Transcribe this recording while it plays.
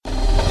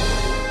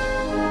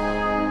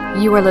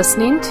You are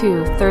listening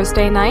to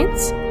Thursday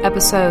Nights,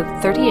 episode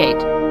 38.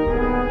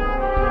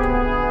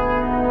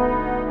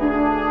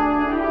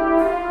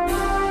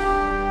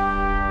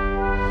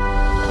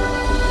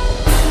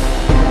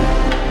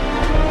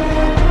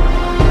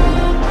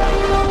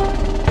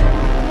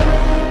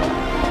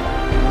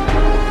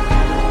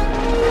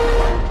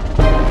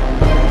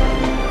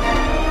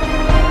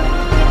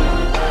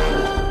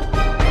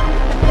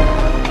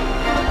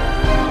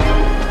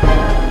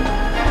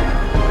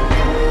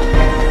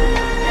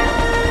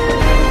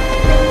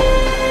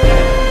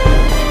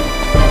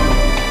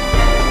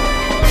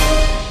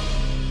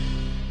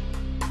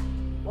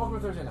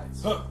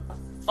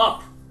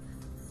 Up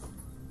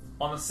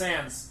on the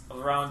sands of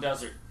the Round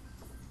Desert.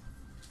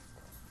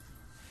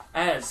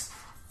 As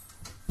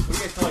we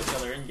get to know each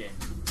other in game,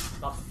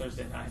 not the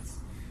Thursday nights.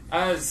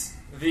 As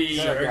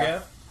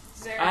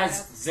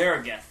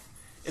Zarageth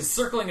is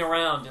circling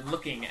around and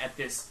looking at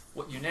this,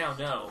 what you now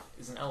know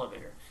is an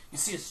elevator. You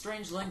see a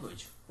strange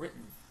language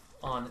written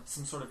on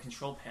some sort of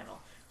control panel.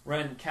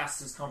 Ren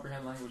casts his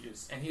comprehend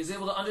languages, and he is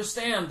able to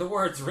understand the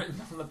words written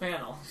on the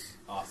panel.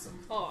 Awesome.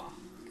 Oh,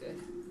 good.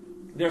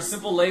 There are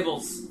simple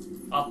labels: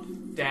 up,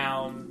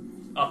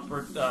 down,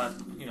 upward,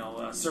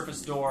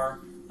 surface door,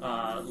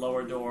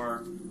 lower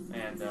door,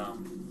 and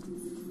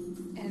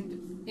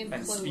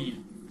implode.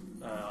 speed,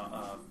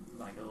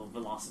 like a little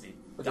velocity.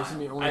 But there's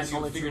dial, only- as you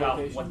only two figured out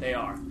locations? what they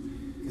are.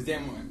 Because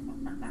damn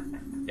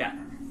woman. Yeah,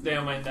 they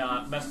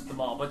messed with them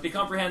all. But the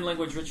comprehend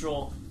language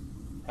ritual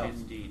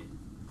Helps. did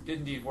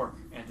indeed work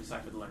and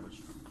decipher the language.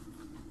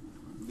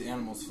 The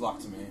animals flock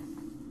to me.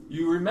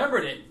 You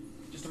remembered it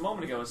just a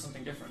moment ago as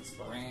something different,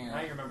 but Ran.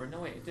 now you remember. No,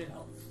 wait, it did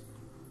help.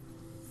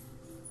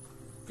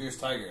 Fierce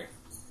tiger.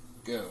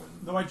 Go.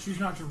 Though I choose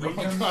not to Oh read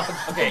my them. god.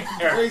 Okay,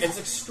 Eric, Crazy. it's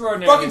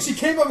extraordinary. Fucking she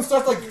came up and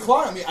starts like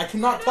clawing at me. I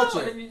cannot touch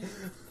No, it. I mean,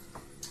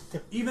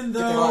 Even Get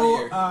the hell though out of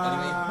here,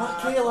 Not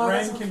Kayla,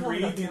 Ren that's can not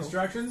read the Kayla.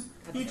 instructions,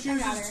 he got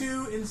chooses her.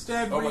 to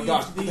instead Oh my read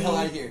gosh, the get the hell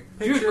out of here.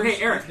 pictures Dude,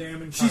 okay, Eric, of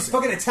Damon She's Carvin.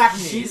 fucking attacking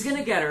me. She's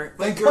gonna get her,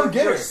 Then but come you're,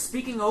 get you're her.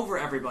 speaking over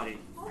everybody.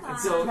 Hold And on.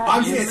 so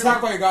I'm in getting the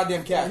attacked by middle- your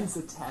goddamn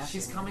cat.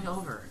 She's coming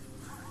over.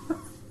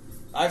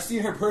 I've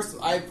seen her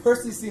I've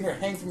personally seen her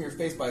hang from your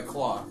face by a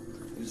claw.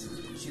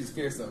 She's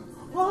fearsome.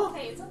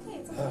 It's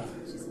okay.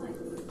 She's fine.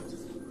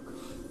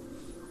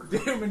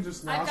 Damon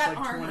just I've lost got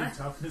like armor. 20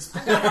 toughness.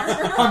 I've got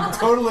armor. I'm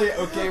totally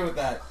okay with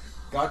that.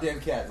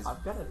 Goddamn cat is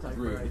I've got a type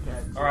rude. where I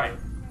can. all right.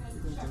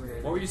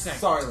 What were you saying?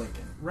 Sorry,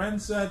 Lincoln. Ren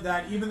said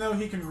that even though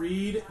he can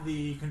read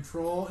the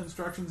control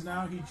instructions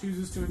now, he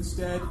chooses to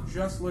instead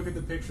just look at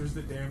the pictures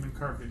that Damon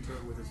carved into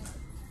it with his knife.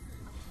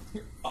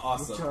 Which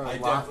Awesome. are a I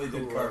lot definitely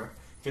did cooler. carve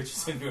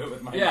pictures into it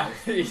with my Yeah,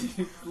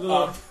 knife. little.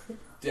 Up,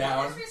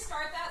 down. Just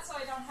restart that so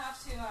I don't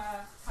have to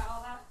cut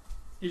all that.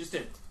 You just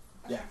did.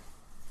 Yeah.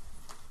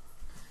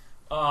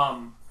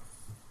 All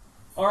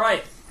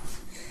right.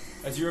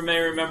 As you may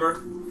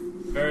remember,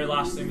 the very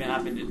last thing that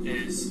happened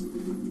is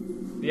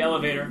the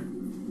elevator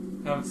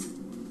has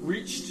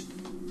reached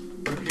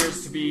what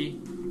appears to be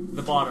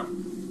the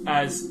bottom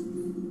as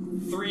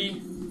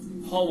three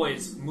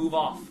hallways move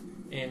off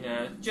in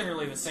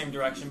generally the same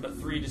direction, but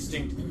three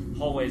distinct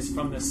hallways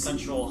from this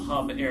central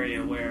hub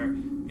area where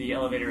the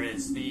elevator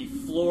is. The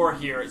floor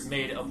here is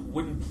made of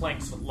wooden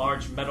planks with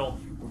large metal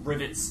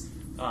rivets,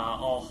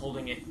 all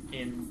holding it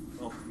in,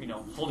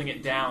 holding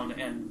it down,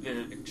 and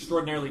the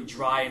extraordinarily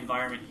dry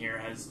environment here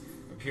has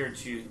appeared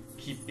to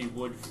keep the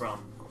wood from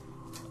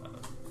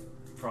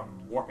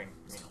warping.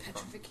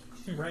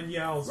 Ren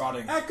yells,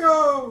 Rotting.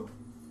 Echo!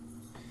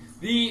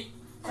 The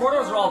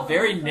corridors are all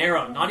very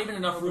narrow, not even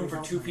enough room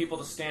for two people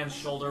to stand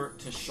shoulder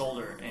to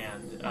shoulder,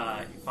 and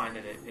you find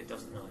that it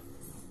doesn't really.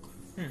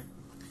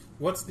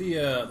 What's the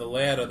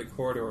layout of the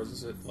corridors?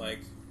 Is it like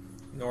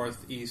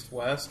north, east,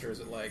 west, or is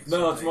it like... No,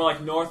 it's something- more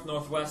like north,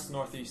 northwest,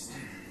 northeast.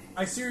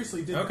 I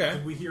seriously did. Okay.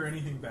 Did we hear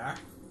anything back?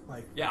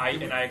 Like, Yeah, I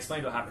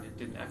explained what happened. It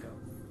didn't echo.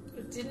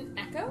 It didn't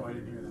oh, echo? I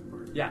didn't hear that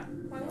part. Yeah,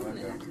 Why wouldn't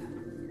it echo?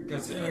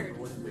 because Weird.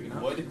 Wasn't big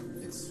enough. Wood.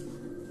 It's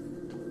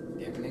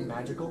dampening.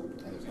 Magical.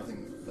 And there's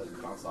nothing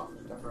that bounce off.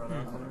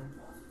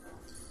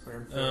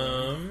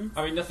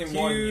 I mean nothing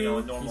more than a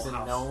normal He's a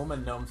house. gnome,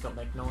 and gnomes don't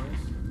make noise.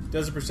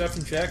 Does a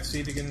perception check, see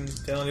if you can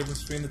tell the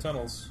difference between the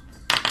tunnels.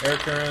 Air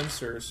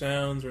currents or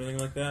sounds or anything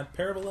like that.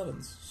 Pair of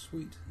 11s.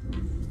 Sweet.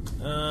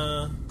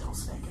 Don't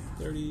snake out.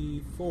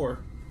 34.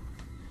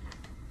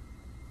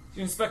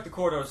 You inspect the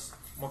corridors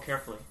more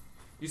carefully.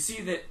 You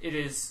see that it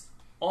is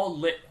all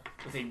lit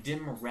with a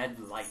dim red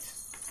light.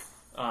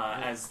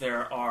 As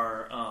there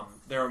are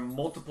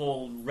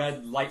multiple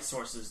red light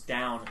sources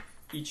down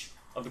each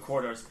of the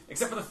corridors,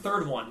 except for the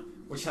third one,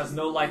 which has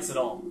no lights at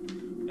all,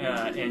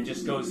 and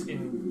just goes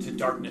into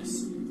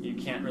darkness. You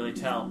can't really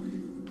tell.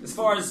 As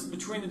far as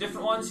between the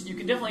different ones, you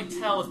can definitely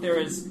tell if there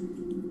is,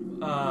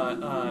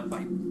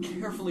 by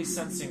carefully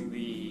sensing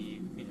the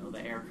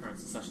air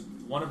currents and such.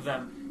 One of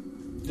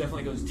them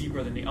definitely goes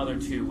deeper than the other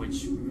two,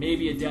 which may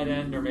be a dead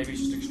end or maybe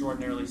it's just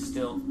extraordinarily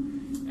still.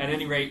 At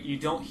any rate, you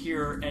don't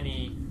hear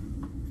any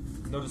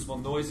noticeable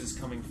noises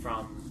coming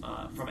from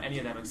any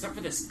of them, except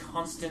for this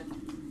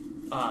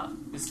constant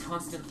this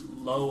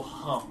constant low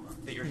hum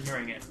that you're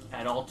hearing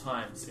at all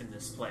times in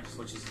this place,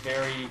 which is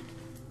very,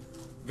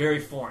 very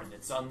foreign.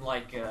 It's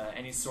unlike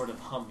any sort of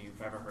hum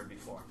you've ever heard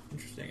before.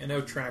 Interesting. And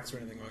no tracks or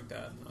anything like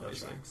that. No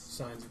Obviously, tracks.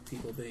 signs of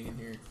people being in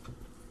here.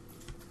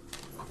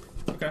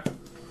 Okay.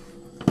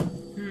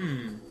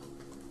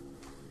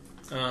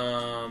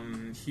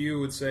 Hugh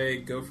would say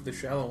go for the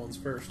shallow ones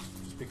first,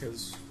 just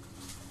because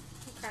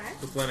Okay.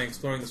 we're planning on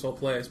exploring this whole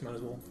place. Might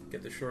as well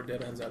get the short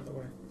dead ends out of the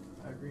way.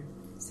 I agree.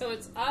 So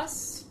it's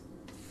us,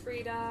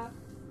 Frida.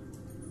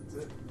 That's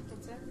it.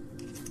 That's it.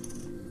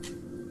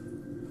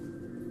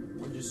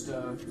 We're just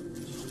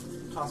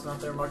tossing out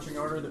there marching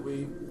order that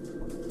we...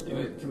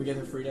 Can we get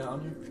the Frida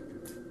on you?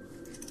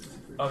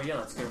 Oh yeah,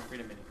 let's go to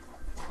Freedom Mini.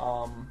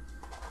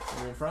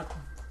 You're in front?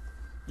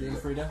 You and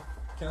Frida,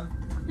 Ken?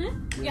 You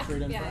and Yeah,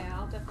 Frida in yeah, front? yeah,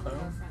 I'll definitely go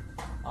Oh.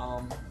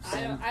 front. I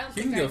I don't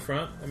You think can go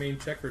front. I mean,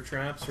 check for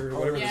traps or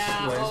whatever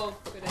Yeah, this place. oh,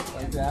 good idea.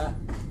 like that.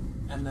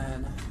 And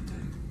then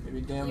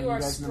maybe Dan You you are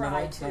guys in the spry,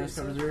 middle. too, Dan just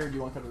cover so- the rear, or do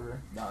you want to cover the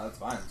rear? No, that's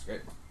fine. That's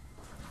great.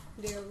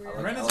 Do you I agree?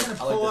 like, Ren is I like, gonna I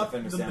pull like up the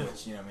defender the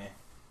sandwich. You know me.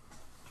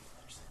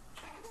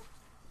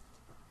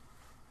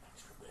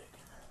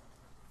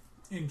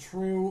 In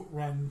true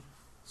Ren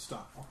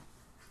style,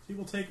 he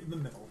will take the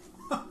middle.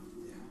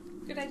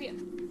 Good idea.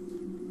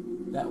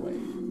 That way.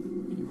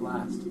 You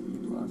blast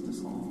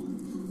us all.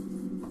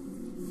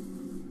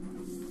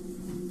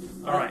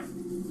 All right.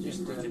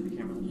 Just Rotate the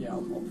camera. yeah,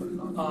 I'll put it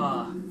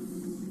on.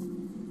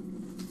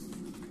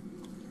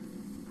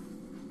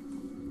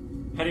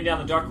 Heading down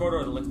the dark corridor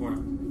or the lit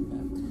corridor?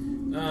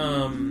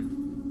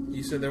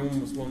 You said there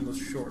one was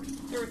short.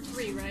 There were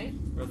 3,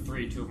 right? There are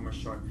 3, 2 of them are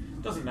short.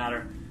 Doesn't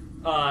matter.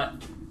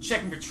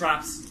 Checking for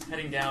traps,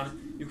 heading down.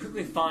 You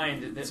quickly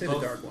find that Say the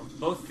dark one.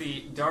 both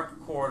the dark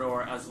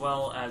corridor as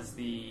well as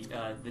the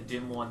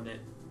dim one that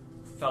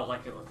felt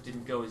like it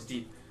didn't go as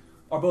deep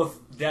are both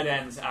dead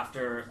ends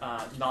after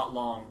not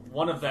long.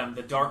 One of them,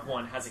 the dark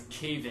one, has a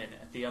cave-in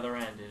at the other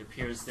end. It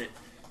appears that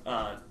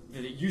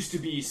it used to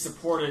be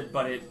supported,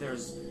 but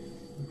there's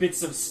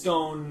bits of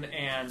stone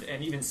and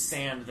even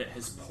sand that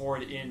has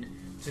poured in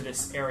to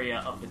this area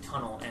of the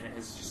tunnel, and it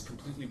has just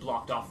completely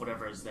blocked off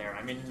whatever is there.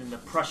 I mean, and the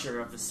pressure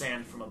of the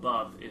sand from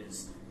above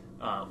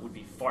would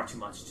be far too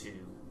much to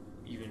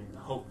even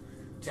hope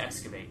to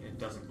excavate. It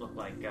doesn't look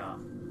like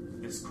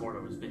this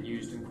corridor has been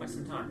used in quite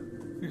some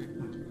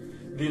time.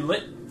 The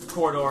lit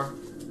corridor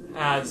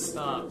has,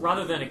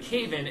 rather than a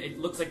cave-in, it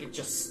looks like it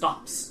just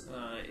stops.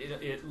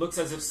 It looks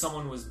as if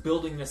someone was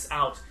building this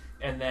out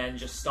and then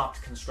just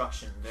stopped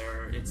construction.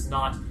 It's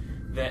not,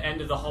 the end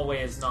of the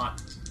hallway is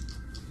not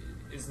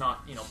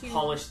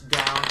polished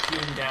down,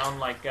 hewn down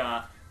like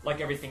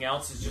everything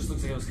else. It just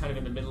looks like it was kind of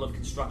in the middle of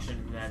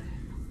construction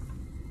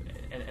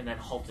and then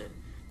halted.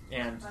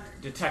 And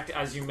detect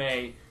as you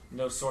may,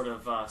 no sort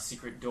of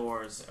secret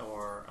doors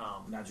or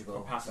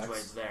Magical passageways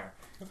effects. there,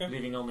 Okay.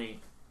 leaving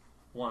only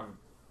one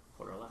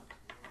corridor left.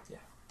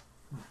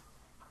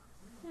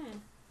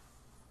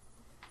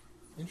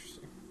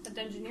 Interesting. A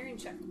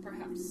dungeoneering check,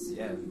 perhaps.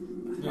 Yeah.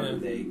 Yeah. How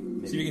did they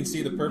See if you can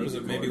see the purpose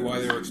of maybe why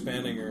they were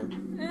expanding or...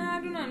 I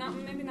don't know.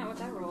 Maybe not with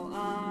that roll.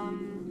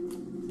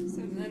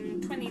 So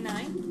then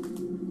 29.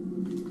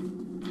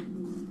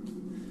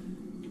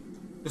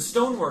 The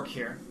stonework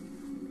here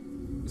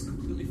is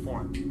completely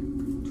foreign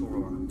to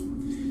Aurora.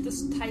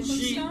 This type of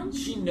stone?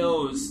 She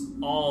knows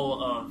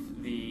all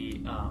of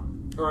the,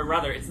 or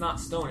rather, it's not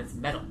stone; it's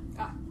metal.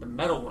 Ah. The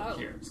metalwork Oh,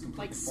 here is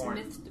completely like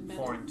smithed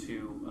metal. foreign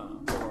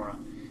to Aurora.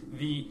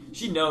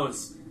 She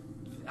knows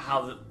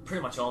how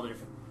pretty much all the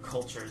different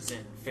cultures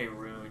in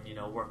Faerun,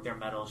 work their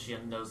metal. She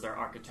knows their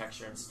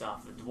architecture and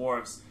stuff. The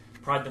dwarves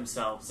pride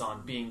themselves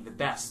on being the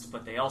best,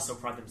 but they also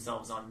pride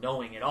themselves on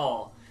knowing it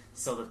all,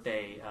 so that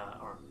they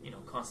are,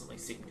 constantly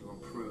seeking to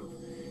improve.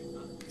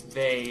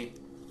 The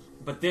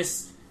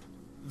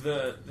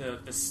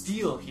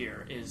steel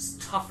here is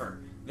tougher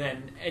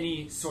than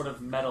any sort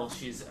of metal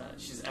she's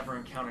ever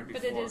encountered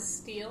before. But it is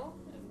steel.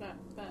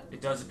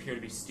 It does appear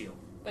to be steel.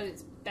 But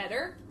it's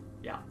better.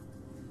 Yeah.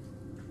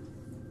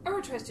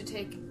 Aurora tries to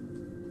take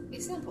a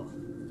sample,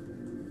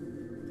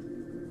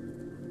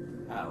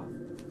 How?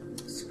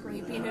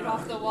 scraping it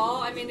off the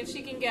wall. I mean, if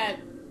she can get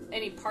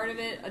any part of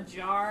it, a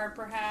jar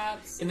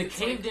perhaps. In the It's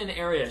like- caved-in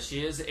area,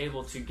 she is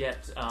able to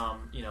get,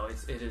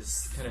 it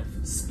is kind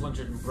of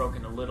splintered and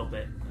broken a little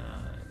bit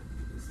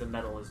as the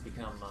metal has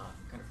become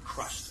kind of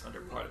crushed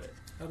under part of it.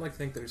 I'd like to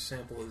think their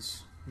sample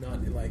is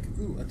not like,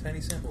 a tiny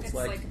sample. It's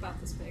like about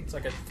this big. It's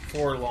like a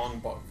 4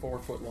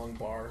 foot long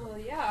bar. Well,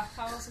 yeah.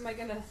 How else am I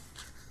gonna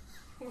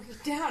work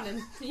it down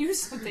and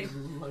use something?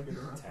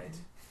 Tight.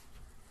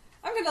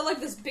 I'm gonna lug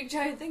this big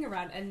giant thing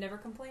around and never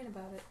complain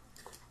about it.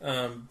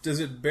 Does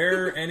it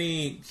bear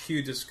any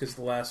hue, just because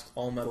the last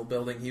all-metal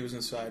building he was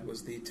inside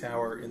was the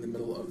tower in the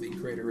middle of the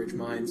Crater Ridge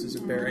Mines? Does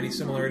it bear any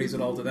similarities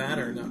at all to that,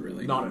 or not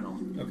really? Not at all.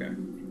 Okay.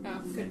 Oh,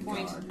 good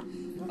point.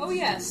 Oh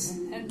yes,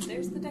 and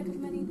there's the deck of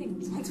many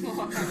things once more.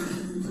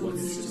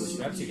 What's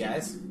up, you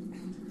guys?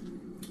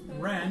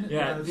 Ren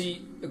Yeah, does,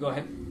 Go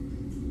ahead.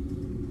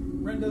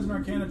 Ren does an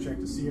Arcana check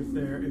to see if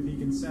he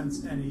can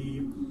sense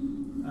any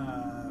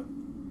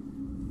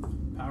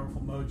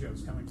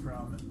mojos coming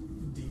from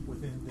deep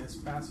within this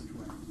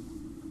passageway.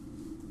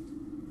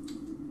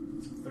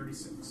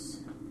 36.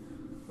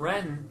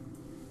 Ren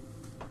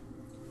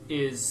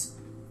is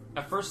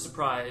at first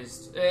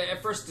surprised,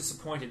 at first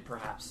disappointed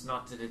perhaps,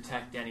 not to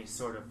detect any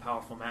sort of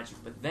powerful magic,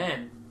 but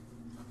then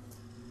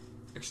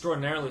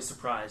extraordinarily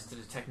surprised to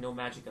detect no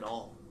magic at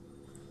all.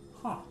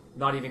 Huh.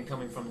 Not even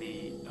coming from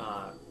the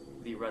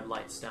red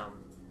lights down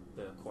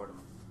the corridor,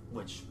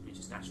 which we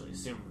just naturally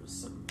assumed was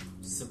some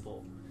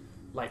simple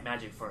light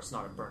magic for us,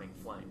 not a burning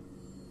flame.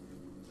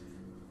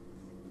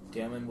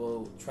 Damon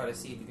will try to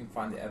see if he can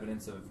find the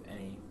evidence of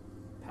any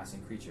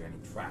passing creature, any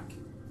track,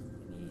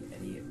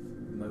 any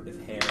motive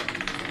hair.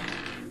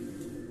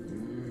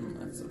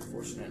 That's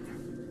unfortunate.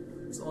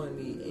 It's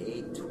only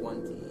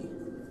 8:20.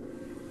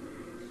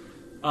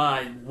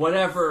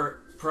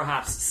 Whatever,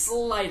 perhaps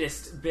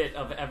slightest bit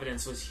of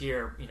evidence was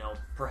here.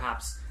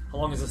 Perhaps how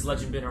long has this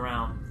legend been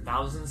around?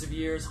 Thousands of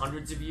years,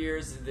 hundreds of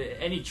years.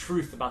 Any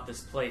truth about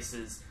this place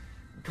is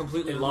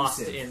completely lost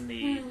in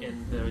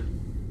the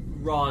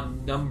raw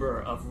number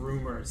of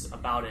rumors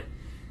about it.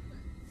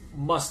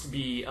 Must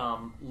be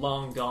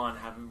long gone,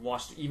 having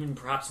washed. Even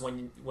perhaps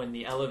when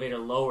the elevator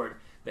lowered,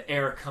 the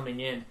air coming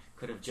in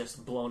could have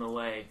just blown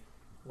away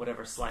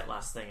whatever slight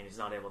last thing, and he's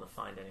not able to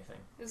find anything.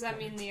 Does that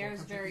mean the air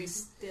is very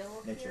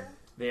still? Nature.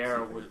 The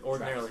air was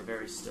ordinarily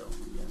very still,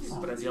 yes.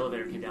 But as the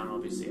elevator came down,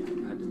 obviously I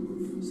had to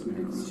move some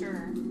air around.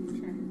 Sure.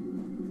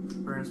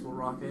 Burns will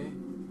rock a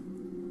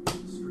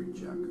street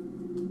check.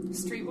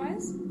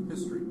 Streetwise?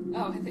 History.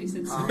 Oh, I thought you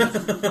said I'm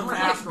street. gonna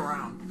ask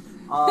around.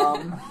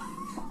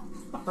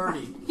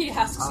 30. He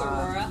asks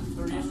Aurora.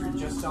 30 history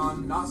just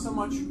on not so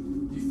much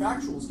the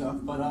factual stuff,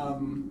 but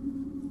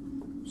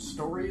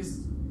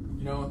stories.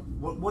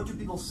 What do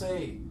people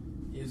say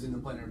is in the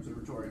Planar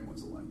Observatory and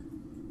what's it like?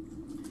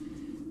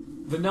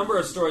 The number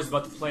of stories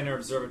about the Planar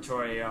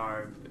Observatory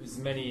are as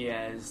many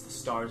as the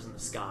stars in the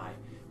sky.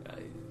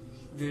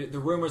 The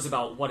rumors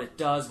about what it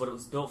does, what it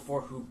was built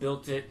for, who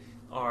built it,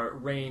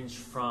 range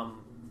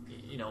from,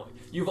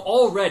 you've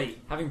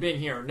already, having been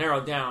here,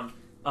 narrowed down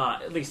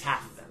at least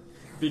half of them.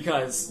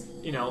 Because,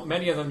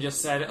 many of them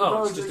just said,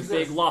 it's just a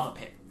big lava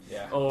pit.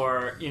 Yeah.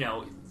 Or,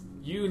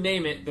 you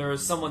name it, there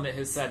is someone that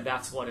has said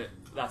that's what it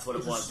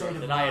was, or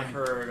that I had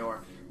heard,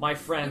 or my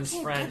friend's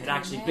friend had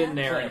actually been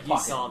there and he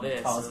saw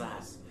this or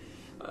that.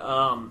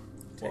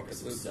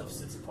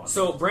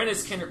 So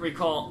Brandis can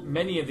recall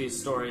many of these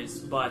stories,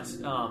 but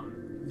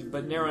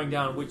narrowing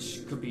down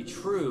which could be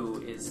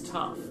true is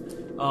tough.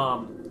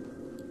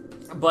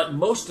 But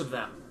most of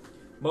them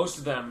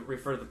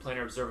refer to the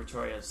Planar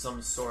Observatory as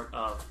some sort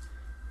of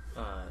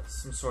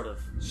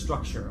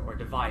structure or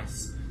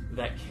device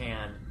that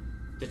can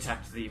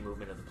detect the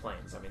movement of the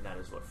planes. I mean, that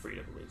is what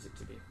Frida believes it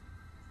to be.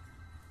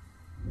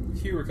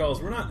 Hugh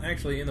recalls, we're not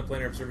actually in the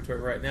Planar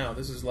Observatory right now.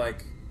 This is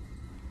like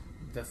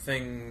the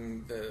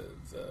thing,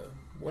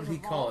 what did he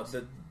call it?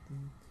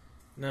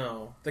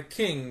 The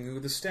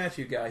king, the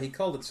statue guy. He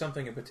called it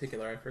something in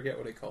particular. I forget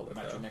what he called it.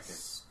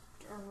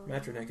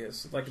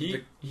 Matronicus. Like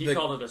he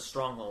called it a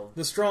stronghold.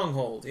 The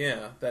stronghold,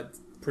 yeah, that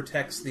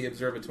protects the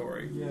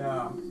observatory.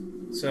 Yeah.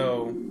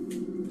 So.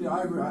 Yeah,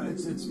 I agree.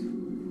 It's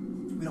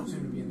we don't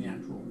seem to be in the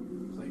actual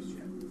place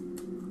yet.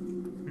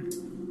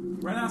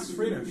 Ren asks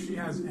Frida if she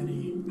has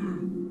any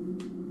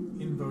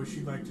info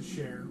she'd like to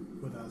share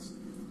with us.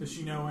 Does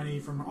she know any,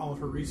 from all of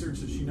her research,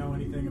 does she know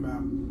anything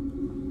about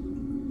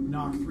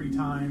knock 3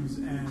 times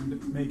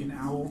and make an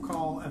owl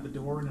call at the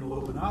door and it'll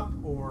open up,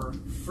 or...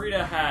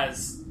 Frida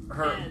has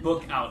her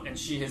book out and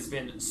she has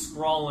been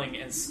scrawling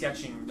and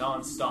sketching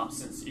non-stop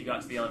since you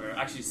got to the elevator.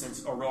 Actually,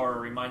 since Aurora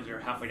reminded her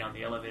halfway down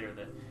the elevator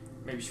that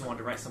maybe she wanted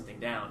to write something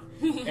down.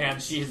 And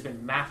she has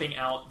been mapping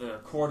out the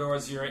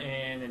corridors you're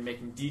in and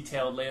making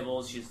detailed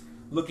labels. She's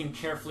looking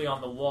carefully on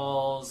the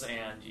walls,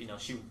 and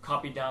she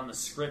copied down the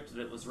script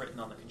that was written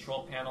on the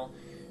control panel.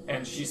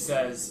 And she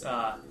says,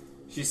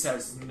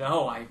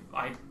 "No, I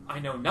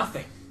know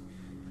nothing.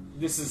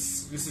 This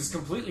is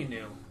completely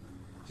new."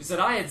 She said,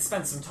 "I had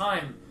spent some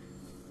time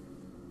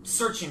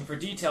searching for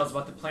details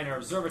about the Planar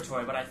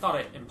Observatory, but I thought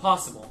it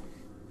impossible."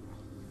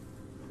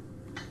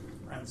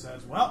 Ren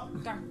says, "Well,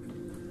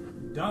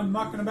 done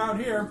mucking about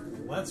here.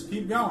 Let's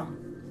keep going.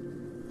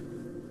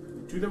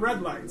 To the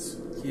red lights."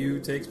 Hugh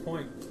takes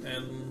point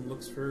and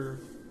looks for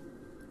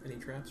any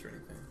traps or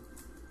anything.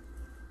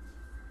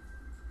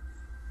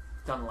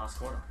 Down the last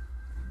corridor.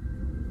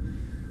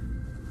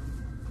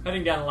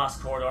 Heading down the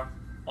last corridor,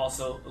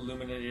 also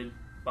illuminated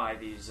by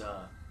these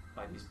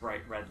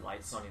bright red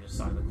lights on either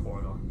side of the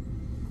corridor.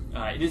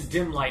 It is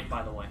dim light,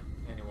 by the way.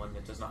 Anyone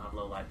that does not have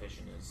low light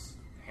vision is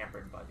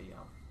hampered by the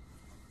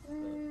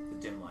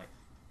dim light.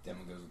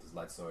 Damon goes with his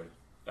light sword.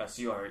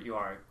 So you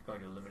are going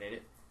to illuminate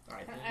it. All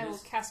right. I will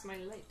cast my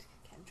light.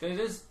 It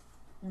is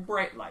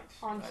bright light.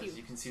 On cue. As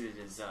you can see, that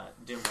it is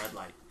dim red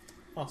light.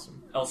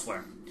 Awesome.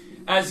 Elsewhere,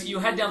 as you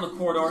head down the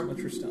corridor,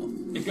 Much for stealth.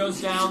 it goes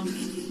down.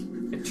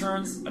 It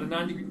turns at a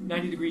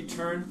 90-degree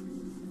turn,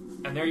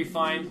 and there you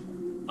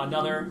find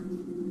another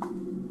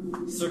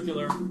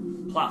circular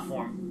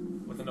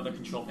platform with another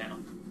control panel.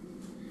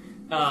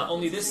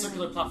 Only this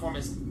circular platform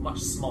is much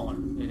smaller.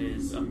 It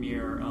is a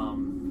mere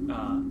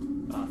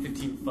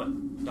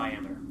 15-foot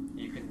diameter.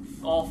 You can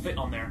all fit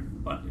on there,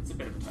 but it's a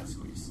bit of a tight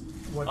squeeze.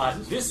 What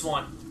does This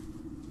one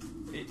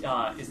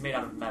is made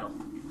out of metal.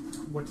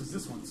 What does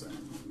this one say?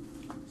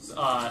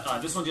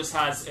 This one just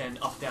has an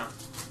up-down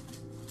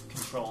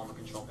control on the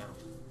control panel.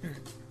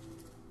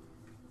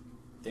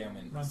 Damn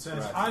it. One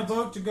says, I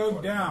vote to go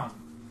down.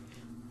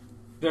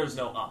 There's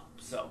no up,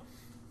 so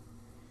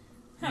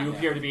you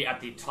appear to be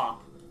at the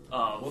top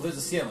of... Well, there's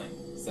a ceiling.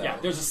 So. Yeah,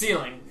 there's a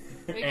ceiling,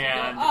 We can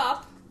and go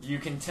up. you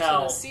can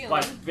tell, To the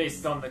ceiling.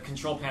 based on the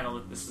control panel,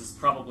 that this is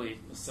probably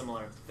a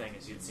similar thing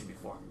as you'd seen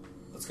before.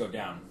 Let's go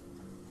down.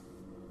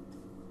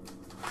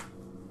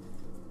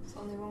 It's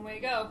only one way to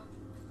go.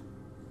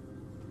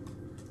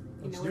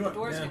 You Let's know do what the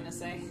it. dwarf's Yeah. going to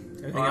say.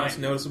 Anything All else right.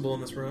 noticeable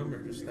in this room,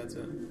 or just that's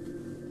it?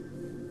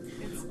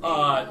 It's an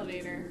Uh,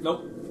 elevator.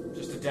 Nope,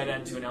 just a dead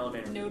end to an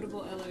elevator.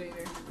 Notable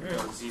elevator. It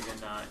goes even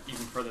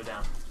further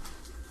down.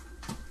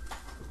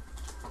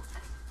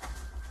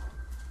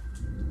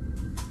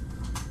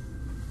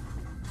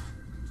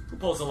 Who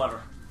pulls the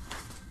lever?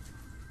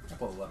 I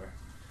pull the lever.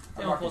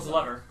 Daniel pulls the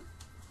lever.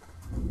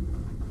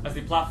 As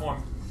the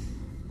platform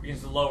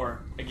begins to lower,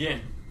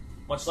 again,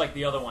 much like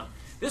the other one.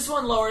 This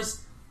one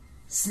lowers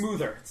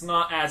smoother. It's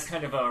not as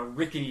kind of a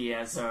rickety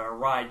as a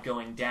ride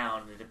going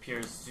down. It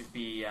appears to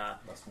be,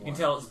 you can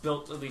tell it's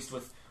built at least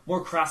with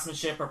more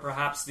craftsmanship, or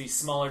perhaps the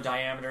smaller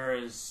diameter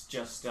is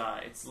just,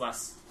 it's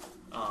less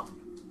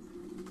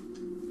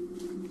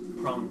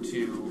prone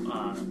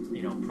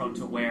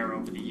to wear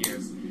over the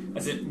years.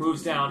 As it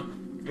moves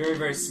down, very,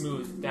 very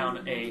smooth,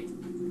 down a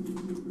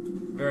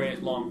very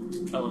long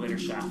elevator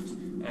shaft,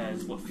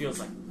 as what feels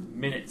like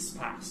minutes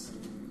pass.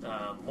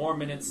 More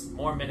minutes,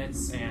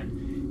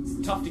 and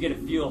it's tough to get a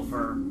feel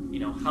for,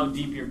 how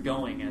deep you're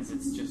going, as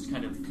it's just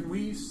kind of... Can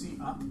we see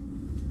up?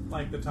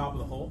 Like the top of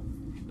the hole?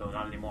 No,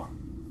 not anymore.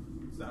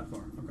 Is that far?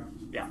 Okay.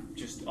 Yeah,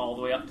 just all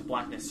the way up to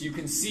blackness. You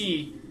can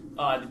see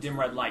the dim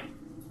red light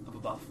up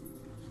above.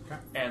 Okay.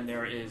 And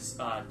there is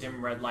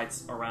dim red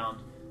lights around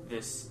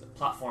this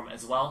platform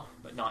as well,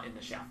 but not in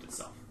the shaft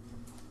itself.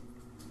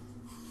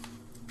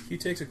 He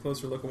takes a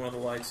closer look at one of the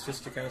lights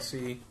just to kind of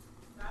see.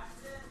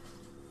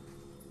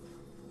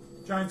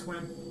 Giants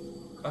win.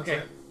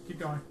 Okay. Keep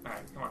going.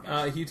 Alright, come on,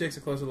 guys. Hugh takes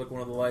a closer look at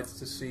one of the lights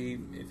to see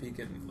if he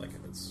can, if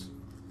it's...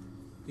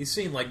 He's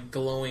seen,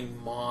 glowing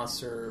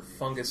moss or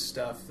fungus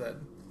stuff that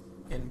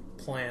in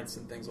plants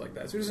and things like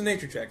that. So there's a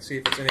nature check, see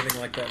if it's anything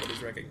like that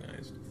he's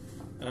recognized.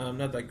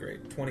 Not that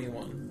great.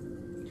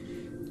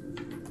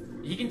 21.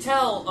 You can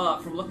tell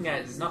from looking at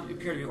it, it does not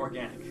appear to be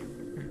organic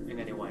in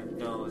any way.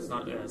 No, it's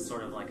not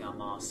sort of like a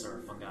moss or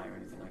a fungi or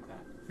anything like that.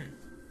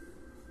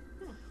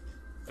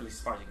 At least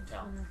as far as you can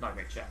tell. Not a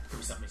great check. Could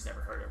be something he's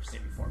never heard or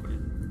seen before, but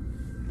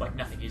like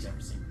nothing he's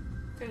ever seen.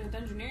 Could a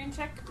Dungeoneering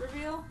check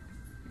reveal?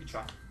 You can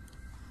try.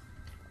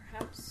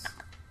 Perhaps.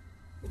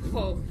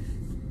 Whoa.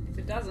 If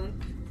it doesn't,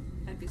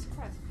 I'd be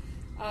surprised.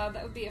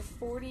 That would be a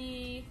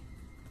 40...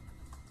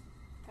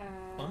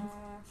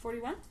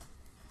 41?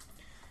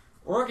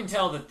 Aurora can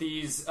tell that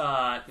these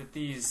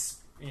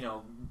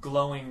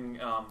glowing,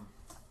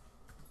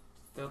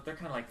 they're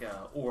kind of like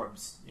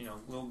orbs,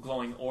 little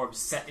glowing orbs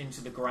set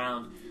into the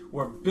ground,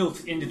 were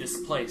built into this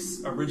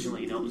place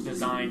originally. It was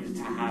designed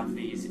to have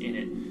these in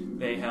it.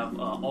 They have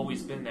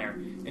always been there,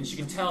 and she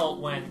can tell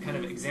when kind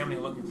of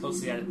examining, looking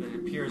closely at it, that it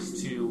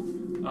appears to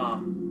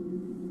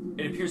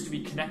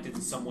be connected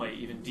in some way,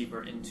 even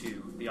deeper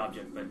into the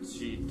object. But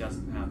she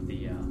doesn't have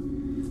the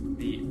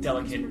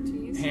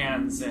delicate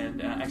hands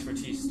and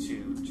expertise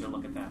to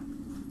look at that.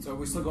 So are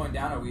we still going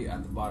down, or are we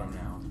at the bottom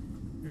now?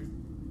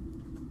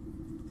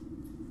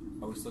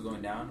 Are we still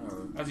going down,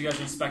 or...? As you guys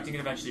are inspecting, it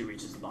eventually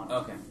reaches the bottom.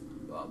 Okay.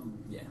 Well,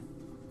 yeah.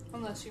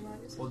 Unless you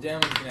want to. Well,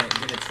 Dan was gonna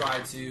try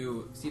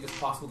to see if it's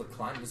possible to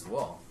climb this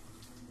wall.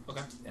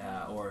 Okay.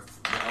 Or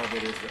if the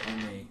elevator is the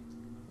only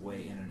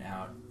way in and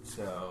out.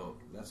 So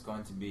that's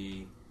going to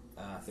be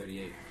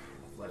 38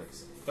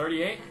 athletics.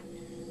 38?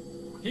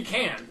 He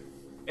can.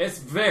 It's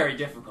very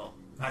difficult.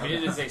 I mean,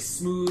 it is a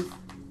smooth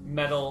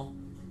metal.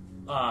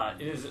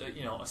 It is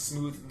a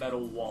smooth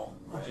metal wall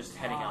just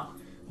heading up.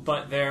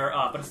 But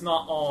but it's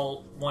not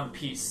all one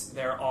piece.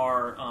 There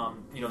are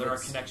there are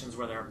connections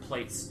where there are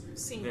plates.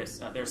 Seams.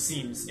 There are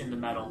seams in the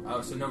metal. Oh,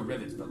 so no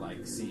rivets, but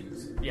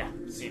seams. Yeah,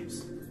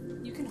 seams.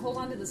 You can hold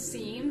on to the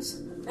seams,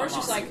 or it's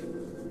just Awesome. like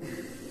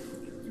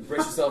You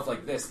brace yourself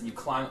like this, and you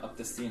climb up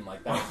the seam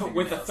like that.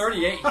 With the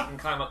 38, you can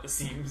climb up the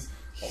seams.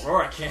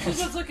 Aurora can't. he's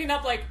just looking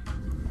up like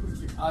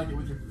I like it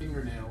with your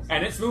fingernails.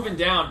 And it's moving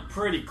down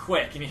pretty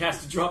quick, and he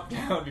has to drop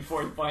down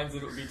before he finds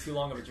that it would be too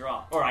long of a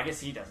drop. Or I guess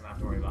he doesn't have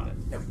to worry about it.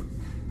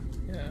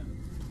 Yeah.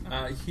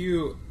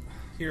 Hugh,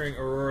 hearing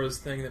Aurora's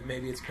thing that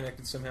maybe it's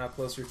connected somehow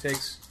closer,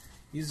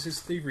 uses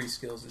his thievery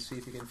skills to see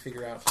if he can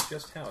figure out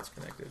just how it's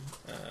connected.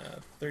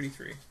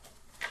 33.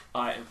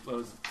 It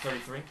was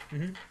 33.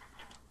 Mm-hmm.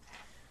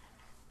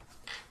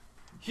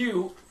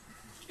 Hugh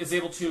is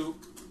able to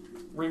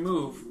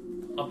remove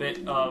a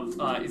bit of,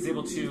 is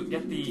able to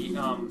get the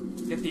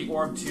get the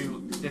orb to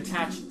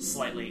detach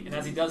slightly, and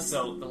as he does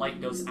so, the light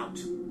goes out.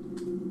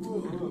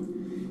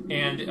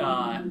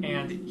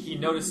 And he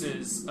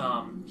notices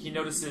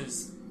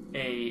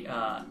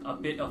a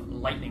bit of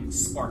lightning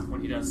spark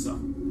when he does so.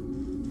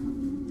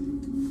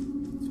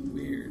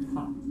 Weird.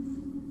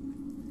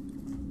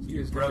 Hugh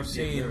has Broke never the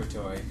seen.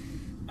 observatory.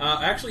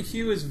 Actually,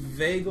 Hugh is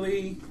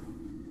vaguely.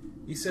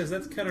 He says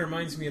that kind of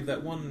reminds me of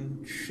that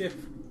one ship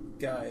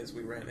guys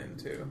we ran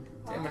into.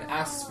 Damon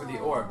asks for the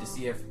orb to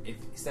see if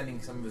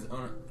sending some of his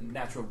own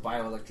natural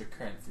bioelectric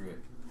current through it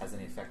has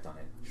any effect on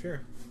it.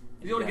 Sure.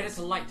 You'll be able to get it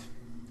to light.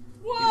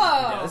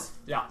 Whoa! He does.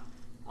 Yeah.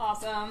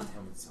 Awesome.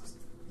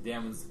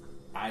 Damon's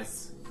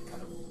eyes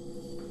kind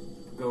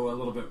of go a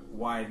little bit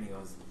wide, and he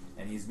goes,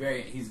 and he's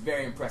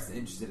very impressed and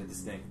interested in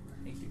this thing.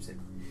 And he keeps it.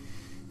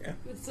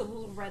 With the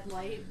little red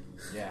light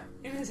Yeah.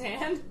 in his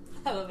hand.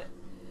 I love it.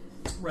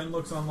 Ren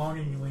looks on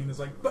longingly and is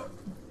like, but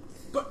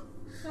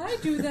I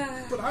do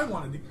that. but I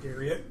wanted to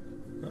carry it.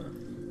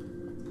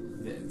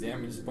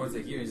 Damon just points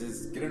at you and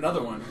says, "Get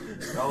another one."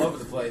 It's all over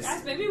the place.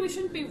 Guys, maybe we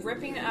shouldn't be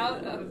ripping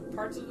out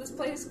parts of this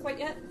place quite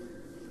yet.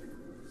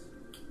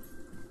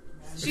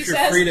 She sure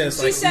says, Frida's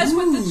she like, says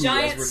with "Ooh," the as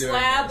giant we're doing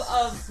slab this.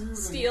 of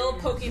steel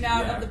poking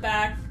out Yeah. of the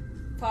back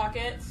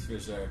pocket. For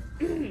sure.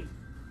 Damon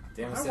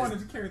I says, wanted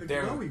to carry the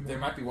there glowy one.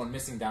 might be one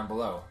missing down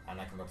below, and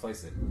I can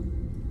replace it.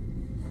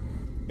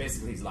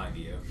 Basically, he's lying to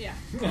you. Yeah.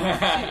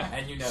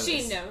 And you know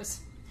She this. knows.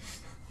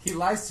 He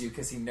lies to you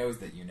because he knows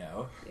that you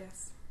know.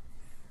 Yes.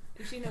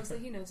 If she knows that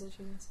he knows that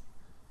she knows.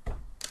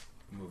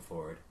 Move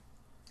forward.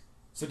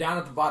 So down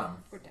at the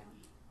bottom, We're down.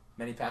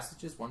 many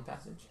passages, one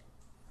passage.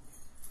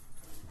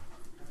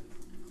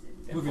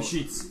 Move your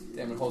sheets.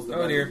 Damon holds the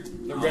Oh, dear.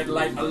 red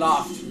light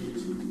aloft.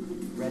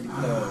 Red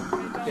glow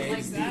don't bathes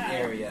like the that.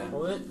 area.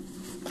 Pull it.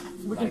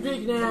 We Like can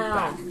peek the now.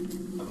 back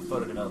of a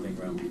photo developing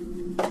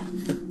room.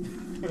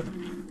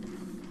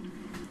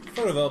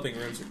 Photo developing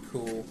rooms are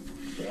cool.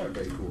 They are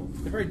very cool.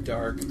 They're very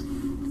dark.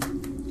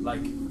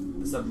 Like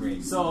the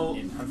submarine So,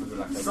 in Hunt for the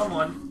Black Tiger.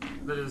 Someone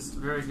that is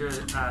very good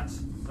at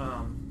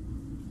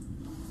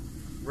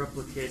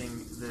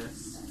replicating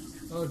this.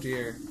 Oh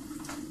dear.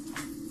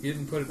 You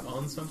didn't put it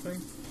on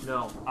something?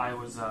 No, I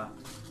was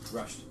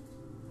rushed.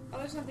 Oh,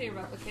 there's nothing to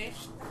replicate.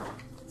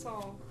 It's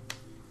all.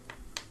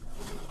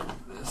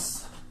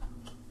 this.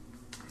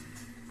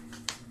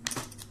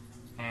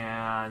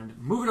 And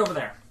move it over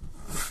there.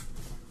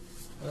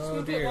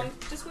 Oh dear.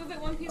 Just move it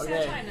one piece at a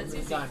Okay, time. That's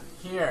easy. done.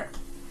 Here.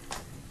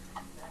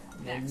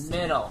 In Next. the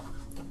middle.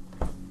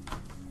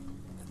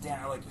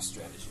 Damn, I like your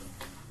strategy.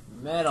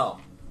 Middle.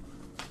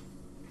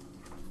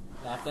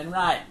 Left and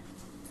right.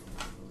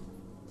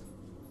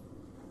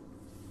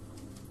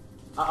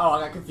 Uh-oh, I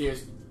got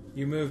confused.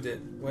 You moved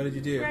it. What did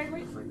you do? Greg,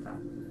 wait. Like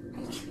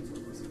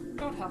that.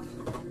 Don't help.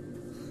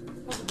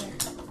 Over there.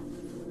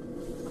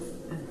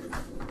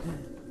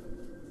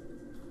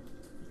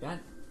 Got it?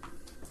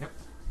 Yep.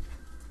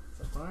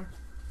 So far?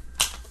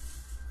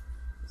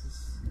 This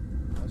is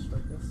much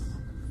like this.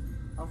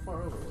 How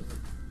far over was it?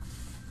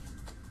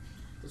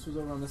 This was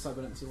over on this side,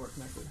 but I didn't see where it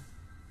connected.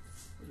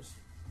 It just,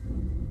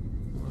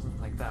 It wasn't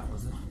like that,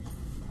 was it?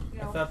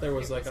 I thought there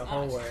was like a not.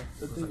 hallway.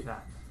 the It was thing, like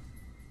that.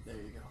 there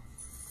you go.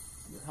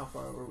 And then how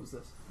far over was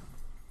this?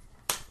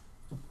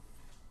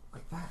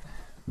 Like that.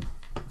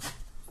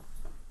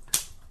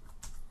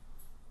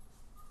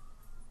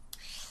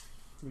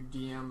 Your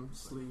DM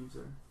sleeves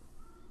or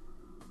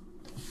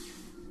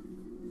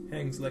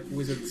Hangs like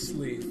wizard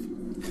sleeve.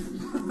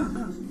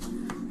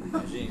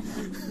 Vagine.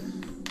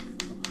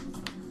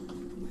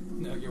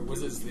 No, your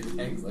wizard sleeve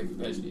hangs like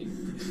veggie.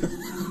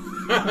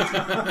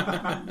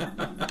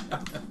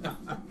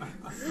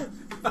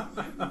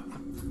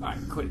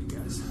 Alright, quit you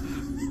guys.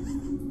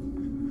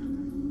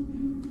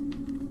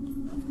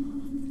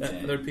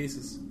 That other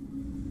pieces.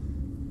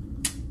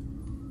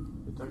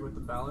 you talking with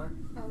the Valor?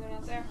 Oh, they're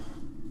not there.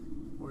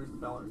 Where's the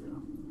Valor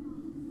go?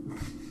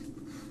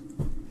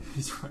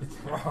 He's right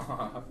there.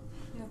 No,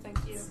 thank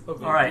you.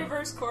 Alright,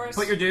 Reverse course.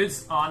 put your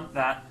dudes on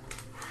that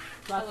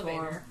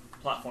elevator.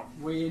 platform.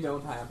 We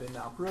don't have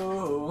enough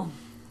room.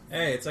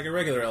 Hey, it's like a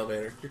regular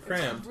elevator. You're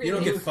crammed. You don't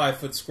really- get 5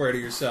 foot square to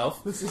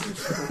yourself. This isn't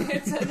true.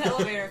 It's an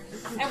elevator,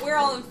 and we're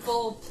all in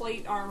full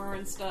plate armor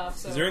and stuff.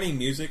 So. Is there any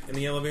music in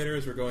the elevator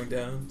as we're going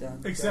down?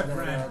 Except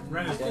Ren.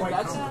 Ren is quite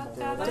That's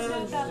comfortable.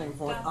 an interesting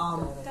point.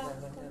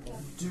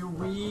 Do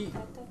we,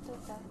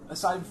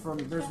 aside from,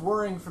 there's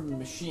whirring from the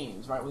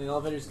machines, right? When the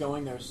elevator's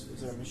going, is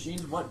there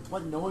machines?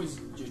 What noise,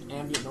 just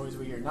ambient noise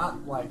we hear?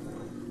 Not like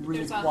really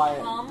There's a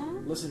quiet,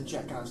 hum. listen,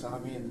 check kind of stuff. I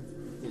mean,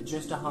 is it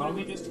just a What hum?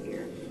 did we just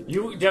hear?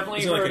 You definitely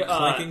Is it heard like a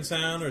clanking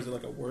sound or is it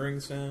like a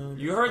whirring sound?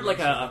 You heard like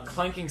a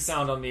clanking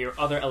sound on the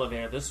other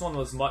elevator. This one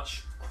was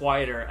much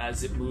quieter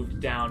as it moved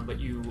down, but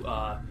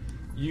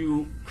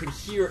you could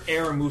hear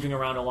air moving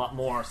around a lot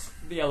more.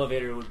 The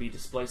elevator would be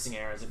displacing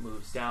air as it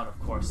moves down, of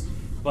course.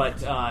 But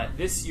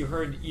this you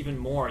heard even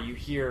more. You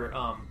hear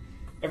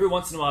every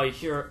once in a while you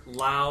hear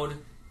loud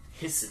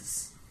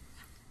hisses.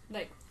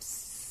 Like.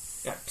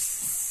 Yeah.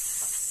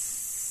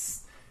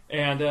 Psst.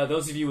 And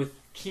those of you with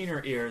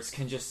keener ears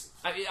can just...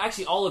 I mean,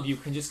 actually, all of you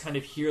can just kind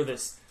of hear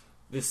this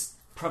this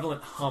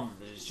prevalent hum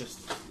that is just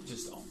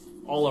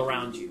all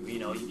around you. You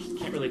know, you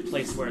can't really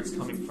place where it's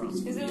coming from.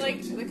 Is it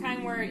like the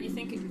kind where you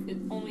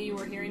think only you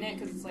were hearing it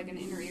because it's like an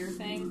inner ear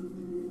thing?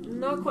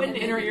 Not quite an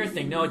inner ear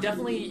thing. No,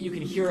 definitely you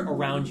can hear it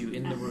around you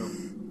in the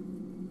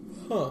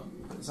room. Huh.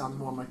 It sounds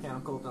more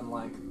mechanical than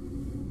like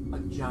a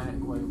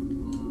giant wave.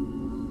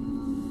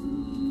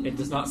 It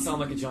does not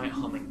sound like a giant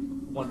humming.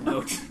 One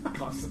note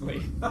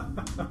constantly.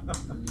 That's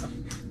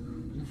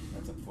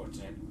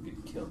unfortunate.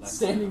 We'd kill that.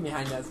 Standing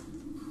behind us.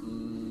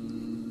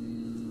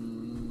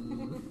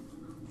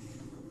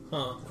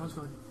 Huh. I was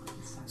going.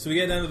 So we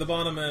get down to the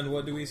bottom end.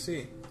 What do we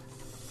see?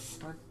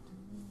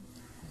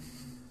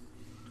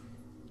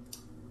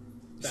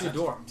 You see a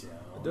door.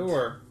 A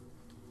door.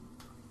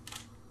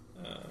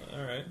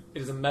 All right.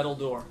 It is a metal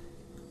door.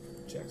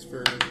 Checks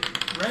for.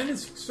 Ren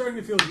is starting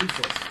to feel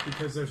useless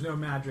because there's no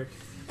magic.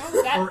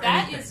 Oh,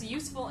 that anything. is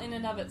useful in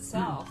and of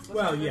itself. The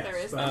Well, fact that yes, there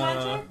is no but-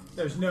 magic.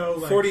 There's no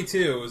like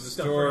 42. Does this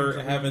stuff door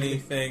running have around.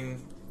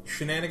 anything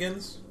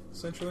shenanigans?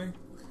 Essentially.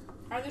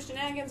 Are there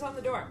shenanigans on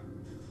the door?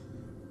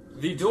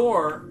 The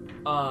door,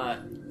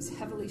 It's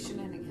heavily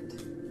shenaniganed.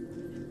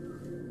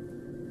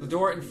 the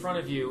door in front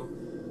of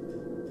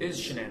you is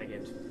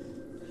shenanigan.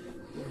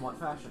 In what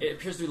fashion? It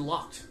appears to be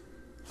locked.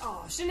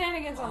 Oh,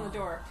 shenanigans on the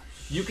door.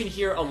 You can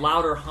hear a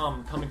louder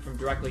hum coming from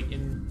directly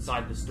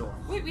inside this door.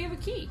 Wait, we have a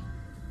key.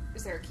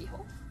 Is there a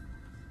keyhole?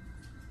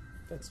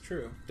 That's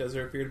true. Does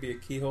there appear to be a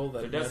keyhole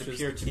that There does matches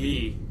appear the to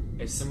key?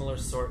 be a similar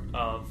sort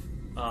of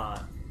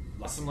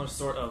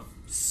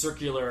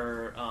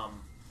circular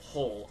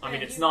hole. I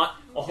mean, Yeah, it's you- not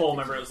you a have hole. the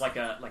Remember, key. it was like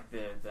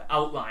the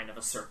outline of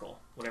a circle,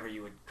 whatever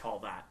you would call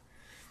that.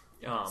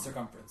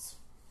 Circumference.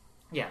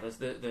 Yeah,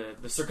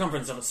 the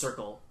circumference of a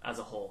circle as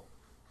a whole.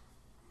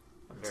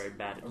 I'm very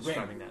bad at A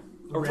describing ring.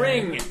 that. A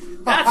ring!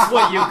 That's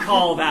what you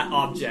call that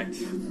object.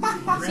 So Ren,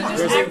 just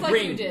There's a act like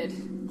ring. you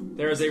did.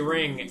 There is a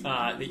ring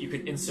that you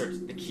could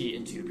insert the key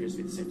into. It appears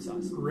to be the same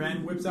size.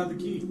 Ren whips out the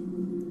key,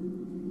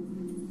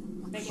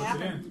 Make it puts it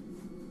happen.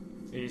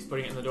 in. He's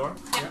putting it in the door.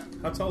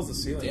 How tall is the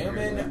ceiling? here?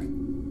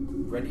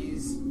 Damon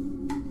readies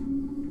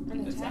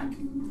An attack.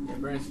 Yeah,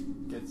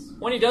 Brandon gets.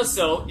 When he does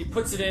so, he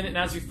puts it in, and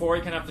as before,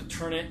 you kind of have to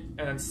turn it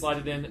and then slide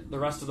it in the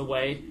rest of the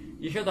way.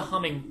 You hear the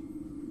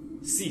humming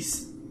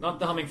cease. Not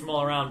the humming from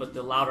all around, but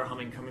the louder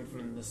humming coming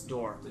from this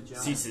door The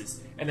giant.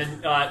 ceases. And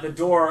then the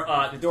door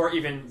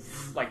even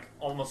like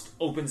almost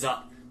opens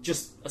up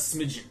just a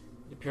smidgen.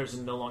 It appears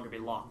to no longer be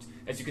locked.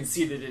 As you can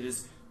see that it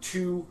is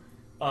two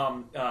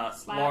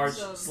large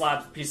of-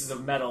 slab pieces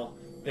of metal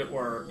that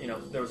were,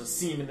 there was a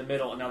seam in the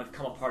middle, and now they've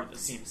come apart at the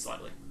seam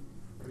slightly.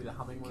 Maybe the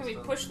humming was Can we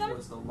the, push them?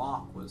 Was the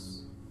lock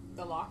was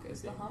The lock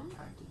is the hum.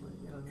 practically.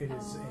 It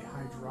is a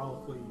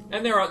hydraulically.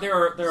 And there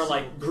are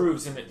like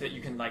grooves in it that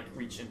you can like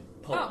reach and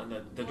pull, Oh. and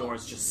the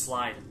doors just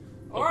slide.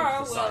 Or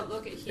open to the we'll side.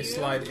 look at They Hugh.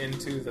 slide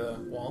into the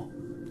wall.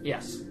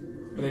 Yes,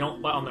 but they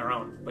don't on their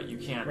own. But you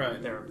can.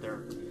 Right.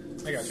 They're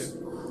I got you.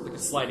 like a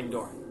sliding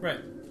door, Right.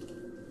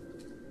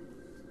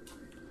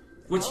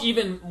 which Well.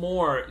 even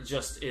more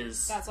just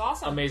is That's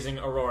awesome. amazing,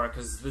 Aurora,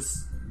 because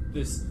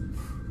this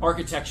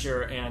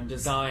architecture and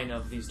design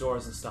of these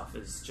doors and stuff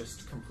is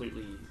just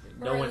completely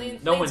no one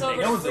Leans makes. over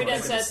no to one's Frida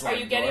and gonna says, slide "Are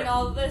you getting door."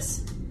 all of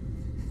this?"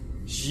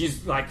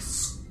 She's like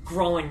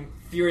scrolling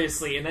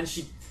furiously, and then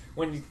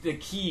when the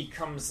key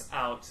comes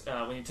out,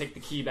 when you take the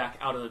key back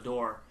out of the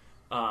door,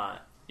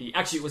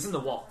 actually it was in the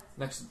wall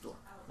next to the door,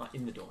 not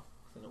in the door.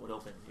 Then it would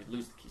open, you'd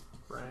lose the key.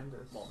 Brandon.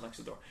 Wall next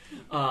to the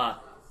door.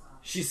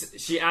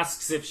 She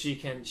asks if she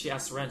can. She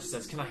asks Ren. She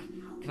says, "Can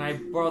I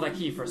borrow that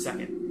key for a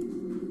second?"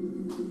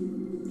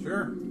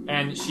 Sure.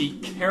 And she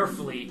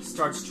carefully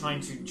starts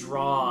trying to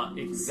draw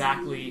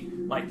exactly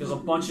like there's a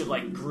bunch of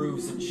like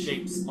grooves and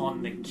shapes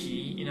on the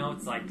key.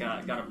 It's like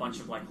got a bunch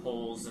of like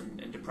holes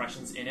and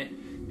depressions in it,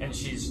 and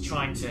she's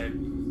trying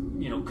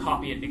to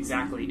copy it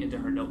exactly into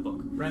her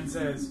notebook. Ren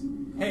says,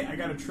 "Hey, I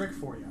got a trick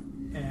for you."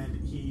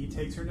 And he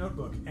takes her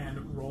notebook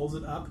and rolls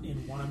it up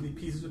in one of the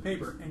pieces of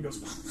paper and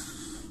goes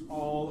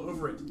all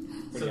over it, so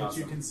Pretty that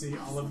awesome. you can see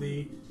all of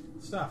the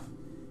stuff.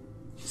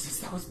 She says,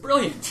 "That was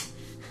brilliant."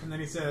 And then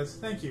he says,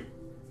 "Thank you."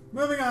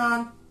 Moving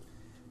on.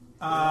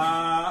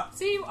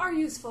 So you are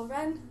useful,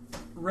 Ren.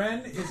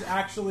 Ren is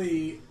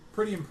actually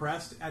pretty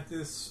impressed at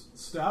this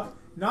stuff.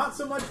 Not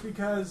so much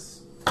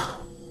because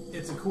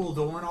it's a cool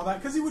door and all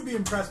that, because he would be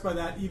impressed by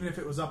that even if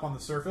it was up on the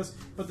surface.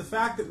 But the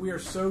fact that we are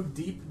so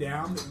deep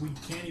down that we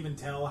can't even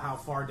tell how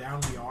far down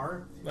we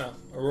are. Well,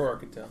 Aurora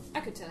could tell. I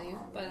could tell you,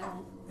 but I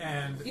don't.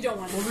 And You don't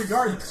want to. well,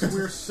 regardless,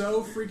 we're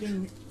so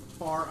freaking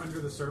far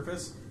under the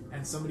surface,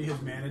 and somebody has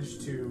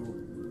managed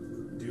to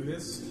do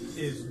this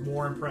is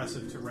more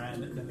impressive to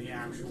Ren than the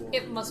actual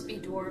It must be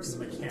dwarves.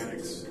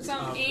 mechanics.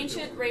 Some of the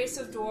ancient door. race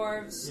of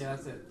dwarves. Yeah,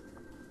 that's it.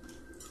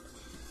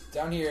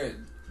 Down here,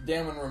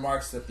 Damon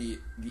remarks that the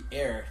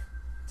air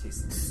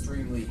tastes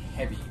extremely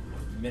heavy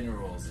with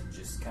minerals and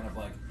just kind of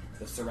like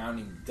the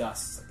surrounding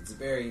dust. It's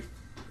very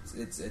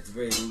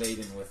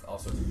laden with all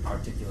sorts of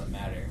particulate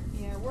matter.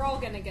 Yeah, we're all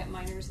gonna get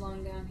miner's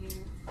lung down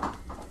here.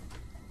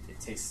 It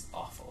tastes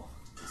awful,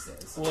 he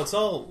says. Well, it's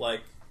all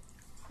like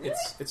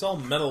it's all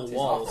metal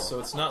walls, awful. so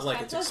it's not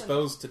like it's Doesn't-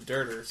 exposed to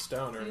dirt or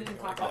stone or anything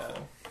like that.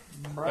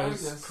 That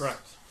is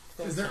correct.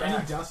 Is there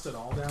any dust at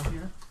all down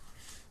here?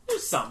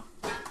 There's some,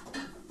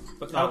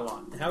 but not a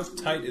lot. How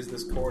tight is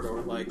this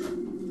corridor? Like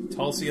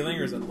tall ceiling,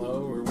 or is it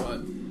low, or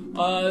what?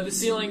 The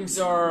ceilings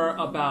are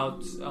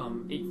about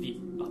 8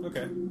 feet up.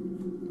 Okay.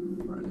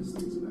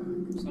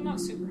 So not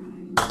super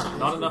high.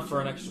 Not enough for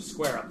an extra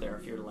square up there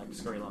if you're to like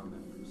scurry along there.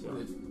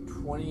 So.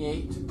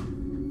 28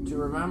 to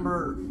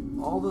remember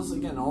all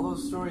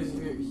those stories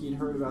he'd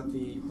heard about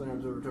the Planar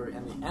Observatory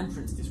and the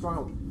entrance, the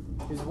struggle.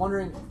 He's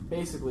wondering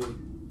basically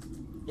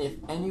if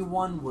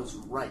anyone was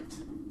right,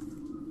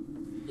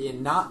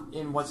 not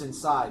in what's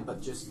inside,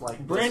 but just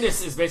like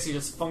Brandis is basically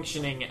just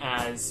functioning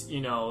as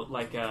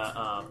like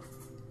a.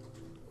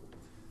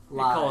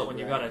 What do you call it when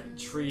you've got a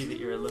tree that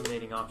you're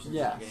eliminating options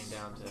Yes. and getting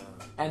down to?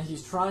 And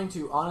he's trying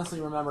to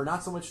honestly remember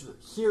not so much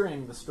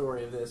hearing the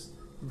story of this,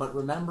 but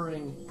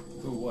remembering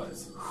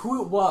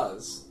Who it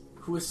was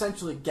who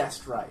essentially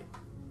guessed right.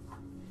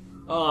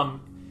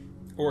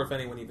 Or if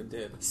anyone even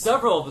did.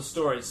 Several of the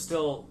stories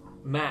still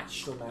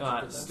match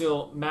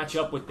Still match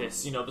up with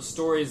this. The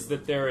stories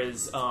that there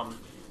is that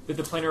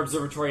the Planar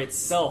Observatory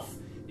itself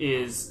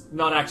is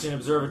not actually an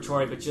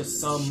observatory, but just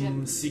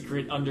some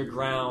secret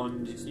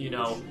underground,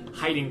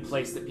 hiding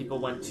place that people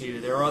went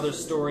to. There are other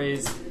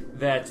stories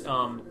that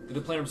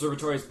the Planar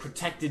Observatory is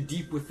protected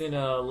deep within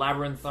a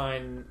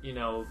labyrinthine,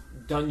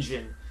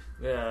 dungeon,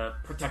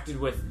 protected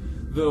with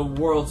the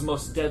world's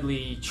most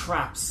deadly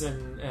traps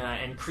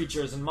and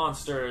creatures and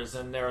monsters.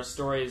 And there are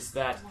stories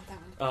that,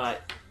 or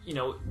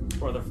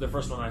the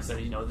first one I said,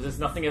 there's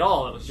nothing at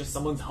all. It was just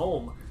someone's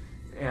home.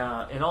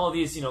 And all of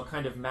these,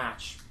 kind of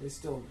match. They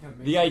still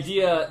have The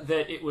idea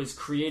that it was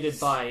created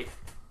by...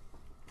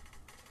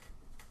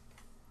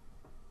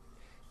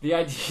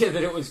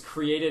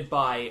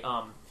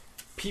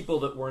 people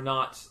that were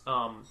not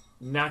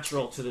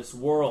natural to this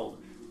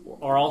world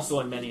are also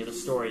in many of the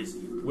stories,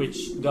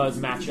 which does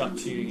match up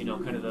to,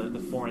 kind of the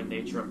foreign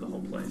nature of the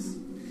whole place.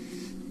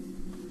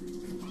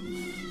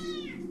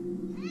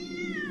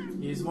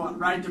 He's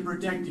right to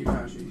protect you,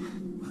 Kashi.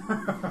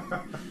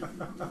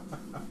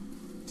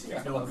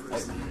 I love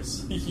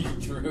that you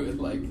drew it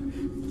like.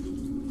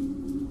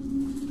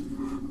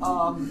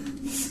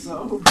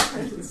 So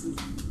this is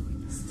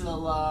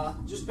still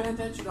just paying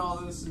attention to all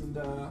this and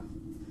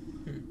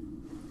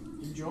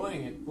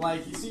enjoying it.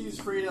 Like he sees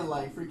Frida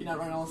freaking out,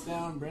 writing all this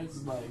down. Brent's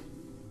is like,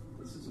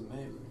 this is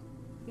amazing.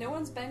 No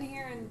one's been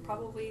here in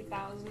probably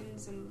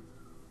thousands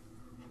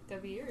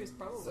of years,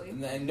 probably.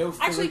 And no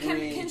Actually,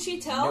 filigree, can she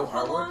tell no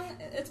how artwork? long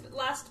it's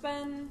last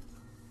been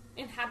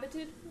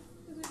inhabited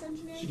with this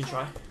engineering? She can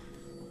try.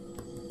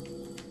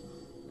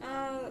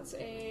 That's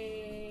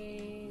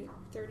a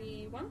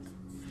 31.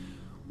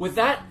 With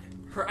that,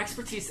 her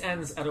expertise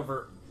ends at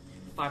over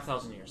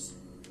 5,000 years.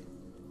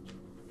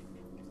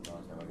 A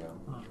long time ago.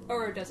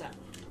 Or does that?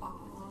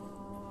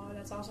 Oh,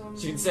 that's awesome.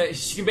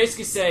 She can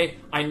basically say,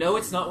 I know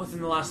it's not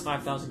within the last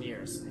 5,000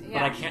 years, but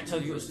Yeah. I can't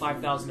tell you it was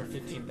 5,000 or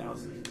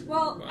 15,000.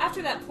 Well,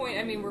 after that point,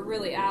 I mean, we're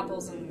really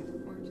apples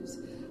and oranges.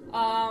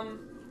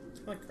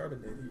 It's like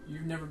carbon dating.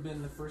 You've never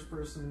been the first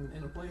person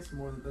in a place that's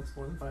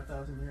more than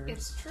 5,000 years.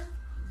 It's true.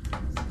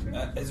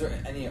 Is there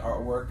any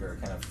artwork or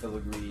kind of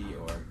filigree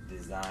or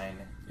design?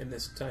 In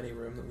this tiny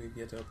room that we've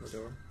yet to open the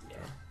door. Yeah.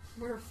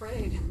 We're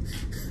afraid.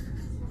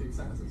 Big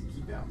sign that says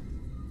keep out.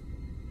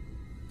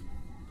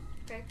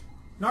 Okay.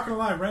 Not gonna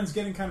lie, Ren's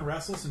getting kind of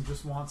restless and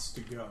just wants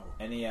to go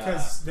Any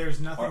because there's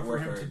nothing for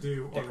artwork him or to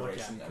do or look at.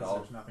 decoration at 'Cause all?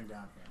 there's nothing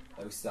down here.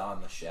 that we saw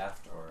in the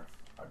shaft or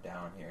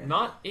down here?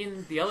 Not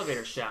in the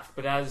elevator shaft,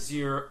 but as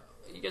you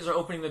guys are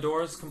opening the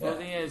doors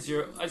completely,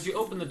 Yeah. as you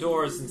open the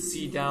doors and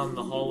see down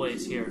the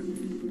hallways here,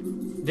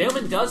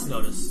 Damon does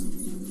notice,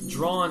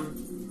 drawn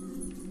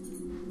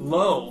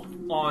low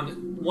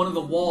on one of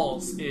the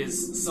walls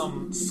is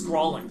some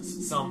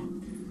scrawlings, some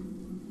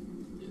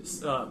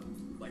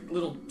like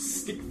little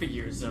stick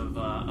figures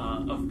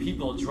of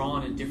people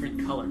drawn in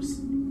different colors.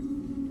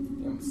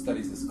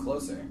 Studies this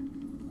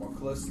more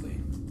closely.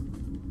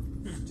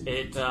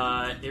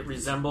 It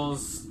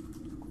resembles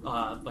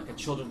like a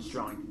children's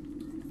drawing.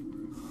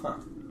 Huh.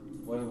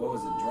 What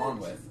was it drawn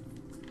with?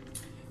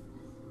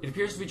 It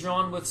appears to be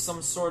drawn with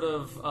some sort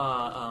of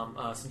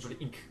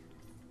ink.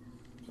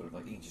 Sort of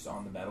like ink just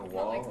on the metal Not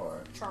wall, like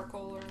or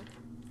charcoal or...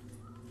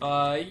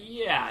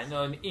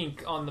 An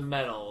ink on the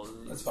metal.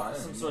 That's fine.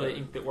 Some sort of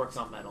ink that works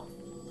on metal.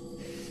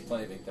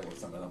 plenty of ink that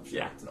works on metal. I'm sure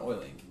Yeah. it's an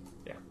oil ink.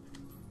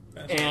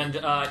 And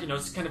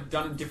it's kind of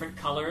done in different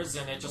colors,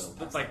 and it just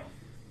looks like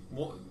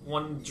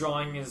one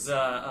drawing is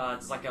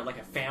it's like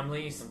a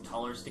family, some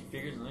taller stick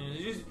figures.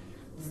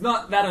 It's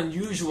not that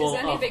unusual Is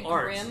any of of it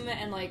art. grim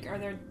and are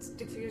there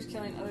stick figures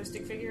killing other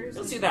stick figures?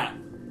 You'll see that.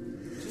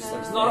 Just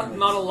There's like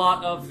not a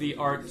lot of the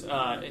art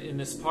in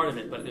this part of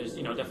it, but there's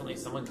definitely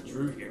someone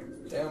drew here.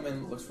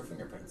 Daemon looks for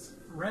fingerprints.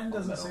 Ren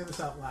doesn't metal. say this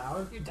out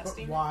loud, You're but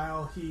dusting it?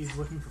 while he's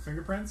looking for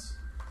fingerprints,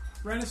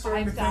 Ren is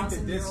starting to think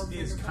that this 5,000-year-old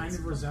is kind of fingerprints.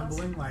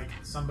 resembling like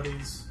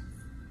somebody's,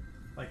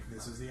 like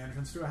this is the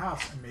entrance to a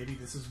house, and maybe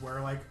this is where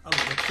like a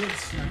little kid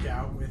snuck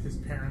out with his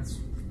parents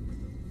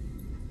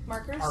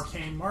markers.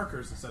 arcane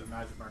markers instead of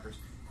magic markers,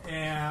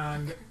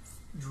 and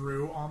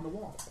drew on the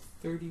wall.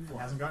 31.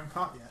 It hasn't gotten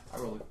caught yet. I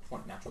rolled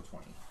a natural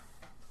 20.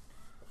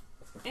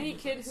 Any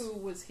kid who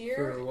was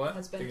here For what?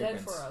 has been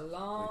dead for Fingerprints. a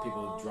long With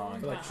people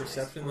drawing For like time.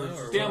 perception though,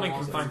 or Damling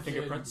what? can find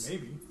fingerprints.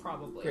 Maybe.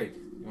 Probably. Great.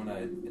 You want to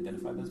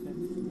identify those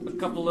maybe? A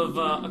couple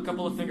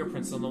of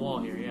fingerprints on the wall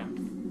here. Yeah.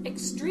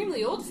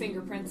 Extremely old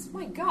fingerprints.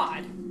 My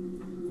God.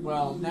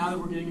 Well, now that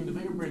we're getting into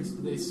fingerprints,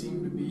 they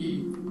seem to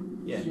be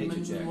Yeah, nature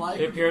check. They human-like.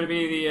 appear to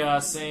be the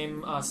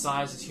same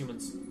size as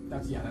humans.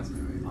 That's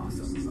very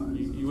Awesome.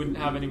 You wouldn't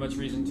have any much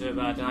reason to.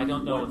 I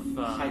don't know if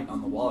height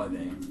on the wall are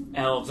they?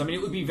 elves. I mean,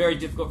 it would be very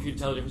difficult for you to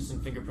tell the difference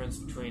in fingerprints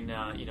between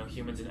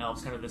humans and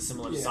elves, kind of the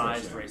similar Yeah,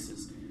 sized sure.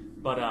 races.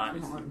 But Not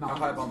How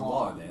high up on the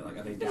wall are they? Like,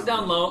 are they it's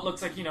down low. It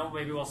looks like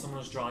maybe while someone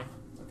was drawing.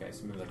 Okay,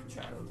 so maybe like a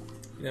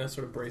child.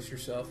 Sort of brace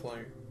yourself while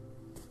you're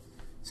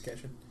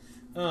sketching.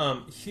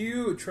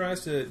 Hugh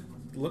tries to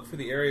look for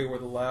the area where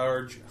the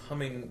large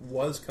humming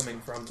was coming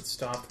from that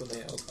stopped when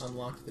they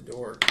unlocked the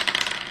door.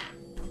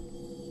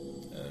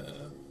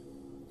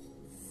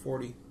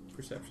 40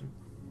 perception.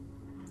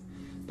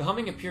 The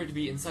humming appeared to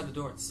be inside the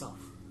door itself.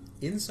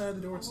 Inside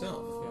the door itself.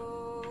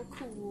 Oh,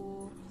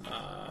 cool.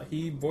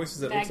 He voices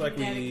that it looks like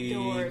Magnetic we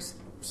doors.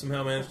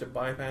 somehow managed to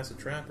bypass a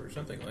trap or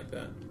something like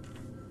that.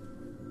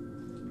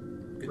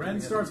 Good thing we Ren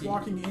had starts the key.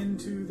 walking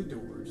into the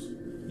doors.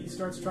 He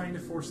starts trying to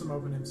force them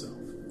open himself.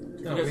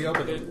 No, Because we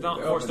opened they're them.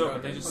 not They forced opened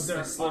open. them. They just Oh,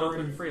 they're slid open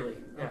already- freely.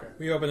 Yeah. Okay.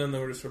 We opened them,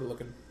 and we're just sort of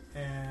looking.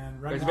 And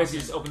They Ren walks basically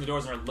in. just open the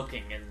doors and are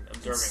looking and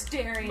observing.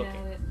 Staring looking.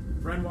 at it.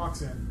 Ren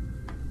walks in.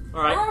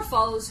 All right. Aurora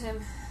follows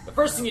him. The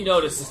first thing you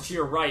notice is to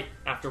your right,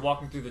 after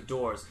walking through the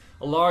doors,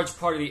 a large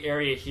part of the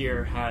area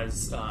here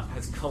has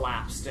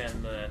collapsed,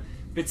 and the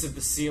bits of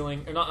the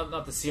ceiling, or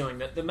not the ceiling,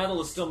 the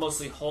metal is still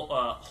mostly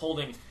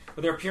holding,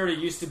 but there appear to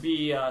used to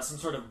be some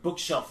sort of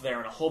bookshelf there,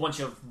 and a whole bunch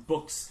of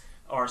books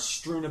are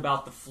strewn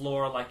about the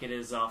floor like it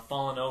is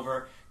fallen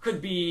over.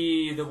 Could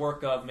be the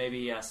work of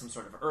maybe some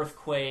sort of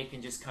earthquake,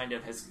 and just kind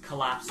of has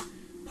collapsed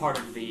part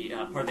of the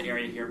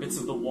area here. Bits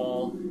of the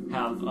wall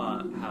have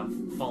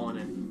fallen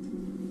in.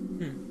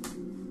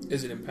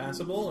 Is it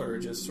impassable or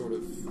just sort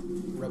of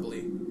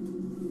rubbly?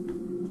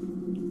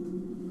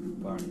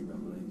 Barney,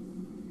 probably.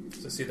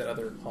 So see that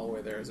other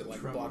hallway there? Is it like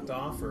Trouble. blocked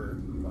off, or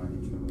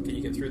Barney, trouble. can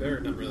you get through there?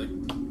 Or not really.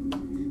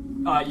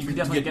 You can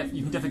definitely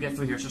get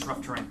through here. It's just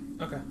rough terrain.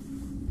 Okay,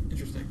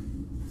 interesting.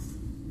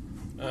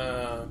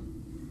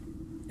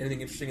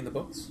 Anything interesting in the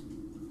books?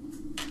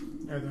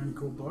 Are there any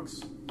cool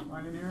books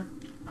lying in here?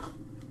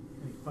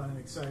 Any fun and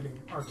exciting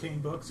arcane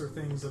books or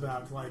things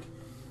about, like,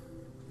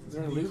 Is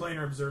there the any loot?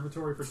 Planar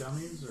Observatory for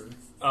Dummies? Or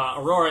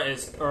Aurora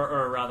is,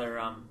 or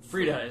rather,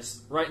 Frida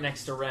is right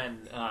next to Ren,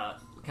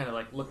 kind of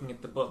like looking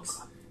at the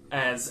books.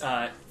 As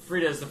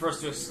Frida is the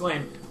first to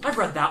exclaim, "I've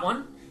read that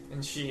one!"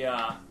 And she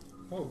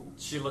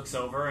looks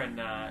over and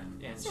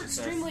These she are says,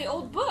 extremely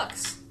old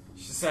books.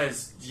 "She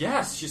says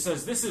yes." She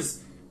says, "This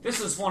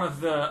is one of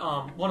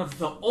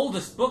the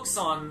oldest books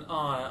on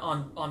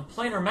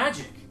planar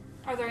magic."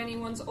 Are there any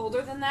ones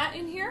older than that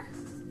in here?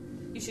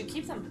 You should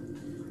keep them.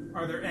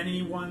 are there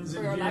any ones in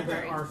For your here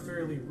library. that are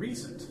fairly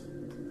recent?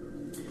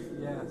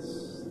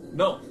 Yes.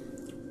 No.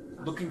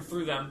 Looking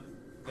through them,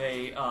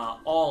 they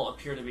all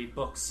appear to be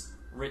books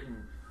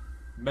written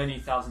many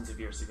thousands of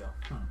years ago.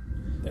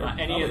 They're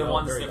Any probably of the all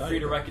ones very that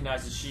Frida valuable.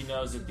 recognizes, she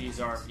knows that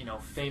these are,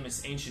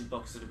 famous ancient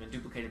books that have been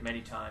duplicated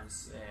many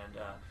times, and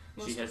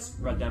Most she of has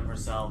read them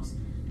herself.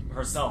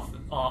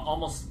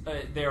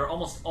 They are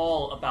almost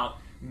all about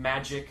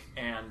magic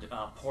and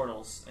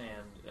portals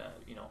and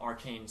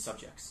arcane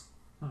subjects.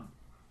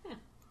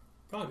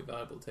 Probably be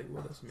valuable to take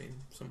with us. I mean,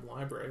 some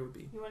library would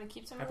be You want to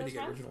keep some happy of to those get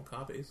around? original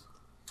copies.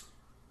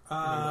 I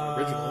mean,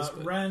 the originals,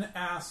 but- Ren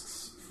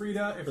asks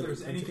Frida if Or the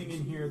there's anything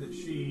vintage. in here that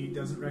she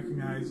doesn't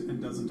recognize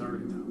and doesn't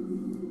already know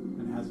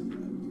and hasn't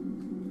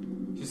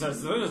read. She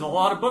says, "There's a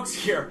lot of books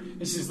here,"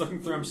 and she's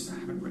looking through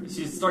them.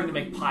 She's starting to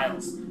make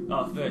piles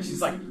of the. She's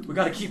like, "We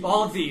got to keep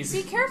all of these."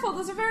 Be careful,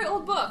 those are very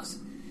old books.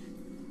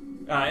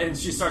 And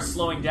she starts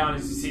slowing down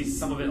as you see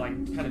some of it like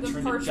kind of The turn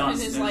to parchment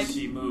dust is as like,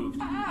 she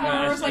moved.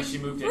 Aurora's As like, she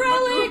moved it.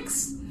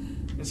 relics!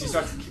 And she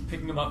starts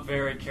picking them up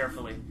very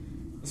carefully.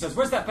 And says,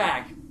 "Where's that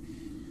bag?"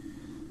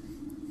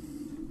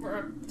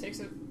 Aurora takes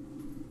it.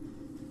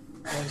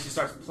 And she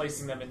starts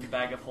placing them in the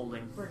bag of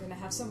holding. We're gonna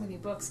have so many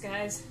books,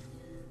 guys.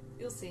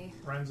 You'll see.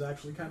 Ren's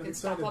actually kind We of can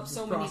stop excited up at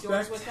so this many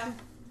doors prospect with them.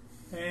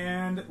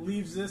 and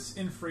leaves this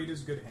in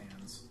Frida's good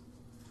hands.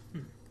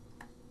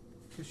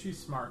 Because she's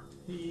smart.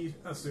 He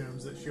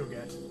assumes that she'll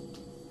get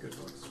good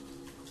books.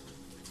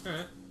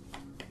 Alright.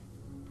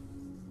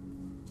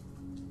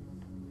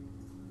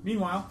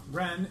 Meanwhile,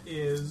 Ren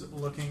is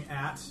looking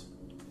at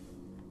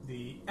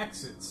the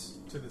exits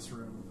to this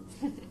room,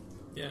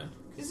 Yeah.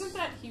 Isn't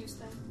that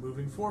Houston?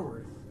 moving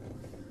forward.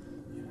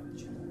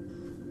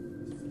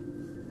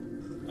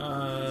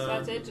 So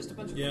that's it? Just a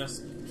bunch of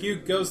Yes. Hugh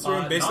goes through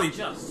and basically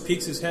not just.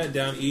 peeks his head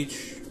down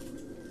each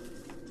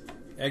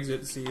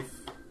exit to see if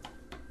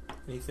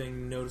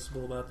anything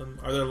noticeable about them.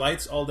 Are there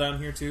lights all down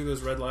here too?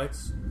 Those red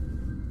lights?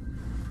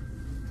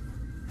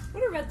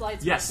 What do red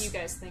lights Yes. make you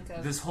guys think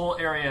of? This whole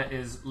area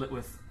is lit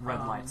with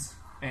red lights,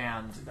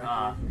 and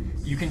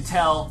you can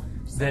tell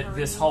that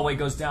this hallway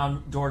goes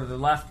down, door to the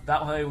left.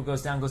 That hallway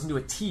goes down, goes into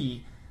a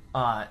T.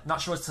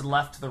 Not sure what's to the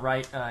left, to the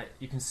right.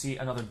 You can see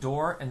another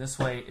door, and this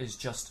way is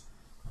just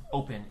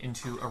open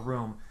into a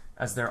room,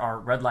 as there are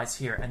red lights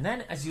here. And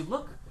then, as you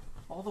look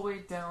all the way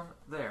down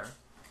there,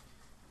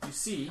 you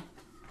see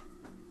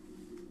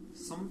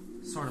some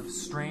sort of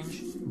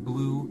strange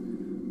blue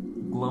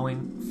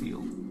glowing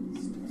field.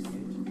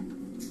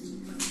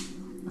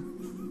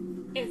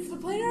 It's the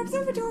Planar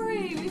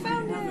Observatory! We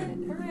found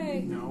it!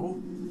 Hooray! No.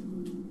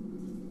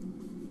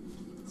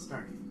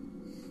 Start.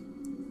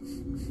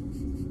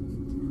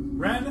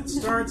 Ren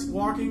starts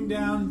walking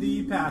down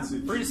the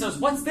passage. Brita says,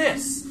 "What's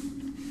this?"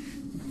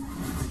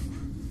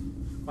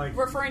 Like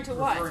Referring to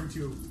what? Referring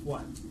to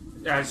what?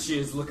 As she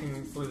is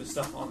looking through the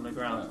stuff on the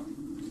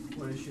ground.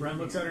 What is she? Ren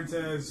looks at her and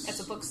says,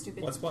 It's a book,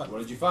 stupid. What's what? What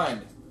did you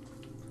find?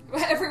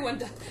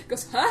 Everyone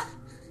goes, huh?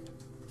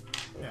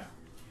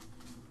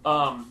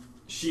 Yeah.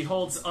 She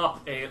holds up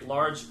a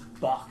large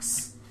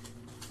box,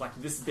 like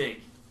this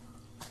big.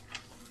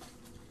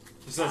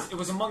 She says, "It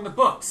was among the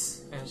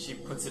books," and she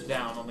puts it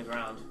down on the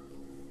ground.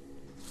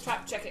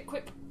 Trap check it,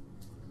 quick.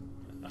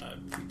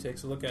 He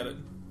takes a look at it.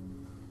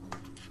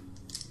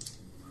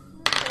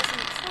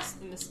 Doesn't trust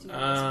the mysterious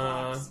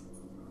box.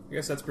 I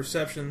guess that's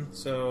perception,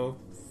 so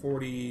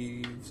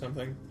 40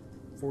 something.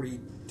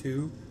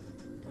 42.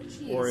 Oh,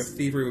 jeez. Or if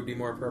thievery would be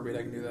more appropriate,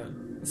 I can do that.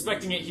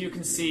 Inspecting it, you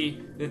can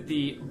see that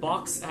the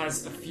box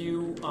has a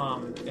few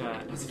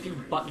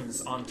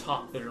buttons on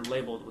top that are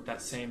labeled with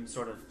that same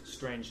sort of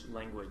strange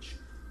language.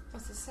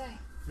 What's it say?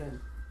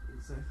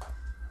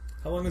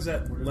 How long does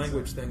that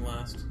language thing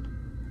last?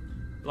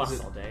 Lasts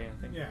all day,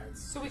 I think. Yeah,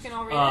 it's, So we can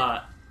all read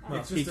Well,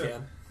 it's he just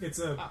can. it's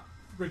a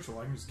ritual.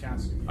 I can just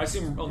cast it. I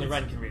assume only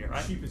Ren can read it,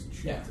 right? Cheap is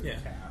cheap Yeah. to Yeah.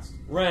 cast.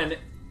 Ren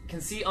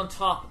can see on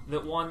top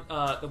that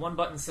the one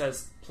button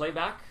says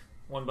playback,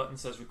 one button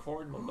says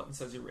record, and one button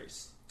says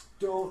erase.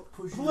 Don't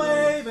push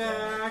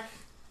Playback. it.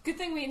 Good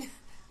thing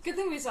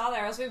we saw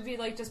there, else we'd be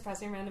like just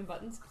pressing random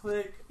buttons.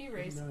 Click.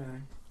 Erase. No,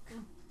 anything.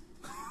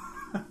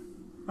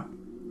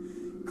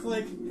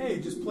 Click. Hey,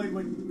 just played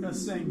what I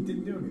was saying.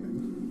 Didn't do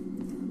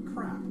anything.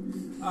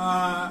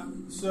 Crap.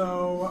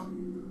 So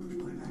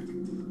playback.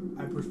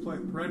 I push play.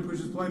 Ren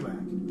pushes playback.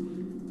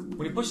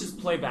 When he pushes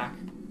playback,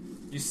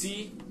 you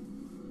see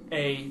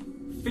a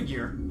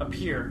figure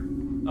appear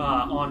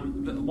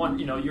on the one.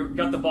 You know, you've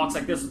got the box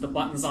like this with the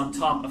buttons on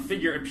top. A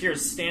figure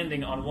appears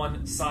standing on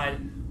one side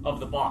of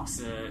the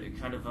box,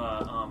 kind of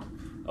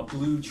a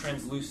blue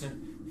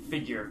translucent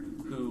figure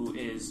who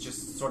is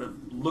just sort of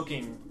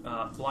looking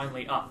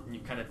blindly up. And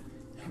you kind of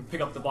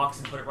pick up the box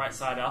and put it right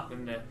side up,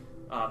 and the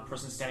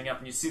person's standing up,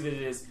 and you see that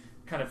it is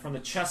kind of from the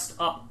chest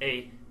up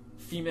a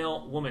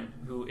female woman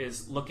who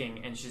is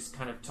looking, and she's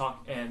kind of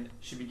and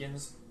she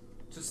begins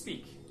to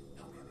speak.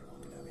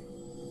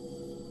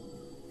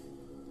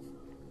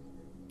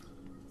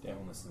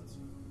 Damon listens.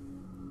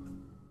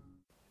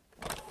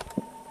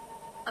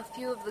 A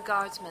few of the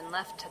guardsmen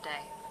left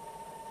today.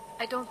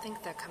 I don't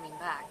think they're coming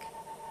back.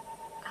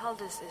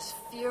 Aldous is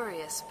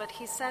furious, but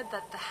he said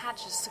that the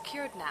hatch is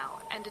secured now,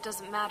 and it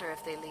doesn't matter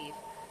if they leave.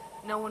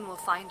 No one will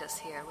find us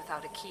here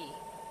without a key.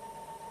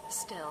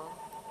 Still,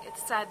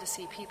 it's sad to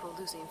see people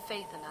losing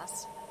faith in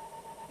us.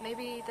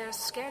 Maybe they're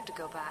scared to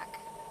go back.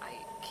 I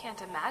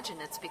can't imagine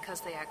it's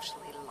because they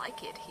actually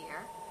like it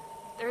here.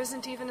 There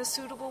isn't even a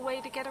suitable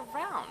way to get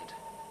around.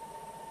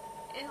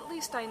 At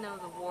least I know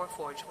the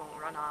Warforged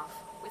won't run off.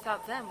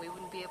 Without them, we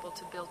wouldn't be able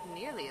to build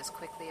nearly as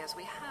quickly as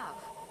we have.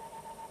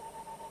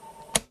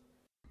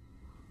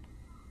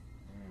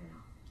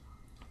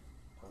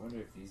 I wonder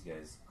if these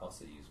guys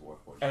also use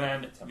Warforged. And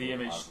then Temple the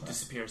of image Ozma.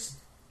 disappears.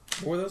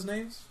 What were those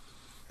names?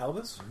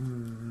 Aldous?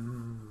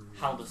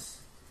 Haldus.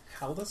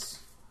 Haldus?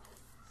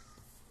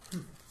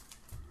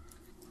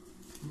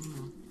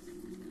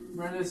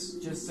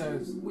 Rennis just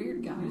says,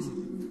 Weird guys.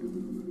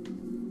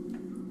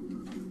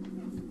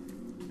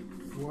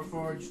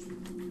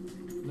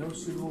 Warforged, no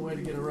suitable way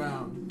to get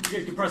around.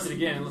 You can press it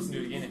again and listen to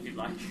it again if you'd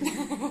like.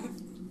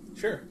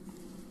 Sure.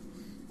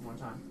 One more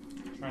time.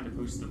 Trying to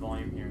boost the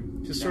volume here.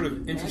 Just sort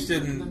of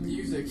interested And the in...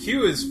 music.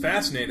 Hugh is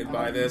fascinated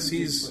by this.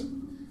 music,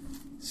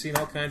 He's seen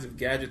all kinds of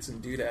gadgets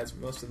and doodads.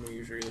 Most of them are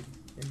usually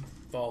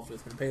involved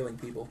with impaling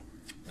people.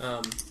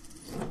 Or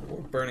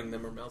burning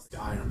them or melting.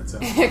 Die on its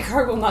own. A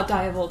card will not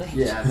die of old age.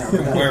 Yeah,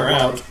 no. Wear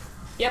out.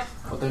 Yep.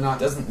 But they're not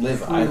It doesn't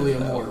live truly either,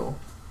 though. immortal.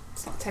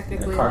 It's not The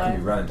technically car can be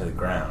alive. run into the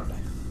ground.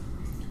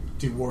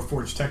 Do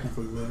Warforged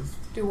technically live?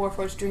 Do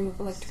Warforged dream of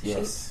electric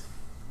Yes.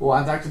 Well,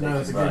 I'd like to know. They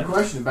That's a can good run.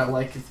 question about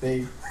like if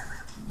they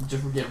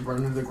just get run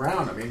into the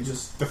ground. I mean,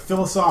 just The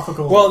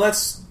philosophical Well,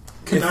 that's...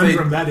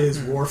 conundrum that is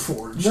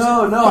Warforged.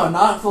 no,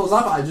 not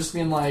philosophical. I just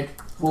mean like,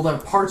 will their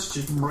parts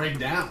just break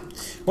down?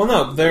 Well,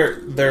 no,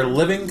 they're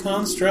living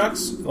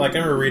constructs. Like, I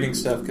remember reading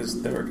stuff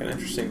because they were kind of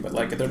interesting, but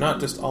like, they're not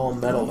just all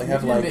metal. They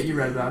have You admit like you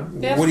read about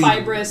it. They have woody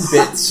fibrous.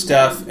 bit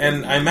stuff,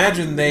 and I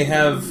imagine they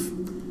have,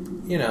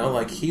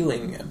 like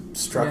healing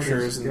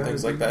structures Yeah, and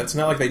things like that. It's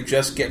not like they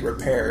just get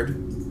repaired.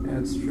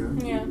 That's true.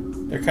 Yeah.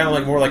 They're kind of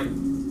like more like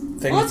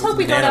things. Well, let's hope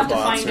we don't have to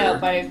nanobots find or-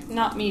 out by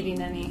not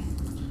meeting any.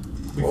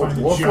 We Well, find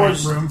a Warforged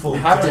giant room full of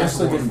haven't dead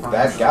actually been Warforged.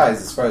 bad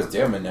guys as far as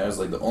Daemon knows.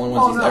 Like the only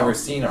ones Oh, he's no. ever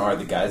seen are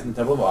the guys in the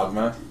Temple of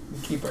Ogma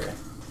and Keeper.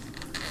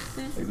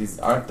 Like these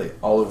aren't like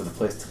all over the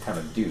place kind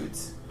of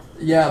dudes.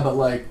 Yeah, but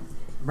like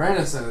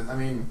Brandon said, I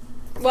mean,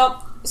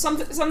 Well,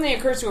 something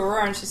occurs to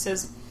Aurora, and she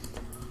says,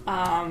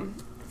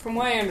 "From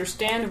what I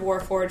understand of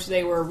Warforged,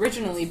 they were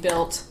originally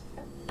built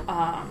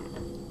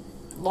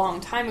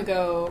long time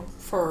ago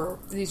for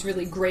these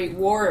really great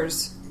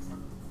wars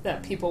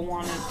that people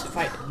wanted to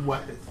fight."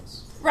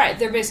 Weapons. Right,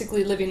 they're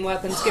basically living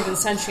weapons given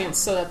sentience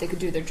so that they could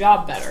do their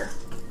job better.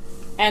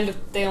 And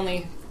they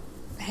only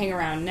hang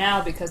around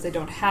now because they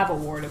don't have a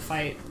war to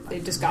fight. They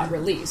just got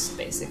released,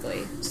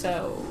 basically.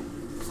 So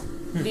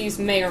these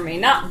may or may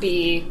not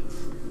be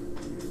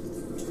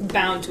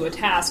bound to a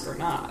task or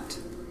not.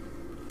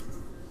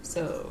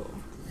 So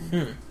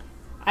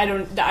I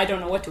don't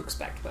know what to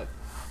expect, but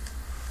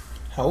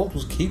How old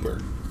was Keeper?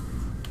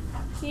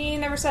 he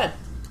never said.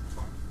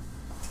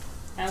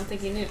 I don't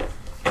think he knew.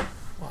 Well,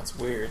 that's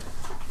weird.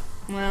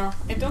 Well,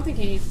 I don't think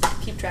you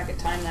keep track of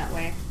time that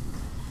way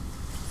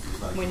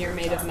when you're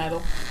made of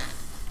metal.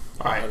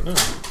 I don't know.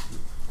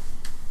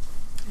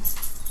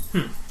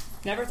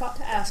 Never thought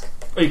to ask.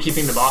 Are you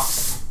keeping the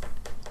box?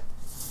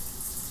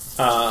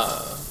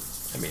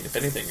 I mean, if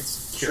anything,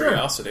 it's Sure.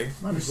 curiosity.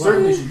 Might you as well.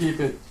 certainly should keep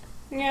it.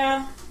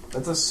 Yeah.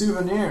 That's a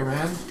souvenir,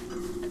 man.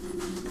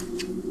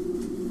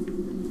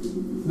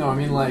 No, I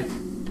mean like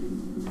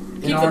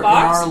Keep in the our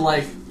box? in our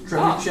like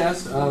treasure Oh.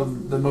 chest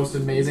of the most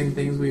amazing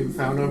things we've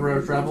found over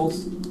our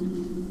travels.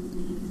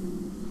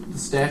 The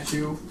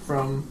statue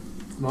from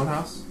the Moat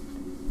House.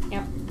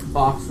 Yep.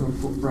 Box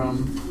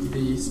from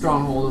the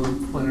stronghold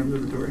of the Planar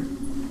Observatory.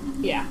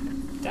 Yeah,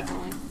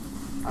 definitely.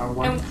 Our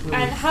one.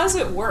 And how does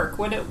it work?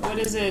 What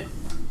is it?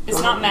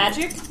 It's not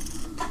magic?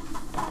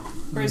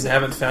 Or is I it?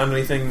 haven't found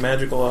anything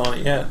magical on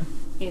it yet.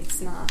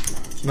 It's not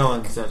magic. No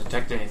one's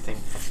detected anything.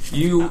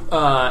 You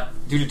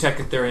do detect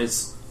that there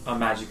is a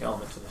magic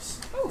element to this.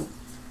 Oh,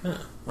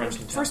 Ren can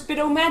tell. first bit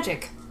of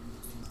magic.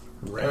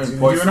 Daemon Do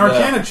points an to the-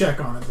 Arcana check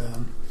on it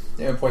then.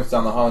 Daemon points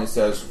down the hall and he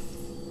says,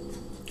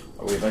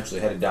 "Are we eventually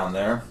headed down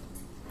there?"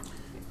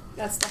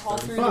 That's the hall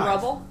through the 35.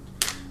 rubble.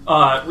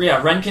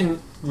 Yeah, Ren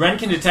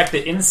can detect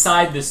that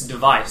inside this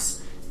device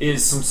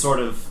is some sort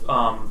of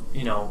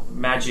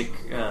magic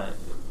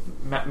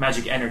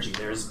magic energy.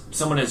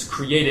 Someone has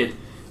created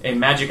a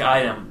magic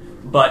item,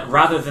 but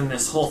rather than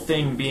this whole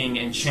thing being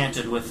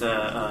enchanted with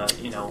a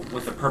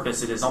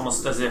purpose, it is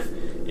almost as if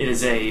it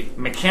is a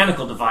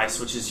mechanical device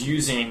which is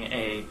using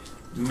a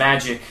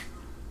magic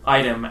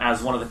item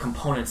as one of the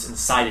components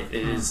inside it.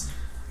 It is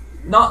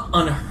not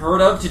unheard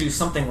of to do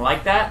something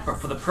like that, but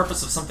for the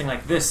purpose of something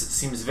like this, it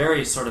seems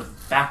very sort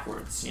of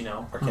backwards,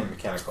 Arcane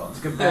mechanical.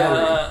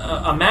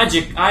 a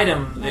magic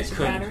item that Magic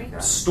could battery?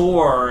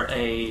 store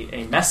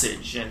a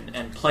message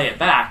and play it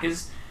back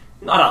is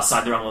not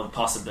outside the realm of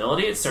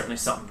possibility. It's certainly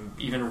something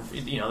even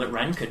that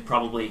Ren could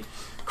probably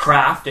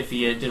craft if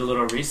he did a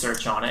little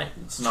research on it.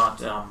 It's not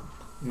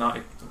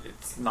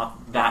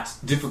that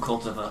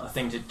difficult of a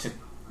thing to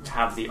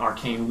have the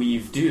arcane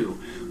weave do,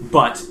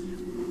 but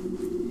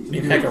I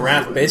mean, heck,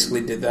 Wrath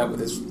basically did that with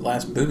his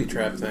last booby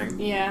trap thing.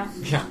 Yeah.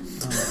 yeah.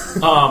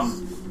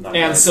 Not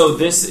And bad. so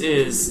this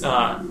is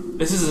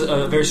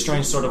a very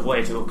strange sort of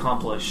way to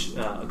accomplish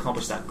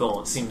that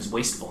goal. It seems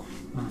wasteful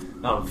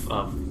of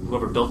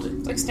whoever built it.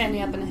 It's like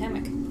standing up in a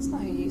hammock. That's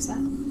not how you use that.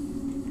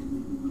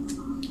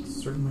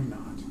 Certainly not.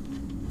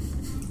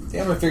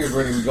 Daemon figures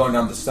we're going to be going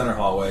down the center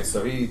hallway,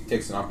 so he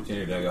takes an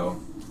opportunity to go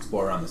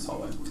explore around this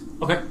hallway.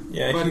 Okay.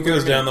 Yeah, But he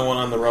goes down the one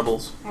on the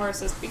rubbles. Or it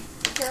says, be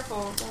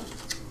careful.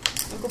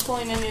 Don't go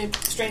pulling any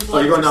strange So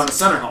you're going down levers.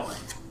 the center hallway,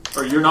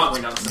 or you're not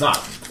going down the center. Not.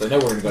 So I know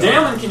we're going to go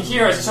Damon down. can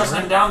hear as he starts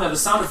heading down there the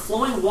sound of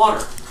flowing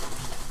water.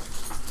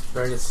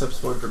 Brandon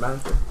sips more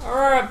dramatically.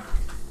 Aurora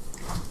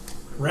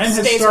Ren has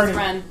stays with started.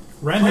 Ren.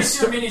 Ren has,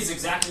 Place your minis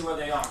exactly where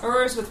they are.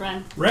 Aurora's with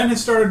Ren. Ren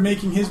has started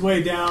making his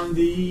way down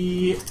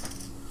the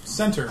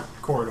center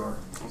corridor.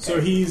 So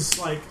he's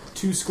like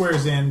 2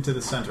 squares into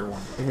the center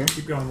one.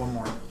 Keep going one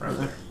more right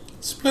there.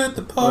 Split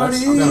the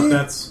party. No,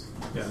 that's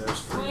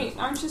there's 3. Wait,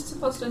 aren't you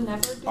supposed to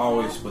never do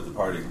Always that? with the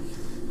party.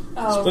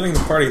 Oh. Splitting the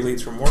party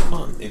leads for more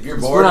fun. If you're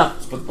Split bored,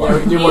 up. split the Yeah, party.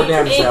 we can do more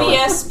damage that way.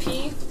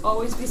 ABSP,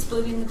 always be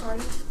splitting the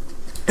party.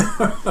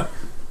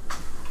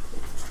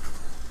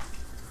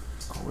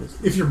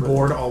 Always. If you're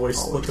bored, always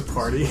split the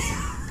party.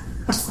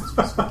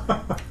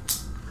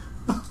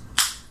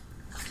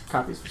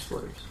 Copies for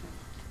splitters.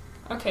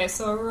 Okay,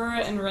 so Aurora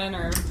and Ren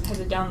are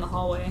headed down the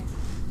hallway.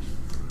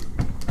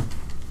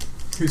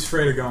 Who's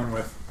Freda going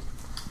with?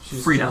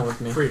 She's Frida. chilling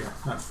with me. Frida,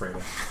 not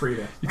Freda.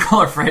 Frida. You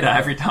call her Freda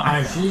every I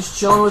time. know. She's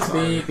chilling with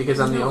me because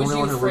I'm the No, it was only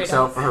one you, who looks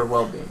Frida. out for her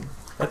well-being.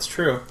 That's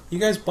true. You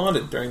guys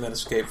bonded during that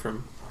escape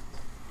from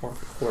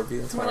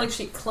Orville. It's more like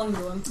she clung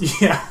to him.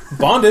 Yeah.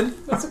 Bonded.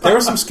 That's There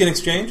was some skin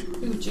exchange.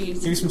 Ooh, jeez.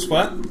 Give you some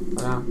sweat.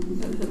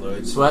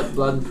 Sweat,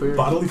 blood, and tears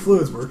Bodily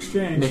fluids were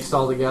exchanged. mixed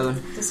all together.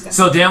 Disgusting.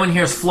 So Damon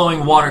hears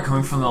flowing water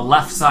coming from the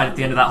left side at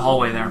the end of that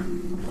hallway there.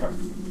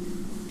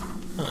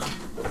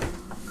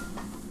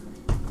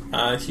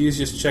 Hugh's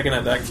just checking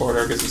out that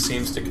corridor because it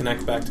seems to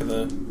connect back to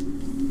the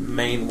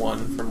main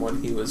one from what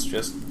he was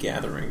just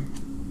gathering.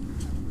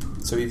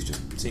 So he's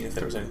just seeing if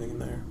there was anything in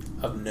there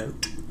of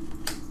note.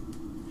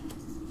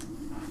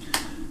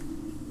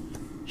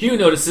 Hugh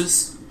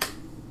notices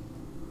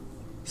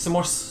some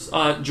more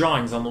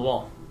drawings on the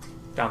wall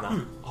down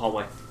that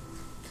hallway.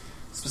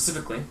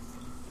 Specifically,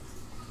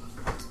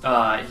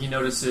 he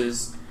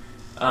notices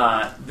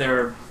there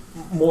are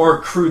more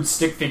crude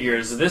stick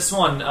figures. This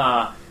one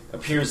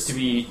appears to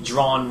be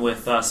drawn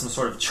with some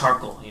sort of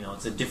charcoal. You know,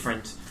 it's a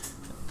different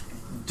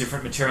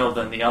material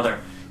than the other.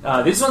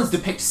 These ones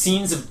depict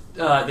scenes of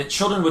that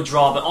children would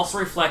draw, but also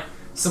reflect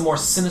some more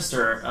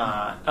sinister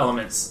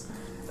elements.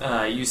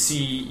 You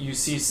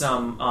see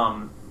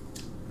some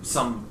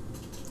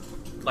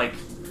like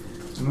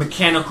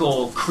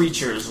mechanical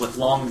creatures with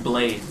long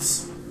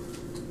blades.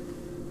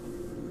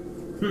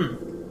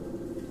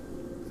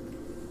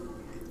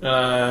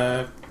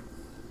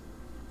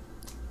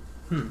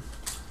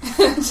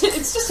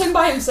 It's just him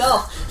by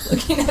himself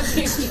looking at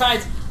these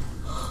drawings.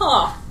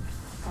 Huh.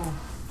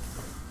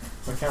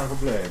 Mechanical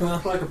blade.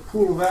 Like a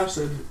pool of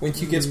acid. When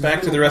he gets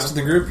back to the rest of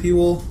the group, he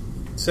will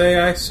say,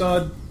 I saw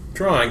a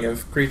drawing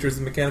of creatures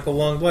with mechanical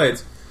long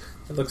blades.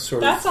 It looks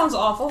sort That of sounds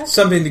awful.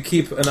 something to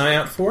keep an eye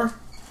out for.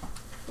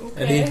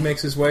 Okay. And he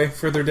makes his way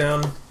further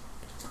down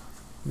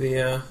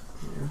the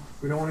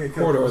We don't want to get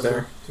corridor close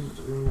there. to much.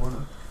 We want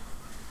to.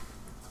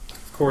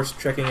 Of course,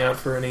 checking out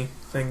for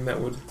anything that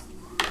would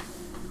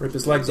rip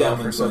his legs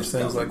off or such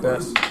things like that.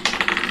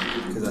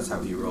 Because that's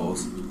how he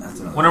rolls. That's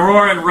another. When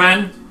Aurora and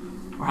Ren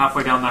are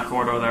halfway down that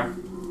corridor there,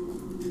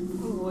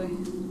 Oh boy.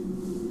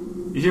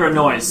 you hear a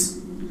noise.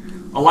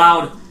 A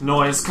loud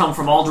noise come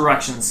from all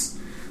directions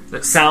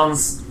that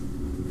sounds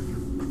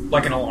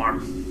like an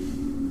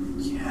alarm.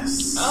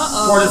 Yes.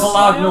 Uh-oh. For it is a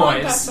loud I don't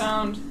like noise. that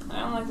sound. I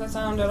don't like that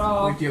sound at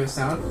all. Wait, do you have a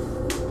sound?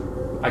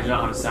 I do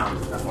not have a sound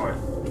for it.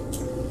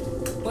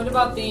 What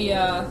about the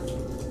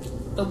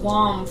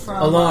WOM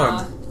from...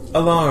 Alarm.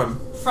 Alarm.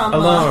 From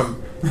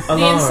Alarm. the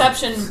Alarm.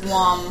 Inception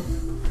WOM.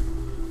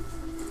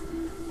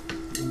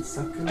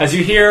 As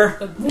you hear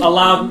a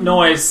loud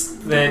noise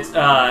that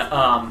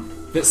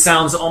that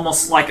sounds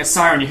almost like a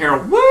siren, you hear a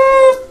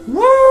whoop,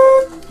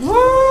 whoop,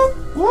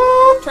 whoop,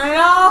 whoop, Turn it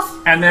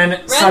off! and then Ren,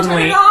 turn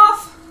suddenly it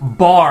off!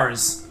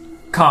 bars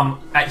come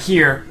at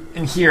here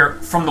and here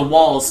from the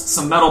walls.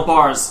 Some metal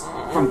bars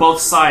from both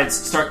sides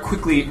start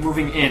quickly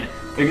moving in.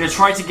 They're going to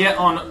try to get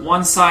on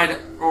one side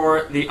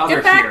or the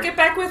other here. Get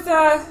back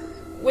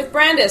with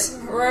Brandis.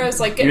 Whereas,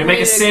 like, You're getting going to make a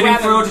ready to saving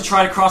grab throw him. to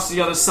try to cross to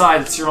the other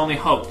side. It's your only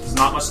hope. There's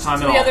not much time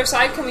To at the all. other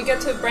side, can we get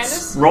to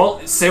Brandis?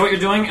 Roll. Say what you're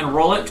doing and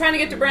roll I'm it. trying to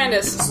get to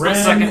Brandis. Split Ren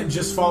second.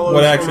 just follows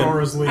What action?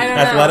 Aurora's lead. I don't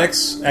know.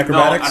 Athletics? No,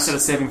 Acrobatics? I said a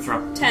saving throw.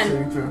 10.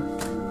 Saving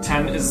throw.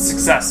 10 is a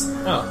success.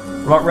 Oh.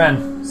 What about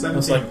Ren? 17.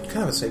 That's like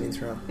kind of a saving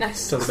throw.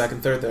 Nice. Totally back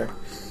in third there.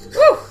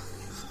 Woo!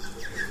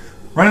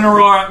 Ren and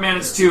Aurora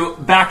manage to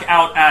back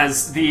out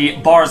as the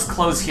bars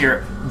close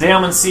here.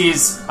 Daemon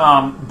sees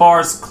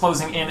bars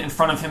closing in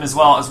front of him as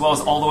well as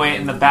all the way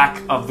in the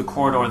back of the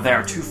corridor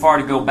there. Too far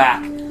to go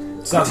back.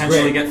 Sounds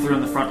Potentially great. get through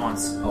in the front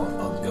ones.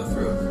 I'll go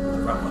through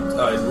the front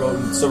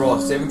ones. Roll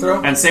a saving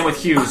throw? And same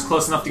with Hugh, who's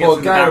close enough to get Well,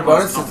 through the guy back or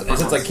bonus, ones.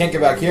 since I can't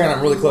get back here and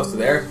I'm really close to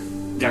there.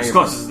 Yeah, as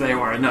close as they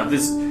were. No,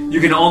 you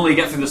can only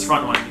get through this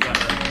front one. You got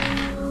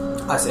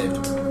that. I saved.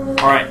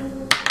 Alright,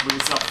 move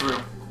yourself through.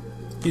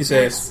 He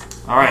saves.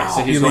 Alright,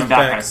 so he's You going leap back,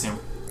 back. I assume.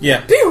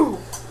 Yeah. Pew!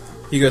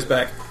 He goes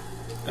back.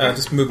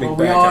 Just moving Well,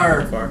 we back.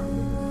 are- Not far.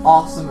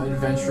 Awesome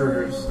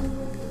adventurers.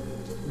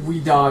 We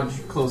dodge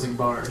closing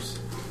bars.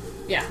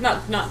 Yeah,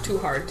 not too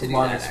hard to A do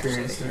lot of that,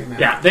 experience actually. doing that.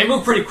 Yeah, they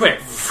move pretty quick.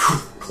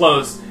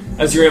 Close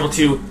as you're able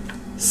to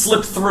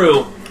slip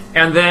through,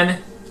 and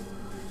then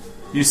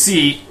you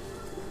see,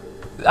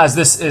 as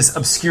this is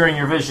obscuring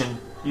your vision,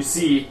 you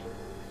see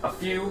a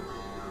few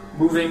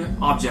moving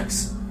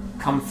objects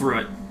come through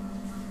it.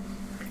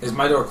 Is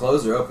my door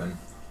closed or open?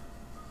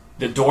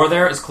 The door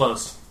there is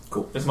closed.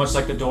 Cool. As much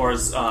like the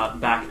doors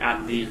back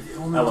at the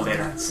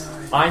elevator.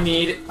 I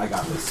need I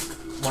got this.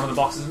 one of the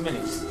boxes of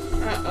minis.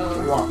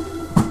 Uh-oh.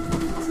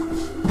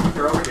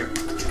 They're over here.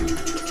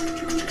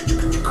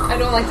 I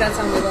don't like that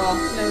sound at all.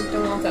 No,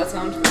 don't want that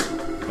sound.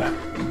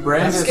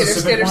 Brandis, That's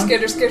specific one?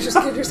 Brandis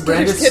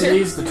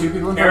sees the two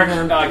people in front Eric, of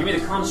him. give me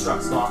the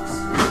constructs box.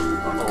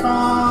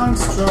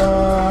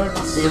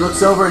 Constructs. He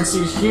looks over and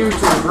sees Hugh to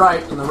the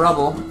right in the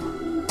rubble,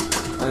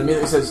 and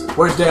immediately says,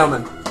 "Where's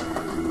Daemon?"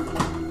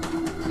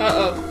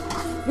 Uh-oh.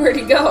 Where'd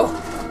he go?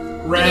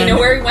 Ren, Did he know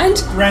where he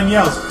went? Ren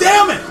yells,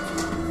 "Damn it!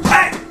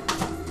 Hey!"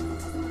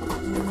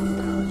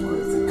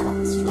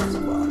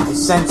 I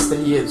sense that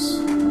he is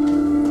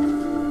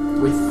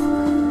with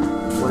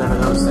whatever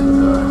those things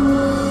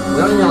are. We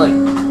don't need to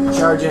like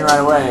charge in right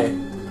away.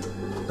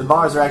 The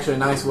bars are actually a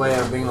nice way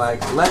of being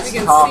like, let's We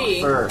can talk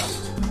see. first.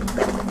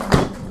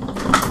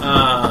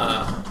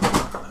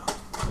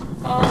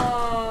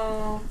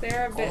 Oh,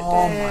 they're a bit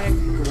Oh big.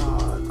 my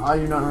god. I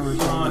do not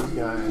remember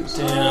seeing these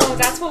guys. Oh,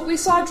 that's what we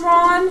saw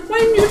drawn? Why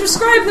didn't you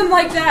describe them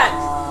like that?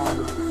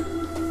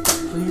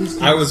 Please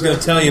I was going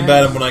to tell you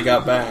about him when I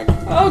got back.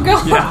 Oh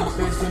god. Yeah.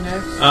 Space do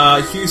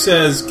next. Hugh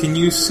says, "Can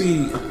you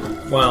see?"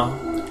 Well,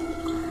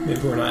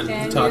 maybe we're not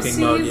Can you talking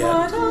see mode yet.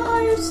 what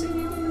I see?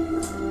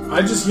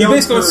 I just You yelled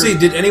basically want for- to see.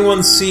 Did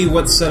anyone see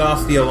what set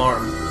off the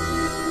alarm?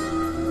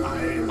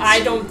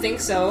 I don't think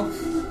so.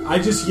 I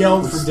just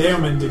yelled for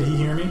Daemon. Did he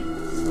hear me?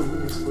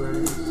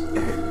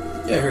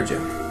 Yeah, I heard you.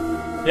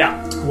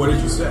 Yeah. What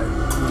did you say?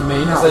 You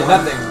may I not. said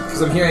nothing,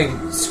 because I'm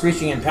hearing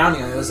screeching and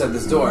pounding on the other side of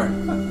this door.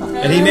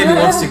 And he maybe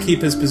wants to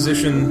keep his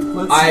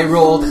position. I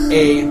rolled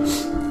a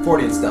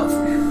 40 in stealth.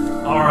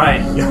 All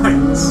right.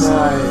 Yikes.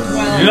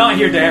 Nice. Do not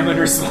hear Damon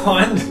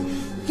respond.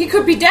 He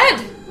could be dead.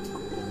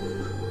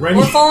 Ren,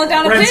 We're falling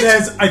down a Ren pit?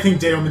 says, I think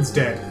Daemon's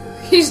dead.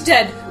 He's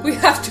dead. We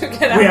have to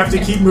get out. We have to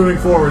of here. keep moving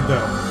forward,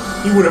 though.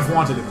 He would have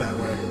wanted it that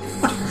way.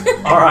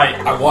 All right.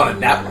 I want it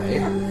that way.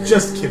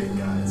 Just kidding,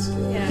 guys.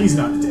 Yeah. He's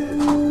not dead.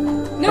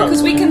 No,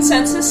 because we can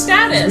sense his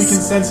status. We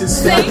can sense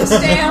his Thanks,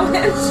 status. Damon.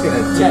 Just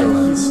gonna Yeah,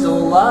 do he's still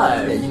Yeah,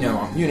 alive.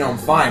 you know I'm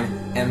fine,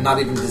 and not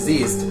even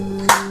diseased.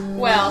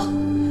 Well,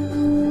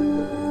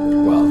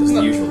 Well, there's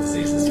the usual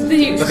diseases. the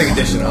usual. Nothing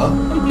additional.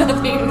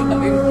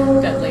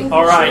 nothing deadly.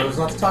 All right. Chose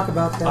not to talk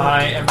about that.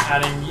 I am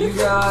adding you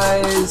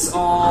guys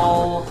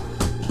all,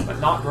 but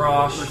not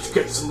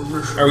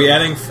Grosh. Are we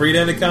adding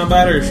Frida into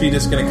combat, or is she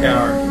just going to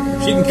cower?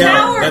 She can cower.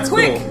 Cower, That's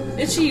quick! cool.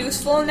 Is she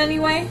useful in any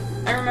way?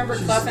 I remember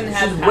Clefin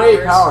had She's powers.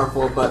 way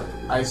powerful, but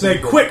I Say,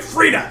 think that- quick,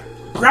 Frida!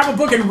 Grab a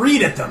book and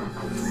read at them.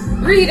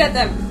 Read at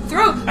them.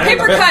 Throw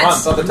paper Fifth month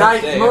cuts. of the Good 10th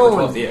night, day of the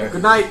 12th moon. year.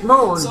 Good night,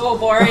 moon. So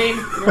boring.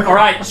 All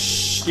right.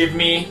 Shh. Give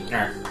me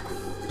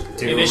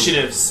Two.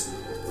 initiatives.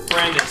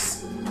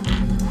 Brandis.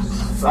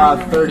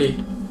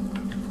 30.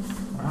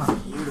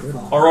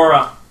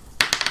 Aurora.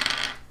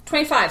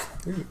 25.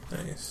 Ooh,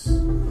 nice.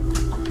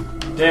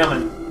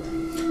 Damon.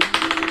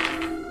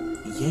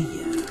 Yeah.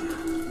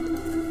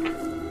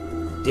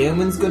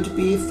 Damon's going to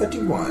be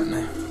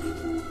 31.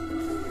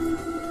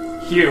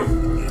 Hugh.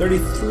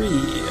 33.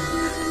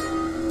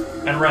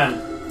 And Ren.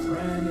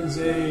 Ren is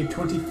a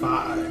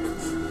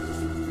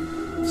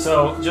 25.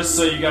 So, just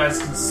so you guys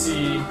can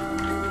see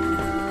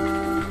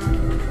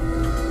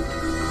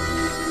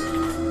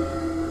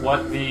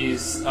what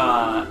these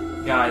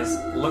guys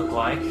look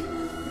like.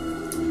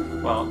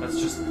 Well, that's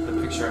just the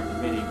picture of the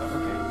mini, but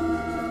okay.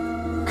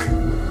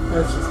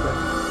 That's just that.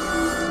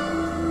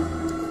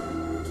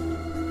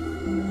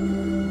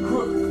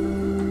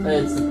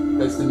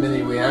 That's the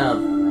mini we have.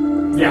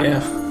 Yeah.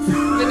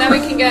 But now we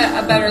can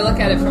get a better look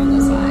at it from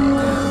the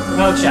side.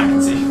 Now the chat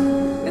can see.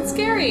 It's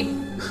scary.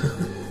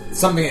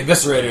 Something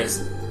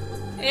eviscerators.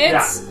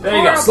 It's Yeah, there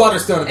you go. horrible.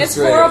 Slaughterstone It's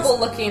eviscerators. horrible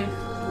looking.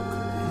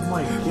 Oh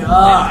my I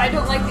god.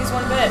 don't like these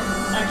one bit,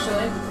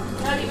 actually.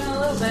 Not even a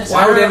little bit.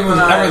 Why would Why anyone would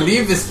I- ever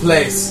leave this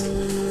place?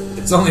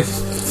 It's only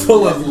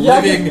full of Yeah,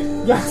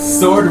 living yeah.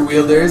 sword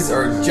wielders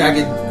or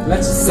jagged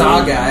Let's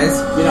saw guys.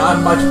 You know, I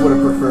much would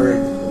have preferred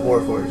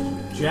Warforged.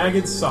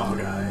 Jagged Saw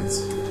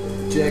Guys.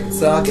 Jagged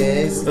saw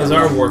guys. Those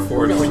are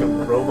Warforged. Like a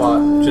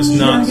robot. Just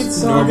not Jagged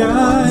Saw normal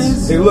ones.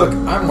 Guys. Hey, look,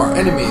 I'm our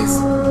enemies.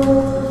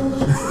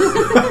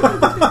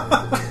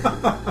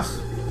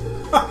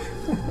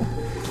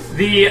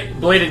 The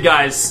bladed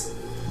guys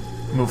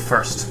move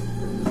first.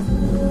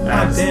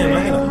 God damn,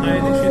 I got a high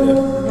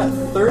initiative. I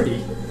got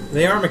 30.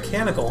 They are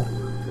mechanical.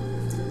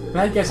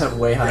 I guess I'm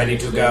way high. Ready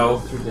to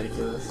go. It's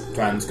ridiculous.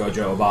 Trans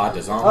Gojo Bot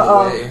is on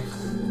Uh-oh. the way.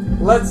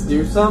 Let's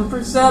do some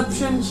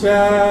perception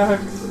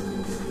checks.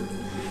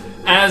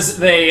 As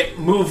they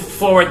move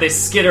forward, they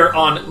skitter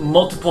on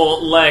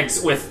multiple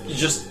legs with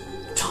just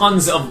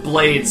tons of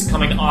blades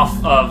coming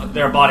off of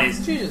their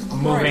bodies, Jesus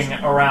moving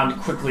Christ. around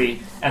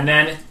quickly. And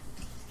then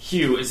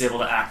Hugh is able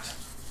to act.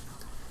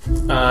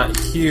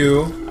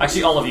 Hugh.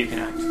 Actually, all of you can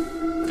act.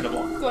 In a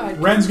block. Go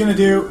ahead. Ren's gonna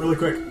do, really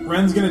quick,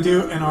 Ren's gonna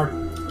do an arc.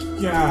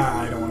 Yeah,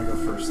 I don't want to go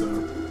first,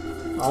 though.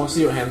 I want to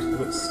see what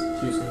Hugh's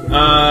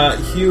gonna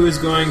do. Hugh is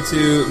going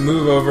to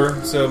move over,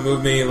 so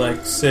move me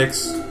like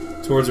 6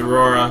 towards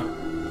Aurora.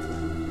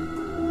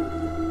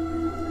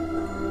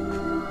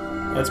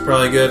 That's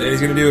probably good. And he's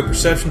going to do a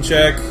perception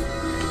check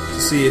to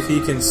see if he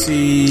can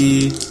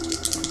see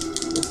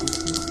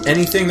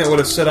anything that would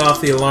have set off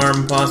the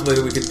alarm, possibly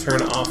that we could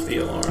turn off the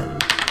alarm.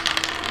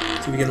 See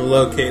if we can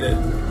locate it.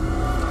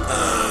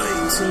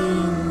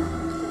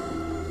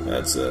 18.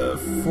 That's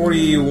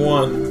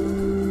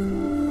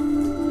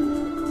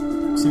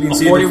 41. See if you can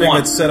see anything 41.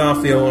 that set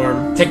off the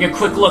alarm. Taking a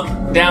quick look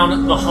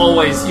down the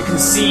hallways, you can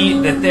see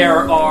that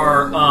there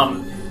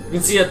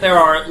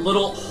are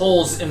little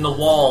holes in the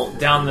wall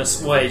down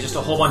this way, just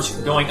a whole bunch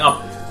going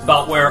up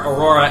about where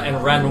Aurora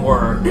and Ren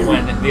were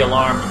when the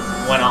alarm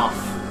went off.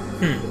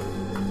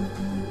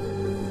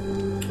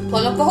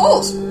 Plug up the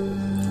holes.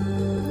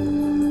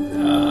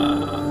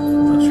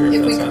 I'm not sure If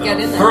that's we could enough. get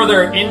in there.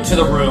 Further into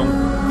the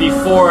room,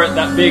 before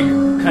that big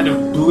kind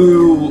of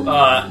blue,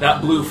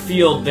 that blue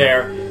field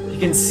there, you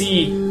can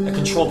see a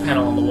control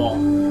panel on the wall.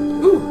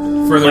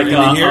 Further Like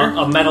into here?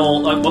 a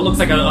metal, what looks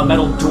like a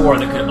metal door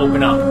that could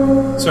open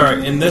up.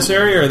 Sorry, in this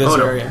area or this Oh,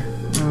 no. area?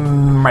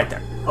 Right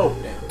there. Oh,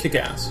 damn. Kick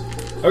ass.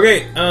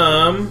 Okay,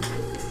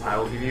 I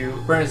will give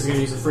you. Brandon's gonna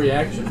use a free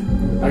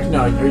action. Actually, no.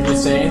 Are you going to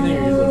say anything,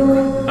 or are you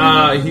looking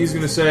around? He's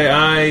going to say,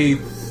 I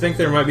think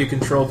there might be a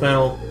control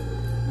panel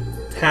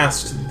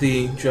past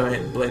the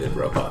giant bladed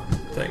robot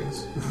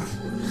things.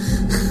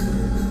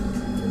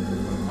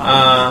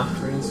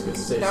 Brandon's going to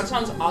say That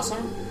something. sounds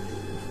awesome.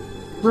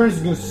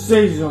 Brandon's going to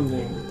say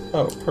something.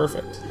 Oh,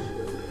 perfect.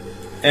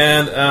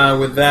 And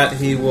with that,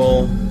 he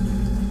will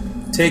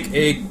take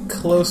a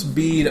close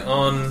bead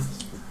on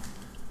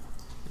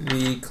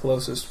the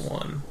closest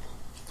one.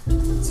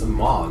 It's a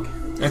Mog.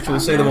 Actually,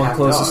 say the one Half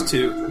closest dog.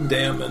 to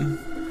Damon.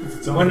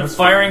 It's only When us-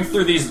 firing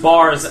through these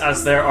bars,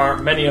 as there are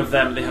many of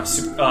them, they have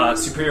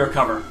superior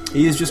cover.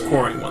 He is just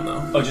coring one,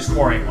 though. Oh, just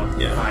quarrying one.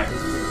 Yeah. Alright.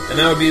 And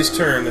that would be his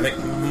turn. I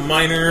think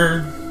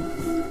minor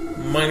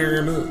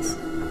move.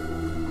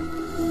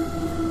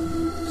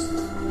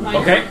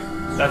 Okay,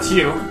 that's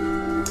you.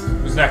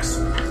 Who's next?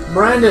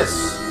 Brandis.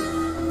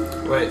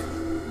 Wait,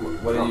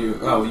 what do you...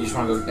 Oh, you just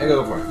want to go... Yeah,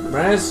 go for it.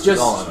 Brandis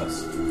just All of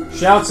us.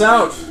 shouts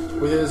out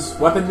with his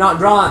weapon not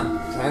drawn.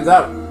 His hands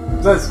out.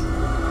 Says,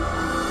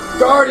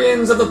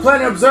 Guardians of the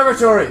Planet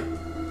Observatory!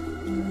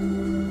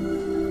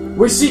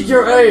 We seek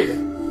your aid.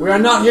 We are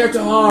not here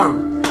to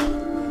harm.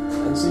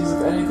 And sees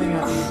if anything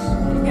happens.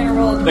 I'm gonna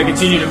roll a They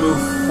continue to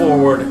move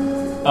forward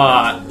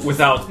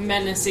without,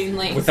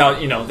 menacingly.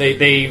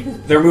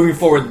 they're moving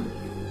forward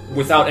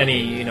without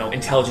any,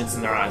 intelligence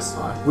in their eyes.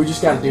 We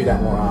just gotta do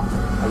that more often.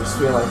 I just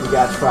feel like we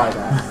gotta try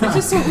that. It's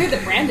just so weird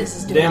that Brandis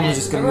is doing Dan it. was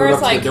just going to Whereas,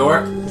 move up to the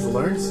door He's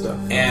learned stuff.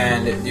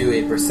 and do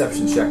a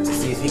perception check to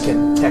see if he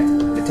can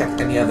detect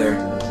any other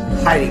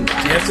hiding. Do you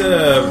have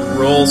to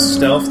roll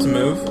stealth to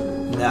move?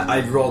 Nah,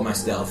 I rolled my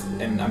stealth,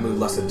 and I moved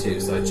less than 2,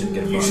 so I shouldn't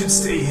get a You bonus. should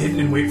stay hidden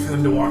and wait for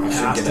them to walk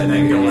past get and that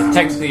then go negative. out.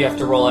 Technically, you have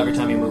to roll every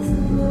time you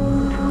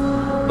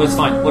move. But it's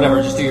fine.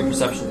 Whatever. Just do your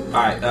perception.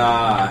 Alright,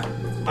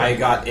 I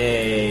got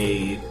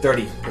a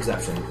 30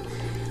 perception.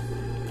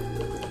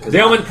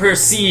 Daelman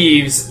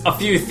perceives a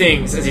few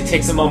things as he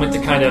takes a moment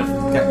to kind of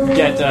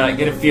get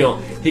a feel.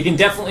 He can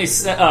definitely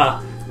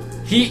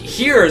he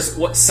hears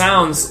what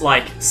sounds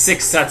like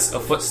 6 sets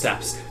of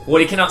footsteps.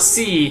 What he cannot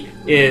see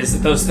is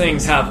that those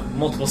things have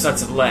multiple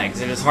sets of legs.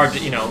 It is hard to,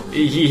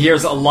 he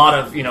hears a lot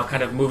of,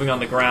 kind of moving on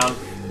the ground.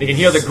 He can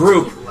hear the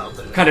group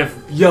kind of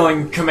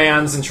yelling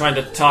commands and trying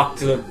to talk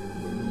to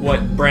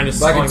what Brandis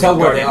is But I calling can tell the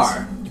where they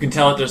Guardians. are. You can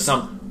tell that there's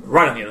some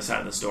right on the other side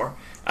of this door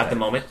at the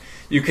moment.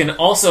 You can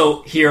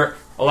also hear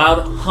a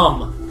loud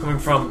hum coming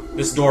from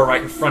this door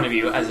right in front of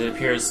you, as it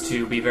appears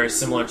to be very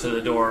similar to the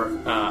door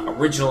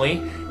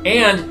originally.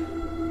 And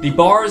the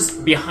bars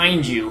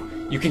behind you,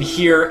 you can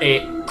hear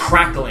a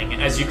crackling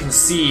as you can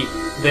see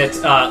that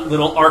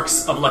little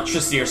arcs of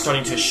electricity are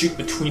starting to shoot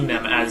between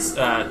them as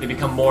they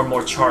become more and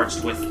more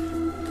charged with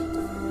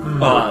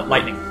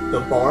lightning. The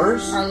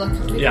bars? Are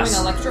becoming Yes.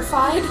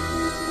 electrified?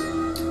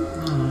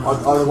 Are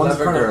the ones in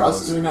Clever front of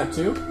girls. us doing that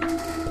too?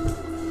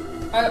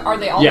 Are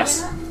they all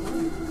Yes. doing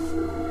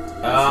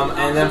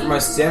And then for my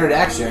standard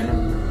action...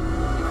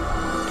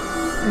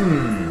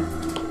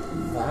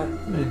 That?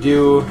 I'm gonna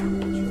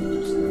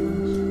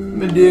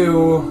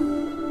do...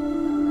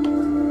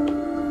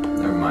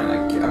 Never mind,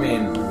 I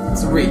mean,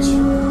 it's a reach.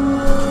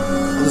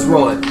 I'll just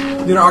roll it.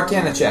 Do an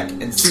Arcana check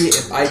and see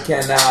if I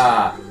can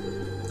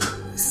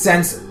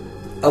sense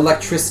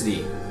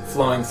electricity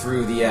flowing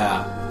through these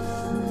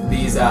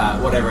guys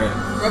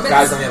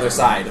on the other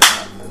side,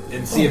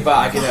 and see if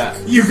I can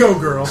You go,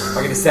 girl.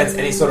 sense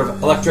any sort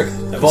of electric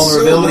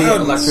vulnerability, so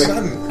loud and electric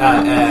sudden.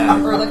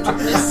 Or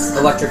electricness?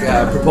 electric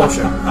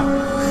propulsion.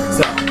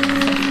 So,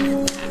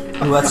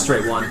 oh, that's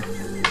straight 1.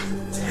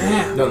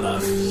 Damn. No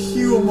love.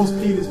 You almost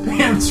peed his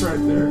pants right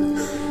there. No,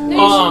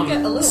 you should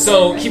get a little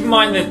So bit, right? keep in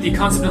mind that the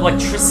concept of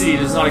electricity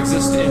does not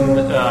exist in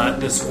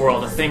this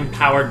world. A thing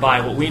powered by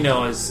what we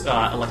know as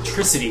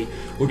electricity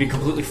would be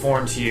completely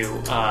foreign to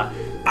you.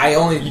 I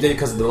only did it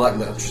because of the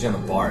electricity on the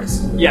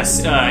bars.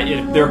 Yes,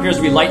 there appears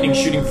to be lightning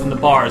shooting from the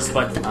bars,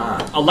 but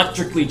Ah.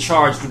 electrically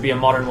charged would be a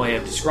modern way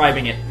of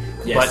describing it,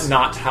 Yes. but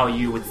not how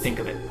you would think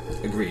of it.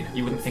 Agreed.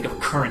 You wouldn't think of a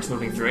current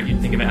moving through it.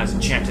 You'd think of it as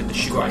enchanted to Of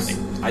shoot course.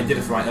 lightning. I did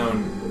it for my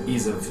own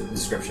ease of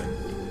description.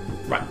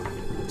 Right.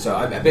 So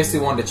I basically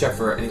wanted to check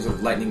for any sort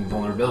of lightning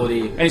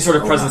vulnerability. Any sort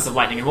of or presence not. of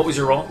lightning. And what was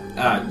your roll?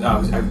 I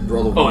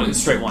rolled a 1. Oh, it's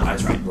straight 1.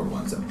 That's right. Rolled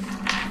 1, so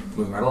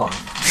moving right along.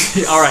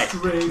 All right.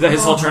 Is that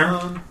his whole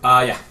turn?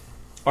 Yeah.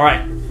 All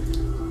right.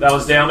 That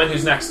was Daelman.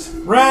 Who's next?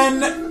 Ren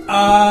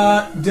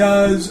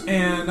does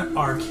an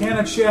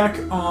Arcana check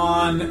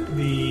on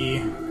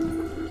the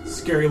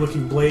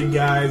scary-looking blade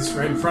guys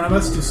right in front of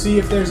us to see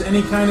if there's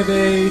any kind of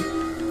a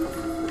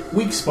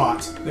weak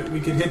spot that we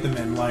could hit them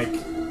in. Like,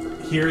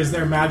 here is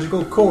their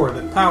magical core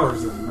that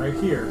powers them, right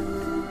here.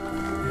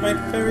 Right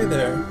very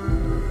there.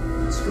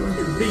 It's going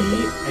to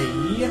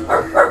be a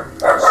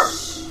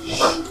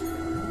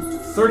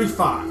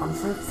 35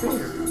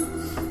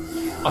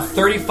 A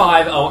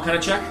 35. What kind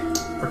of check?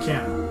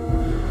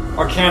 Arcana.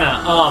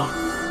 Arcana.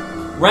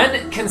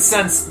 Ren can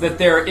sense that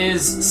there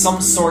is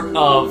some sort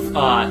of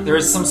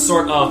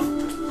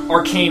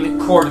arcane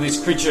core to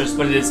these creatures,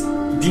 but it is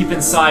deep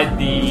inside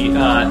the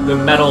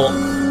metal,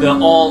 the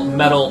all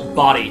metal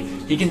body.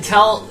 He can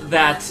tell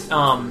that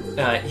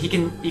he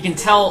can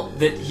tell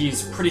that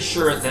he's pretty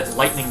sure that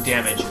lightning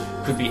damage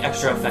could be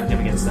extra effective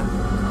against them.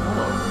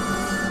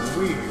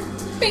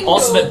 Bingo.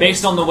 Also, that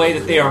based on the way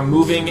that they are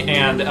moving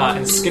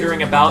and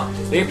skittering about,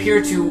 they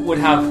appear to would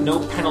have no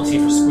penalty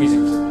for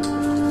squeezing.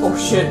 Oh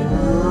shit!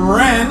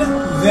 Ren,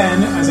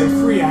 then, as a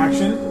free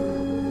action,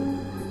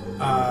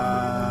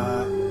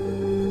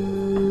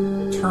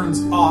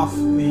 turns off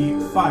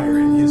the fire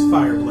in his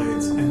fire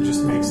blades and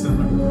just makes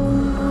them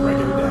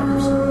regular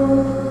daggers.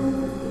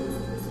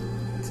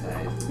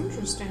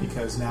 Interesting.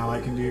 Because now I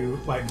can do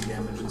lightning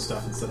damage and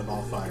stuff instead of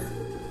all fire.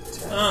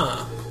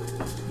 Ah.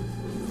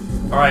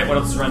 Alright, what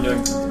else is Ren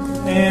doing?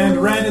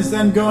 And Ren is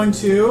then going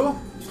to...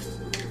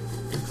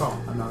 Good call.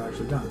 I'm not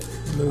actually done.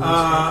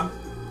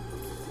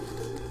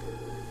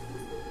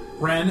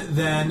 Ren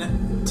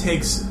then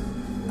takes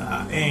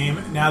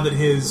aim. Now that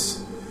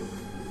his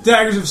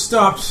daggers have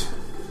stopped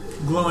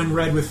glowing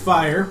red with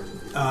fire,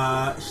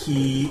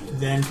 he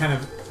then kind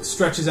of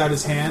stretches out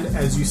his hand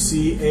as you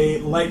see a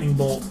lightning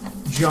bolt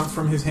jump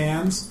from his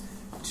hands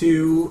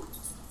to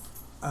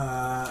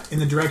in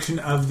the direction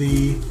of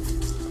the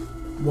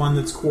one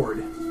that's cord.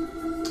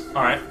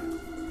 Alright.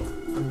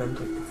 And then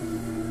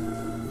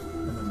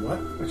what?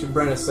 Actually,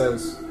 Brenna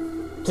says,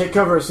 "Take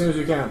cover as soon as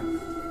you can."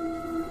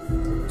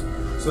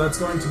 So that's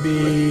going to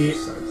be...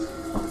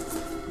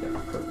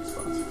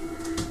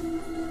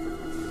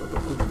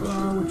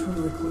 which one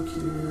do I click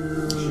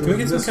here? Can we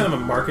get some kind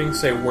of a marking,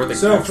 say where the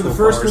So for the actual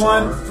first bars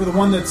one, are? for the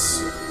one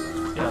that's...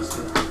 Yeah, let's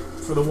do that.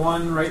 For the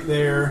one right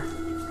there,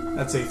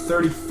 that's a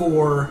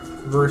 34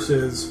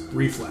 versus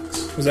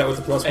reflex. Was that with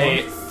the plus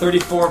A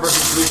 34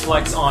 versus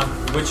reflex on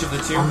which of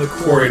the two? On the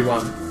one? Quarried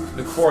cord. one.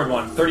 The cord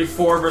one.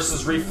 34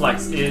 versus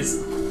reflex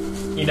is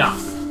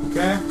enough.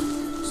 Okay?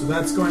 So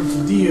that's going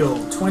to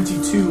deal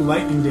 22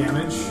 lightning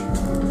damage.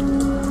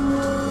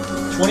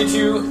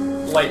 22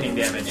 lightning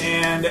damage.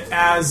 And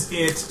as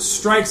it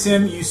strikes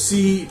him, you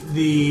see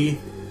the...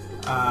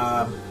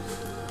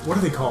 what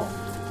are they called?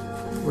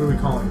 What are we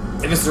calling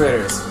them?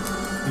 Eviscerators.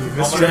 The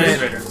Almost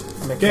Eviscerator.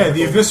 Eviscerator. Okay,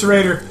 the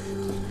Eviscerator,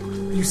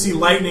 you see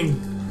lightning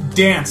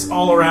dance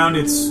all around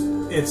its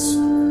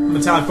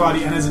metallic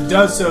body, and as it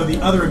does so,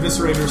 the other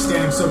Eviscerator is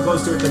standing so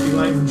close to it that the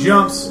lightning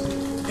jumps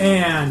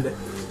and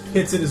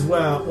hits it as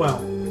well.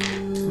 Well,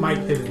 might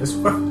hit it as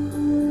well.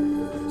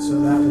 So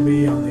that will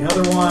be on the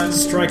other one.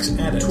 Strikes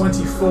at it.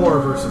 24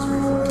 versus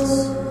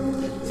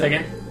reflex. Say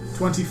again?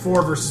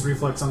 24 versus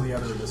reflex on the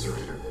other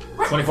Eviscerator.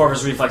 24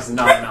 versus reflex is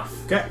not enough.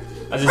 Okay.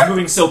 As it's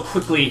moving so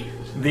quickly,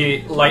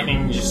 the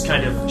lightning just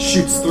kind of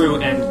shoots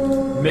through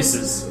and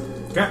misses.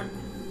 Okay.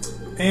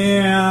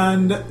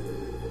 And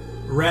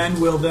Ren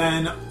will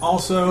then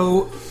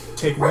also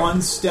take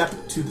one step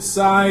to the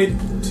side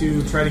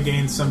to try to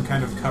gain some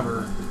kind of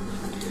cover.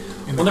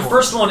 In When the corner.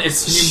 first one is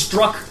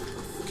struck...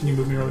 Can you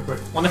move me really quick?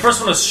 When the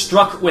first one is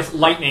struck with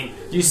lightning,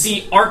 you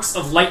see arcs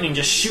of lightning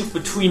just shoot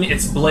between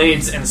its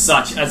blades and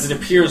such, as it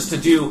appears to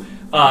do...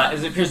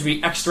 as it appears to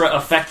be extra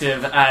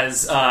effective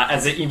as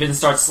it even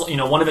starts,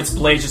 one of its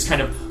blades just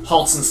kind of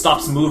halts and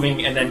stops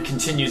moving and then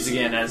continues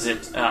again as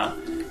it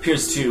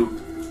appears to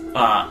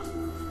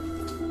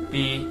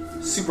be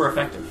super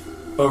effective.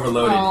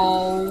 Overloaded.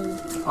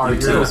 Oh. Are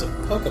you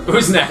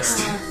Who's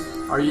next?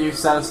 Are you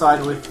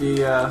satisfied with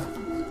the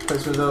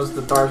placement of those?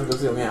 The bars are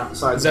basically on the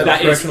outside. Is that- That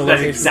is directional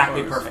location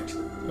exactly bars. perfect.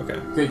 Okay.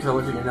 good? Because I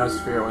looked at your notes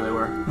to figure out where they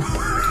were.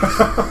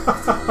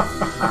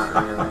 Not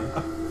really.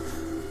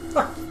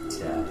 But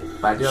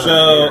I do have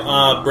So, it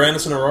here.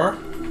 Brandis and Aurora?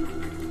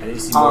 I need to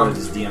see more of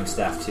this DM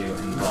staff too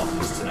involved in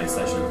this tonight's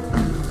session.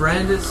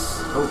 Brandis.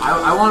 Oh,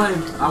 I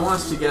want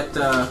us to get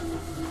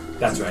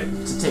That's right.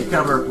 to take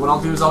cover. What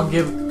I'll do is I'll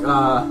give.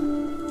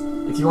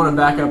 If you want to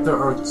back up there,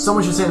 or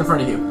someone should stand in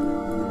front of you.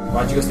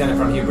 Why don't you go stand in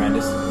front of you,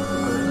 Brandis?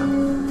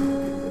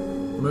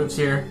 Moves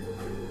here.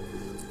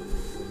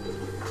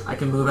 I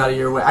can move out of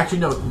your way. Actually,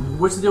 no.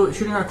 What's the deal with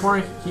shooting around a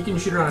corner? He can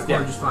shoot around a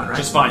corner just fine, right?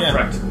 Just fine, Yeah.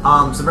 correct.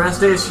 So Brandon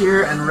stays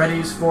here and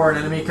readies for an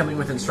enemy coming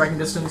within striking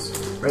distance.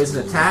 Readies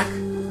an attack.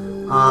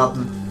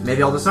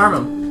 Maybe I'll disarm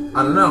him.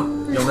 I don't know.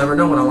 You'll never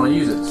know when I want to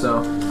use it.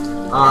 So,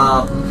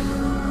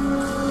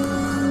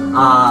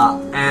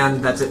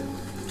 and that's it.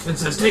 It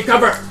says take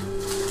cover.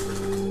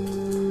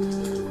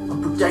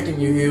 I'm protecting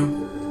you, Hugh. Do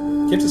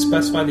you have to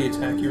specify the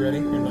attack you're ready,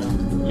 or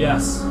no?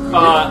 Yes.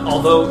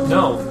 Although,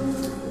 no.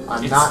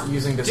 I'm It's not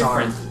using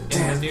disarm. Different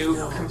in the new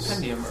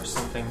compendium or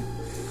something.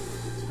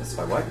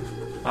 Specify what?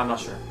 I'm not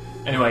sure.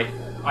 Anyway,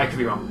 I could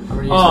be wrong. I'm going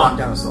to use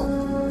knockdown assault.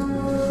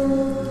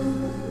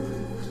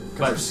 Because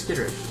But-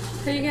 they're skitterish.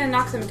 How are you gonna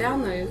knock them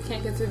down though? You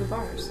can't get through the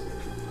bars.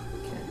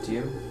 Can't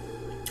you?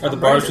 Are the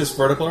bars just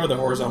vertical or are they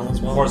horizontal as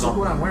well? Look Horizontal.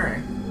 what I'm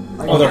wearing.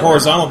 Oh, they're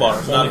horizontal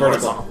bars, not Only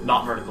vertical. horizontal,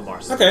 not vertical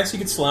bars. Okay, so you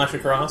could slash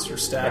across or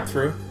stab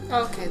through.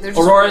 Okay, they're just.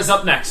 Aurora is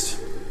up next.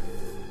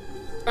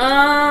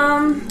 I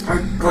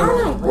don't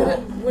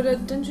know. Would a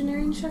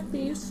dungeoneering check be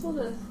useful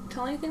to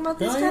tell anything about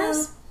these Oh, yeah.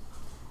 guys?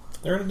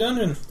 They're in a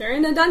dungeon. They're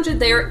in a dungeon.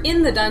 They are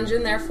in the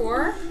dungeon,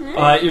 therefore.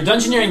 Your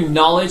dungeoneering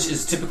knowledge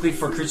is typically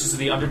for creatures of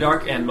the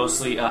Underdark and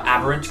mostly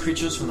aberrant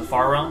creatures from the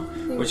Far Realm,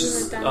 which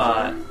is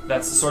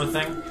that's the sort of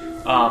thing.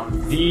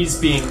 These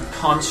being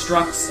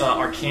constructs,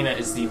 Arcana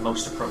is the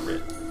most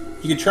appropriate.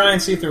 You could try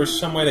and see if there was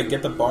some way to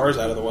get the bars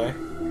out of the way.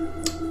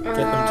 Get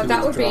them to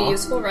that would be withdraw.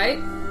 useful, right?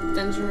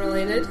 Dungeon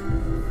related.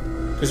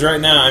 Because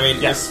right now, I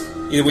mean, Yes.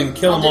 either we can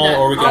kill I'll them do all, that.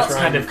 or we can I'll- try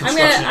kind and... of I'm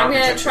construction gonna try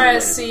architecture to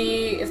related.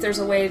 see if there's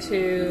a way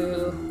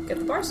to get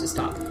the bars to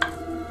stop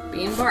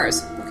being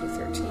bars. Okay,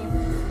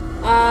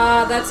 13.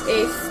 That's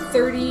a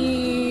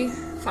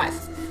 35.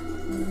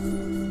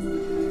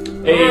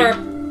 A Or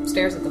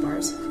stares at the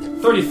bars.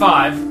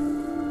 35.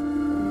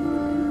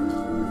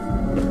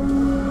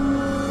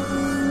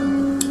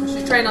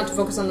 She's trying not to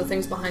focus on the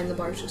things behind the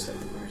bars, just at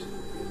the bars.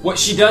 What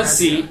she does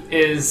see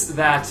is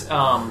that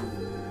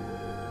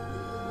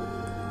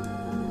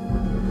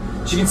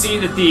she can see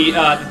that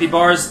the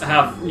bars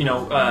have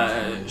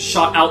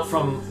shot out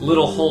from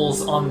little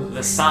holes on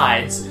the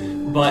sides,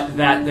 but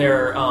that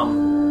they're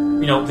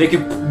they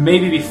could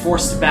maybe be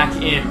forced back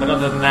in. But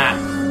other than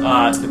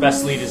that, the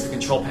best lead is the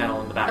control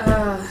panel in the back.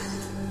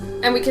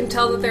 And we can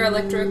tell that they're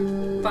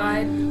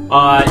electrified.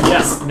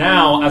 Yes,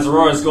 now as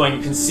Aurora is going,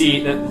 you can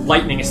see that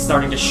lightning is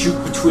starting to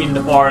shoot between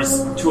the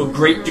bars to a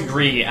great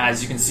degree.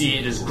 As you can see,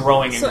 it is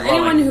growing and So growing.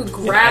 anyone who in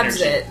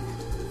grabs energy.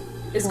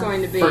 it is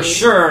going to be... For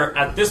sure,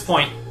 at this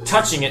point,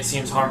 touching it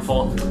seems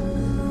harmful.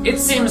 It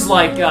seems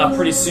like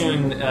pretty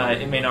soon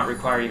it may not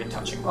require even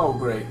touching. Oh,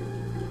 great.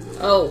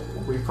 Oh.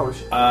 We probably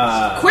should.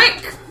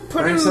 Quick!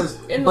 Put Rhaenys him says,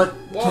 in but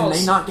the can walls.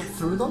 they not get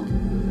through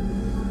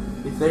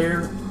them? If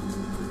they're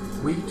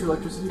weak to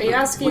electricity? Are you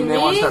asking when they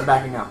want me? to start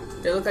backing out.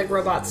 They look like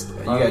robots.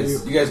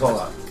 You guys hold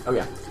on. Oh,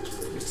 yeah.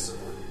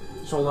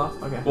 Hold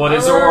off? Okay. Well, it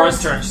is Aurora.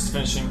 Aurora's turn. She's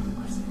finishing.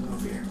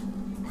 Over here.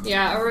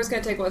 Yeah, Aurora's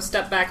gonna take a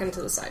step back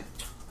into the side.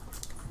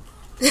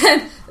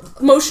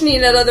 Motioning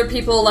at other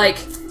people like,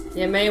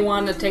 you may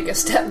want to take a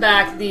step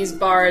back, these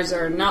bars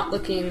are not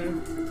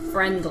looking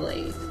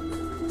friendly.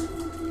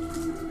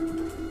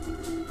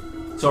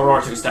 So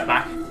Aurora took a step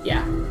back.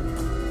 Yeah.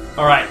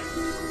 Alright.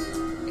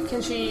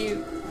 Can she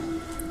do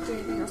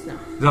anything else? No.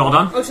 Is that all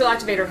done? Oh, she'll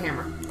activate her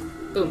hammer.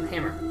 Boom,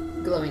 hammer.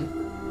 Glowing.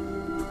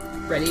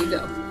 Ready to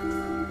go.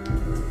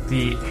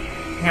 The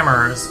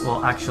hammers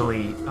will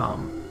actually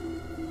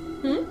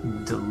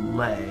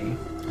delay.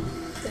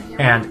 The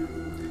hammer. And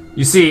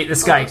you see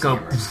this guy those go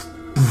hammers.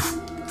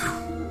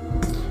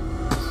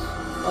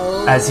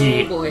 Oh, as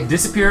he boy.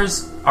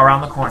 disappears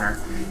around the corner.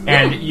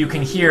 And you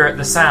can hear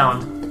the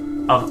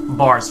sound of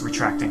bars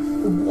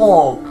retracting.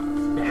 Oh,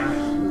 Lame.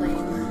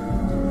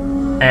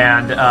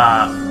 And,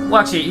 well,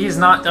 actually, he's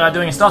not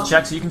doing a stealth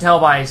check, so you can tell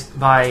by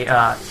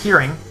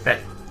hearing that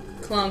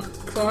Clunk,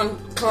 clunk,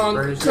 clunk,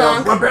 Rhaenys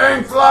clunk. yells, we're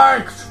being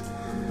flanked!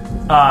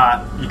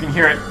 you can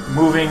hear it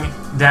moving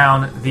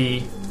down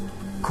the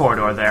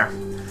corridor there.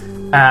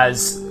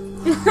 As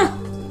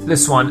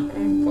this one,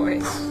 Oh, boy.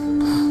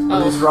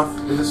 Is this rough?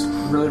 Is this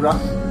really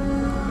rough?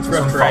 It's this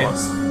rough one terrain.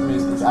 follows. I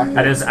mean, it's accurate.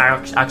 That is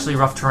actually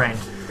rough terrain.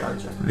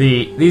 Gotcha.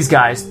 These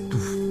guys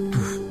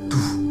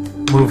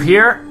move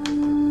here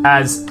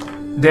as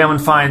Damon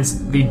finds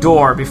the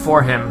door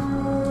before him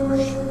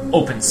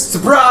opens.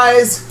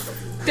 Surprise!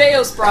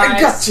 Deo Sprite.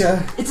 I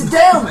gotcha! It's a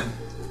Daemon!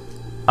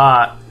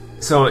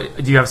 So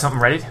do you have something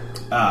ready?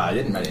 I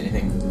didn't write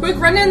anything. Quick,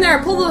 run in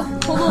there. Pull the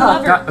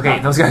lever. God, okay,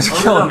 those guys are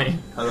killing me.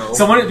 Hello.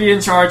 Someone would be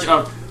in charge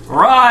of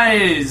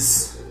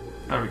Rise.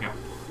 There we go.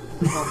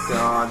 Oh,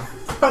 God.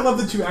 I love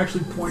that you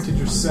actually pointed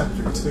your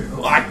scepter too.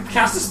 Well, I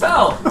cast a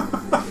spell.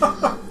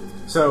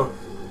 So.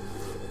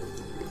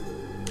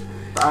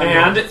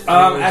 And,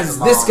 As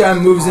this guy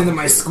moves into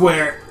my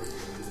square,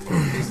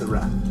 He's the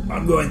rat.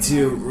 I'm going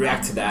to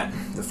react to that.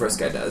 The first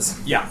guy does.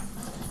 Yeah.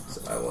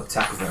 So I will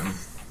attack him.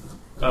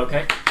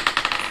 Okay.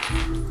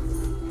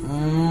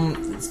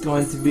 It's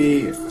going to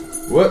be...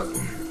 Whoop.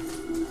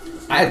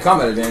 I had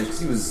combat advantage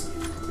because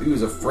he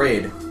was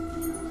afraid.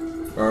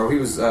 Or he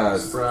was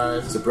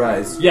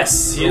surprised.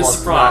 Yes, he is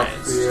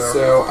surprised.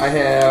 So I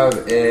have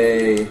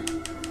a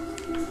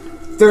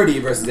 30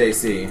 versus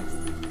AC.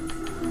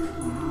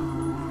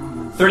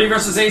 30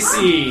 versus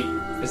AC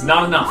is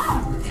not enough.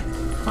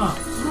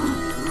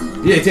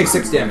 Yeah, he takes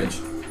 6 damage.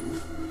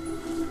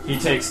 He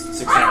takes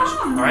 6 damage.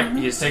 Alright,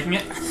 he is taking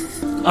it.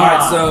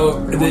 Alright, so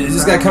is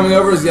this guy coming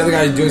over or is the other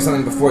guy doing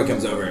something before he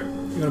comes over? You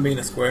want to be in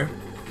a square?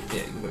 Yeah,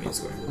 you can put me in a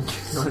square.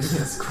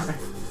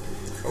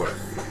 Or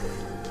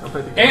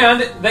whatever.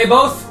 And they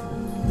both,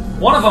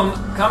 one of them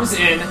comes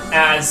in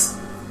as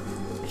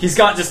he's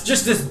got just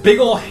this big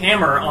old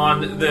hammer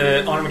on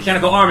a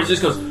mechanical arm and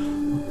just goes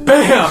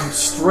BAM!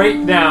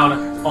 Straight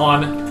down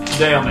on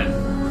Daemon.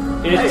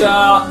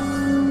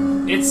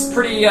 It's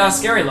pretty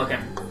scary looking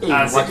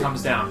as it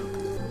comes down.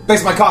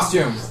 Fix my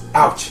costume!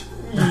 Ouch!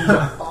 Okay,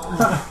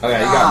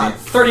 you got me.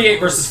 38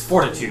 versus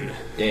Fortitude.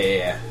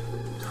 Yeah.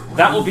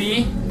 That will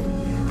be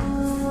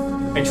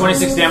a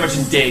 26 damage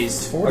and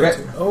dazed.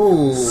 Okay.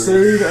 Oh.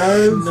 Save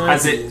as.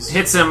 As it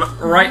hits him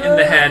right in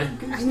the head.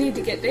 I need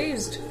to get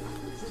dazed.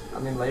 I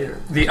mean, later.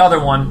 The other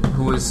one,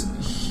 who is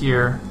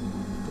here.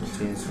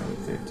 15,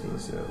 13,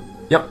 so...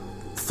 Yep,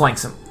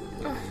 flanks him.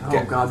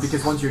 Oh god,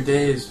 because once you're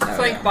dazed.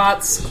 Flank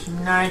bots.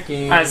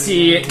 Sniping. As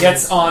he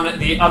gets on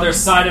the other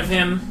side of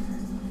him,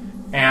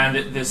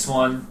 and this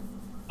one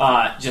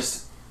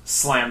just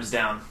slams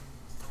down.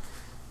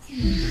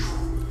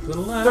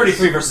 Little less.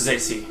 33 versus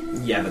AC.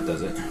 Yeah, that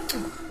does it.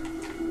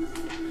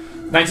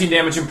 19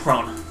 damage and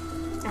prone.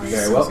 These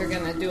Very well. things are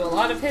gonna do a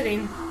lot of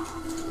hitting.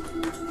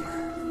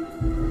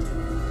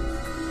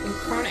 And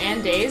prone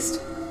and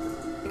dazed.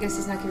 I guess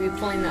he's not gonna be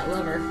pulling that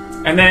lever.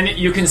 And then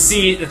you can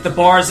see that the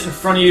bars in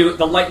front of you,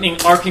 the lightning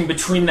arcing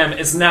between them,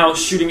 is now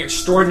shooting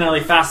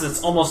extraordinarily fast.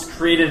 It's almost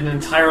created an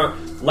entire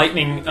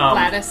lightning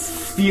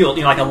Lattice. field,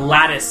 like a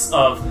lattice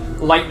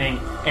of lightning.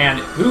 And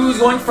who's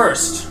going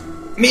first?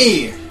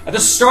 Me! At the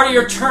start of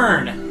your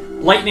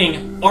turn,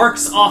 lightning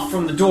arcs off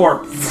from the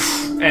door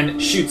and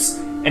shoots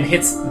and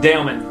hits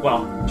Daemon.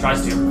 Well,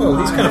 tries to.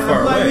 Oh, he's kind of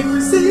far away.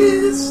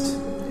 Resist!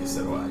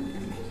 So do I.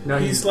 No,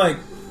 He's like.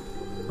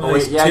 Oh, well,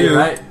 wait, he's yeah, two. you're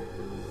right.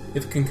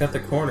 If it can cut the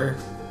corner.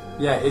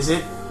 Yeah, is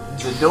it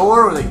the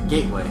door or the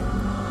gateway?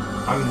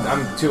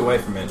 I'm 2 away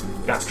from it.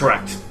 That's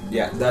correct.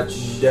 Yeah, that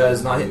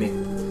does not hit me.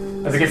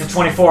 As it gets a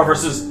 24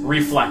 versus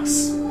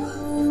reflex.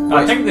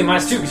 Technically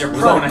minus 2 because you're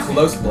Was prone. that I a think.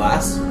 close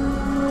blast?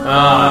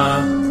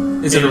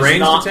 Is it a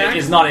ranged not, attack? It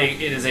is not a.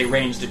 It is a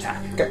ranged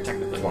attack. Okay.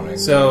 Technically. Just wondering.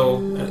 So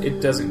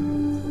it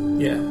doesn't.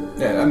 Yeah.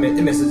 Yeah, I mean,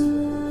 it misses.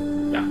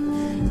 Yeah.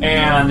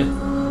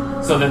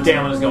 And so the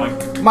Daemon is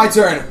going. My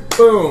turn.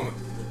 Boom.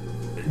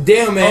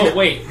 Daemon. Oh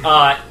wait.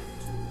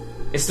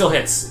 It still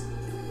hits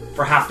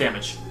for half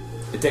damage.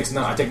 It takes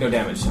no. I take no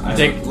damage. You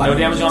take no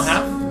damage on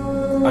half.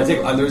 I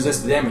take. I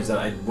resist the damage that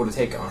I would have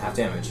taken on half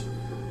damage.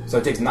 So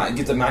it takes 9. It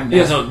gets a 9 damage.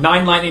 Yeah. So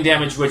 9 lightning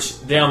damage,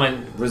 which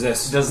Daemon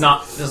Resist. does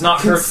not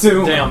hurt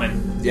Consume.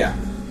 Daemon. Yeah.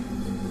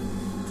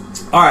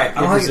 All right. I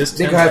It don't resists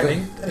think 10 I have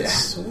lightning. it. That's Yeah.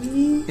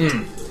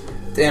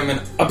 sweet. Daemon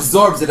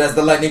absorbs it as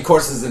the lightning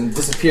courses and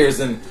disappears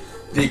in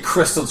the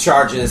crystal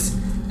charges.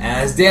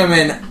 As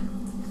Daemon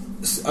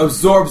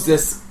absorbs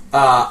this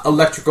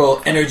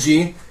electrical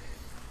energy,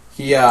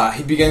 he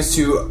begins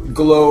to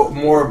glow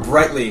more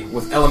brightly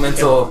with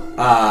elemental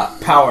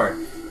power,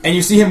 and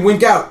you see him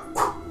wink out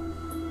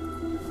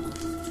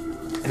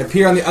and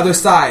appear on the other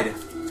side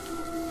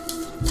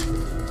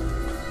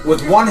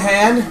with one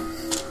hand.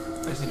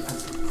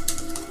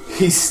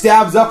 He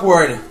stabs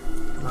upward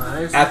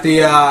Nice. at the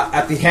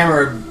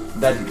hammer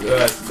that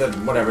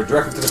whatever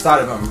directly to the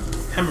side of him.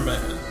 Hammerman.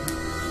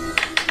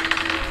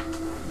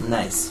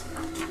 Nice.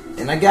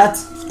 And I got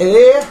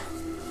a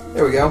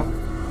there we go.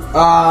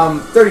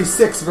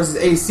 36 versus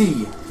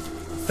AC.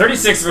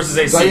 36 versus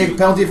Do I get AC. a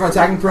penalty for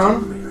attacking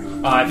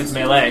prone? If it's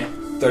melee.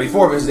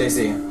 34 versus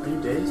AC. Are you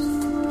dazed?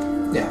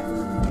 Yeah.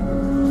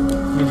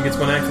 Means he gets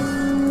one action.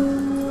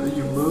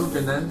 You moved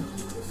and then.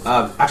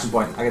 Action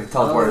point. I get the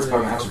teleport as Oh,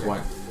 part of my yeah, action okay.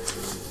 point.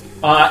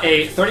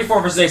 A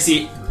 34 versus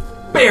AC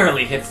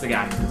barely hits the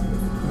guy.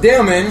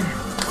 Daemon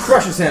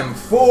crushes him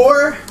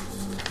for.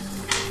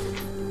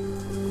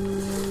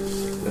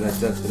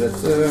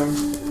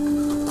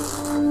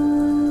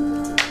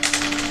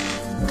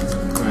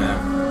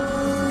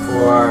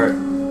 For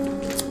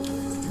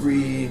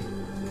 3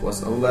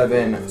 plus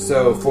 11,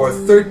 so for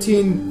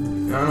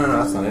 13. No,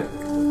 that's not it.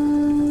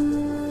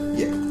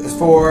 Yeah, it's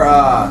for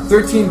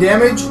 13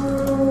 damage,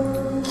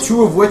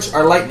 2 of which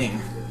are lightning.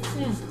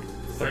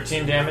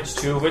 13 damage,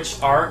 2 of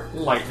which are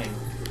lightning.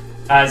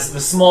 As the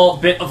small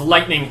bit of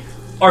lightning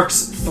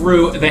arcs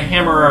through the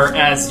hammerer,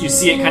 as you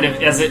see it kind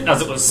of as it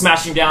was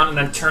smashing down and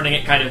then turning,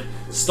 it kind of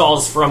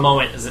stalls for a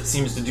moment as it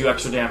seems to do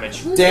extra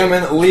damage.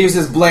 Daemon leaves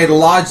his blade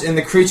lodged in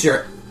the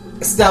creature,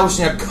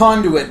 establishing a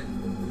conduit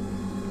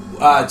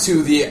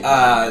to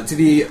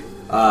the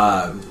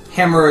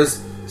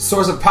hammerer's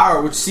source of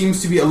power, which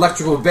seems to be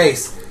electrical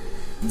base.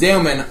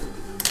 Daemon,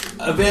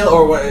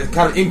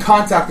 kind of in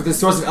contact with this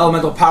source of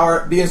elemental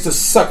power, begins to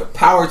suck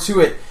power to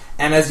it.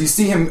 And as you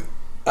see him,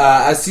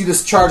 see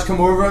this charge come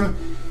over him,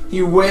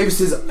 he waves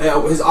his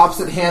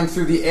opposite hand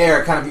through the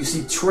air. Kind of, you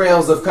see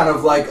trails of kind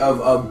of like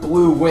of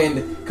blue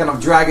wind kind of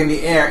dragging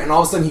the air, and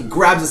all of a sudden he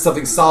grabs at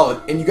something solid,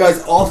 and you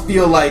guys all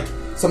feel like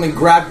something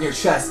grabbed in your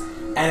chest.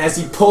 And as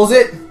he pulls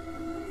it,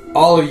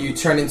 all of you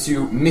turn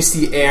into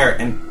misty air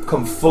and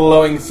come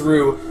flowing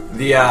through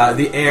the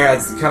air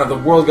as kind of the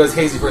world goes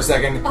hazy for a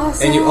second,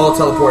 and you all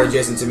teleport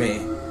adjacent to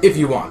me if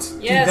you want.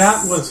 Yes. Dude,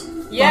 that was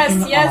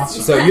fucking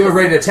awesome. So you're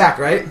ready to attack,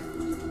 right?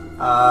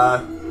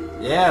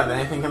 Yeah, but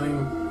anything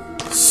coming.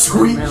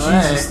 Sweet.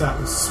 Melee. Jesus, that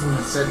was sweet.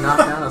 Said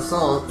knockdown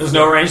assault. There's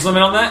no range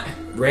limit on that,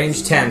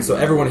 Range 10, so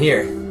everyone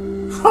here.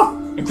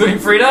 including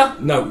Frida.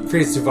 No,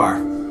 Frida's too far.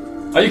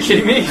 Are you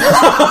kidding me? Wait.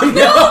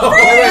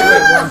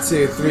 1,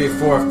 2, 3,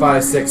 4,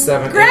 5, 6,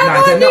 7, 8, Grab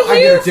 9, 10. onto No, I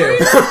you, get her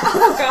too.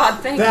 Oh God,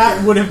 thank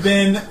That would have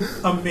been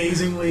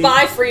amazingly you.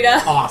 Bye,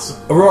 Frida.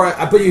 awesome. Aurora,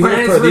 I put you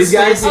here for these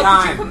guys. Oh,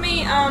 Do could you put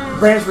me,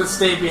 Branch would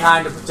stay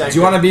behind to protect.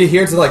 you want to be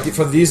here to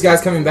for these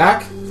guys coming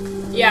back?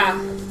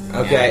 yeah.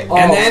 Okay, Oh,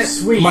 and then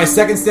sweet. my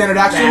second standard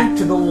action, back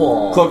to the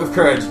wall? Cloak of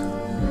Courage.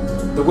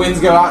 The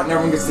winds go out and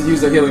everyone gets to use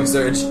their healing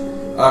surge.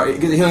 You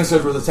get the healing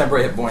surge with the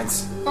temporary hit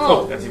points.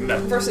 Oh, that's even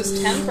better.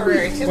 Versus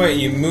temporary hit. Wait,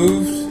 you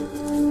moved?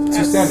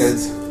 2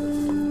 standards.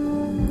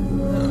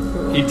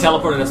 He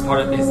teleported as part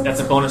of his. That's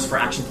a bonus for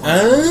action point.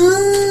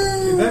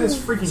 Dude, that is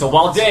freaking. So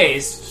while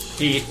dazed,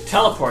 he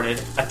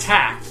teleported,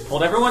 attacked,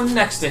 pulled everyone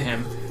next to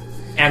him,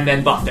 and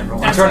then buffed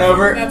everyone. I turn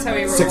over. That's how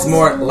he rolls. 6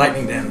 more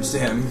lightning damage to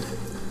him.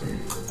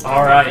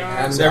 All right.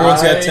 And So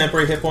everyone's got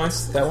temporary hit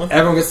points? That one?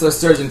 Everyone gets their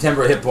surge and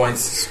temporary hit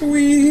points.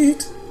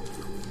 Sweet.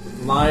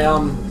 My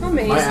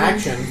Amazing. my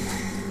action.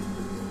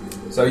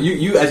 So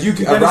you as you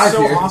That arrive is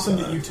so here. awesome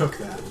that you took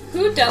that.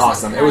 Who doesn't?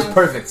 Awesome. It was have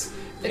perfect.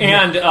 the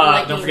And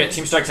lightning? don't forget,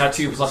 Team Strike's had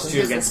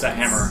 2+2 against that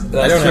hammer.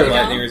 I don't have true.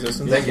 lightning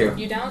resistance. Thank you.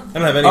 You don't? I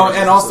don't have any Oh, resistance.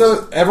 and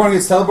also everyone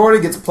gets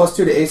teleported, gets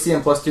 +2 to AC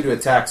and +2 to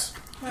attacks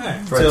Hey.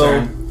 for a Till-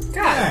 turn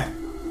God. Hey.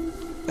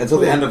 until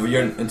the end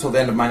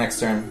of my next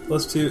turn,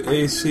 +2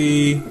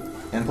 AC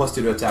and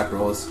 +2 to attack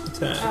rolls.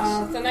 attacks.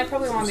 Then I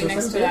probably want to be So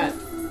next is to that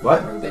that.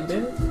 What? They did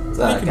it? It's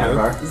You can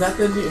counterpower. Is that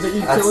the utility?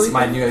 That's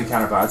my new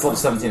counterpower. It's level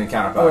 17 in Oh,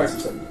 counterpower.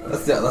 yes.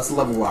 That's the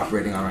level we're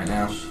operating on right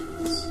now.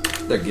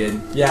 They're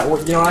good. Yeah, well,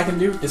 you know what I can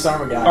do?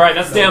 Disarm a guy. All right,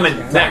 that's Damon.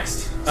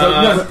 Next. So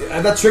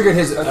that triggered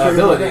his triggered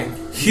ability. the thing.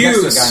 Hugh, Next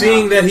to the guy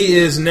seeing now. that he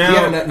is He now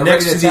had a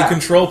next ready to the attack.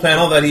 control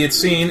panel that he had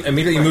seen,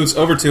 immediately moves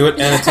over to it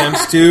and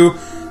attempts to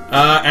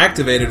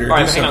activate it or All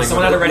right, do hang on. something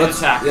Someone had with a it. ready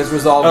attack. Let's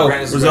resolve. Oh,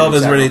 Brandon's resolve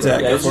his ready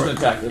attack. Yeah, Go it's for just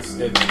it. an attack. It's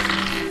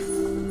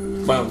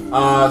boom.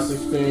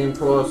 16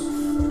 plus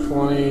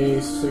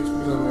 26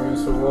 because I'm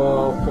against the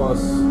wall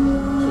plus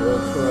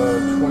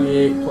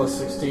 28 plus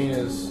 16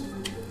 is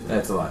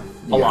That's a lot.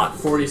 A lot.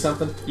 40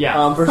 something.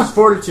 Yeah. Versus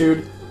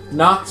Fortitude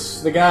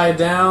knocks the guy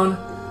down,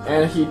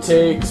 and he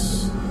takes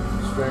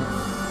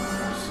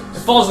strength. It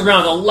falls to the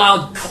ground. A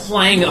loud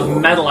clang of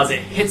metal as it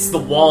hits the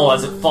wall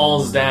as it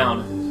falls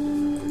down.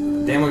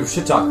 Dan would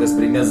shit talk this,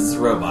 but he knows it's a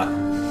robot.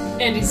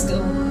 And he's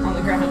still on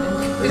the ground.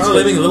 Oh,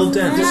 leaving a little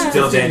dent.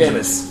 Still 15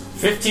 dangerous.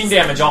 15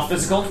 damage, all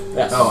physical.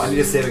 Yes. Oh, I need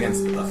to save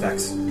against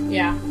effects.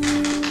 Yeah.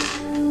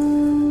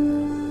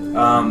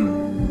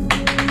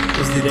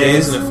 Was the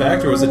daze an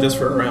effect, or was it just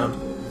for a round?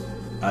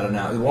 I don't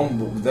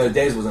know. The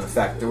daze was an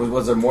effect.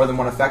 Was there more than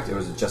one effect, or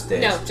was it just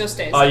daze? No, just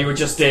days. You were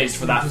just dazed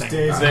for that Just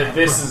thing. dazed.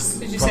 This is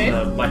Did you from save? the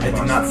I lightning did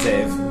bars. not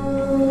save.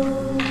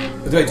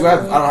 Wait, I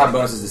don't have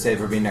bonuses to save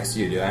for being next to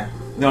you, do I?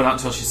 No, not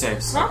until she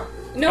saves. Huh?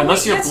 No, Unless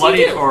wait, you're yes, bloodied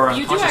you do. or You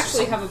do unconscious or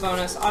actually something. have a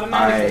bonus I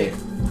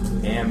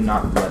automatically. am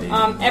not bloody.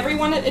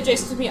 Everyone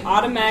adjacent to me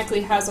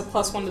automatically has a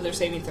 +1 to their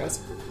saving throws.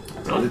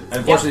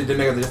 Unfortunately, it didn't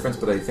make a difference,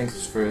 but I think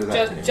it's for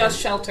that. Just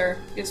shelter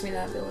gives me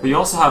that But ability. you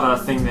also have a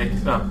thing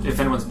that if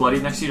anyone's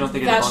bloodied next to you, don't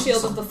they get a That's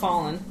bonus? Shield of the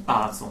Fallen,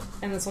 That's the one.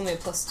 and it's only a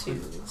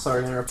 +2.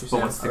 Sorry to interrupt you, But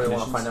Sam. what's the I really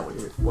want to conditions?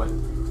 find out what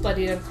you.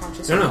 Bloodied,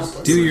 unconscious, No, and no.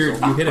 helpless. Do your.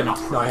 You hit him.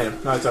 No, I hit him.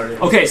 No, it's already.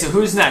 Okay, so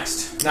who's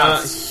next?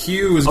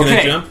 Hugh was going to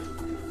Okay. jump.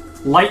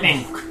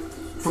 Lightning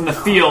from the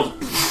field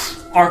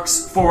arcs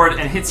forward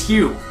and hits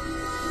Hugh.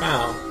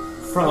 Wow.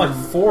 From like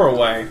 4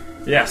 away.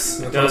 Yes,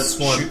 it That's does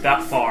one. shoot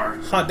that far.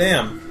 Hot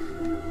damn.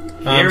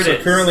 Here it so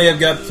is. currently I've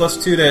got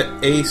 +2 to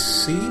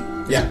AC?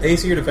 Yeah.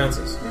 AC or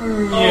defenses?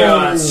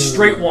 Yeah,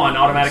 straight one,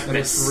 automatic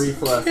miss.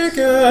 Reflex. Kick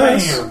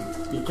ass. Bam.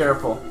 Be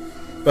careful.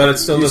 But it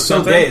still You're does still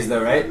something. dazed,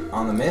 though, right?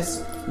 On the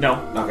miss? No,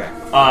 Okay.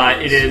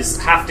 it is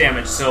half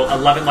damage, so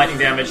 11 lightning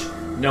damage,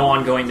 no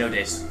ongoing, no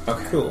daze.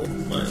 Okay. Cool.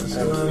 Minus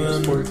I would use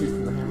 11. Fortitude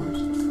from the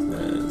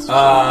hammers. That's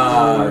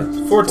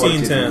 14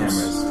 14 times.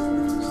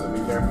 hammers. So be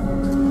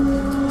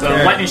careful. So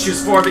Okay. lightning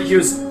shoots forward, but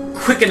Hugh's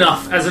quick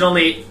enough as it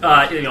only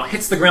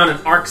hits the ground and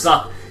arcs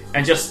up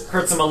and just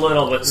hurts him a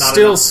little, but not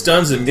Still enough.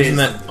 stuns him, gives him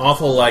that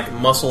awful, like,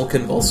 muscle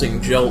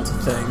convulsing jolt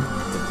thing.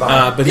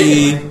 But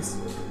he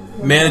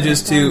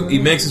manages to. He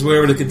makes his way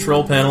over to the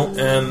control panel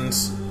and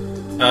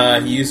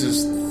he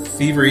uses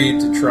Thievery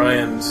to try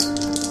and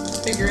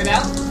Figure it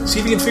out. see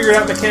if he can figure it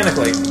out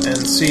mechanically and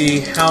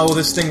see how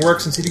this thing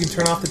works and see if he can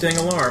turn off the dang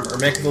alarm or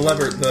make the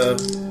lever,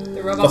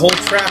 the robot. whole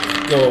trap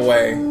go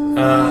away.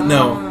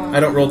 No, I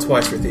don't roll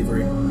twice for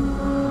Thievery.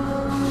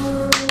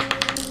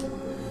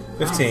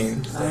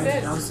 15.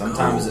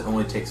 Sometimes it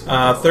only takes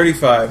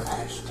 35.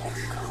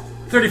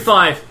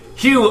 35.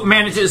 Hugh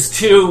manages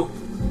to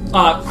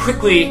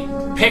quickly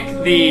pick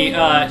the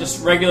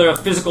just regular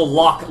physical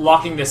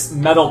locking this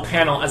metal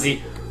panel as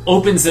he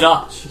opens it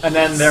up, and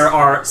then there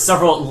are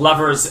several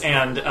levers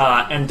and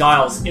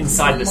dials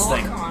inside this Lock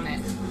thing. on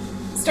it.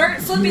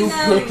 Start flipping You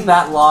them. pick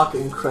that lock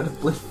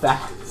incredibly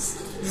fast.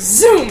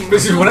 Zoom.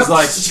 This is what it's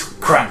like.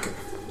 crank.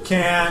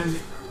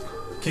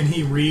 Can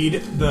he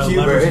read the Hubert.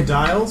 levers and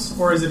dials,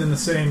 or is it in the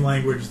same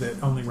language that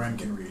only Ren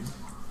can read?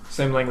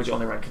 Same language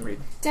only Ren can read.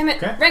 Damn it,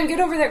 Okay. Ren, get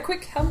over there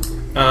quick! Help.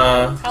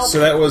 So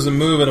that was a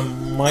move and a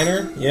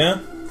minor, yeah?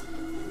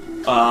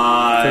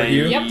 For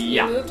you? Yep.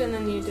 Yeah. You moved and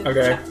then you did the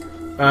Okay.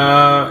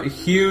 check.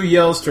 Hugh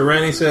yells to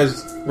Ren, he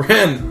says,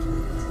 Ren,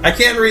 I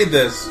can't read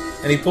this.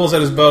 And he pulls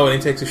out his bow and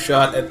he takes a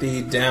shot at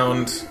the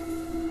downed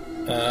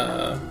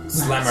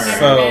Slammer.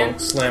 foe, Man.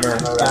 slammer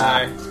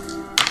guy.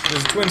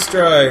 There's a twin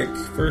strike.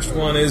 First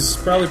one is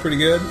probably pretty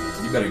good.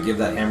 You better give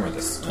that hammer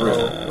the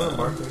scroll.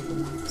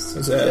 What's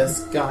that?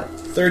 Just got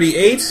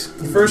 38.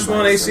 The first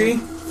one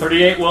AC.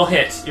 38 will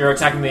hit. You're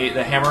attacking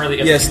the hammer.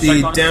 Yes,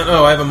 the down.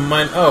 Oh, I have a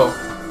mine. Oh,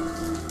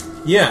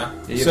 yeah.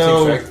 Yeah, you have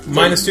So team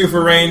strike. -2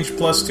 for range,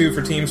 +2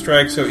 for team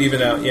strike. So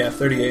even out. Yeah,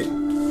 38.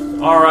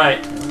 All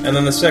right. And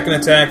then the second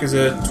attack is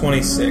a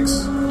 26.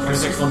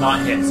 26 will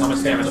not hit. So how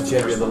much damage? Don't you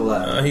have your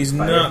little He's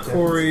fire not attack?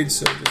 quarried,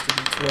 so just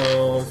a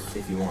d12.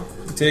 If you want.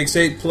 He takes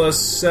 8 plus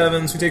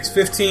 7, so he takes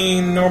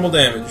 15 normal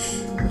damage.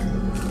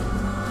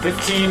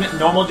 15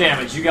 normal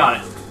damage. You got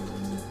it.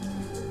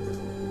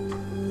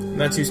 And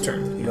that's his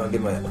turn. You don't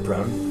give him a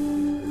prone?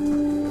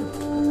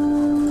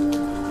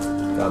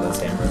 God, those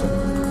hammers are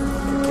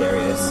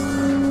precarious.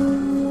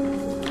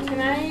 Can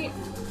I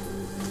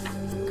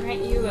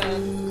grant you a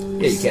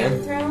Yeah, you saving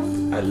can. throw?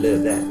 I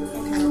love that.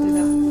 Okay, I'll do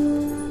that.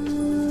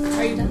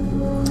 Are you done?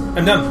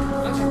 I'm done.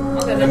 Okay,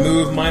 I'll do I that.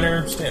 move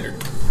minor standard.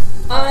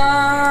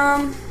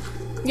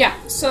 Yeah,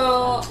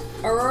 so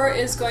Aurora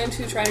is going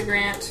to try to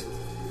grant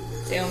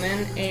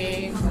Daemon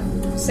a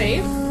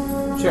save.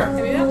 Sure. Can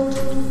you do that?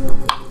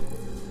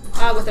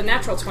 With a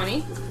natural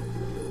 20.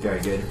 Very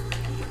good.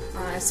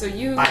 So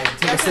you I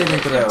take a saving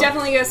throw.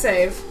 definitely get a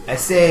save. I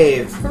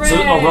save. Hooray!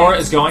 So Aurora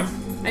is going.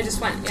 I just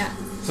went, yeah.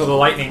 So the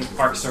lightning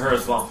arcs to her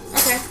as well.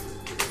 Okay.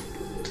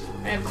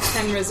 I have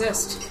 10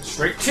 resist.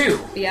 Straight 2.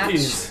 Biatch.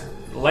 These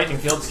lightning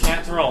fields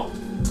can't roll.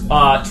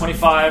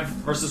 25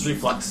 versus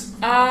reflex.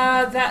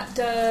 That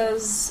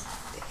does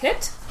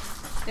hit.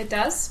 It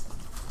does.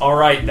 All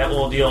right, that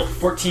will deal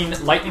 14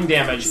 lightning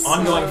damage, So-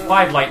 ongoing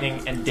 5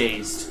 lightning, and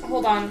dazed.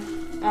 Hold on.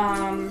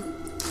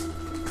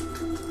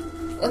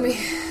 Let me.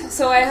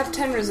 So I have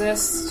 10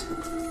 resist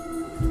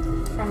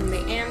from the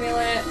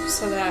amulet,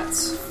 so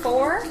that's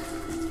 4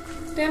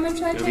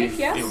 damage I It'll take,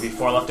 be, yes? It'll be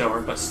 4 left over,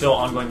 but still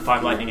ongoing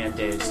 5 lightning and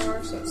dazed. 4,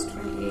 so it's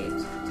 28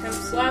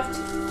 attempts left.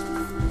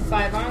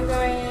 5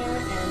 ongoing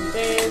and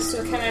dazed.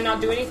 So can I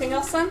not do anything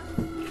else then?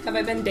 Have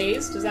I been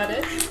dazed? Is that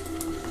it?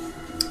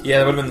 Yeah,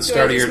 that would have been the Do I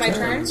start of lose your my turn.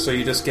 turn? So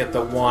you just get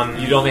the one.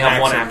 You'd only have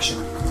one action.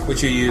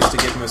 which you use to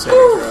give him a saving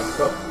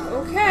throw.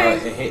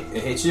 Okay.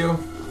 It hates you?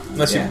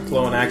 Unless Yeah. you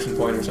blow an action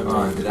point or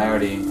something. Did I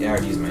already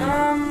use my...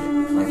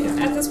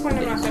 At this point,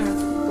 I'm not going to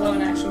blow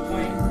an action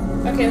point.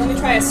 Okay, let me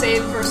try a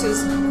save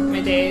versus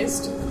my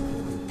dazed.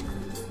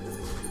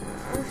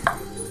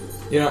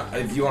 You know,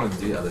 if you want to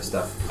do other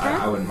stuff, Huh?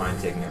 I wouldn't mind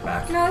taking it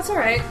back. No, that's all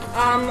right.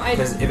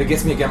 Because if it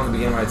gets me again on the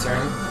beginning of my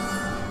turn,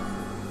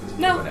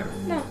 No, whatever.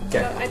 no.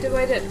 Okay. I did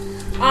what I did.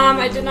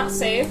 I did not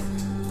save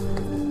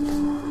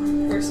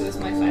versus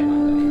my 5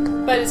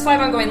 ongoing. But it's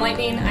 5 ongoing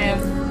lightning. I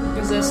have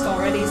resist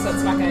already, so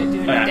it's not going to do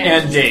any damage.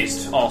 And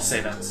dazed, all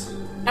save ends.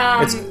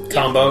 It's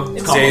combo.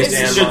 It's Dazed It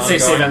and should say ongoing.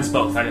 save ends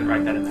both. I didn't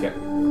write that in there.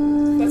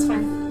 That's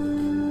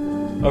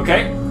fine.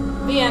 Okay.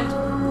 The end.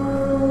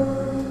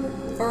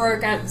 Aurora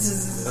got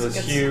zzz, That was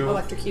gets Hugh.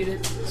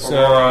 electrocuted.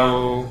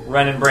 So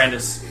Ren and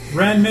Brandis.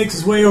 Ren makes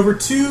his way over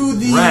to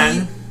the...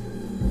 Ren.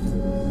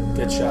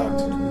 get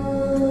shocked.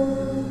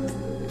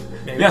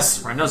 Maybe.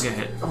 Yes, Ren does get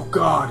hit. Oh,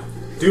 God.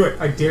 Do it.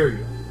 I dare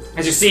you.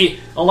 As you see,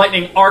 a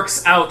lightning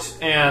arcs out,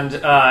 and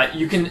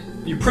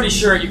you're pretty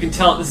sure you can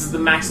tell this is the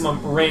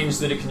maximum range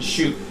that it can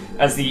shoot,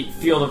 as the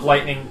field of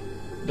lightning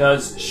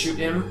does shoot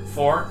him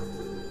for.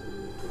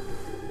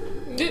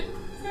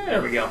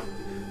 There we go.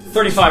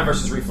 35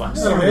 versus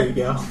reflex. There you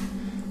go.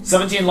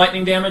 17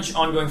 lightning damage,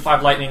 ongoing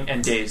 5 lightning,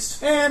 and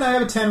dazed. And I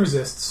have a 10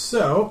 resist,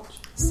 so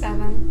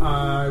 7.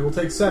 I will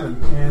take 7.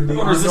 And the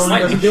Everyone resists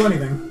ongoing doesn't lightning. do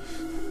anything.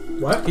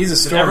 What? He's a And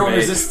storm everyone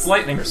mage. resists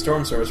lightning. Or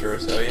storm sorcerer,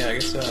 so yeah, I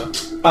guess so.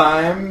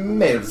 I'm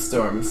made of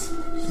storms.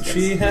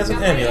 She has an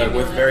Got my amulet with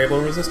amulet.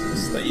 variable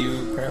resistance that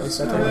you apparently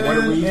set to And,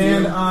 what do we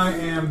and do? I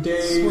am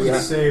dazed. Yeah,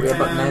 Save we have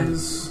but men.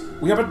 ends.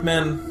 We have it,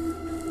 men.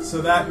 So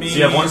that means... So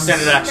you have one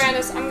standard action.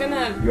 Brandis, I'm going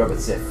to You're up at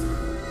Sith.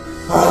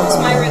 use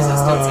my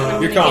resistance, and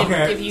I'm You're going calm. to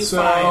Okay, give you so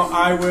 5.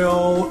 I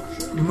will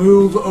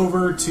move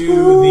over to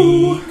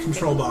the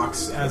control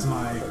box as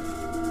my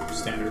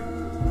standard.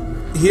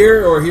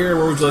 Here or here,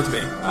 where would you like to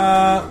be?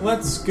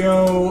 Let's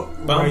go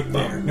Bum, right bum.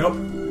 there. Nope,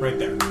 right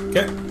there.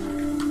 Okay.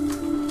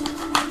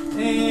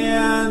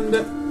 And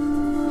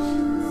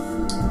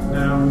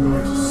now I'm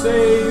going to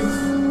save.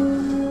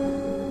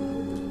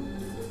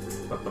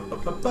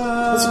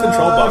 What's the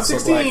control box look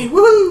 16. like?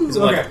 Woohoo! Is it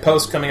like a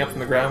post coming up from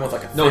the ground with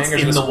like a No, thing, it's or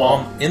in just the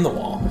wall. In the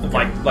wall.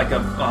 Okay. Like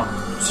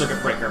a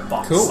circuit breaker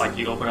box. Cool. Like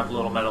you open up a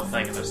little metal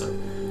thing and there's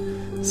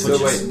a So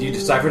switches. wait, you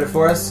deciphered it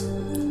for us?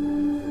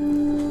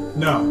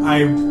 No, I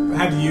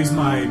had to use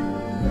my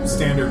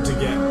standard to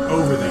get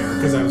over there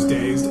because I was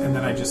dazed, and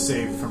then I just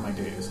saved from my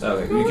dazed.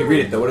 Okay, you can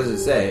read it though. What does it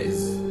say?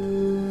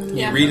 Can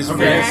Yeah. you read his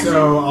Okay. Okay, reaction?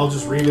 so I'll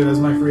just read it as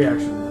my free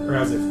action, or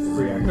as a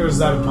free action, or is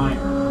that a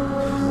minor?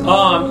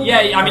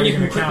 Yeah, I mean Or you you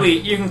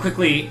can can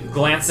quickly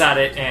glance at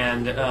it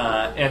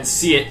and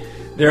see it.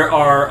 There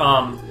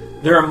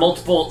are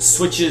multiple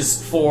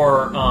switches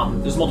for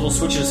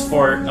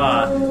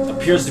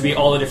appears to be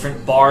all the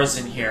different bars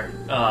in here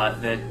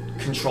that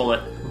control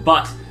it,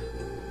 but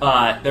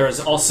there is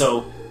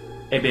also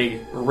a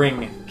big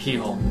ring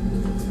keyhole.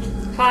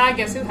 Hi,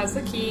 guess who has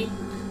the key?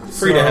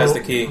 Frida has the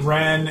key.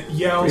 Ren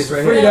yells Frida's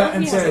right Frida here.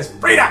 and He has says,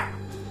 "Frida!"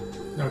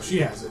 No, she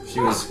has it. She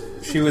was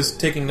She was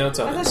taking notes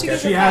on I it. thought she got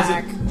She it has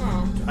back. it.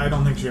 Oh. I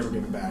don't think she ever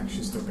gave it back.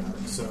 She still got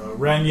it. So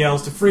Ren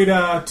yells to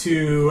Frida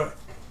to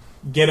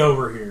get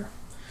over here.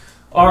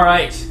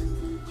 Alright.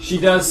 She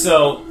does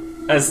so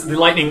as the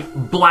lightning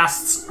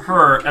blasts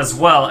her as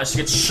well as she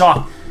gets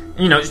shocked.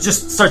 You know, it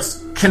just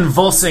starts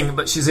convulsing,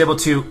 but she's able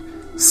to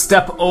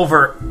step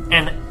over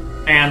and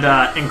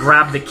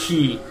grab the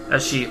key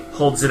as she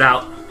holds it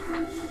out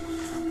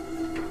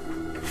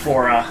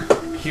for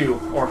Hugh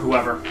or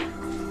whoever.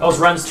 That was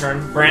Ren's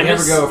turn. Can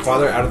Brandis. you ever go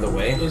farther out of the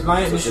way? Is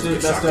my So it's just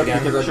initiative get messed shocked up again?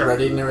 because I've Sure.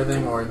 readied and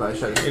everything, or if I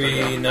should?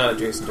 Maybe not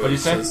adjacent to What'd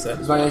you say?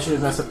 Is my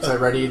initiative messed up because I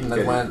readied and then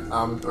Good.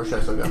 went, or should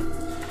I still go?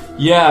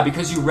 Yeah,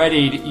 because you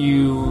readied,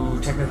 you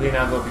technically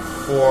now go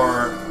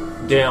before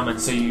Daemon,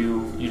 so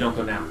you don't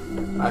go now.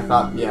 I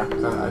thought, yeah,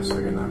 I was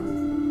figuring that.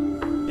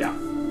 Yeah.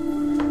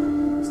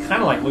 It's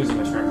kind of like losing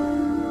a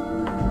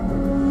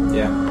turn.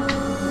 Yeah.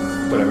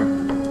 Whatever.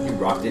 You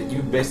rocked it.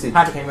 You basically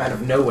came out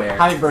of nowhere.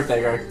 Happy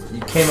birthday, Greg.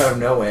 You came out of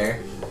nowhere.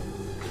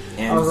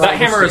 And I was That like,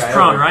 hammer is pushed the guy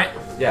prone, over. right?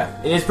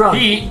 Yeah. It is prone.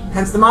 He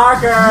Hence the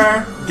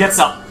marker. gets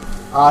up.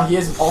 He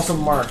is also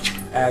marked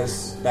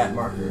as that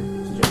marker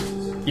suggests.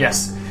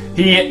 Yes.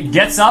 He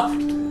gets up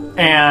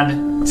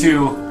and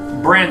to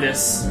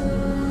Brandis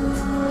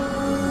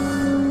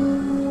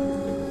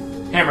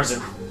hammers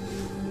him.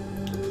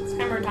 It's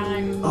hammer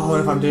time. Oh,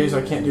 and if I'm dazed,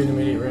 I can't do an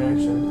immediate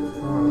reaction.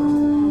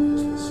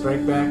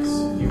 Strike backs,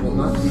 you will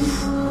not be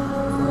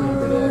flying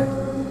today.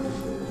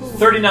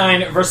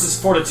 39 versus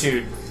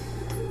Fortitude.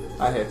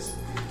 That hits.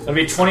 That'll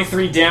be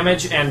 23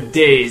 damage and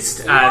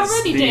dazed You're as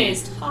already the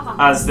dazed. Haha.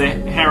 as the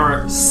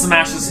hammer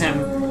smashes him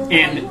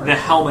in the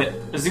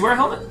helmet. Does he wear a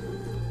helmet?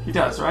 He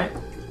does, right?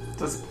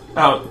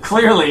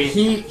 Clearly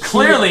he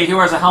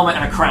wears a helmet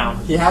and a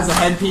crown. He has a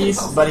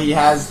headpiece, but he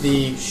has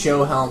the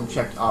show helm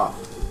checked off.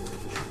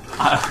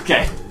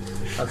 Okay.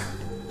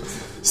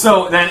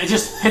 So then it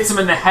just hits him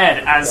in the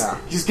head as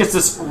he just gets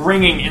this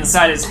ringing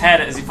inside his head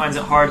as he finds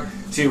it hard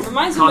to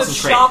Reminds him of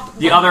concentrate. Shop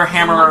The other the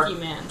hammer Monkey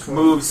Man.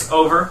 moves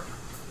over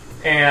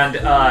and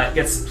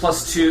gets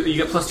 +2. You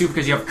get +2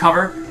 because you have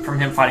cover from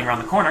him fighting around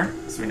the corner,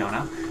 as we know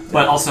now.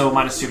 But also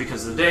 -2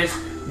 because of the daze.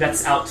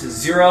 That's out to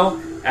 0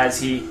 as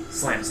he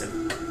slams him.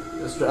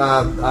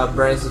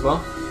 Brandis as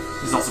well?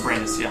 He's also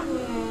Brandis, yeah.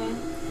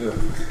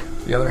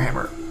 The other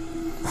hammer.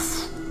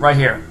 Right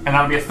here. And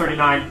that'll be a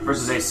 39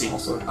 versus AC.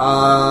 Also.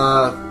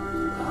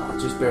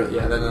 Just barely.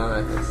 Yeah,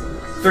 no, that's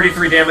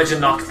 33 damage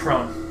and knocked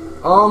prone.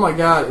 Oh my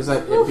god, is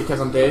that it because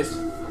I'm dazed?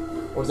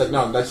 Or is that,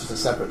 no, that's just a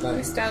separate thing.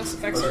 These status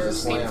effects Or is it are a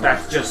slam? painful.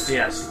 That's just,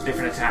 yes,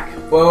 different attack.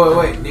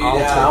 Wait. Dude, I'll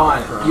take hold on.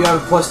 it from- You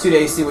have a +2 to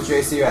AC. What's your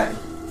AC at?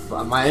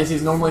 My AC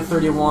is normally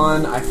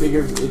 31. I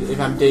figure if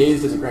I'm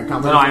dazed, is it grant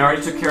combat? No, I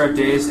already took care of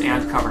dazed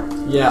and cover.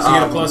 Yeah, So you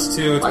get a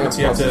 +2, which I puts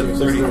got you up to +2,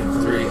 so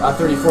 33.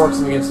 34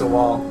 because I'm against the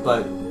wall,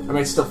 but I mean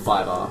it's still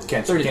 5 off.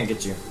 Can't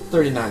get you.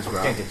 39's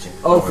rough. Can't get you.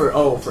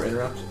 For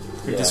interrupt.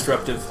 You're Yeah.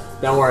 disruptive.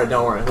 Don't worry.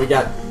 We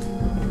got.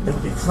 There'll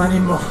be plenty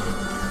more.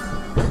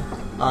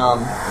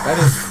 That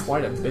is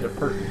quite a bit of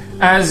hurt.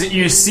 As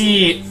you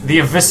see the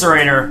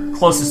eviscerator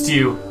closest to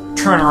you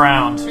turn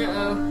around.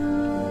 Uh-oh.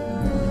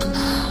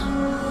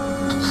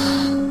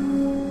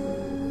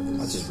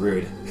 That's just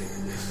rude.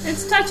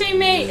 It's touching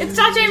me! It's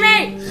touching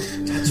me!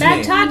 Bad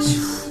me. touch!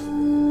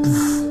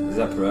 Is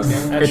that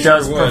provoking? It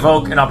does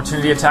provoke an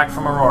opportunity attack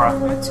from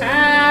Aurora.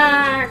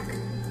 Attack!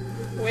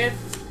 With...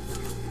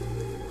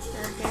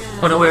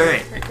 Oh no,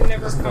 wait. I can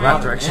never Doesn't go find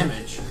that direction.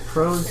 Damage.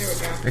 Pros.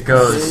 There we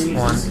go. It goes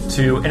 1,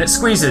 2, and it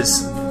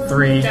squeezes.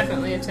 3,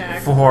 Definitely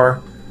attack.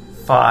 4,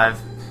 5,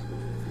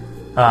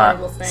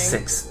 Horrible thing.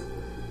 6.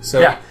 So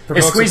Yeah, it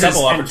provokes a squeezes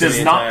couple and does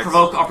opportunity not attacks.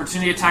 provoke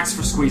opportunity attacks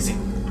for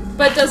squeezing.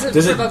 But does it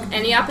Does it provoke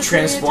any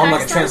opportunity Transform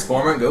like a attacks, though?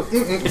 transformer and go.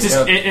 It just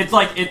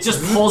it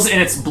just pulls in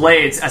its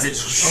blades as it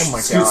my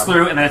scoots God.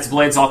 through, and then its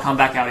blades all come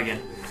back out again.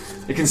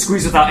 It can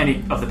squeeze without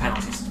any of the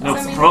penalties. No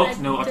Does that mean provoke, that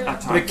I no don't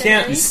attack. But it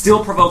can't- It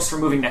still provokes for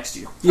moving next to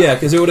you. Yeah,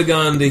 because it would have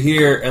gone to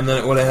here, and then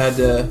it would have had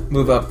to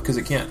move up because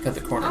it can't cut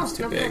the corner. It's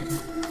too no big. problem.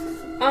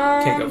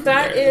 go from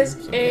That there. is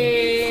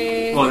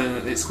a Well,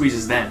 then it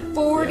squeezes then.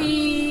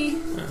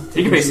 45.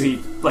 You can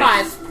basically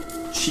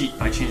cheat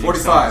by changing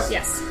 45. sides.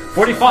 Yes.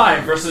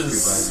 45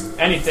 versus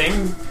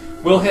anything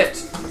will hit.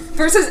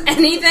 Versus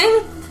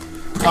anything?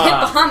 I hit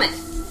Bahamut.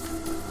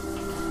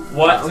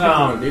 What? I don't think I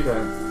want to do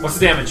that. What's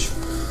the damage?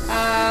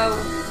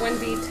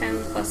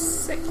 1d10 plus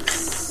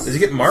 6. Does he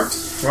get marked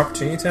for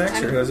opportunity attacks,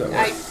 or how does that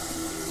work?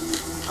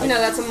 No,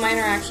 that's a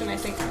minor action, I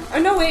think. Oh,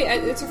 no, wait,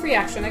 it's a free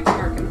action. I can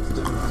mark him.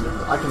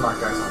 I can mark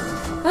guys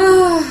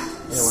on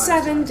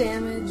 7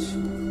 damage.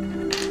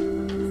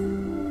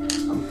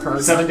 I'm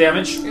currently 7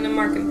 damage And I'm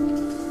marking.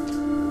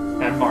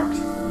 and marked.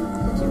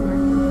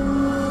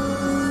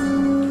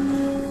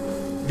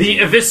 The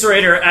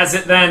eviscerator, as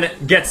it then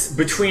gets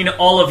between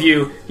all of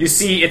you, you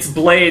see its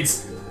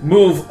blades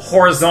move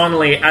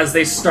horizontally as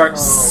they start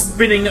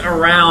spinning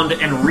around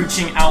and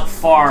reaching out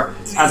far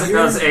as it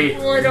does a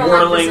Oh, I don't like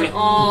whirling this at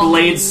all.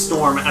 blade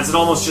storm as it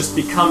almost just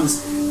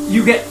becomes...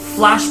 You get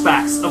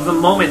flashbacks of the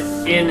moment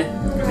in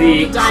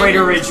the diamond-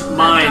 Crater Ridge that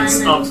mines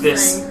diamond of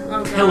this thing.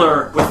 Oh, God.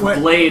 pillar with Wait.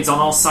 blades on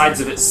all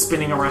sides of it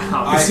spinning around.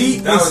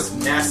 That was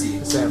nasty.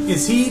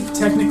 Is he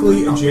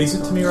technically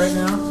adjacent to me right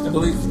now? I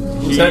believe.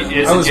 He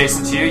is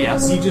adjacent to you,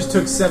 yes. He just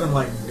took 7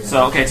 lightning damage.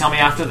 So, okay, tell me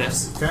after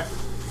this. Okay.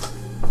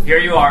 Here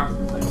you are.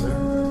 Thanks, sir.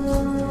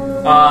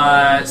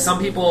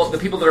 The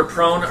people that are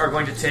prone are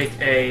going to take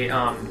a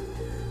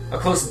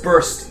close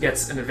burst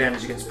gets an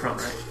advantage against prone,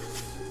 right?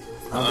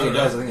 I don't think it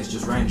does. I think it's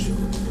just range.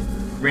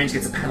 Range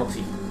gets a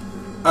penalty.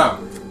 Oh.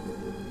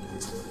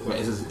 Wait,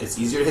 it's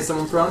easier to hit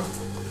someone prone?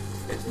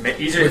 It's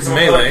easier With to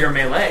melee. melee. If you're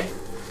melee.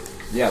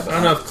 Yeah, but I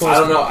don't know if close. I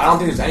don't know. I don't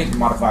think there's any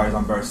modifiers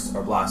on burst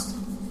or blast.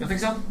 You don't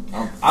think so? I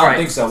don't Alright.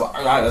 think so. But,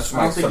 that's I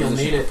my don't think you'll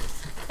supposition. need it.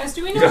 Guys,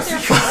 do we know if they're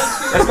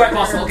That's quite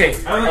possible. Okay.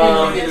 I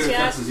don't think you Yes, need either yeah.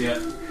 defenses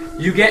yet.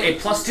 You get a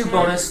 +2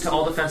 bonus to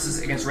all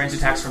defenses against ranged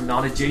attacks from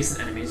non-adjacent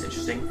enemies.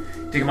 Interesting.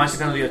 Take a -2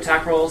 penalty to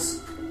attack rolls.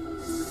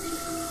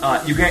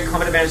 You grant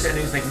combat advantage to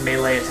enemies making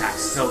melee attacks.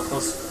 So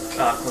close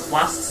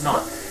blasts,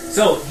 not.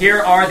 So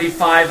here are the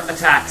 5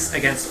 attacks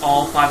against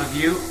all 5 of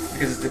you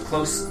because it's a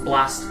close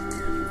burst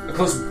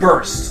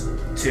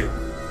 2.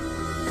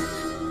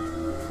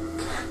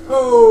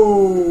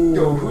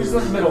 Oh! Who's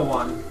the middle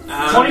one?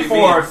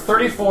 24,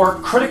 34,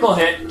 critical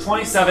hit,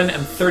 27,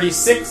 and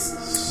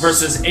 36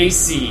 versus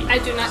AC. I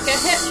do not get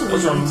hit.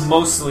 Those are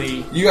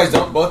mostly... You guys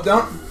both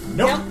don't?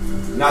 Nope.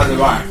 Neither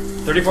do I.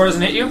 34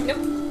 doesn't hit you? Yep.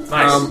 Nice.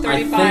 I think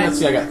 35. let's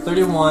see. I got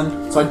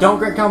 31, so I don't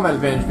get combat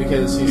advantage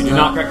because he's you do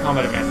not get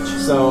combat advantage.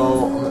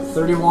 So I'm at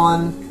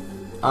 31,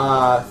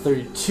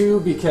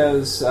 32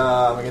 because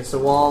I'm against the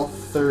wall,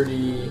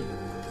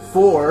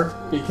 34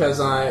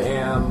 because I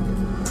am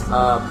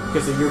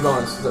because of your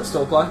bonus. Does that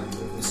still apply?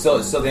 It's still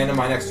the end of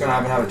my next turn. I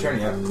haven't had a turn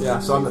yet. Yeah,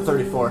 so I'm at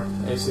 34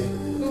 AC,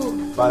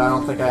 Ooh. but I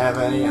don't think I have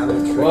any other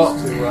tricks Well,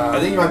 to. I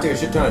think you might take a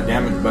shit ton of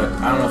damage, but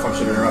I don't know if I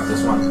should interrupt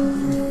this one.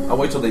 I'll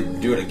wait till they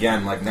do it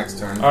again, like next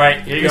turn.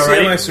 Alright, here you You go, see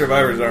ready? how my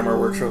survivor's armor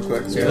works real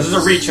quick. This is a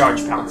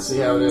recharge power. see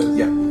how it is.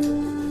 Yeah.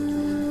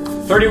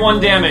 31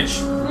 damage,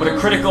 but a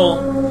critical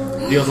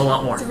deals a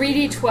lot more.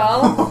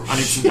 3d12. I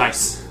need some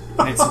dice.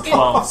 I need some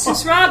 12s.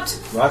 Disrupt.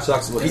 Well, that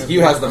sucks. Well, he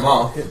has them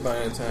all. Hit by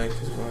an attack.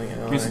 Just rolling it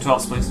Give me some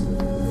 12s, please.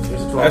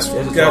 There's a 12. I've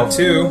There's a got 12.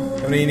 2.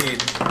 How many you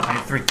need? I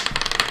need 3.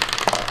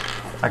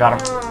 I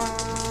got him. I'm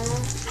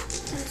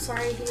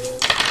sorry, Hugh.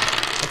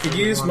 I could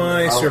use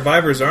my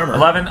survivor's armor.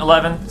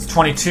 11, is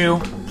 22,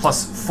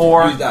 plus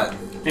 4 Use that.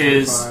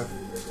 is...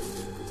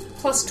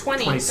 Plus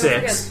 20. 26. Don't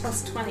forget, it's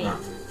plus 20. No.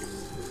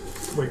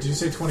 Wait, did you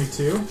say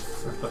 22?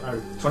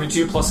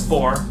 22 plus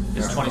 4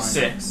 is Yeah,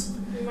 26.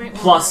 You might want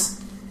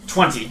Plus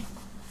 20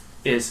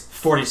 is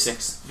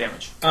 46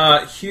 damage.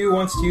 Hugh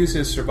wants to use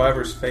his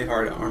survivor's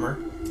Feyhard armor.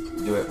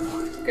 Do it.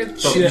 Good.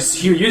 So Shit.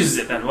 Hugh uses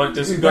it then. What,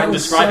 go ahead and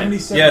describe it.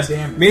 77 Yes.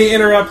 damage. Mini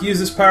interrupt. Use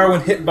this power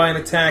when hit by an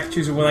attack.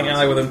 Choose a willing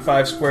ally within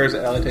 5 squares.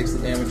 The ally takes the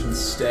damage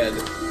instead.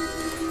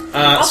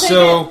 I'll take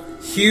So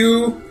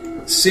Hugh,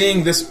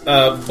 seeing this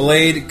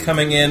blade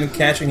coming in,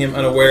 catching him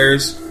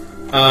unawares,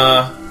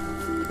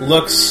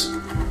 looks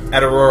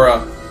at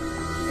Aurora,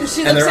 And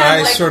she and looks their at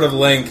him eyes like, sort of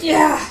link,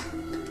 yeah.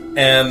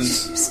 and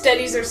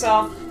Steadies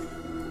herself.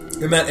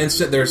 in that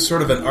instant, there's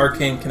sort of an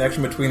arcane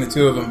connection between the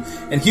two of them.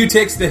 And Hugh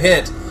takes the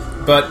hit,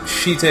 but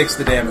she takes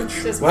the damage.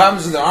 Just, What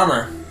happens to the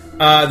armor?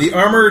 The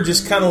armor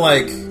just kind of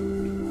like...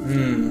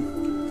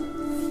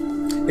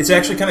 It's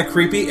actually kind of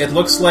creepy. It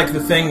looks like the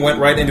thing went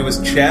right into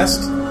his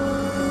chest,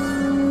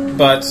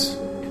 but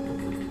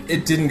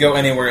it didn't go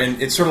anywhere.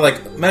 And it's sort of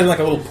like, imagine like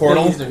a little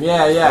portal.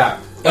 Yeah.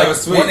 That Like,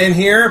 was sweet. went in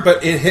here,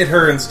 but it hit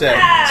her instead.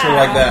 Sort of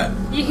like that.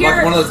 you hear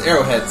Like one of those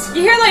arrowheads.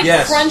 you hear like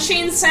Yes.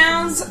 crunching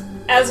sounds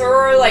as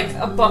Aurora like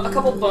a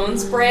couple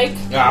bones break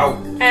Ow.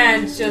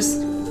 and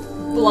just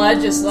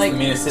blood just like I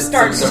mean, it's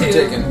starts some to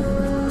taken.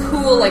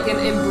 pool like in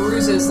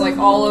bruises like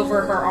all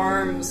over her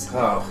arms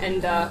Oh.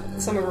 and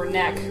some of her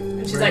neck.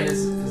 And she's Brain like,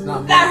 is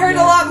not that hurt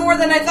yet. a lot more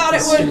than I thought it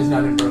His skin would. has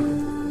not been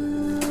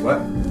broken. What?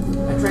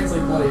 I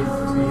translate bloody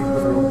to be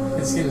literal.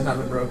 His skin has not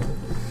been broken.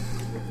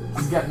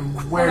 He's gotten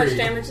How wary. much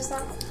damage is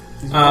that?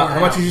 He's How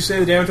worn much out. did you say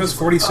the damage was?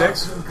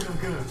 46?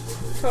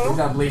 He's Total?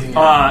 not bleeding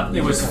yet.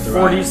 It was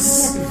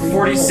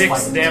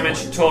 46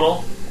 damage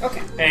total.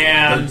 Okay.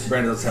 And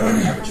Brandon does have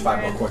an average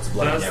 5 more quarts of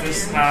blood. does damage.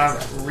 this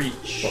have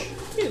reach?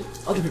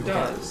 Other people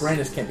does. can't.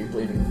 Brandis can't be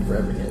bleeding for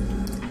every hit.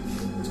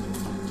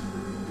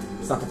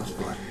 It's not that much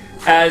blood.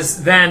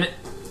 As then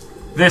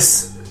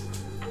this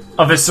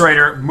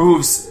eviscerator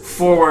moves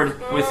forward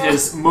with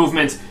his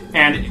movement,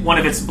 and one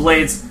of its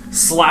blades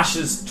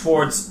slashes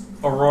towards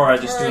Aurora,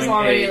 just Aurora's doing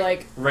already, a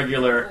like,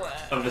 regular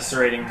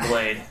eviscerating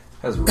blade.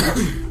 Has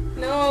reach.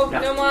 No, Yeah,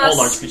 no all large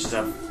mas. creatures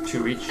have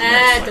 2 reach.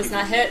 It does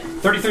not hit.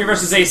 33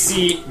 versus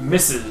AC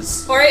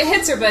misses. Or it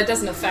hits her, but it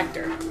doesn't affect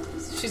her.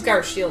 She's got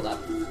her shield up.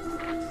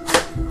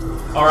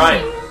 All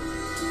right.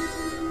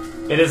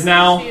 It is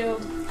now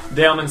Shield.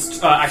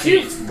 Daemon's. Actually, Phew.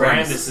 it's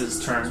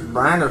Brandis's turn.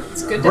 Brandis.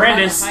 It's good to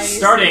Brandis, have a high AC.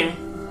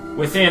 starting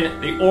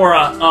within the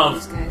aura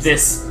of guys.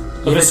 this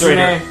Give it to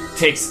eviscerator, me.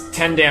 takes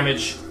 10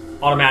 damage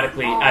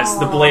automatically as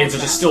the blades are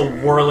just still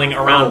whirling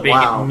around. Oh, Being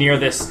wow. near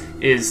this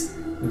is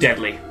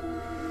deadly.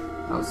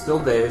 I was still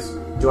dazed.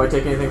 Do I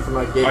take anything from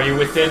my gate? Are you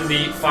within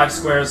the 5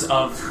 squares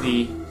of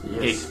the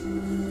Yes. gate?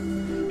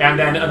 And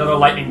then another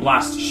lightning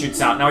blast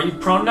shoots out. Now, are you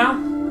prone now?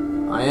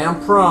 I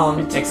am prone,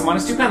 It takes a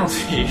 -2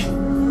 penalty.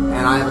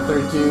 and I have a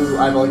 32.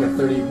 I have like a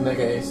 30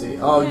 mega AC.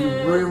 Oh, you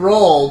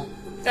re-rolled.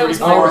 That was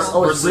 34 horrible.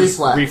 Oh, it's versus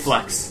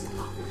reflex.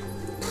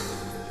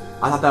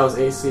 I thought that was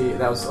AC.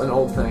 That was an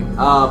old thing.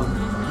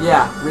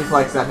 Yeah,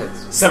 reflex, that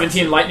hits.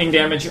 17 lightning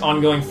damage,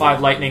 ongoing 5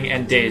 lightning,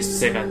 and dazed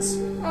save ends.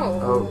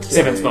 Oh. Okay.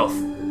 Save ends both.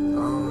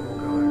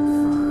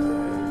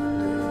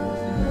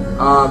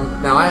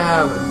 Now I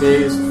have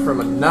dazed from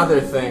another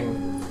thing.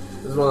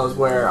 This is one of those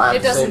where I It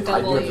have to doesn't save. I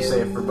do double have to you.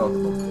 save for both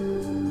of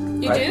them.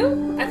 You Right.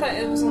 do? I thought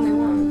it was only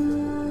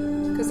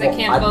one. Because they Well,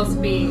 can't I-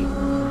 both be.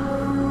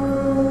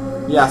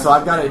 Yeah, so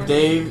I've got a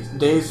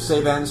dazed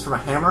save ends from a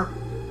hammer,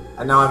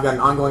 and now I've got an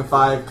ongoing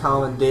 5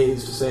 common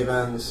dazed save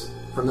ends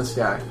from this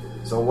guy.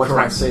 So what's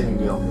Correct. my saving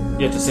deal?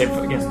 You have to save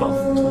against both.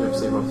 I have to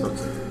save both of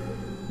them.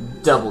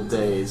 Double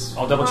daze.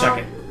 I'll double check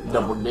it.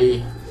 Double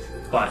D.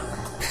 But,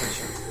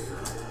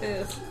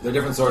 Ugh. They're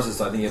different sources,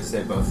 so I think you have to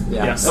say both.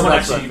 yeah, someone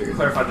that's what I actually figured.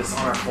 clarified this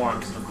on our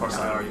forums, and of course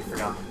I already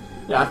forgot.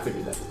 Yeah, I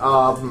figured that.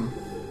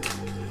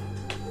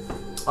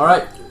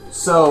 Alright,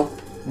 so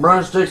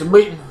Burns takes a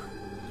beating.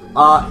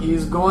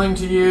 He's going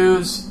to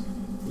use.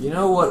 You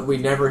know what we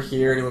never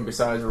hear anyone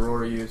besides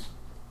Aurora use?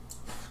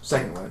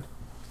 Second wind.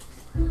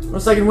 Well,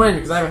 second wind,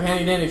 because I have a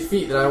handy dandy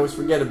feat that I always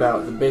forget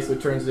about that basically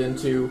turns it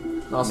into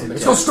awesome thing.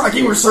 It's called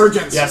Striking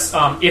Resurgence! Yes,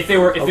 if they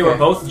were Okay.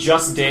 both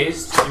just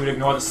dazed, you would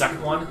ignore the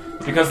second one.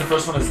 Because the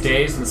first one is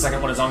dazed and the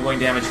second one is ongoing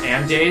damage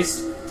and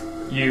dazed,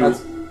 you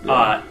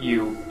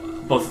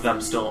both of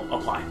them still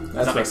apply.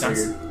 Does that make what I sense?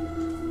 figured.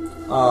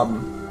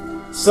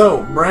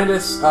 So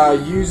Brandis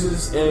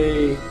uses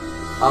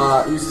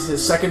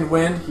his second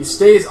wind. He's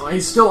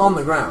still on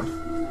the ground.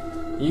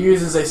 He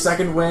uses a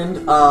second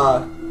wind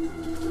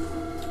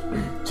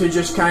to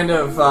just kind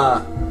of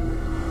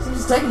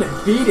he's taking a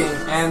beating,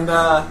 and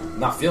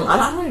Not feeling it.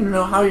 I don't even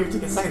know how he would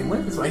take a second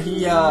wind this way.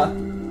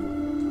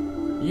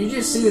 You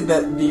just see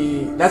that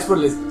that's what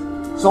it is.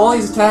 So all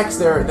these attacks,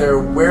 they're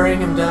wearing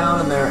him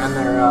down, and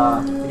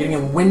they're getting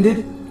him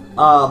winded.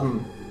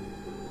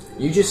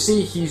 You just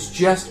see he's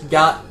just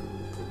got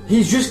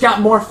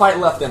more fight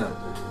left in him.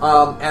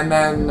 And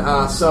then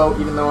so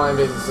even though I'm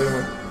basically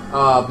second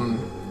wind,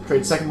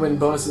 trade second wind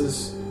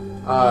bonuses.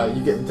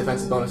 You get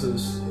defensive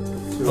bonuses.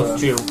 Plus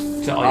 2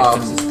 to all your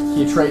defenses.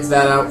 He trades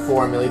that out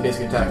for a melee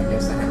basic attack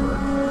against the hammer.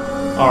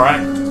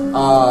 Alright,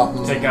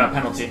 take a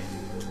penalty.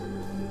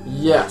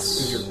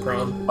 Yes. You're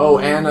prone. Oh,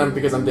 and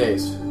because I'm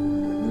dazed.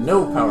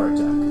 No power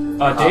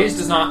attack. Dazed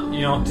does not,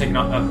 you don't take a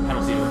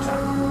penalty to attack.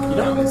 You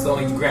don't? It's the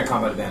only you grant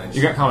combat advantage.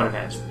 You get combat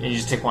advantage, and you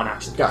just take 1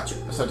 action. Gotcha.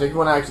 So take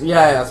 1 action.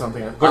 Yeah, that's what I'm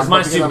thinking. But it's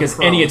 -2 I'm because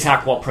prone. any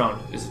attack while prone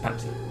is a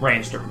penalty.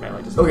 Ranged or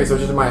melee doesn't. Okay, so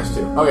it's just a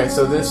 -2. Okay,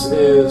 so this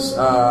is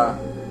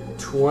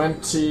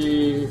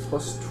 20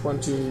 plus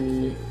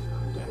 20.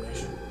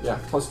 Damnation. Yeah,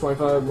 plus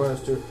 25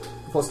 minus 2.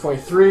 Plus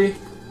 23.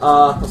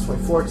 Plus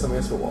 24 because I'm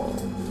against the wall.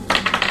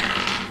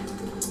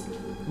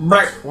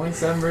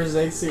 27 versus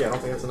AC. I don't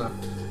think that's enough.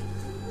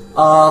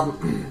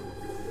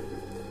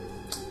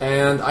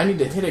 And I need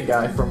to hit a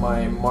guy for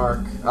my mark.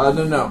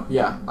 No.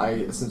 Yeah,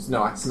 since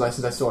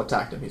I still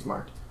attacked him, he's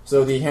marked.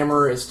 So the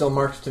hammer is still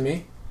marked to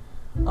me.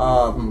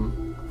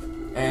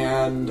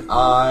 And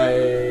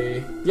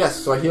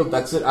so I healed.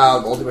 That's it.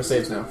 I'll do my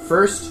saves now.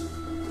 First,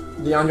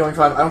 the ongoing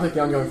 5. I don't take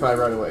the ongoing 5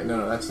 right away.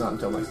 No, that's not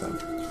until next time.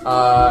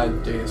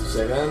 Days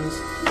save ends.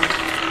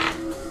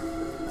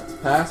 That's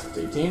passed. It's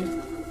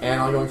 18. And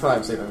ongoing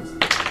 5 save ends.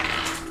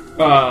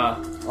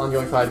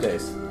 Ongoing 5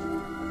 days.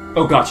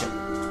 Oh, gotcha.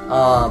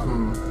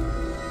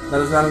 That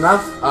is not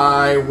enough.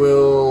 I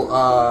will.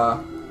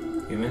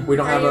 Human? We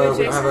don't Are have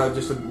you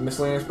just a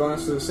miscellaneous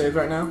bonus to the saves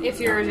right now. If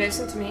you're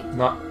adjacent to me.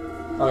 Not.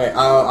 Okay,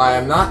 I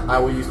am not. I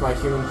will use my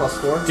human plus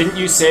 4. Didn't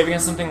you save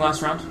against something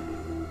last round?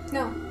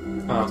 No.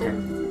 Oh, okay.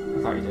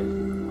 I thought you did.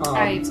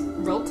 I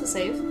rolled to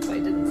save, but I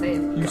didn't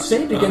save. You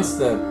saved against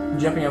the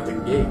jumping out the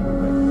gate.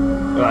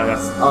 Right?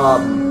 That's not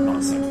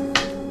the same.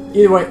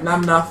 Either way,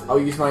 not enough. I'll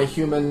use my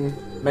human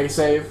mega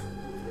save.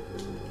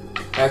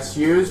 That's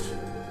used.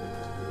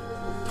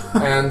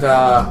 And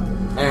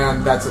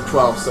that's a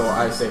 12, so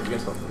I saved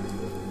against both of them.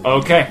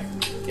 Okay.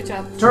 Good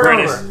job.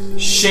 Brandis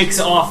shakes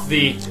off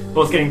the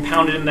both getting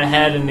pounded in the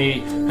head and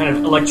the kind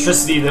of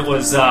electricity that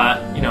was,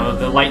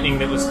 the lightning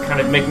that was kind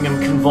of making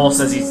him convulse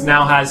as he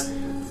now has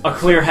a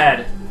clear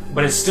head,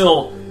 but is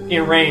still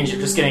in range of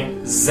just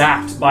getting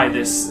zapped by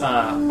this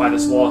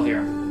wall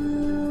here.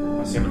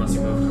 I assume unless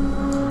you moved.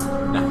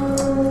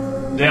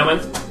 Damon.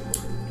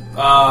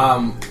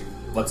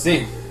 Let's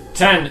see.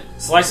 10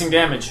 slicing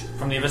damage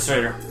from the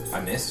eviscerator. I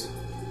missed.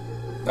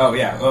 Oh,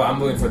 yeah. Oh, I'm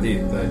moving for the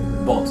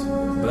bolt,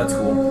 but that's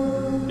cool.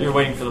 You're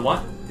waiting for the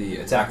what? The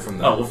attack from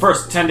the... Oh, well,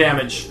 first 10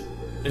 damage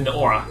in the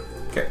aura.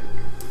 Okay.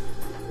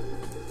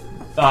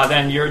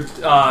 Then you're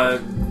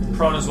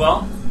prone as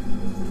well.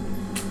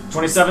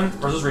 27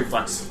 versus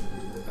reflex,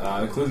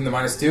 Including the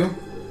 -2?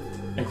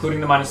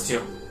 including the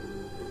 -2.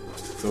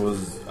 So it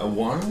was a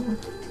 1?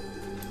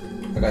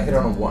 I got hit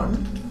on a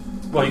 1?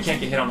 Well, you can't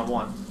get hit on the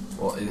 1.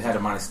 Well, it had a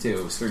 -2.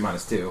 It was 3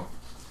 -2.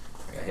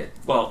 I got hit.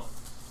 Well,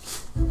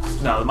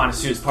 no, the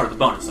 -2 is part of the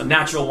bonus. A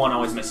natural 1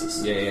 always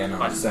misses. Yeah,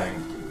 no, I'm just saying.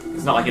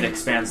 It's not like it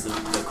expands the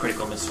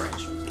critical miss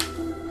range.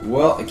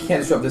 Well, I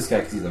can't disrupt this guy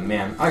because he's a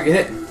man. I get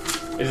hit.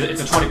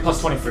 It's a 20 plus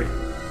 23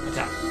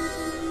 attack.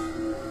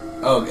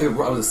 Oh, it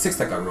was a 6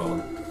 that got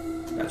rolled.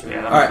 Gotcha. Yeah, that makes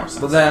more Alright, sense.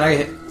 but then I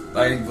get hit.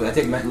 I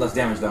take less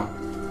damage though.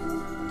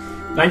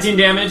 19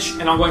 damage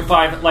and ongoing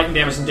 5 lightning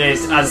damage and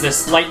dazed as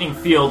this lightning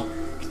field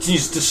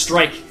continues to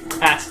strike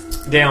at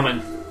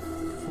Daemon.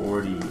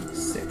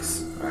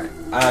 46.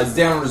 Alright.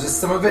 Daemon resists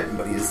some of it,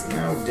 but he is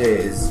now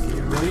dazed.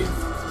 Really?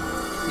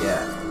 Yeah.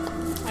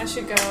 I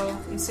should go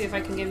and see if I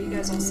can give you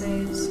guys all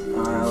saves.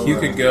 You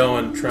could go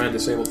and try and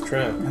disable the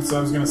trap. That's what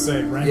I was gonna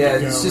say. Rank Yeah,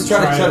 could it's go just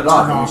and try to shut it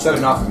off. turn I mean, shut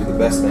it off would be the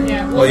best thing.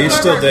 Yeah. Well, you're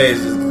still whoever-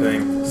 dazed is the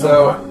thing.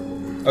 So,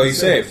 Oh, you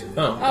saved.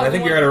 Oh, and I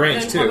think you're out of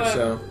range then too, how about-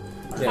 so...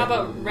 How Yeah,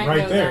 about Rengo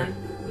Right there. then?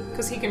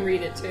 Because he can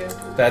read it too.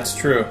 that's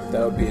true.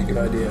 That would be a good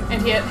idea.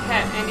 And he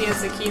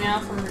has the key now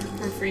from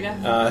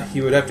Frida.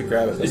 He would have to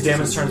grab it. Is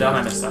damage turned down?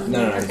 I missed that.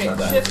 no, it's Okay, not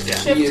that. shift, Yeah.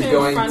 shift He is to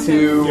going in front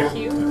to- of Yeah.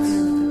 Q.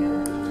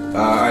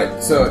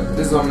 Alright, so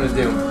this is what I'm gonna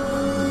do.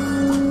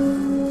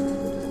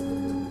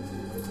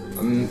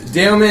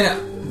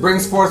 Daemon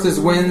brings forth his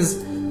winds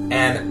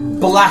and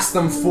blasts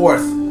them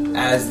forth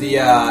as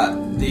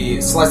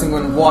the slicing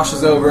wind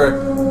washes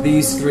over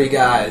these 3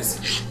 guys.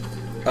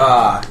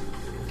 Like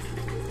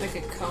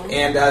a cone.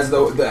 And as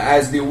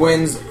the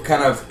winds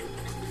kind of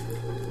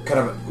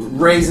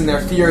raise in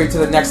their fury to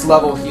the next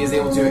level, he is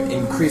able to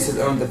increase his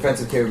own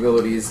defensive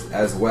capabilities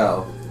as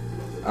well.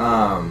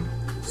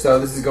 So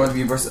this is going to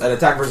be an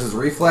attack versus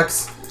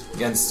reflex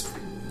against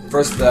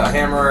first the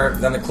hammer,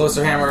 then the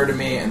closer hammer to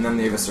me, and then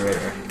the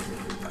eviscerator.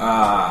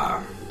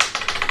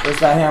 First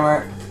that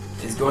hammer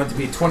is going to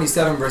be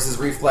 27 versus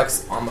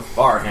reflex on the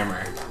far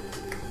hammer.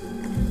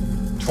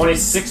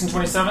 26 and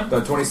 27?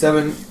 So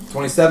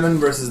 27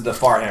 versus the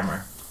far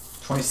hammer.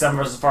 27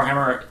 versus far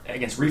hammer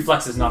against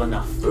reflex is not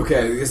enough.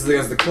 Okay, this is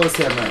against the close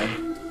hammer.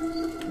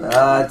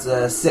 It's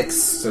a 6,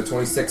 so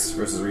 26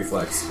 versus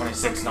reflex.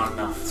 26 not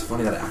enough. It's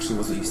funny that it actually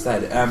was what you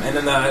said. And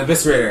then the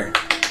eviscerator.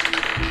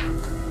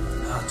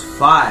 It's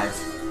 5.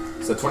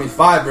 So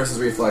 25 versus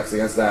reflex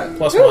against that.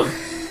 +1.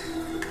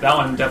 That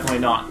one definitely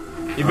not.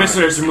 The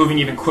eviscerators are moving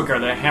even quicker.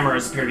 The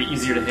hammers appear to be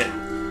easier to hit.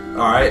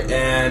 Alright,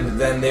 and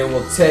then they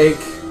will take...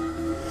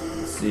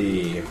 Let's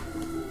see...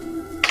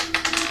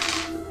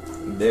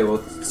 They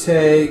will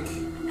take...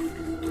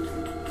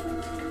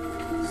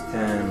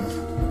 10...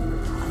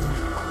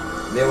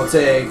 They will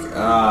take...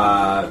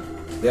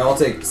 they all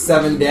take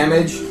 7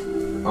 damage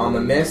on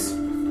the miss.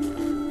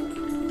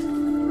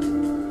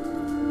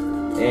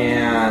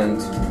 And...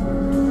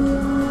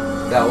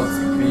 that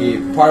will be...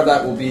 Part of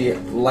that will be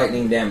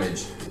lightning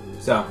damage.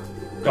 So...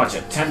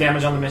 Gotcha. 10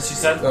 damage on the miss, you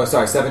said? Oh,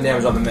 sorry, 7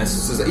 damage on the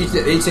miss. So each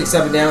takes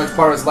 7 damage,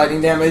 part of it's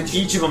lightning damage.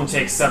 Each of them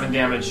takes 7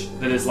 damage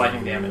that is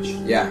lightning damage.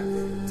 Yeah.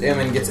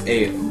 Damon gets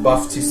a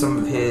buff to some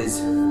of his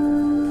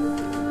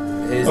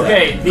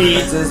Okay, the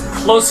defenses.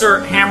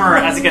 closer hammer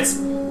as it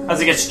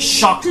gets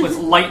shocked with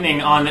lightning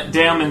on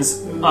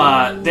Daemon's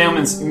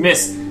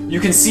miss,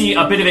 you can see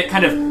a bit of it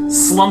kind of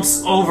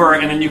slumps over,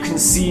 and then you can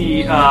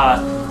see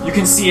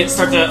it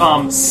start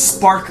to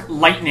spark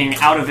lightning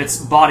out of its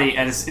body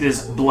as it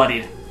is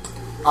bloodied.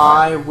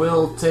 I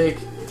will take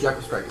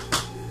Jackal Strike.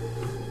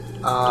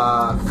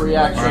 Free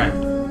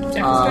action.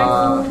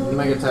 Jackal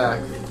Mega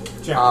attack.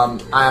 Jack.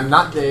 I am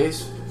not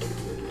dazed,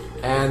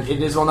 and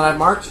it is one that I've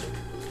marked.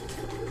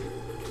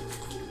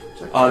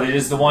 It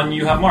is the one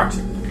you have marked.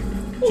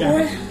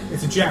 Jackal.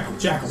 It's a jackal.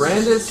 Jackal.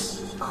 Brandis,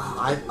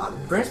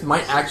 Brandis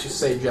might actually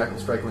say Jackal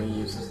Strike when he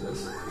uses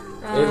this.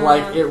 It really.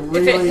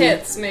 If it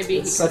hits, maybe.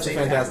 It's such a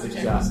fantastic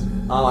shot.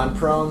 I'm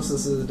prone, so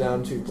this is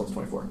down to plus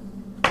 24.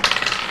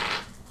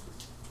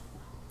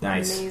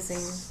 Nice. Amazing.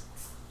 Is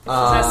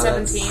Uh, that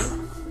 17?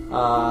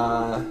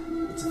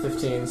 It's a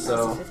 15,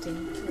 so. That's a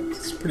 15.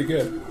 It's pretty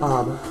good.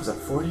 Was that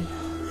 40?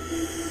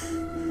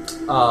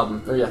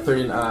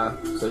 30.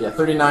 So yeah,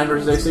 39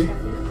 versus AC.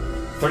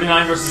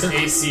 39 versus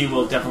AC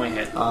will definitely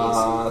hit.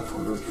 12.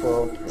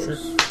 Sure.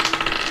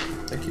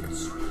 Thank you.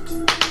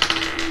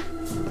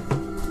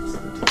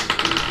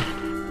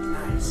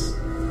 Nice.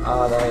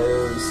 That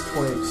is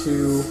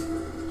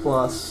 22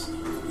 plus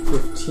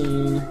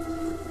 15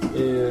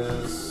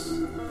 is.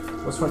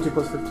 What's 22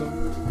 plus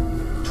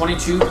 15?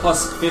 22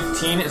 plus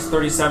 15 is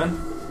 37.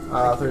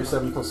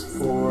 37 plus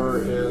 4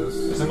 is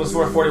 37 plus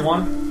 4,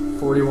 41.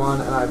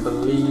 41, and I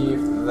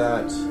believe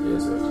that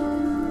is it.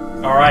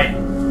 Alright.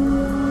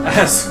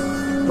 As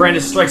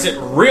Brandis strikes it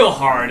real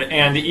hard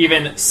and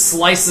even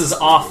slices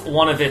off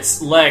one of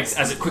its legs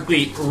as it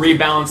quickly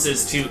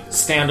rebalances to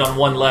stand on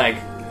one leg.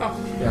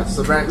 Yeah,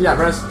 so Brandis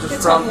just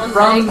It's from on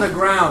one leg. the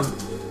ground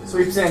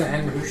sweeps in,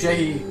 and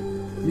Ushehi,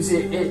 you see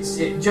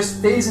it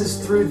just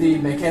phases through the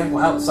mechanical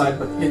outside,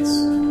 but hits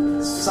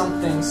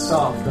something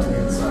soft on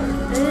the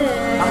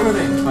inside. Not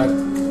living,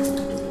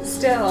 but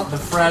Still. the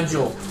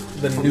fragile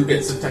The bits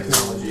nougat. of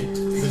technology.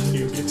 The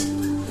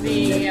nougat.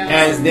 The,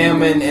 As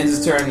Damon ends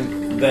his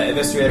turn, the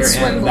Eviscerator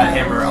Swim and that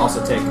blade. hammer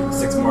also take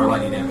 6 more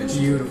lightning damage.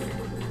 Beautiful.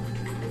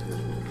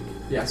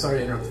 Yeah, sorry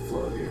to interrupt the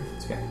flow of you.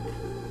 It's okay.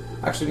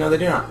 Actually, no, they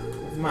do not.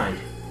 Never mind.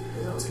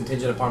 It's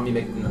contingent upon me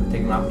taking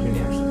an opportunity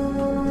action. It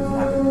doesn't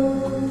happen.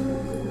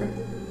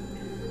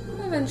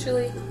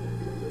 Eventually.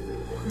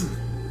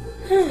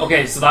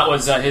 Okay, so that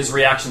was his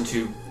reaction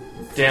to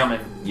Damon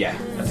Yeah.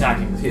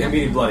 attacking, I'm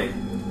being bloodied.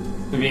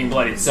 being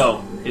bloodied.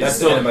 So it's That's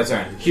the end of my still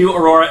turn. Hugh,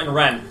 Aurora, and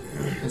Ren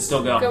can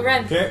still go. Go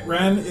Ren. Okay,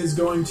 Ren is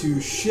going to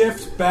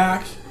shift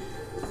back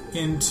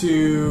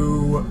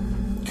into.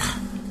 God,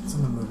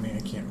 someone move me. I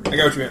can't read. I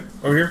got what you meant.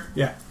 Over here.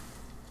 Yeah,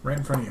 right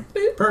in front of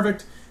you.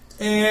 Perfect.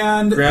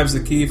 And Grabs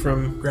the key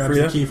from grabs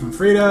Frida. the key from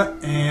Frida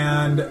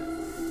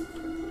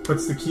and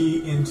puts the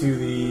key into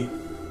the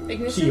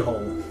Ignition.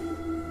 keyhole.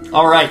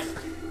 All right,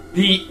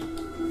 the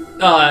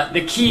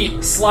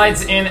key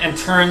slides in and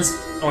turns,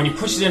 and when you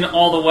push it in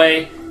all the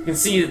way, you can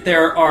see that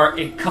there are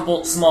a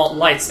couple small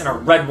lights, and a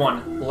red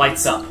one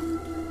lights up,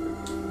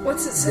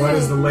 What's it say? What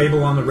does the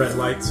label on the red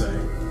light say?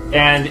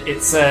 and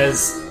it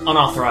says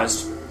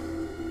unauthorized.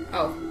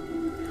 Oh.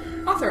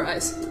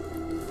 Authorize.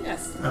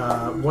 Yes.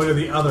 What do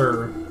the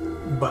other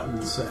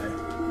buttons say?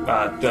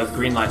 The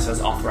green light says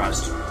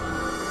authorized.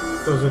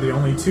 Those are the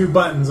only 2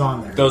 buttons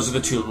on there. Those are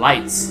the 2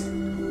 lights. I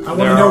want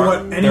to know what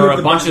any there of are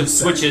the a bunch of buttons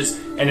say. switches,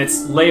 and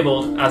it's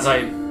labeled as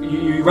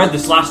you read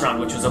this last round,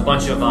 which was a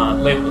bunch of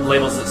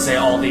labels that say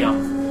all the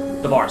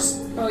bars.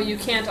 Oh, you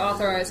can't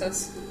authorize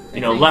us. I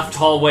You know, think. left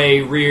hallway,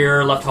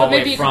 rear, left But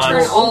maybe hallway, you could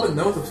front. turn all- Open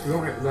those if we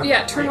don't have that.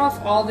 Yeah, turn off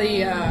all the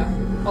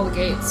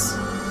gates.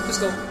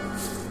 Just go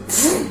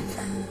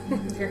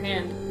with your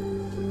hand.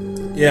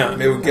 Yeah,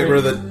 maybe we'll get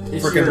rid of the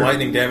It's freaking your-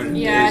 lightning damage.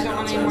 Yeah, I don't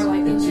want any more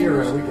lightning It's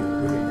your, damage. we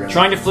can grab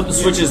Trying to flip the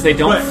switches, they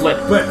don't flip.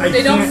 But I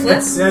They don't can't. flip?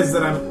 It says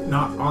that I'm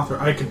not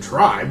authorized. I could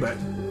try, but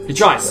He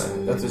tries.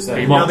 That's what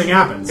He it won't. nothing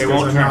happens. They 'cause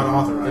won't I'm turn.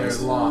 not They're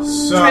authorized.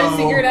 lost. So, Try to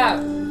figure it out.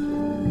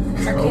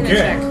 Arcana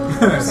check.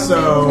 Okay. or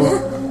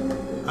So,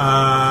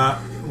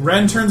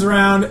 Ren turns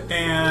around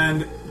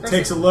and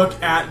takes a look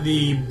at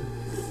the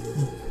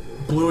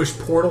bluish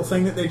portal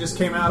thing that they just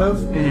came out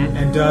of,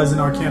 and does an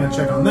Arcana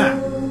check on that.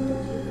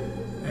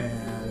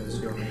 And is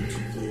going to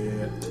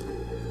get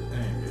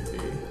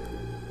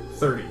a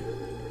 30.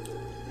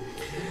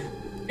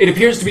 It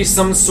appears to be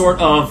some sort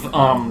of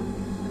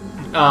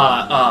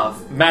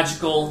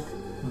magical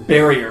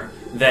barrier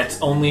that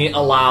only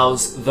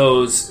allows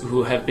those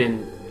who have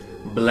been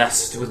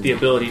blessed with the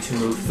ability to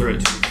move through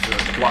it,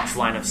 to blocks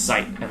line of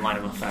sight and line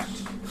of effect.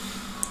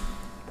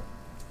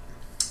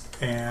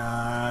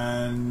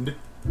 And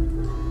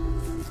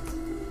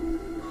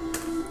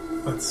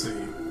let's see.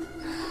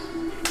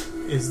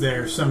 Is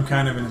there some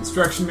kind of an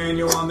instruction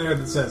manual on there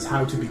that says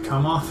how to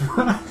become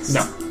authorized?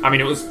 No, I mean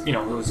it was it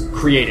was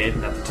created,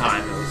 and at the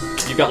time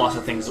you've got lots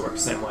of things that work the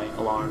same way.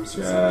 Alarms.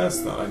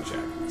 Just thought I'd check.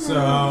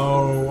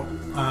 So,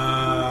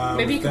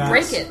 Maybe you could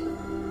break it.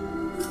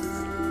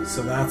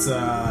 So that's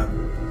a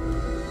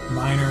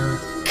minor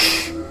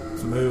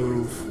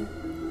move,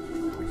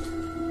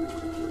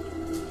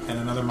 and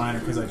another minor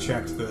because I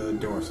checked the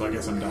door. So I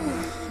guess I'm done.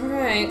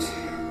 Alright.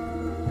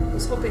 I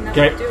was hoping that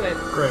Okay. would do it.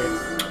 Great.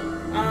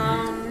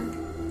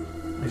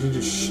 I should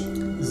just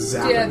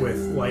zap Yeah. it with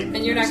lightning.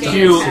 And you're not getting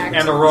Hugh attacked.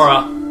 and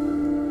Aurora.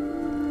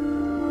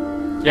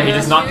 Yeah, he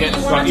does not Hugh, get you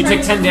struck. wanna You try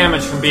take to- 10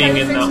 damage from being try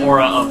to in fix the it?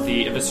 aura of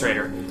the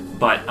Eviscerator,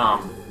 but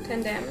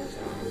 10 damage.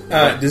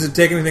 Does it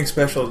take anything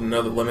special to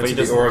know the But limits he of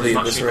the doesn't- aura of the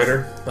does not shoot.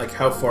 Eviscerator? Like,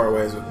 how far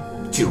away is it?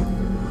 2.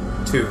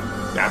 2.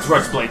 Yeah, it's where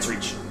its blades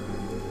reach.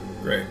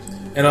 Great.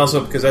 And also,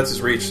 because that's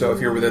his reach, so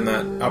if you're within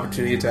that,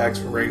 opportunity attacks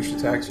for ranged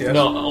attacks, yes?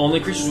 No, only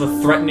creatures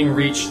with threatening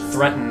reach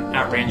threaten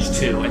at range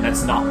 2, and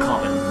that's not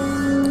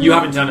common. You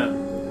have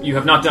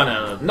not done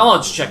a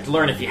knowledge check to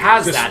learn if he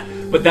has Just- that,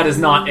 but that is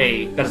not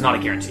a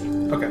guarantee.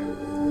 Okay.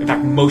 In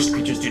fact, most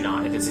creatures do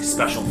not. It is a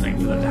special thing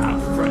for them to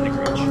have threatening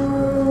reach.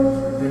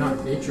 They're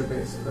not nature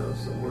based though,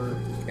 so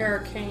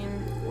Arcane.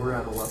 we're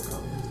out of luck on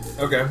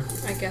them. Okay.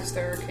 I guess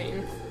they're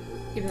arcane.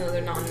 Even though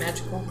they're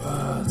non-magical.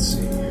 Let's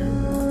see here.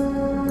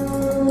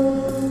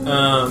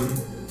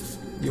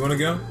 You want to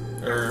go?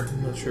 Or,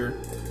 I'm not sure.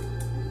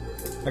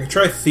 I could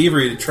try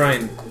Thievery to try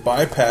and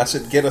bypass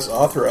it, get us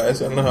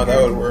authorized. I don't know how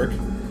that would work.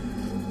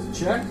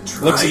 Check.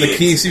 Looks at the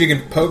key, see if he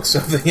can poke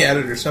something at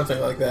it or something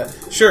like that.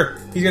 Sure,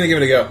 he's going to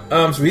give it a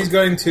go. So he's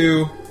going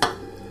to...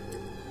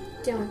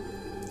 Damn.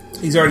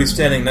 He's already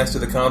standing next to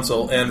the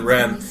console, and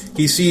Ren.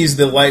 He sees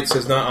the light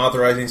says not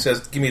authorized, and he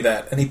says, give me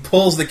that. And he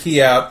pulls the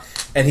key out,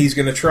 and he's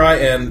going to try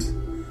and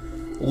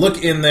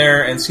look in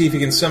there and see if he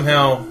can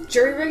somehow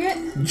Jury rig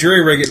it?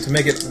 jury-rig it to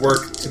make it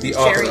work to be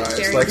authorized.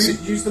 Jerry. Like,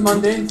 Use the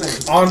mundane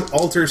thing.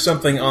 alter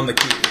something on the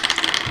key.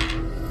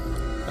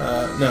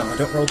 No, I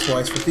don't roll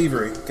twice for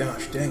thievery.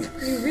 Gosh, dang it.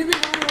 You really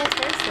want to roll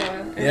twice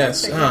though. I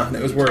Yes, like that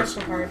it was you try worse.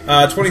 so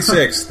hard.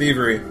 26,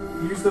 thievery.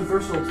 Use the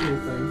versatile tool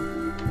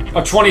thing.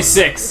 A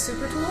 26.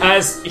 Super tool?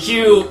 As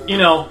Hugh,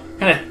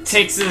 kind of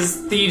takes his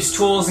thieves'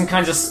 tools and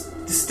kind of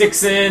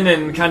sticks in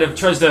and kind of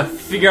tries to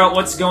figure out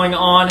what's going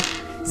on,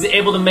 he's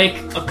able to make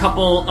a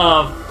couple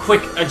of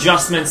quick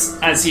adjustments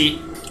as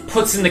he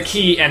puts in the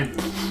key and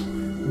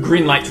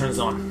green light turns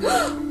on.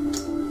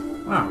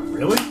 Wow,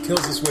 really?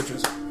 Kills the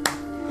switches.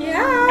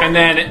 Yeah. And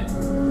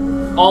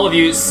then all of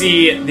you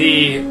see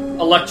the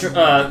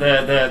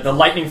the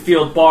lightning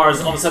field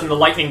bars. All of a sudden, the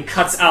lightning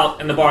cuts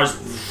out, and the bars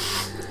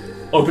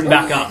open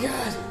back up.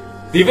 God.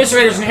 The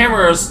eviscerators and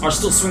hammerers are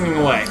still swinging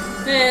away.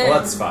 Well,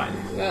 that's fine.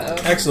 Uh-oh.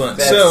 Excellent.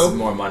 That's So,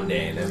 more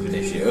mundane of an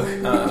issue.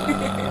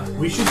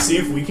 We should see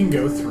if we can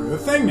go through the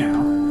thing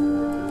now.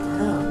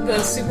 The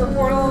super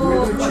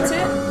portal. What's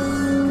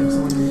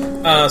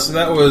it? so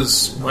that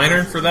was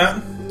minor for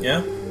that.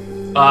 Yeah.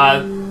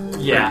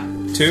 Yeah.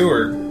 2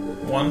 or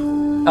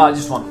 1.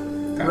 Just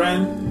one.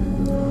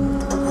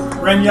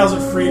 Ren yells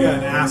at Frida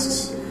and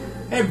asks,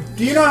 "Hey,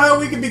 do you know how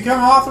we can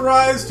become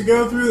authorized to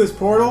go through this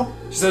portal?"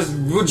 She says,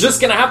 "We're just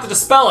gonna have to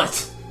dispel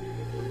it."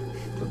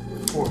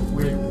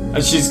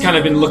 And she's kind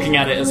of been looking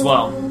at it as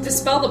well.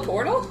 Dispel the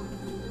portal?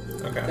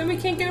 Okay. Then we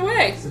can't get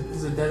away.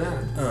 It's a dead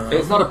end.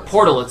 It's not a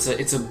portal. It's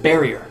a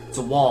barrier. It's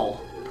a wall.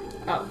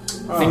 Oh.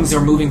 Things are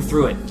moving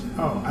through it.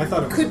 Oh, I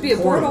thought it was Could be a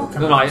portal.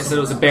 coming No, I from said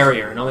it was a somewhere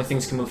barrier, and only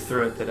things can move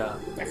through it that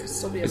That could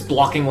still be a is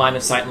blocking line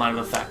of sight and line of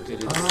effect.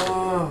 It is.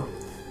 Oh.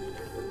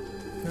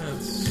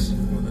 That's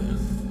within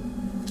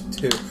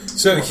 2.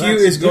 So Well, Hugh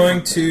that's is going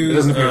It to.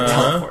 doesn't appear to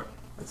teleport.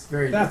 That's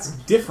very else. That's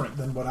different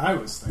than what I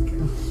was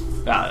thinking.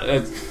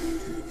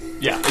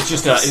 Yeah, it's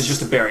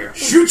just a barrier.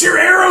 Shoot your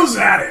arrows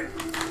at it!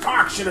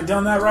 Fuck, should have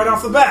done that right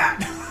off the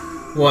bat.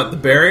 What, the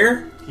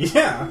barrier?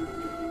 Yeah.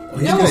 Well,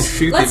 he's going to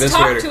shoot let's the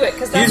talk eviscerator. to it,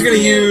 because that's He's going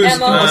to the new use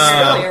MO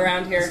really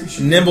around here.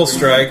 Nimble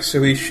Strike,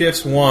 so he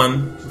shifts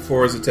 1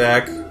 before his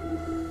attack.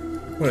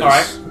 What is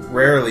Alright.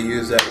 rarely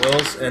used at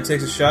wills, and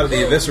takes a shot at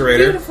the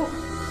eviscerator. Beautiful.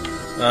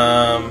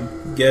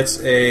 Gets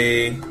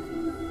a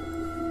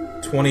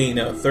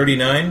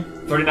 39.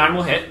 39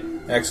 will hit.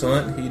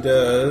 Excellent. He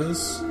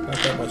does not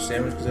that much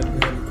damage because I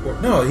didn't have core.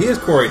 No, he is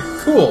Corey.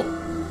 Cool.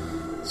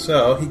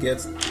 So he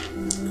gets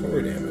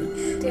Corey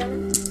damage.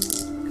 Damn it.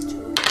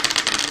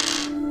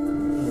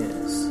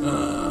 Yes.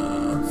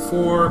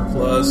 4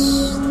 plus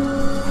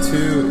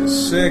 2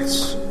 is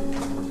 6.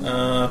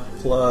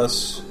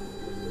 Plus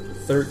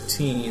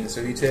 13.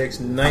 So he takes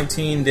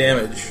 19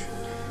 damage.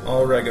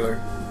 All regular.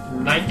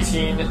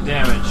 19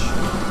 damage.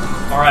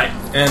 Alright.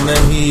 And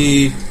then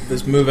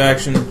this move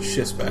action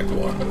shifts back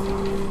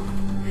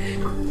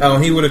 1. Oh,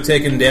 he would have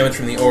taken damage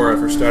from the aura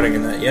for starting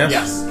in that, yes?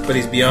 Yes. But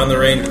he's beyond the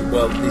range.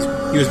 Well,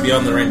 he was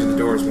beyond the range of the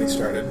doors when he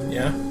started,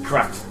 yeah?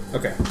 Correct.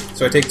 Okay.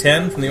 So I take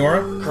 10 from the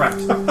aura? Correct.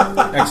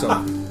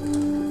 Excellent.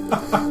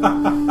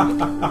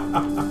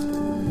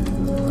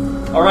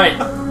 Alright.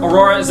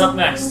 Aurora is up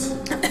next.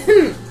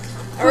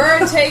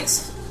 Aurora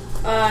takes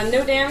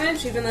no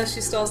damage, even though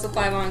she still has the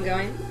 5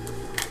 ongoing.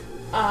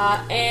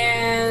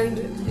 And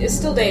is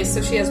still dazed,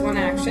 so she has 1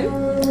 action.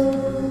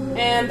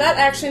 And that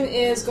action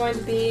is going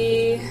to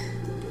be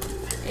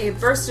a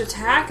burst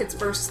attack. It's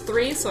burst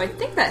 3, so I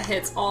think that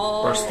hits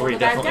all Burst 3 the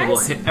bad definitely guys. will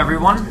hit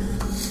everyone.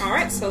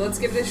 Alright, so let's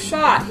give it a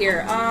shot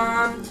here.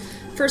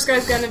 First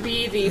guy's going to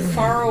be the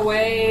far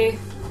away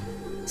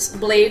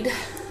blade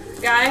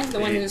guy, the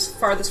one who's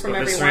farthest from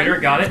Eviscerator,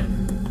 everyone. got it.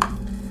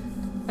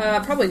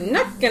 Probably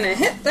not going to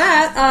hit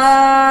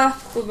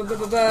that.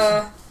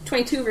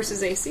 22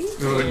 versus AC.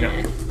 Good,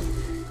 no.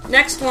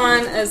 Next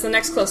one is the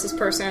next closest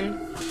person,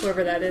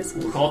 whoever that is.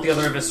 We'll call it the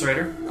other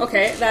Eviscerator.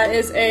 Okay, that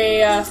is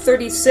a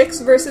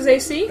 36 versus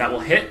AC. That will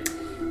hit.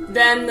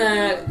 Then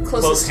the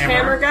closest Close hammer.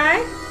 hammer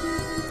guy,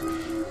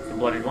 The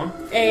bloodied one.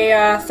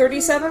 a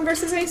 37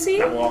 versus AC.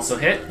 That will also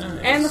hit.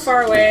 And the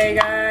far away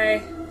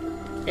guy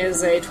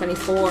is a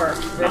 24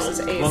 versus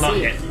That AC. will not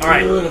hit.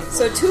 Alright.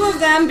 So 2 of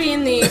them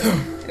being the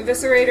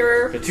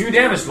Eviscerator The 2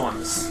 damaged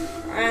ones.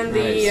 and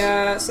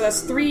the, so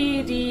that's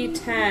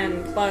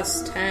 3d10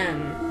 plus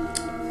 10.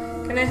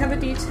 Can I have a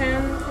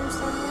d10 from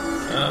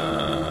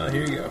someone?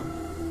 Here you go.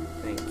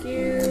 Thank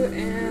you,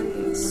 and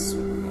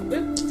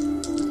boop.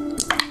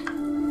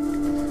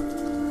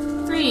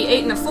 3,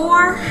 8, and a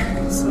 4.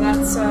 So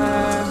that's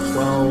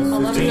 12,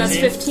 11. That's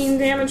 15. 15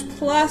 damage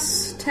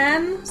plus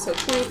 10, so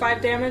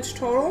 25 damage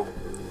total.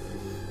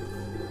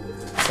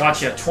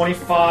 Gotcha.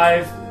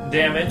 25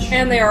 damage.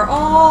 And they are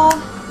all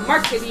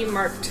markety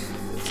marked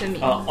to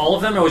me. All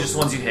of them, or just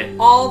ones you hit?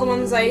 All the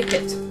ones I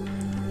hit.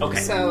 Okay.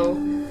 So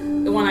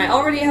the one I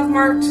already have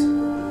marked,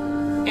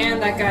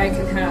 and that guy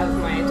can have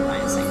my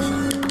divine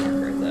sanction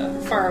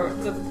marker,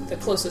 the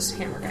closest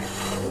hammer guy.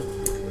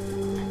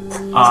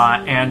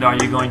 And are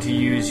you going to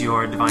use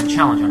your divine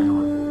challenge on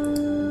anyone?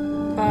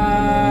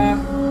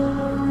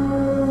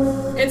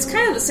 It's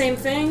kind of the same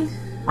thing.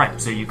 Right.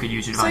 So you could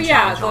use your divine So,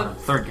 yeah, challenge on the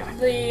third guy.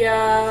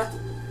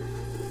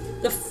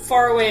 The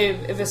faraway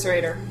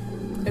eviscerator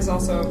is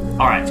also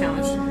All right.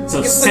 challenged. So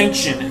You can put-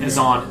 sanction is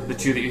on the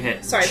 2 that you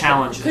hit. Sorry,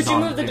 Challenge could is you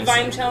on move the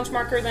divine challenge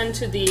marker then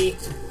to the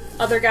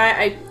other guy?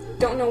 I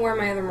don't know where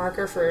my other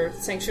marker for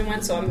sanction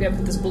went, so I'm gonna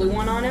put this blue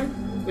one on him,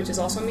 which is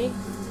also me.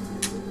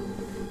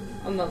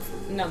 Oh, no,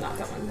 not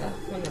that one. The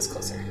one that's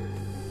closer.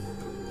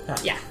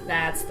 Yeah,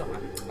 that's the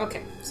one.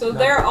 Okay, so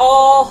they're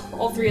all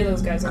 3 of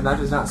those guys. And that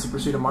does not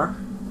supersede a mark,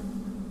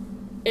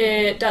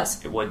 It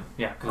does. It would.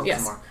 Yeah. Because Yes.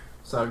 it's a mark.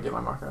 so I would get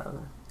my marker out of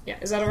there. Yeah,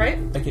 is that alright?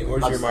 Okay,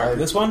 where's your That's mark? right.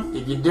 This one?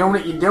 If you're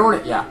doing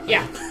it, yeah.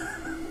 Yeah.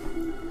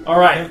 All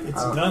right.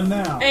 It's done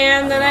now.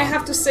 And then I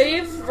have to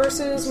save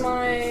versus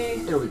my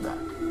It'll be back.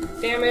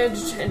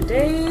 damaged and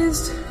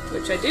dazed,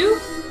 which I do.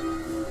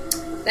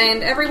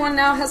 And everyone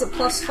now has a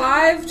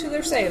 +5 to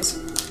their saves.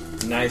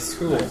 Nice.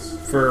 Cool.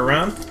 For a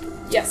round?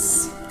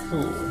 Yes.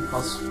 Cool.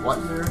 Plus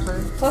what did you say?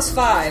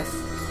 +5.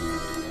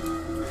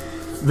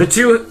 The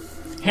two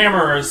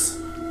hammerers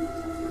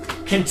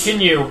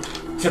continue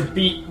to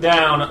beat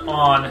down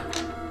on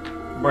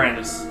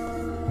Brandis.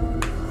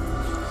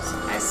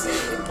 I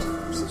saved.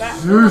 So that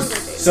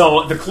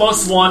So the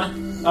close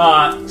one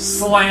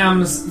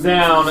slams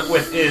down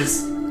with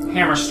his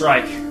hammer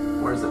strike.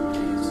 Where's that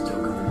daze still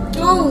coming?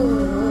 Oh.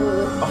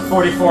 A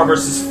 44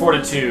 versus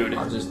Fortitude.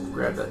 I'll just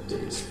grab that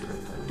daze.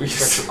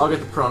 Yes. I'll get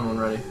the prone one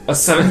ready. A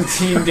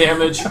 17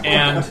 damage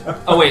and...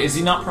 Oh wait, is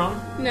he not prone?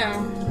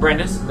 No.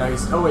 Brandis? No, he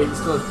still is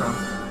prone.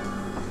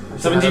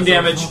 17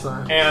 damage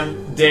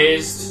and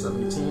dazed.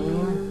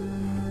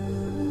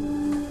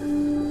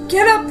 17.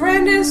 Get up,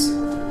 Brandis!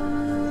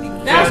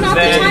 Now's And not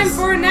the then- time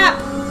for a nap!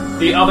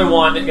 The other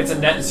one gets a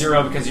net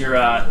 0 because you're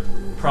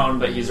prone,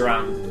 but he's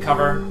around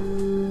cover.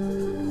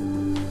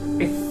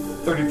 A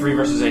 33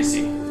 versus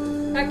AC.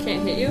 I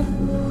can't hit you.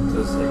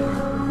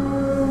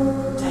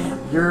 Damn.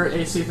 Your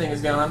AC thing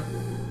is gone.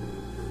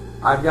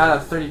 I've got a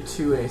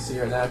 32 AC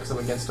right now because I'm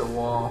against a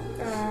wall.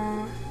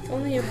 If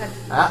only you had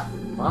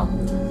Well,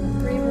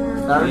 3 more.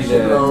 that I need is to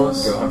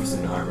goes. go hunt for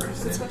some armor.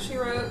 That's what she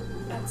wrote.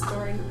 That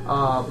story.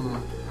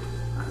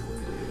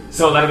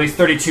 So that'll be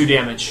 32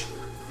 damage.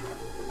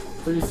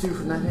 32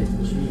 from that hit.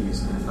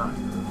 Jeez, not.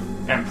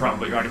 And prone,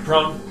 but you're already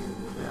prone.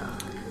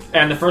 Yeah.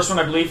 And the first one,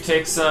 I believe,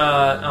 takes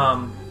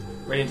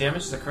radiant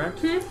damage. Is that correct?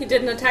 He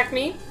didn't attack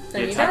me.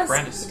 Then He he attacked does.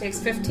 Brandis. He takes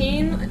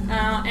 15,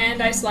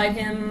 and I slide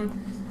him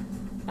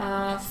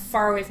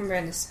far away from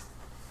Brandis.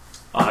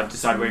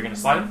 Decide where you're going to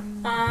slide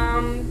him.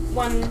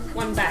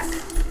 One back,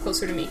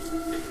 closer to me.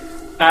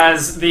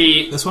 As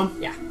the This one?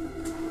 Yeah.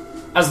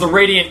 as the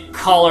radiant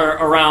collar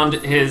around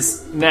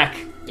his neck,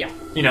 Yeah.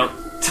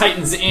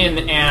 tightens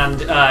in,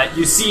 and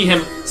you see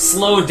him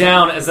slow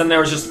down. As then there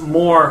was just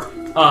more,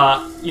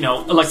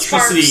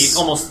 electricity Sparks.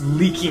 almost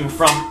leaking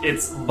from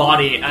its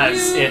body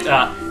as it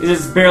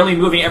is barely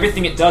moving.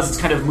 Everything it does is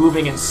kind of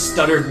moving in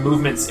stuttered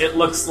movements. It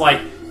looks like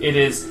it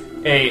is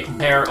a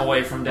hair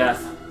away from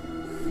death.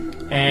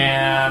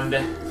 And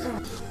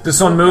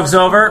this one moves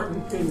over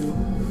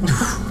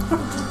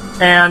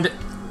and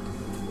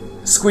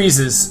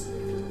squeezes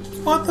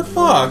What the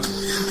fuck?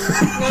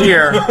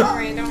 here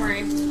Don't worry.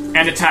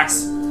 and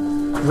attacks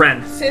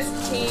Ren.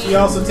 15. He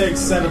also takes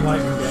 7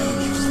 lightning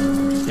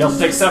damage. He also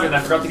takes 7.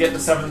 I forgot to get the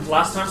 7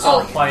 last time, so I'll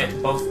apply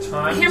it both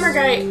times. Hammer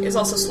guy is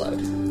also slowed.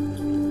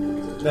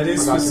 That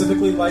is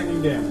specifically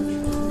lightning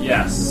damage.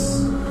 Yes.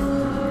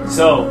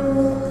 So,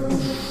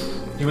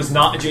 he was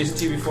not adjacent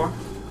to you before?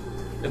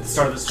 At the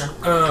start of this turn?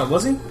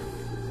 Was he?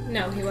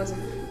 No, he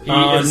wasn't. He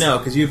is No,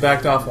 because you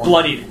backed off one.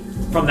 bloodied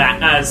from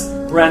that as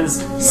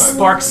Ren's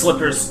spark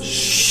slippers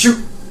shoot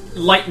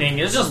lightning.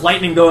 There's just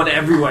lightning going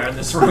everywhere in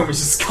this room. It's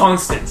just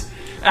constant.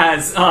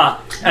 As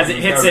it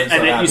hits it,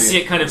 and then you see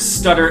it kind of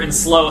stutter and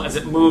slow as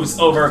it moves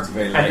over,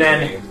 and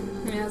then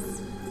Yes.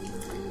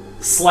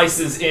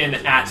 slices in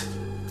at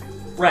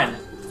Ren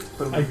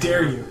I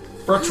dare you.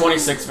 for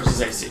 26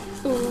 versus AC.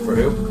 For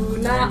who?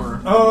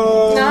 Not.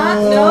 Oh,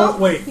 No.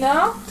 Wait,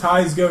 No?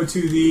 ties go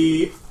to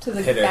the. To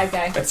the Hitter. bad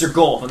guy. That's your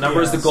goal. The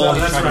number is the goal. So and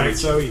you're that's trying to right. reach.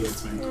 So he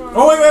hits me.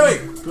 Oh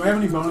wait. Do I have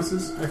any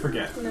bonuses? I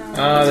forget.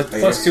 No. The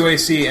plus 2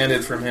 AC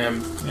ended from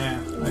him. Yeah,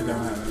 I don't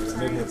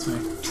have it. It hits me.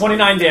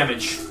 29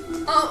 damage.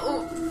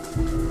 Oh.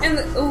 And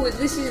at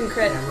least he's in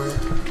crit.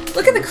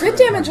 Look at the crit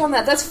damage on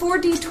that. That's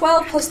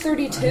 4d12 plus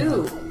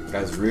 32.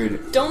 Guy's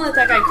rude. Don't let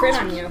that guy crit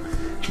on you.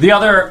 The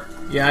other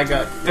Yeah, I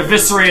got.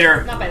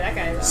 eviscerator Not by that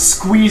guy, though.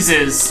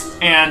 squeezes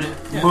and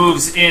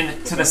moves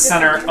into the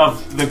center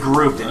of the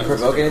group. Did you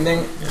provoke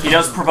anything? He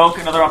does provoke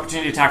another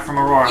opportunity attack from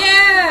Aurora.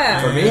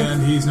 Yeah! For me?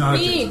 And he's not.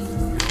 Me!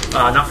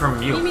 Not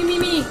from you.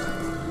 Me.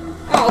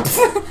 Oh.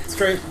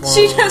 Straight.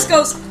 She just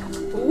goes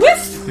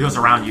whiff He goes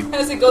around you.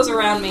 as it goes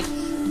around me.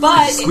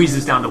 But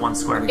Squeezes down to one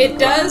square. it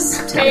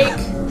does take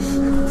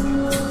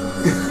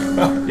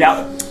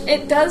Yeah.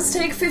 it does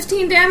take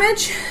 15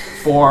 damage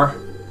For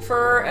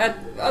for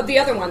the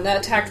other one that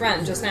attacked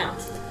Ren just now.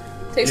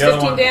 Takes The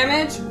other 15 one.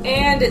 damage,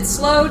 and it's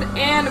slowed,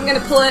 and I'm gonna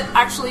pull it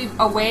actually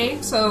away,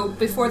 so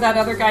before that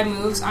other guy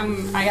moves,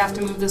 I have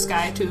to move this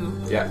guy to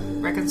Yeah.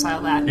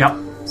 reconcile that. Yep.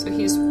 So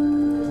he's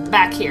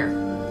back here.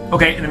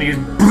 Okay, and then he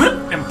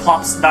goes and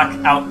plops back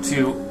out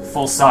to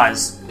full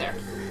size. There.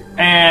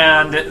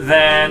 And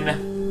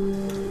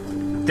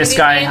then this And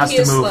guy he has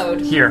to is move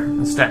slowed. here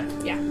instead.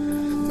 Yeah.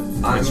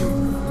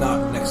 I'm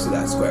not next to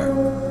that square.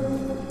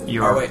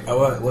 You Oh are. wait,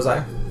 what was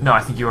I? No, I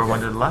think you were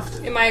one to the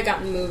left. It might have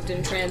gotten moved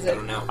in transit. I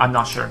don't know. I'm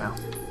not sure now.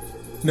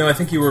 No, I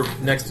think you were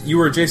next. You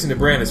were adjacent to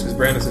Brandis because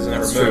Brandis has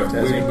never It's true. moved.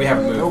 Has he? We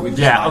haven't moved. We've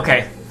just Yeah, not-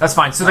 okay. That's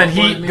fine. So then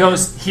he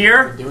goes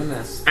here, Doing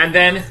this. and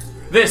then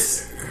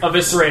this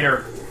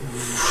eviscerator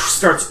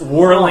starts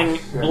whirling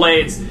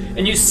blades,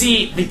 and you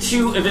see the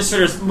two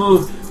eviscerators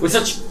move with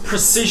such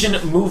precision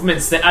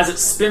movements that as it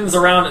spins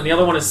around and the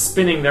other one is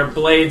spinning, their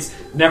blades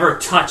never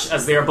touch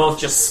as they are both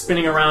just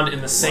spinning around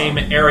in the same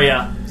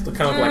area. It's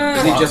kind of like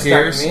Is he just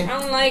ears. attacking me? I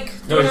don't like.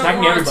 No, he's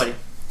attacking everybody.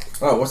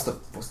 Oh, what's the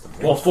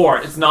Well, 4.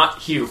 It's not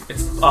Hugh.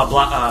 It's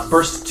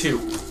burst 2.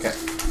 Okay.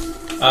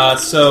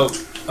 So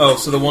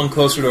the one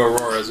closer to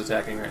Aurora is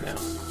attacking right now.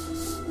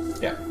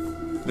 Yeah.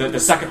 The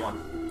second one.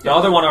 The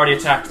other one already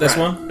attacked. This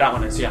Brent. one? That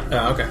one is, yeah.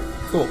 Oh, okay.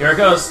 Cool. Here it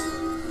goes.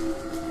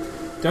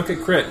 Don't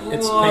get crit.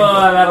 It's Whoa, painful.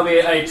 that'll be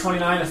a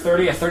 29, a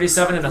 30, a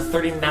 37, and a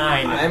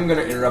 39 I'm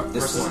gonna interrupt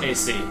this versus one.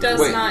 AC. Does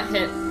Wait. not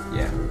hit.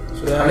 Yeah.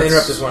 So I'm gonna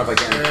interrupt this one if I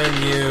can.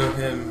 And you,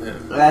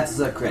 him. That's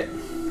a crit.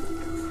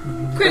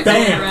 Crit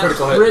Bam! round.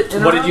 Critical hit.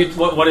 Crit What did you?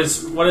 What is?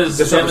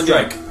 Disruptive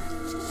Damon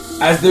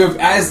strike.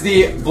 As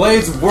the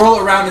blades whirl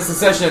around in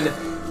succession,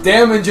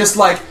 Damon just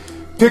like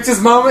picks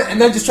his moment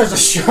and then just tries to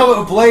shove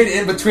a blade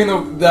in between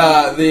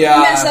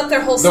Mess up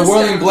their whole the system.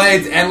 whirling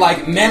blades and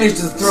like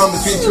manages to throw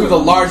them between two of the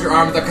larger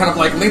arms that kind of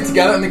like link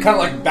together and then kind of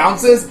like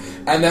bounces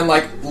and then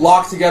like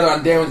lock together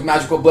on Damon's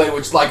magical blade,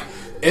 which like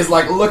is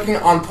like looking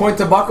on point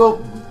to buckle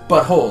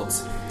but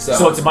holds.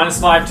 So it's a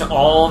 -5 to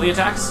all the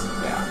attacks.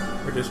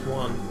 Yeah. Or just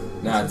one.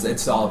 No,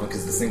 it's all of it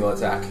because it's a single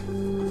attack.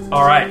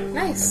 All right. It's a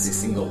Nice.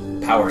 single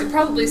power.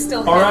 Probably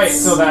still hits. All right.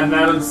 So then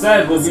that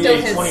instead will be Still a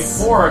hits.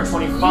 24, a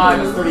 25,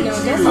 a No, it 32,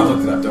 doesn't. I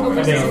looked it up. Don't worry.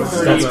 and a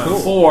That's cool.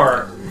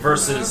 34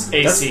 versus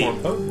That's AC. more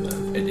potent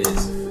then. It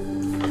is.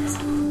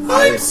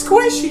 I'm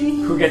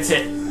squishy. Who gets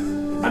hit?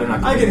 I do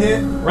not. I get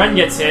hit. Ren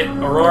gets hit.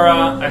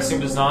 Aurora, I assume,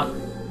 does not.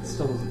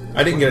 Still doesn't.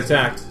 I didn't get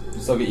attacked.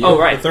 Still get you. Oh,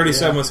 right.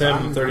 37 was him,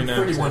 I'm and 39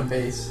 was 31 him.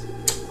 base.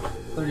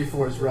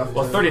 34 is rough.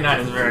 Well, 39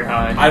 is very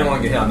high. I didn't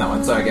want to get hit on that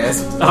one. Sorry,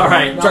 guys. All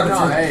right. Try to No,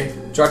 throw- hey,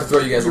 Tried to throw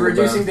you guys. you're a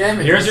little reducing bit.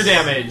 damage. Here's your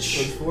damage.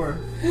 Stage 4.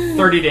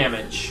 30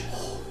 damage.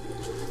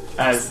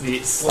 As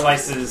the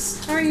slices.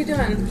 How are you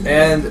doing?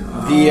 And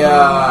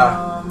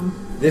the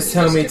this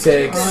homie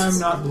takes. I'm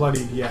not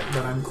bloodied yet,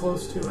 but I'm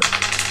close to it.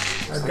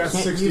 I've I got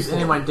can't 64. use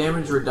any of my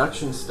damage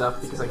reduction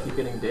stuff because I keep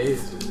getting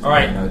dazed. All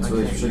right. No, it's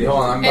really Okay. shitty.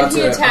 Hold on, I'm And about he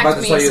to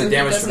attacked me, tell you so the he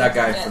damage for that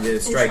guy doesn't for get the in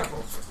strike. trouble.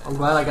 I'm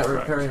glad I got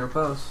repair and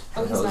repose.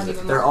 Oh, he's not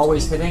even. They're marked.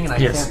 always hitting, and I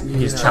Yes, can't.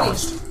 he's use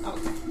challenged.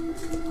 Okay.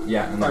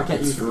 Yeah, no, I can't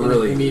it's use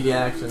really immediate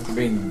action.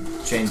 being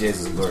chain days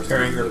is the worst.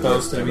 Carrying her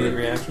post and immediate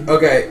reaction.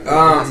 Okay,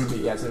 Yeah,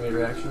 it's immediate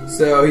reaction.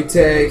 so he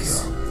takes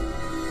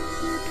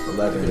Getting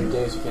 11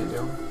 days you can't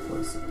do.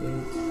 plus 8,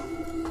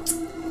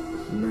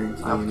 19.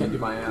 I can't do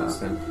my.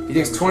 He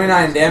takes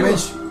 29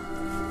 damage.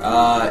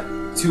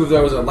 2 of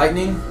those are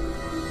lightning.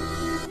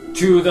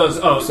 2 of those.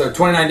 Oh, So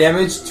 29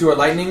 damage, 2 are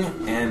lightning,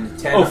 and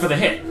 10. oh, for the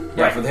hit.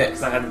 Yeah, Right, for the hit.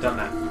 Because I hadn't done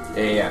that.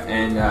 Yeah,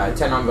 and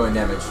 10 ongoing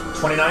damage.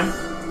 29.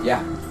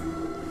 Yeah,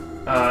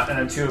 And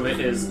then 2 of it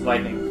is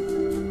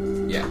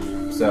lightning. yeah.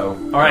 So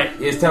All right.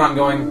 he has 10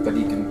 ongoing, but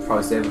he can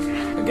probably save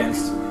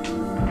against.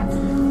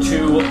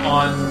 2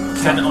 on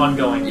 10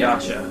 ongoing.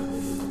 Gotcha.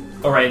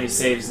 All right. And he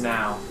saves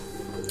now.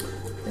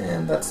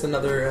 And that's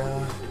another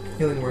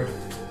healing word.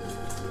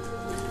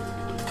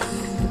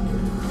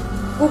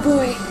 Oh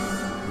boy.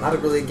 Not a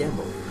really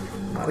gamble.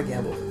 Not a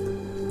gamble.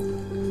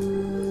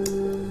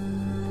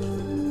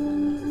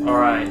 All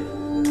right.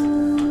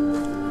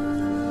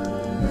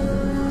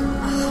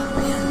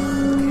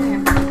 Okay.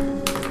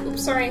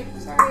 Oops, sorry.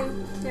 Sorry.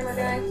 Hammer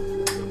guy.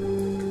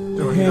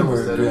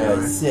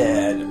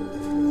 said.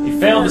 He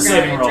failed the Poor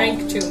saving guy roll.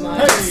 drank too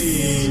much.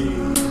 Hey!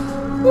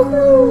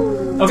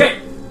 Woohoo!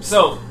 Okay.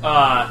 So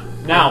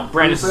now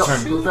Brandis'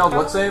 turn. Who failed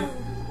what save?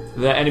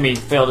 The enemy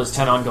failed his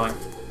 10 ongoing.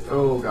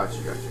 Oh, gotcha.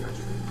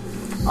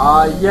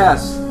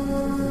 Yes.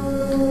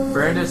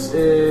 Brandis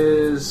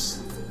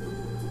is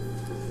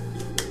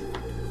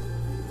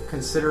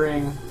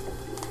considering.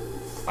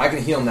 I can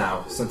heal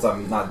now since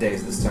I'm not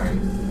dazed this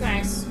turn.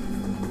 Nice.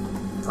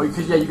 Oh,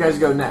 because you guys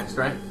go next,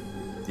 right?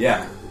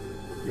 Yeah,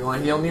 You want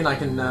to heal me, and I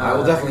can. I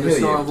will definitely do heal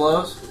storm you. of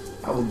blows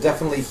I will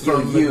definitely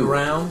heal from the you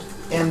ground.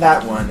 and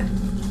that one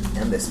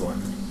and this one.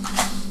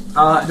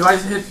 Do I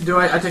hit?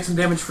 I take some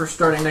damage for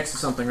starting next to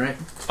something, right?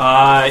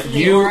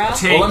 You Aura?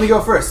 take. Well, let me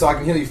go first so I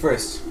can heal you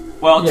first.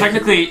 Well, Yeah.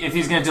 technically, if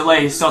he's going to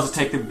delay, he still has to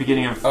take the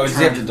beginning of Oh, does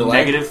he have to turn delay?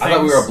 negative things. I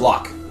thought we were a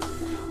block.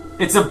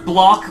 It's a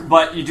block,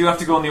 but you do have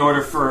to go in the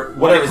order for when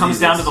Whatever it comes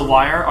he down to is. the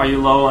wire. Are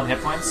you low on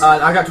hit points?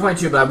 I got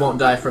 22, but I won't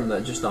die from the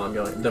just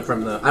ongoing.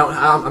 From the.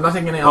 I'm not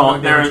taking any well,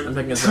 ongoing there damage. I'm are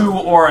taking a 2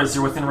 auras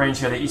you're within range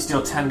here that you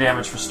deal 10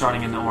 damage for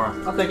starting in the aura.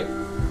 I'll take it.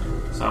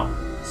 So,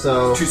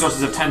 So 2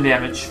 sources of 10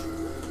 damage.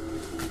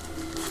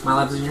 my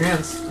life is in your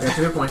hands. I got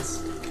 2 hit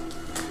points.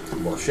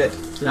 Well, shit.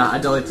 Yeah, I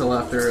delay till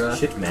after.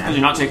 Shit, Because man.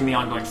 you're not taking the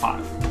ongoing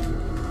 5.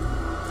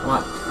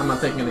 What? I'm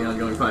not taking any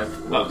ongoing 5.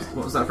 Okay.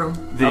 What was that from?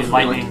 The That was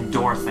lightning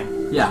door thing.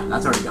 Yeah,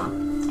 that's already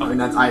gone. I mean,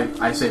 that's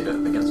I saved it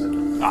against it.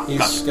 Ah, He's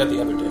gotcha. got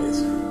the other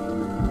days.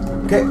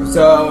 Okay,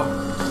 so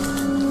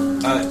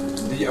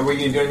are we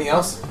gonna do anything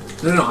else?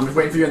 No, I'm just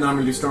waiting for you, and then I'm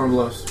gonna do storm of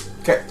blows.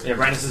 Okay. Yeah,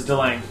 Brandis is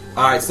delaying.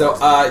 All right. So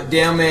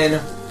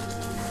Damon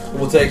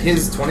will take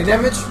his 20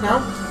 damage now.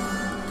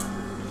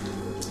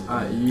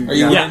 Are you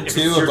Yeah, within if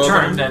two it's of your both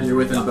turn, of them? then You're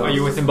within both. Are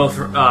you within both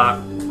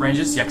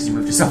ranges? Yeah, because you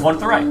moved yourself one to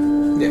the right.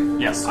 Yeah.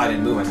 Yes. I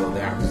didn't move myself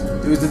there.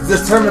 It was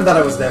determined that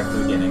I was there from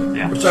the beginning.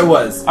 Yeah. Which I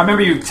was. I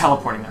remember you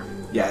teleporting there.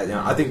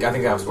 Yeah, I think that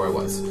was where I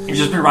was. You've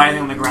just been riding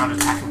on the ground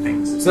attacking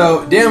things.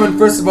 So, Damon,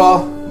 first of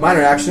all,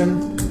 minor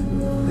action.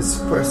 His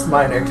first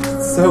minor.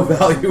 It's so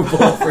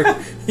valuable for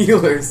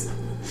healers.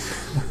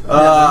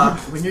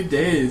 When you're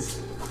dazed,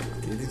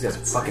 These guys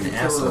are fucking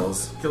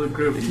assholes. kill a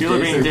group. Healer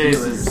being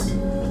dazed is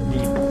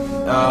neat.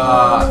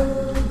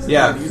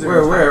 Yeah,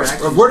 we're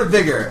word of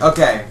vigor.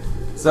 Okay,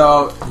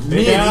 so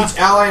me and each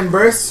ally in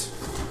burst,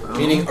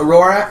 meaning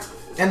Aurora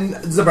and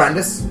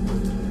Zabrandis,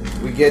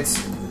 we get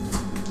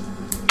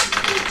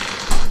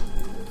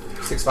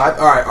 6-5.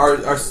 All right,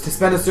 our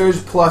suspended surge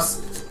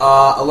plus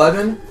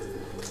 11.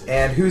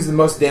 And who's the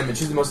most damage?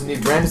 Who's the most in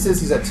need? Brandis is.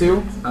 He's at 2.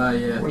 Yeah.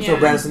 We're gonna throw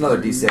Brandis another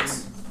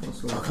D6.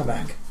 Oh, Come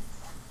back.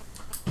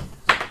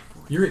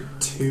 You're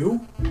at 2?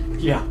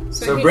 Yeah.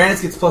 So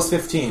Brandis gets plus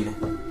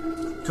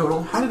 15.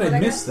 Total. How did I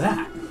miss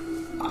that?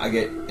 I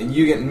get, and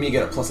you get, and me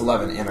get a plus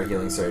 11 and our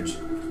healing surge.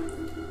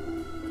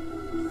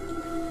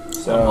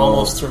 So I'm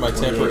almost through my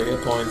temporary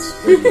hit points.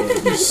 Oh,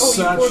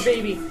 you poor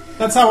baby.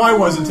 That's how I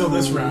was until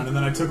this round, and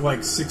then I took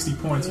like 60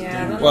 points of Yeah,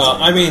 damage. that's- Well,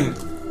 I mean,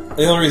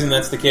 the only reason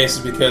that's the case is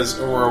because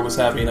Aurora was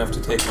happy enough to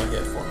take my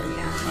hit for me.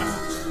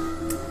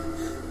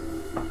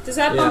 Does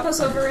that bump us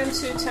over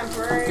into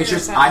temporary? It's or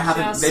just is that I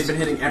haven't. just They've been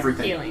hitting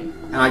everything, healing.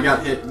 and I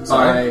got hit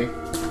by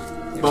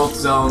both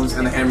zones,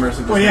 and the hammers.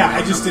 Have just Well, yeah,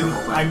 been I just down didn't.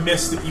 the whole I time.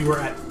 missed that you were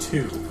at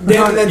 2.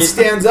 Damon then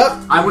stands up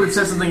I would have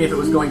said something if it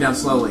was going down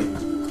slowly.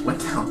 Went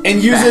down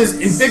and uses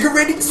fast.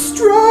 invigorating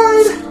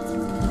stride,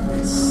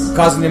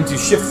 causing him to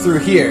shift through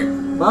here,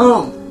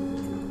 Boom.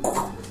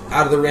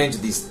 out of the range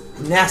of these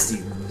nasty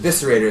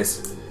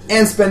viscerators,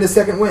 and spend his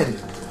second wind.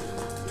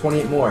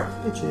 28 more.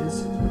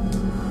 Bitches.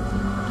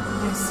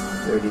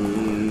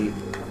 30.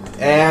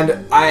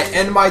 And I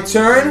end my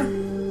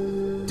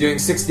turn doing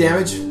 6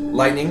 damage,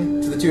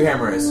 lightning, to the 2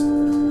 hammerers.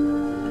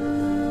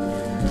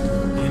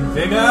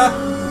 Inviga.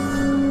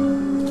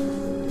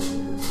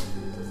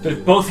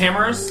 Both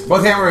hammers,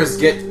 Both hammerers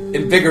get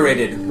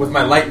invigorated with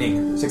my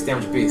lightning. 6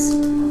 damage apiece.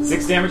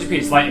 6 damage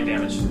apiece, lightning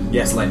damage.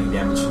 Yes, lightning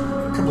damage.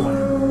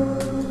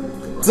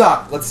 Kablam.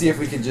 So, let's see if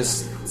we can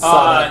just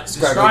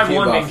Describe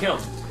one being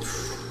killed.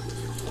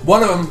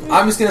 One of them,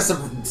 I'm just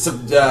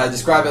gonna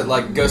describe it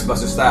like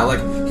Ghostbuster style.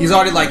 Like, he's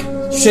already like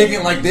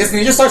shaking like this, and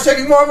he just starts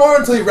shaking more and more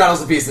until he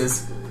rattles to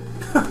pieces.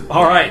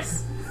 Alright.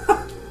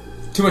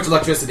 Too much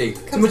electricity.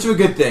 Too much of a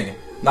good thing.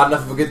 Not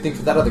enough of a good thing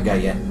for that other guy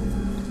yet.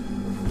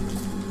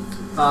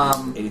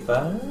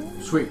 85.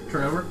 Sweet.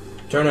 Turnover.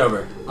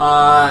 Turnover.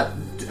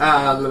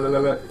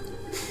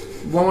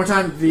 One more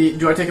time.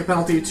 Do I take a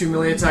penalty to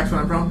melee attacks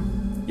when I'm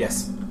prone?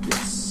 Yes.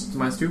 Yes.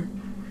 Minus 2.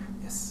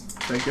 Yes.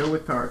 So I go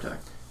with power attack.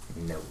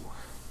 No.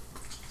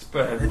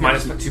 But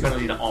minus 2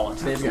 penalty to all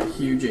attacks. They've got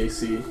huge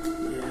AC. Yeah,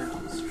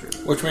 that's true.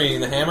 Which one,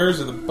 the hammers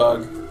or the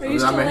bug? Are you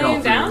still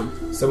laying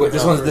down? So wait,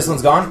 this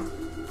one's gone.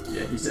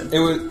 Yeah, he's dead. It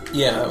was,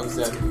 yeah, that one's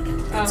dead.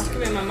 Oh,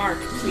 give me my mark,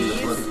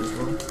 please.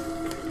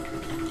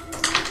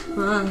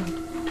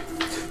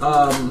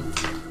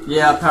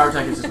 Yeah, power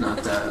attack is just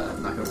not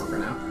gonna work right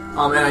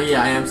now. And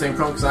I am staying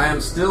prone because I am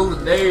still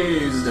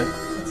dazed.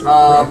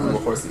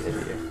 Of course, he did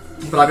here.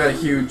 But I've got a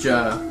huge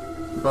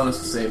bonus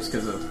to saves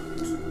because of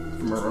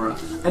from Aurora.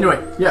 Anyway,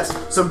 yes.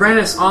 So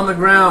Brandis on the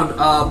ground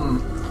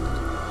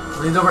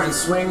leans over and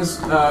swings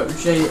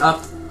Uche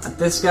up at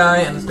this guy,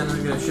 and then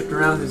he's going to shift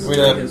around his, We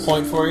had a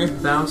point for you?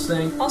 bounce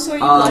thing. Also, are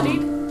you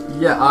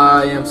bloodied? Yeah,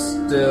 I am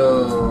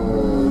still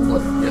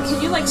bloodied. Yes.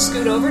 Can you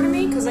scoot over to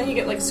me? Because then you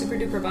get super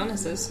duper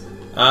bonuses.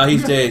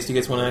 He's dazed. He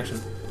gets 1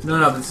 action.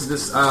 No.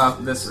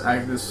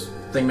 This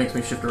thing makes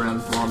me shift around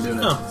while I'm doing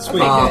it. Oh,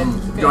 sweet. Okay,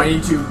 good. Do I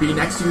need to be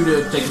next to you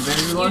to take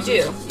advantage of the You launch?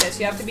 do. Yes,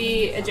 you have to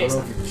be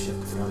adjacent.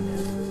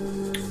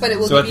 But it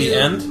will So give at the you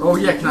end? Oh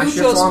yeah, can I shift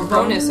muchos while I'm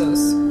prone?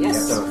 bonuses.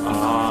 Yes.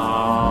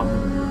 Um,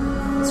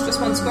 It's just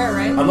 1 square,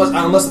 right?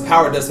 Unless the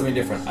power does something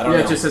different. I don't know.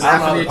 Yeah, it just says I don't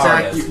know after how the power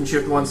attack, does. you can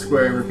shift 1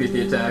 square and repeat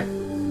the attack.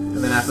 And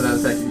then after that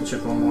attack, you can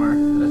shift 1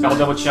 more. I'll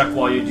double check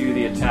while you do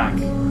the attack.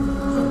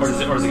 Or is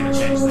it going to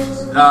change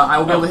things? I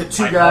will be able to hit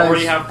 2 I guys.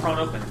 already have prone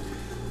open.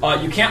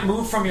 You can't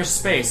move from your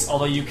space,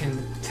 although you can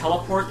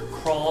teleport,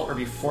 crawl, or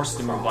be forced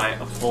to move by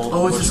a full.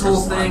 Oh, it's this whole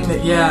thing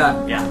that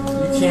Yeah.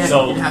 you can't.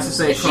 So- it has to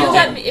say If you crawl.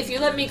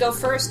 let me go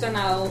first, then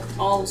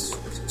I'll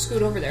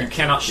scoot over there. You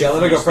cannot shoot Yeah, let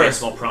from her your go space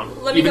first. while prone,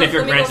 Let me even go, if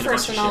you're let me go granted a bunch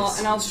first, of and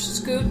shifts. I'll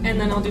scoot, and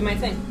then I'll do my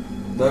thing.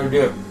 Let her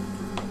do it.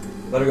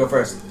 Let her go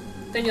first.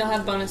 Then you'll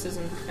have bonuses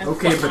and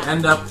Okay, but whatnot.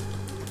 end up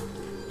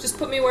Just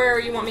put me where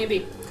you want me to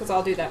be, because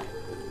I'll do that.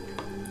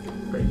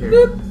 right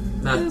here.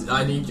 That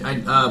I need.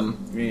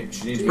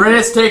 She needs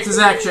Brandis takes his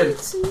action.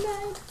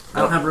 I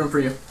don't have room for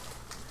you.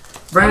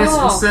 Brandis,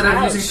 Oh, instead of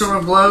ouch. using Storm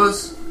of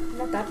Blows,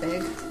 Not that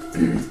big.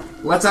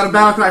 lets out a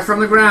battle cry from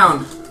the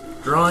ground,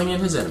 drawing in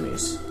his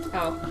enemies.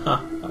 Oh. Huh,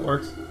 that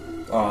works.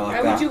 Oh, Why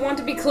like would that. you want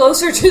to be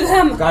closer to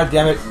them? God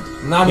damn it!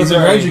 Now he's He's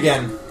in already- range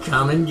again.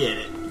 Come and get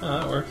it. Oh,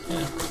 that works,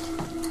 yeah.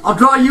 I'll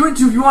draw you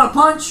into if you want to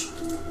punch.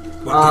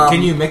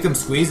 Can you make them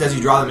squeeze as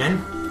you draw them in?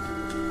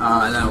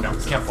 No. No, you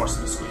can't force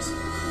them to squeeze.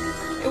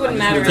 It wouldn't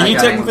matter. Can you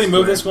guy technically wants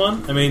move to- this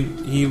one? I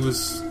mean, he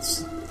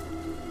was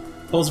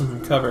pulls him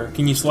from cover.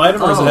 Can you slide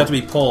him, or does it Oh. have to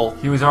be pull?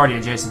 He was already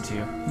adjacent to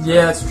you.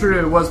 Yeah, it's true.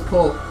 It was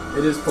pull.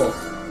 It is pull.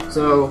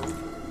 So,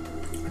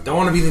 I don't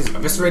want to be these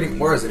eviscerating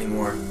auras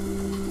anymore.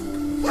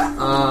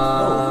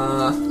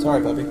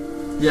 Sorry, puppy.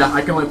 yeah,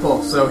 I can only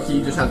pull. So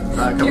he just has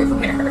cover Your for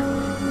me. hair.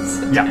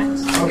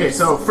 Yeah. Okay,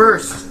 so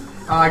first,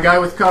 guy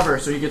with cover,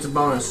 so he gets a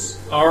bonus.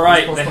 All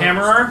right, Plus the bonus.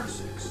 hammerer.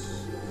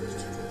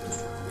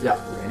 Yeah,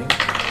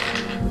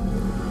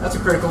 that's a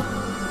critical.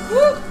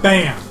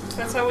 Bam!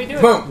 That's how we do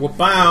it. Boom!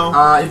 Wow!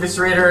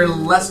 Eviscerator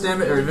less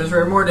damage, or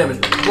eviscerator more damage.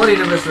 Bloodied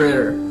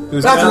eviscerator.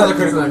 Who's That's got- another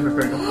critical.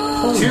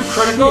 Two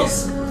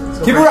criticals.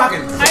 Keep it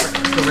rocking.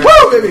 Woo,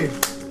 Woo, baby!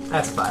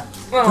 That's a 5.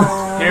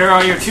 Aw. Here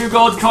are your 2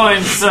 gold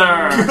coins,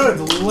 sir.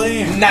 Good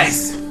land!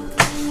 Nice.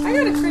 I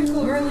got a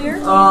critical earlier.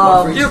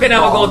 You can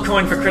have a gold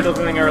coin for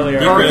criticaling earlier.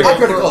 You're I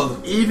critical.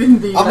 Even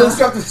the I'm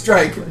destructive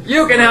strike.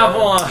 You can have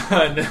one.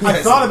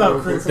 I thought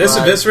about critical. This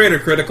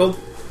eviscerator critical.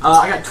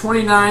 I got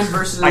 29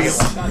 versus. I get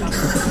one.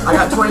 I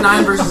got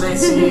 29 versus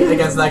AC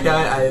against that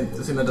guy. I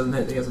assume that doesn't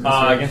hit against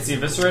Eviscerator. Against the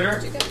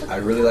eviscerator, I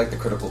really like the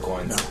critical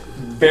coins.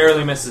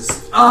 barely misses.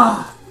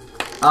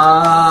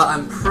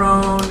 I'm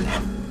prone.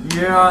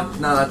 Yeah,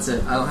 no, that's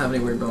it. I don't have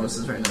any weird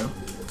bonuses right now.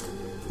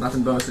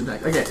 Nothing bonus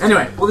attack. Okay,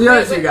 anyway, well, the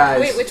other two guys.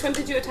 Wait, which one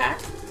did you attack?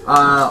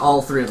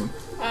 All 3 of them.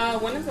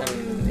 One of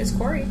them is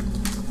Corey.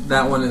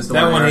 That one is the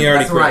That one he already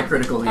That's the one I crit.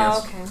 critical, yes.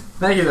 Oh, okay.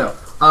 Thank you,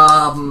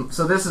 though.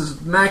 So this is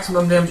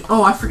maximum damage.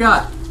 Oh, I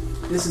forgot.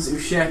 This is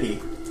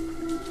Usheki.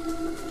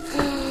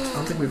 I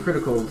don't think we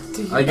critical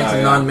against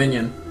a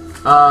non-minion.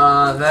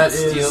 That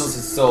is. Steals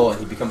his soul and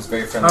he becomes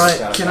very friendly.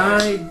 Alright, can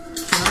I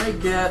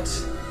get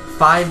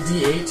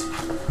 5d8?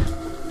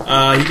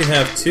 You can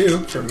have 2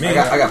 for me. I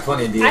got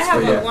plenty of D8s I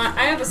have for you.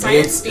 I have a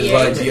science D8s is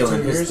what I D8. deal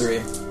in Yours? his 3.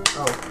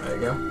 Oh, there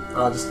you go.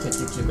 I'll just take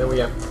each. Then we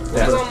have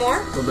Yeah. You want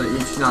more? a little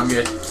bit each. No, I'm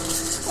good.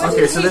 Why do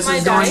Okay, you so hate this my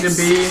is going dice?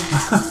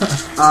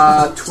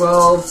 to be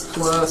 12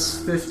 plus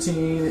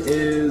 15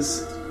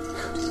 is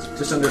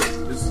just under.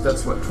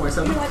 That's what,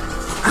 27?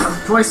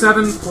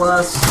 27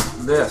 plus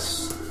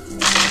this.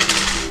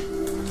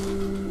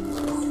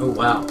 Oh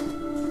wow,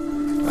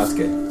 That's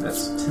good.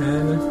 that's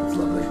 10 That's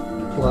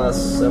lovely.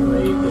 plus 7,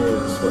 8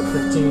 is what,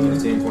 15?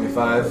 15,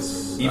 25,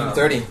 even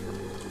 30.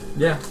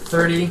 Yeah,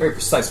 30 Very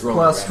precise roll.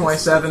 plus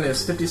Brandis. 27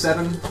 is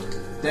 57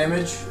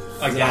 damage Is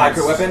it a high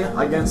crit weapon?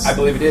 against. I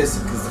believe it is,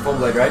 because it's a full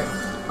blade, right?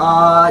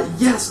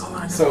 Yes. Oh,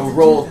 I know. So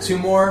roll 2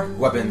 more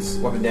weapon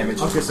damage.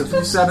 Okay, so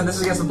 57. This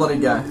is against the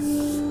bloodied guy.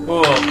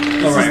 Oh,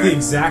 This all is the right.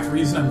 exact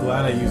reason I'm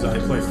glad I use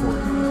iPlay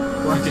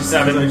 4.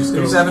 57. I just go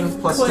 57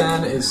 plus click.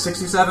 10 is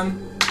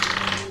 67.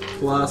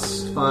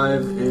 Plus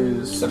 5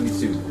 is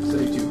 72.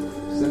 72.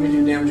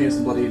 72 damage against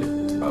the bloodied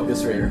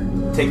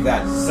Eviscerator. Take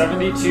that.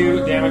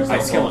 72 damage. I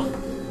I'll kill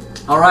him.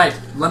 Alright,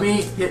 let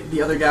me hit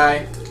the other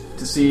guy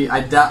to see.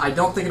 I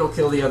don't think it'll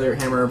kill the other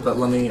hammer, but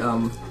let me,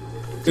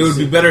 It would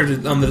be better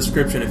on the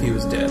description if he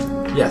was dead.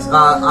 yes.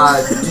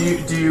 Do you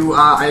need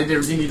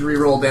to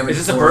reroll damage?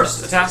 Is this a for-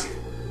 burst attack?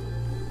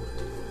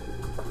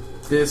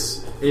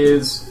 This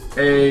is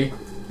a.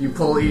 You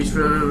pull each,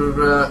 blah, blah, blah,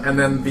 blah, and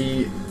then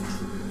the.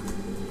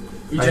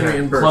 Each enemy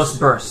in burst. Close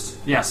burst.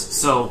 Yes.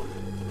 So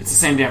it's the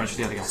same damage for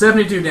the other guy.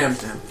 72 damage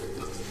to him.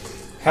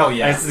 Hell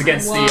yeah. This is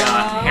against the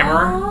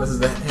hammer. This is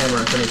the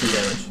hammer, 72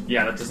 damage.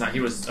 Yeah, that does not.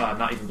 He was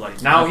not even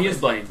bloody. Now he is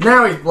bloody.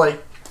 Now he's bloody.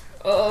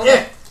 Oh,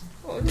 Yeah.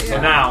 oh So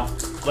dear. now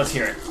let's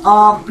hear it.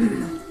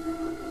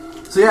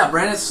 So yeah,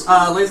 Brandis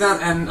lays down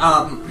and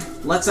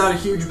lets out a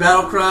huge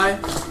battle cry.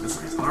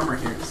 This nice armor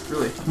here is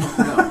really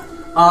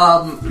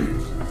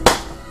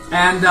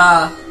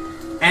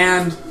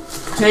and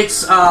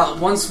takes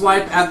one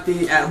swipe at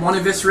one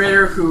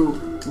eviscerator who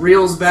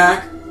reels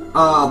back.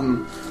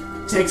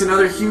 Takes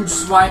another huge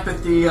swipe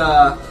at the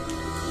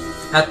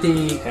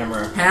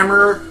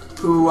hammer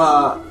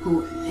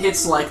who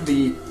hits like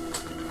the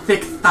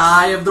thick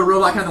thigh of the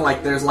robot, kind of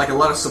like there's like a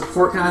lot of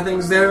support kind of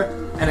things there,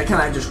 and it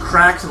kind of just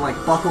cracks and like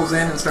buckles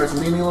in and starts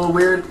leaning a little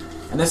weird.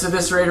 And this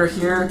eviscerator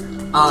here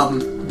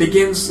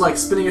begins like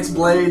spinning its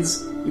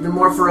blades even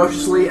more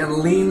ferociously and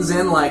leans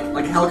in like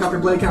a helicopter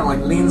blade, kind of like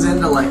leans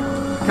in to like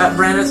cut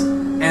Brandis.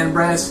 And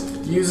Brandis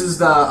uses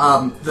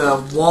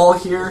the wall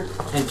here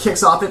and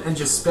kicks off it and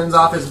just spins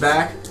off his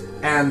back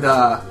and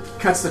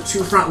cuts the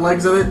 2 front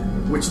legs of it,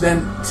 which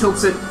then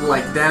tilts it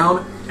like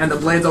down. And the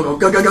blades all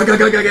go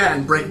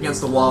and break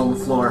against the wall and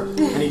the floor.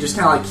 And he just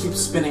kind of like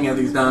keeps spinning as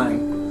he's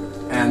dying.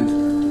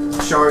 And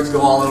shards go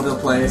all over the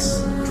place.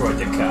 Droid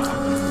the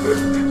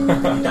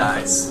cow. He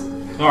dies.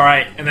 All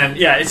right, and then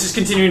it's just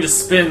continuing to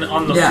spin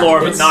on the Yeah, floor,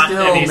 but it's not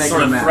still any making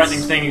sort a of mess.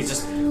 threatening thing. He's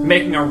just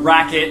making a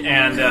racket,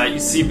 and you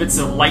see bits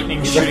of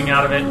lightning shooting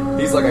out of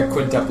it. He's like a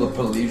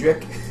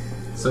quintupleplegic.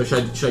 So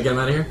should I get him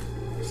out of here?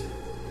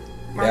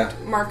 Yeah.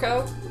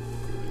 Marco,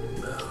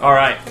 All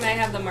right, can I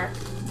have the mark?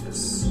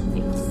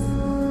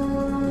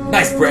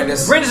 Nice,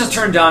 Brandis. Brandis'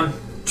 turn done.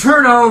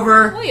 Turn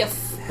over. Oh, you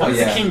How does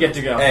the king get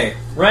to go? Hey,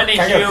 Ren can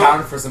I get a and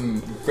pound for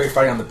some great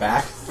fighting on the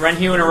back? Ren,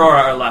 Hugh, and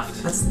Aurora are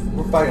left.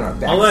 We're fighting on our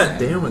back. I'll let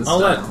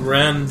man.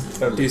 Ren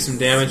Totally. do some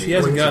damage. He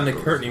hasn't gotten a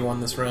hurt anyone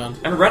this round.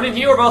 And Ren and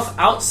Hugh are both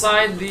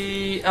outside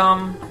the.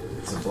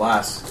 It's a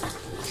blast.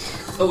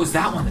 Oh, is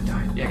that one that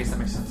died? Yeah, I guess that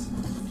makes sense.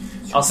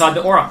 Outside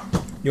the aura.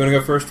 You want to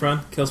go first, Ren?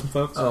 Kill some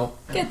folks? Oh.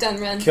 Get done,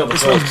 Ren. Kill the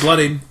This folks. one's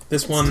bloodied.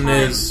 This one time.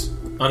 is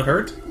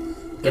unhurt.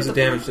 Isn't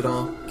the- damaged at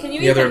all. Can you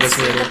The other even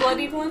see the eviscerated.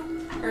 bloodied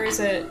one? Or is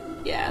it...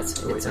 Yeah,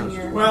 it's in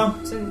your... Well,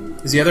 it's in,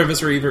 Is the other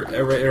eviscerator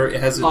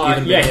has it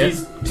even Yeah, been hit?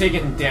 he's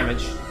taken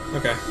damage.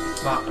 Okay.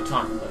 Not a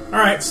ton, but.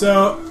 alright,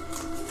 so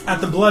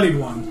at the bloodied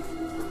one.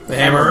 The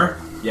hammer.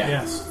 Yeah.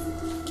 Yes.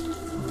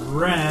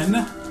 Ren.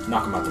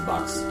 Knock him out the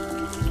box.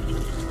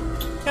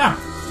 Yeah.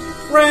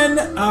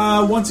 Ren,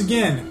 once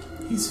again,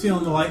 he's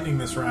feeling the lightning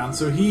this round,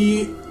 so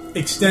he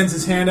extends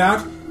his hand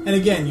out, and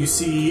again, you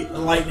see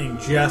lightning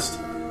just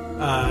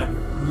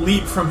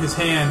leap from his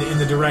hand in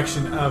the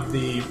direction of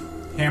the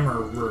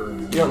hammerer.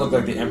 You don't look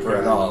like the Emperor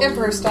at all.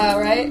 Emperor style,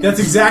 right? That's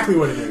exactly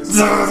what it is.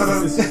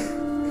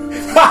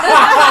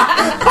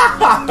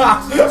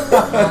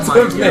 That's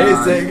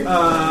amazing.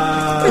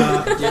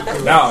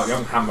 Now,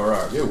 young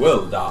hammerer, you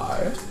will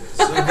die.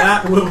 So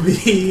that will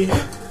be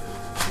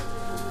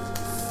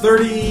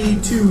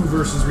 32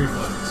 versus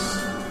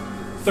reflex.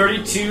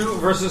 32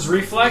 versus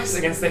reflex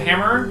against the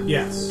hammer.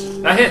 Yes.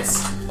 That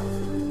hits.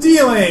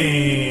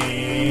 Dealing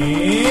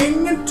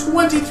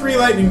 23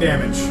 lightning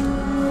damage.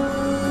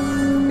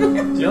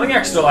 Dealing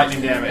extra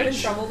lightning Get in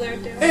damage. trouble there,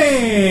 dude.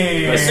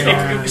 It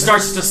And,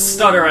 starts to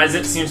stutter as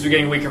it seems to be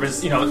getting weaker, but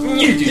it's,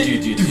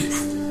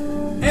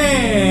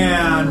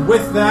 and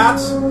with that,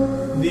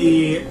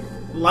 the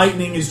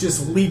lightning is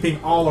just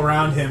leaping all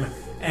around him,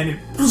 and it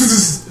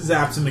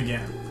zaps him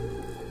again.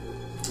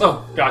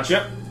 Oh,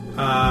 gotcha.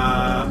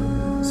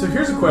 So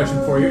here's a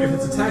question for you. If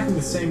it's attacking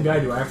the same guy,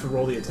 do I have to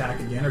roll the attack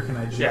again, or can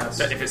I just... Yeah,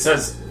 if it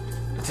says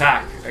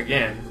attack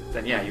again,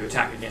 then yeah, you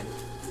attack again.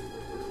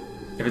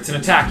 If it's an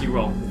attack, you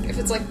roll. If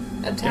it's like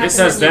attack... If it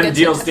says and you then get to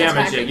deals attack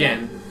damage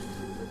again,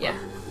 Yeah.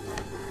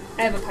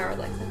 I have a power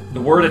like that.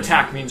 the word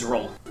attack means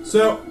roll.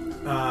 So,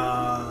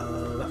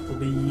 that will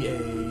be a...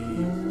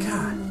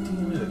 God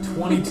damn it, a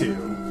 22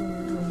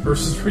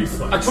 versus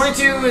reflex. A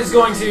 22 is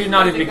going to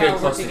not even be good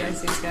close to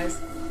against him. these guys.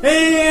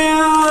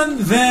 And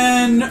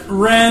then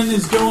Ren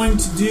is going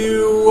to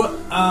do...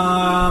 Can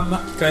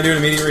I do an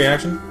immediate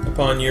reaction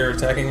upon your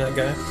attacking that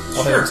guy?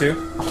 I'll hit him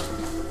too.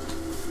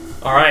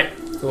 Alright.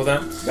 Cool with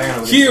that? Bang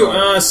on with Q, his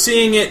sword.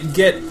 seeing it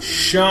get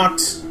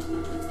shocked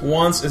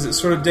once as it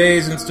sort of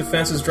dazed and its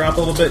defenses drop a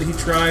little bit, he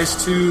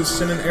tries to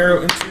send an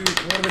arrow into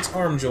one of its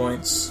arm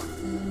joints.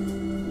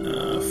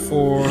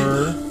 For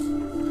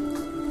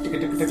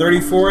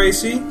 34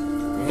 AC?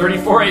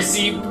 34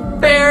 AC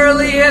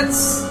barely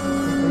hits.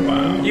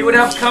 Wow. You would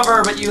have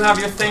cover, but you have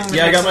your thing. that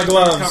Yeah, I got makes my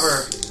gloves.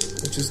 Cover.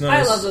 Which is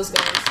nice. I love those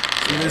guys.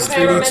 It is Have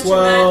I ever mentioned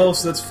 3d12,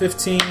 so that's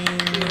 15.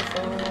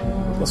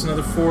 Plus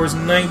another 4 is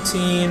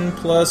 19.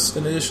 Plus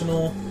an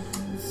additional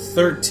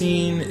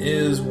 13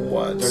 is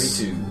what?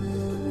 32.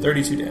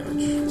 32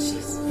 damage.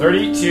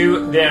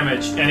 32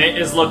 damage, and it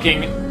is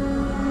looking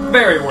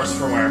very worse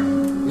for wear.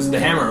 This is the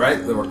hammer, right?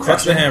 That we're That's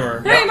crushing. the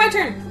hammer. Hey, my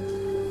turn!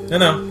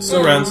 No,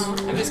 still Ren's.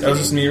 I'm just That was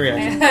just kidding. me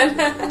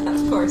reaction.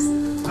 Of course.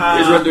 Is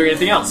Ren doing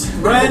anything else?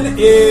 Ren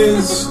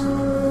is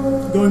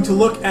going to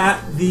look at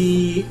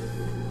the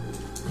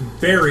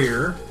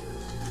barrier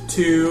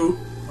to...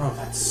 Oh,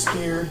 that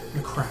scared the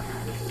crap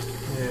out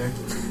of me.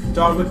 Yeah.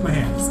 Dog licked my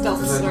hand.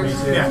 Stealth slur.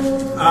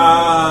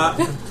 Yeah.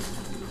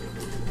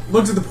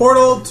 Looks at the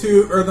portal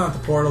to... Or not the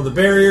portal, the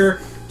barrier,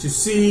 to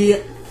see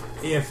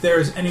if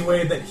there's any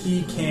way that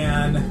he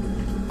can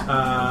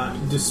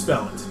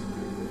dispel it.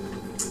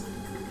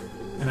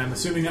 And I'm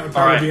assuming that would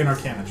probably Alright. be an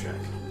Arcana check.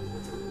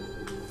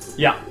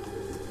 Yeah.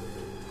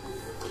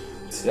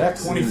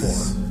 Sex 24.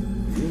 is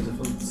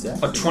beautiful sex.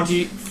 A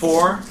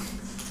 24.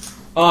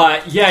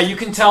 Yeah, you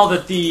can tell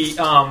that the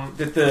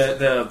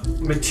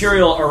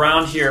material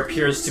around here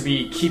appears to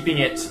be keeping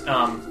it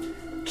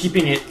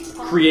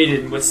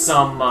created with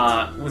some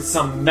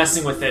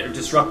messing with it or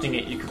disrupting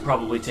it. You could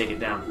probably take it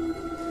down.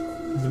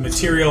 The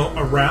material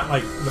around,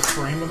 like the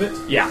frame of it.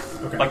 Yeah,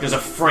 Okay. like there's a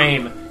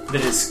frame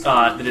that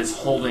is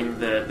holding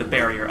the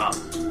barrier up.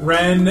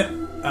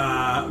 Ren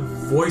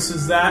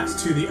voices that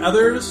to the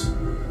others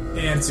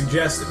and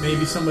suggests that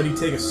maybe somebody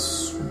take a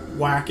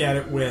whack at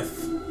it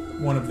with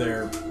one of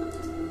their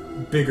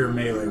bigger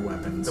melee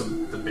weapons.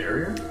 The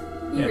barrier?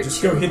 Yeah,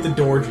 just go hit the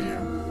door jam.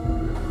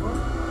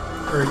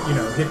 Or,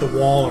 hit the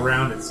wall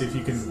around it, see if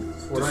you can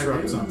what I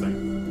disrupt do.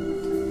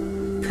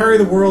 something. Parry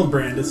the world,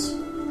 Brandis.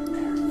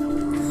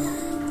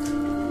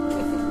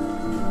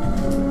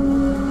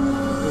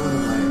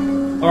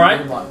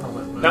 Alright,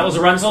 that was a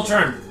Renzel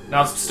turn.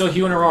 Now it's still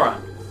Hugh and Aurora.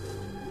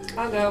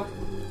 I'll go.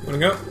 Wanna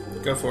go?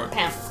 Go for it.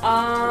 Pam.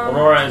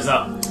 Aurora is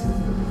up.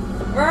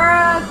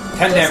 Aurora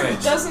 10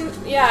 damage.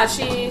 Yeah,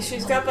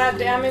 she's got that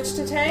damage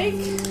to take,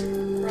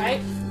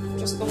 right?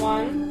 Just the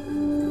one.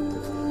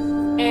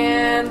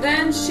 And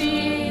then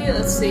she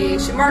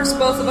marks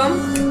both of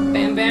them.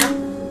 Bam,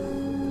 bam.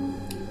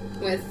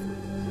 With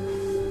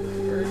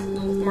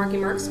Marky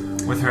Marks.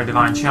 With her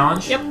divine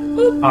challenge. Yep.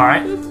 Boop, All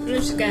right. boop. And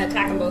then she's gonna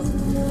attack them both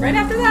right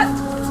after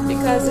that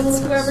because it's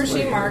whoever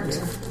she marked.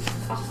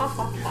 Ha, ha,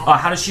 ha, ha.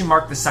 How does she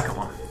mark the second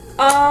one?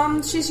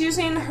 She's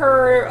using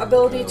her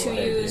ability to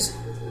use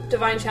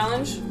Divine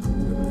Challenge.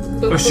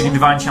 Boop, Oh, she can boop.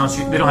 divine challenge.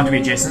 They don't have to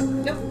be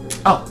adjacent. Nope.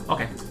 Oh,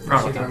 okay.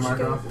 Right. She can mark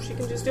her off. She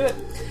can just do it.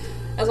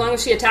 As long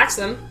as she attacks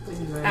them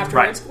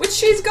afterwards. Which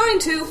she's going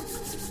to.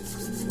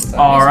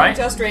 All Using right.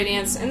 Just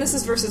Radiance. And this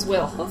is versus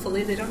Will.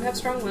 Hopefully they don't have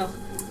strong will.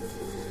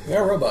 They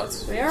are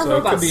robots. They are so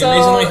robots. It could be so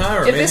amazingly high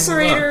or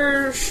amazingly low.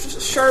 Eviscerator,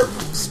 sharp,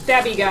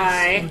 stabby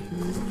guy.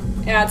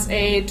 That's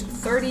a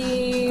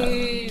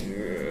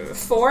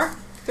 34.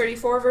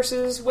 34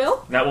 versus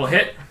Will. That will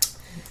hit.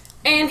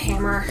 And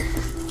hammer.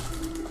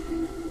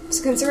 It's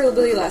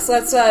considerably less.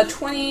 That's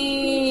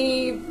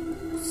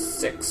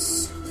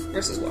 26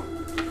 versus Will.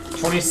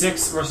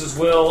 26 versus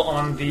Will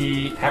on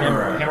the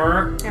Hammerer.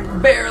 Hammerer. Hammer.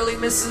 Barely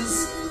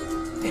misses.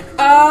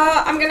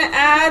 I'm gonna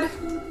add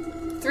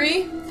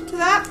 3 to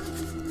that.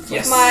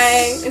 Yes. With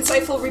my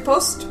insightful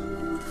riposte,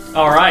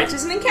 All right. which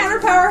is an encounter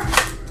power.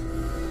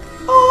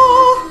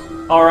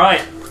 Oh. All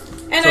right.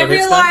 And So I it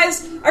hits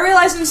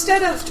realized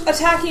instead of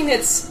attacking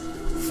its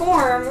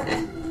form,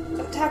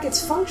 attack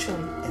its function.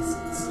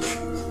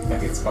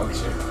 Attack its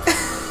function.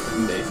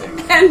 Amazing.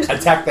 And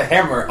Attack the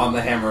hammer on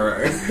the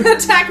hammerer.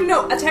 attack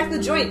the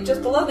joint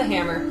just below the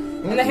hammer.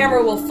 And the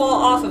hammer will fall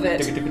off of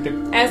it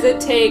as it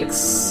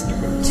takes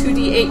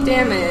 2d8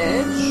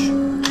 damage.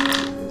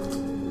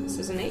 This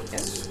is an 8,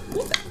 yes.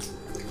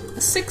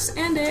 A 6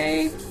 and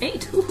a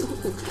 8.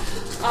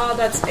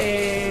 That's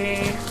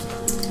a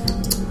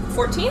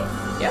 14?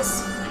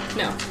 Yes?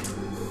 No.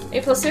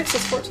 8 plus 6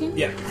 is 14?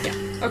 Yeah. Yeah.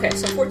 Okay,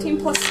 so 14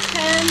 plus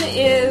 10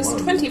 is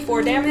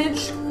 24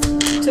 damage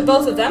to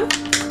both of them.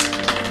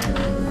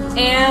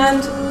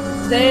 And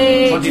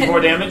they... 24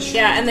 damage.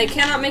 Yeah, and they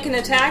cannot make an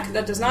attack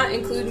that does not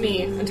include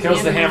me. Until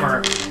Kills the end of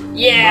hammer.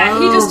 Yeah,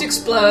 he just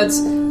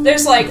explodes.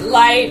 There's like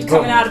light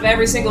coming out of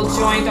every single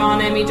joint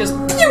on him. He just...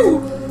 Pew!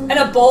 And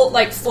a bolt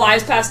like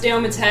flies past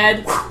Daemon's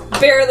head,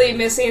 barely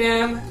missing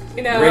him.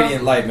 You know...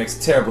 Radiant light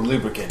makes terrible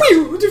lubricant.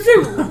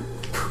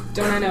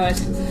 Don't I know it?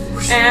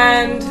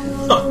 And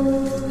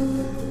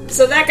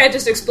so that guy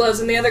just explodes,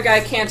 and the other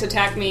guy can't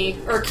attack me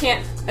or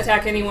can't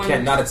attack anyone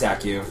Can't not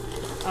attack you.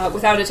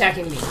 without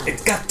attacking me.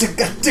 It's got to.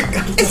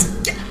 It's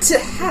got to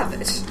have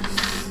it.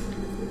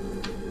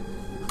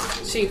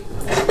 She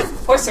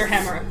hoists her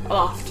hammer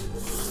aloft,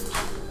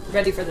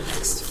 ready for the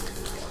next.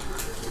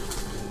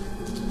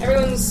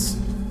 Everyone's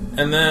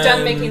And then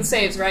done making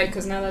saves, right?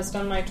 Because now that's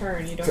done my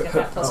turn. You don't get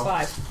that plus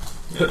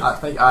 5. I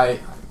think I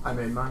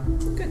made mine.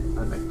 Good.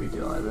 I'd make a big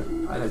deal out of it.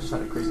 I just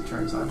had a crazy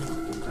turn, so I have to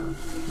keep it down.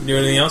 do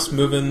anything else?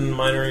 Moving,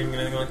 minoring,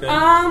 anything like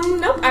that?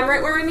 Nope. I'm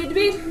right where I need to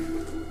be.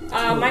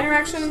 Minor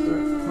action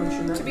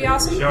to be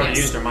awesome. She already Yes.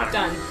 used her minor.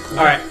 Done. All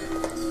right.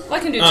 Well, I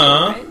can do 2,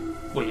 Uh-huh. right?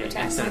 Well, yeah,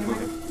 Attack instead of minor.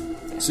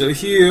 moving. So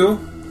Hugh,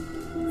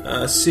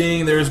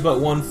 seeing there's but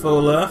one foe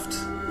left,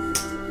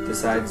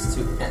 Decides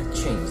to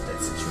change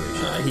that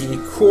situation. he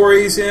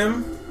quarries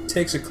him,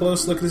 takes a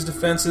close look at his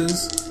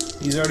defenses.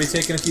 He's already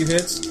taken a few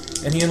hits,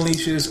 and he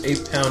unleashes a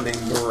pounding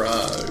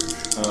barrage.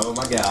 Oh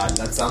my god,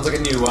 that sounds like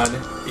a new one.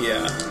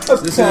 Yeah. A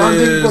This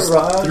pounding is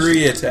barrage.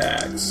 3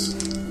 attacks.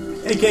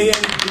 AKA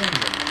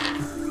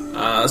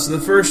So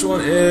the first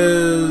one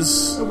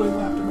is... nobody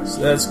laughed at my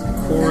So that's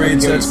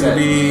quarried, so that's going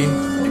to be...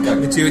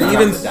 To an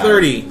even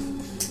 30. An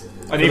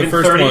the even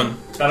first 30. one.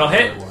 That'll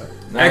hit.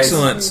 Nice.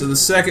 Excellent. So the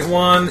second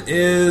one If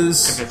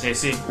is... it's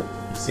AC.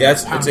 Yeah,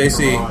 it's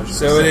AC.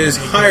 So it is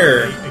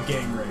higher. A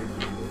gang raid.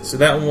 So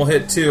that one will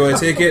hit 2, I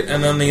take it.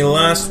 And then the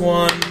last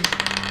one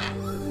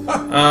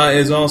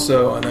is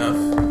also enough.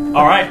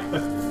 All right.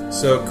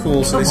 So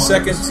cool. So the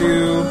second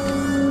 2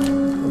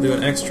 will do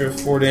an extra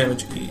 4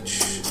 damage each.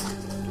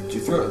 Do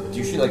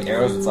you shoot like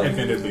arrows with like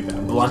Admittedly,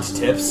 that blunt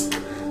tips?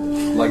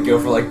 Like go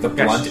for like the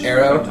blunt Gosh.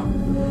 arrow?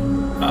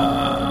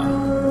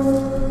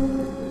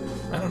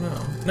 I don't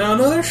know.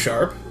 No, they're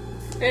sharp.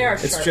 They are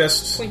It's sharp,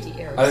 just- pointy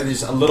arrows. I think they're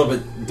just a little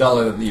bit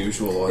duller than the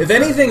usual ones. If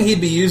anything,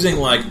 he'd be using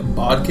like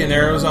bodkin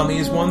arrows on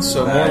these ones,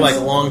 so more Nice. like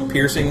long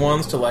piercing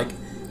ones to like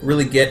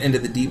really get into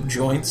the deep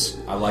joints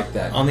I like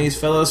that. on these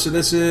fellows. So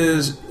this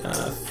is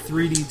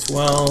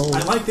 3d12.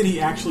 I like that he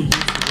actually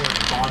used the word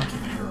bodkin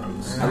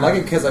arrows. I like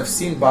it because I've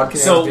seen bodkin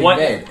So arrows being what-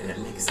 made, and it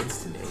makes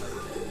sense to me.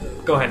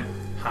 Go ahead.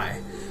 Hi.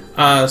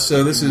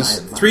 So this is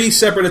 3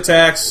 separate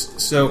attacks.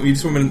 So you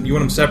want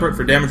them separate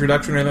for damage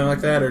reduction or anything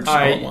like that, or just all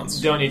I at once?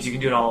 don't need. You can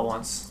do it all at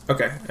once.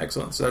 Okay,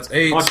 excellent. So that's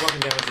 8. How much weapon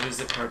damage is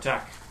it per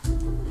attack?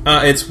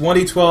 It's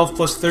 1d12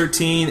 plus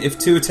 13. If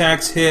 2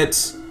 attacks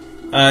hit,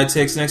 it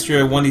takes an extra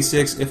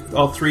 1d6. If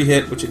all 3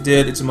 hit, which it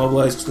did, it's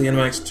immobilized to the end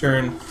of my next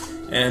turn,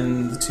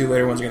 and the 2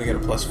 later ones are going to get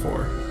a plus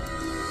 4.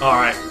 All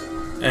right.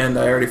 And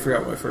I already forgot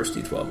what my first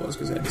d12 was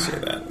because I had to say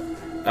that.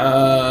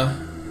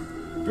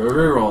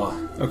 Reroll.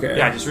 Okay.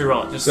 Yeah, just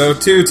reroll it. Just So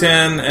 2,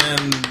 10,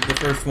 and the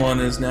first one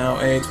is now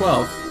a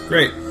 12.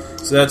 Great.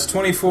 So that's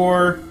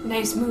 24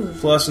 Nice move.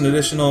 plus an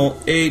additional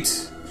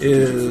 8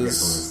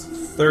 is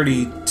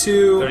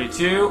 32.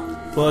 32.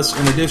 Plus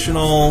an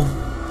additional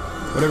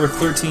Whatever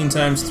 13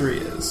 times 3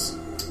 is.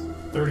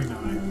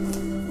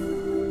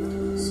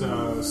 39.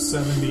 So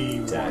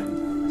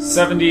 71.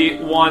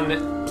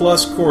 71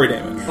 Plus Corey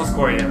damage. plus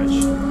Corey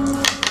damage.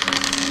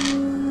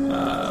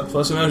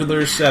 Plus a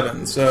modular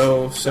 7,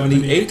 so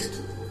 78.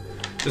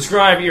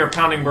 Describe your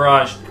pounding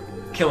barrage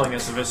killing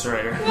this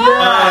eviscerator.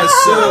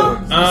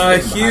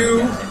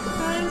 Hugh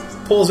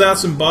pulls out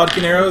some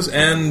bodkin arrows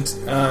and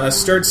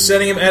starts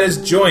setting him at his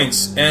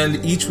joints,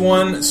 and each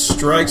one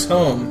strikes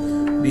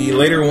home. The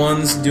later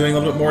ones doing a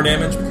little bit more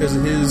damage because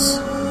his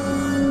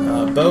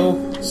bow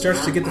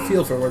starts to get the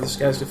feel for where this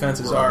guy's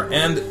defenses are.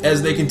 And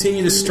as they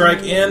continue to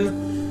strike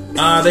in,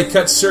 they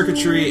cut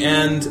circuitry,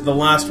 and the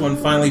last one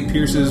finally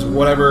pierces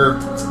whatever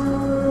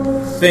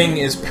thing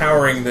is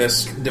powering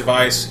this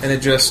device, and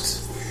it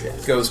just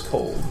goes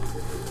cold.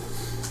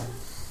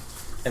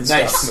 And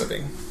Nice. stops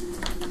moving.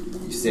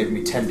 You saved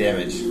me 10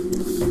 damage. I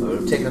would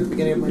have taken at the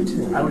beginning of my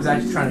turn. I was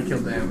actually trying to kill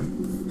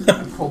Damon.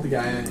 I pulled the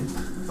guy in.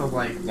 So I was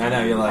like, I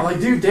know, you're I'm like, like,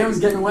 dude, Damon's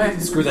getting away.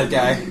 screw that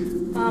guy.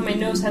 My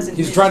nose hasn't.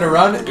 He's itched. trying to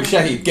run.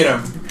 Ushahi, get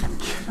him.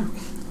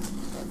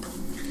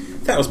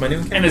 That was my new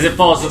encounter. And as it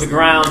falls to the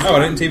ground, Oh, I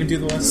didn't even do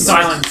the last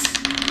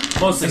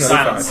silence, mostly Another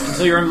silence, 5.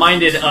 until you're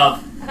reminded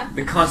of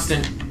the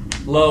constant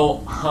low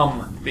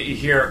hum that you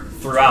hear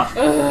throughout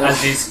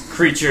as these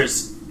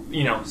creatures,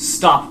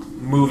 stop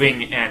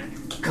moving and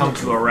come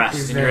to a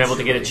rest, and you're able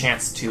to get a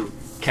chance to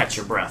catch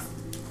your breath.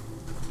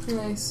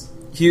 Nice.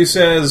 Hugh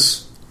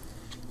says,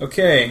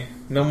 okay,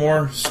 no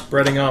more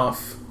spreading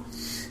off.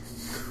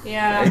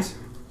 Yeah. Right?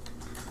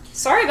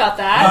 Sorry about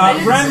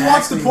that. Ren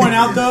wants to point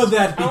out, though,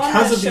 that I wanted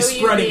because to of the show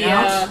you spreading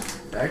out,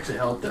 That actually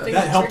helped us. thing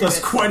that helped us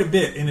triggered it. quite a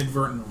bit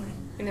inadvertently.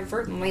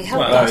 Inadvertently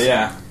helped Well, us. Oh,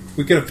 yeah.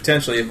 We could have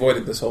potentially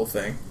avoided this whole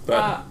thing,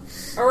 but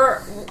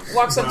Aurora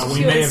walks up Well, to we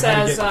Hugh may and have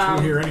had to says, get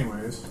through here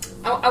anyways.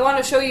 I want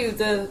to show you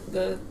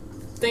the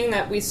thing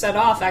that we set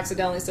off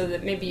accidentally so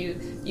that maybe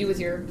you with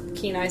your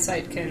keen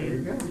eyesight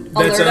can that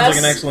alert sounds us. like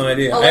an excellent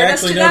idea. I Alert us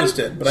actually to them. noticed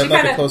it, but She I'd like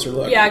a kinda- closer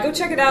look. Yeah, go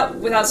check it out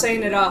without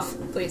saying it off,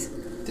 please.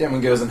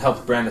 Damon goes and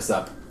helps Brandis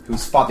up,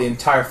 who's fought the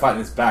entire fight on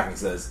his back, and he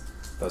says,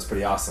 that was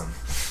pretty awesome.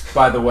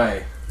 By the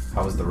way,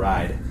 how was the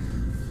ride?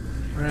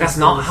 That's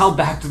not how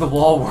Back to the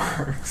Wall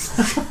works.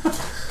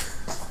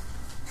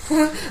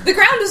 The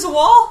ground is a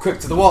wall. Quick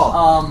to the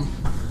wall.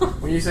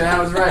 When you say I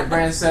was right,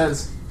 Brandon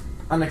says,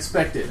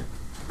 unexpected,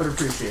 but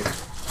appreciated.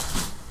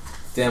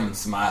 Damon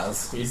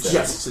smiles. He says,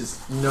 adjusts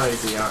his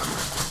noisy armor.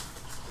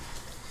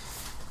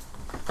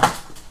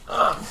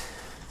 That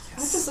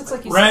just looks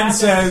like you Ren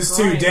stabbed him says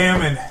in to the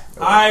groin. Damon,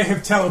 I have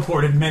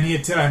teleported many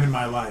a time in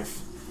my life.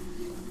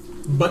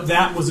 But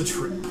that was a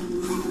trip.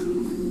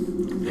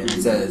 And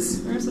he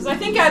says, Ren says, I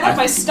think I left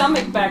my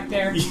stomach back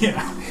there.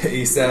 Yeah.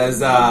 he says,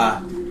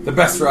 the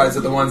best rides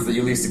are the ones that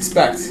you least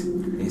expect.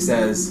 He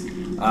says,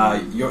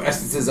 your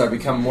essences are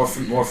become more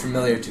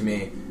familiar to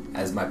me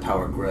as my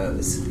power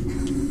grows.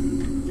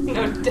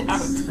 No doubt.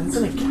 That's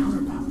an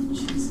encounter power.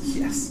 Jesus.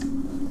 Yes.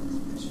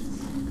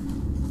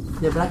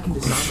 Yeah, but I can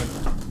disarm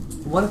that.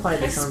 What if I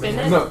Can I disarm spin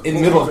it? it? No, in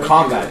the middle of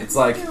combat, it's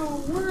like,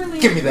 Whirly.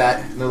 give me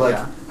that. And they're like,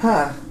 Yeah.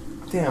 huh,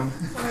 damn.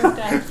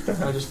 Dead.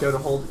 I just go to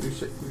hold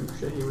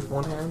Ushahi with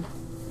one hand.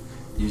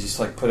 You just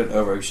like put it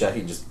over Ushahi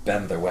and just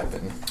bend their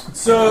weapon.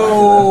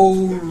 So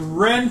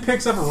Ren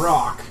picks up a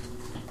rock.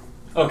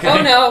 Okay.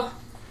 Oh no.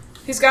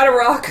 He's got a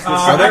rock.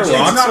 Are there actually,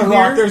 rocks it's not a in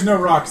rock. here? There's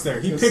no rocks there.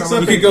 He There's picks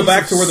someone- up. You a could go piece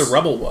back of to where the s-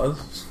 rubble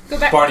was. Go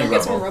back Barney and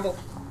get some rubble. rubble.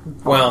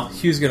 Well,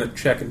 Hugh's going to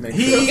check and make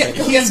sure. He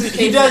Go get some he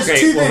cave does Okay,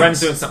 two well, Ren's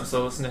things. doing something,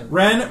 so listen in.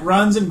 Ren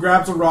runs and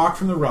grabs a rock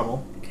from the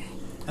rubble,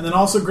 and then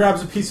also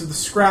grabs a piece of the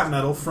scrap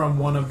metal from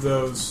one of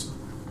those,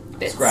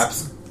 Bits.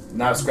 Scraps.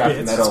 Not scrap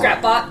Bits. metal.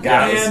 Scrap bot.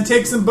 Guys. and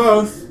takes them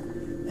both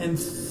and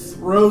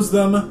throws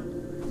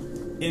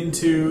them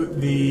into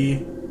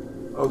the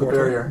Oh, the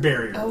barrier.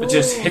 barrier. Oh. It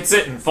just hits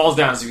it and falls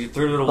down as if you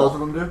threw it at a Both of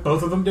wall. them do?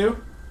 Both of them do.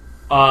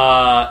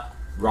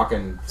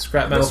 Rockin'.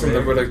 Scrap metal from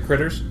the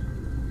critters?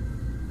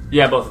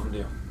 Yeah, both of them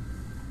do.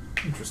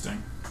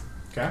 Interesting.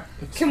 Okay.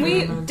 Can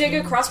we dig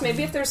across?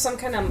 Maybe if there's some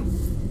kind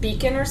of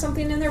beacon or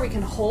something in there, we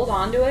can hold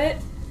onto it,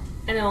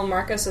 and it'll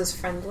mark us as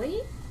friendly.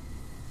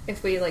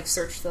 If we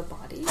search the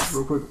bodies.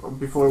 Real quick,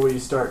 before we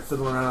start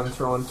fiddling around and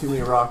throwing too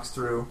many rocks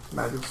through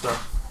magical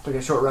stuff, take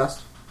a short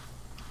rest.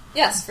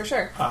 Yes, for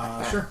sure.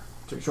 Sure.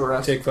 Take a short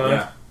rest. Take 5.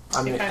 Yeah.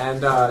 I mean, Take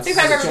five. and Take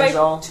five, everybody. change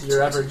all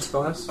your average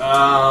bonus.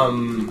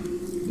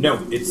 No,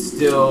 it's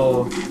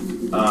still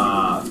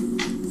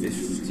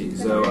 15.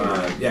 So,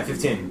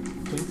 15.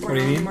 What do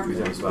you mean? 3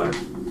 times 5.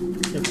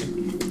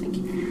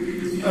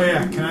 Oh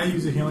yeah. Can I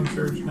use a healing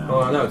surge now?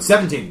 Oh, no, it's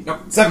 17. No,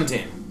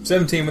 17.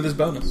 17 with his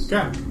bonus.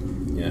 Okay.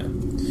 Yeah.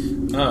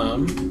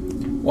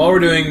 While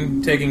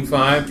we're taking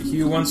 5,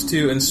 Hugh wants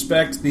to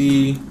inspect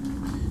the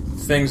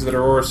things that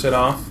Aurora set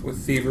off with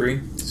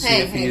thievery. To see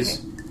if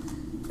he's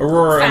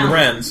Aurora and Found.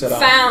 Ren set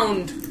off.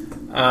 Found.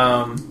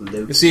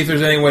 To see if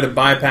there's any way to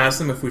bypass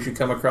them if we should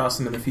come across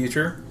them in the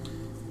future.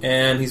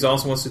 And he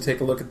also wants to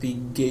take a look at the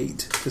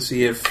gate to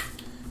see if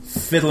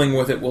fiddling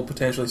with it will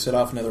potentially set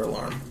off another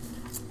alarm.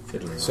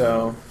 Fiddling.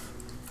 So,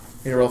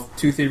 You roll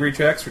 2 thievery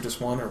checks, or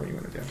just one, or what do you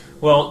want to do?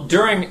 Well,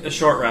 during a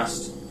short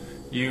rest,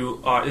 you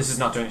are. This is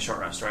not during a short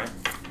rest, right?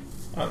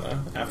 I don't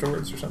know,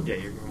 afterwards or something? Yeah,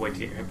 you're waiting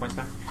to get your hit points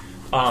back.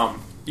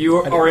 You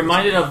are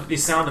reminded of the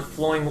sound of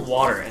flowing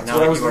water, and now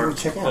what I that was you are going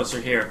to check out. closer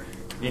here,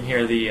 you can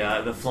hear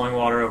the flowing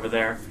water over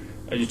there.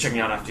 You're checking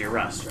out after your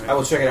rest, right? I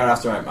will check it out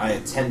after I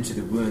attend to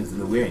the wounds and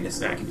the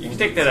weariness. Okay. You can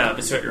take that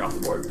Viscerator off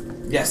the board.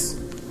 Yes.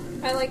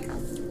 I like.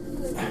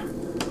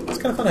 It's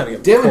kind of fun having a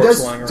Damon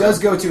corpse lying around. does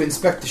go to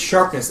inspect the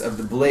sharpness of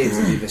the blades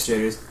of the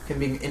Investigators, him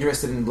being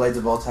interested in blades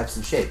of all types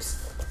and shapes.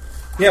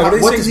 Yeah, what are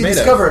these what things does he made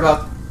discover of?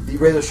 about the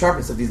razor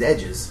sharpness of these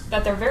edges?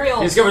 That they're very He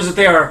old. discovers that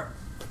they are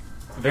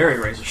very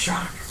razor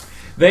sharp.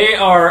 They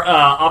are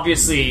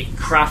obviously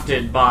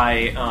crafted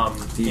by,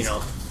 These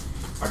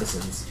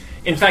artisans.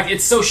 In fact,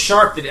 it's so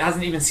sharp that it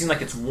hasn't even seemed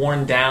like it's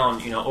worn down,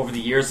 over the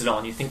years at all.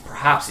 And you think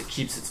perhaps it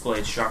keeps its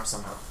blades sharp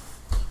somehow.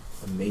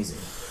 Amazing.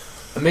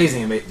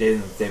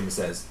 Damon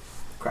says.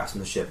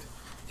 Craftsmanship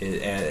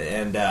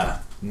and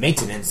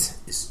maintenance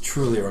is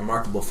truly a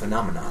remarkable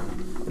phenomenon.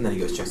 And then he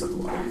goes checks out the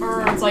water.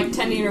 Or it's like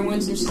tending her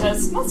wounds and she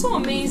says, not so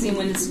amazing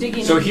when it's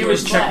digging So into he your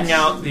was flesh. checking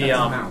out the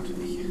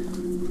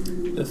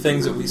The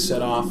things that we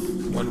set off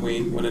when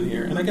we went in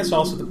here. And I guess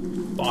also the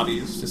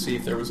bodies to see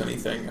if there was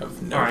anything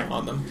of note Alright.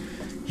 on them.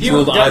 He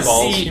Jeweled does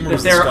eyeballs. see He that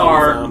remembers the there skull we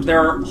are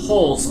found.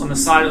 holes on the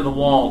side of the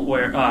wall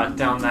where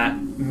down that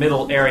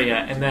middle area,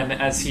 and then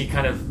as he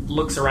kind of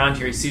looks around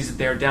here, he sees that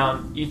they're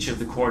down each of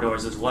the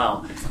corridors as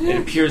well. It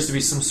appears to be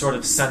some sort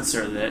of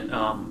sensor that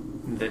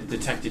that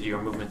detected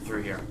your movement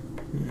through here.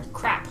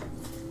 Crap.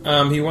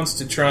 He wants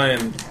to try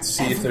and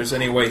see if there's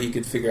any way he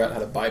could figure out how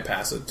to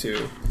bypass it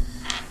too.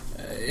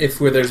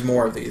 There's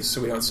more of these,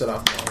 so we don't set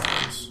off more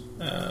alarms.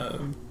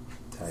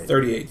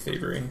 38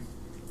 thievery.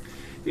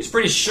 He's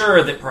pretty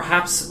sure that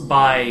perhaps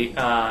by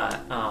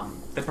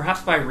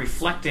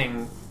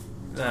reflecting,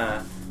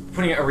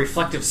 putting a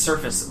reflective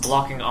surface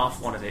blocking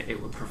off one of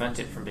it would prevent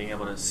it from being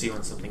able to see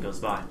when something goes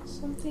by.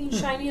 Something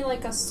shiny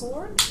like a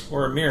sword?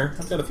 Or a mirror.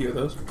 I've got a few of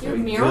those. You have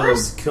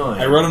mirrors?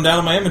 I wrote them down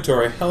in my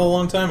inventory hell a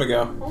long time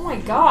ago. Oh my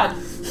god.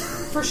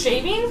 For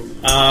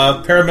shaving?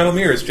 Pair of metal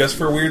mirrors just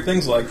for weird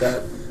things like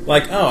that.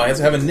 Like, I have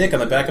to have a nick on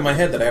the back of my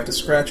head that I have to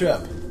scratch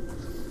up.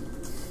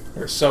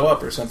 Or sew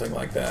up or something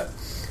like that.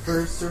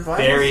 For survival.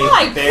 Very,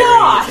 My very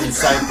God!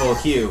 insightful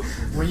Hugh.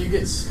 When you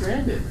get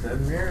stranded, the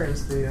mirror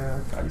is the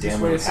God easiest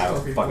damn, way I to would have signal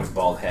a people. fucking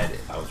bald head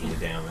if I was really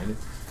damn.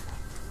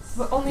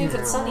 But only if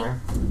it's sunny.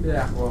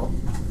 Yeah, well,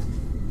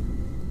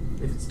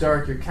 if it's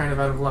dark, you're kind of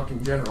out of luck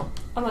in general.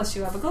 Unless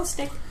you have a glow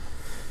stick.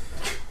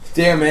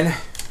 Damn, man.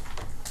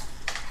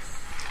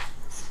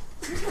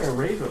 There's a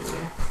rave over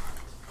there.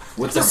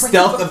 With the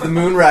stealth of the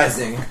moon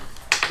rising,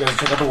 go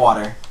check out the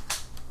water.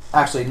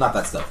 Actually, not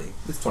that stealthy.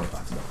 It's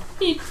 25 stealth.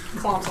 He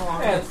clomps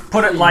along.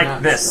 Put it like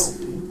Not this.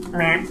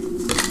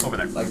 stealthy. Over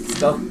there. Like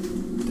stealth.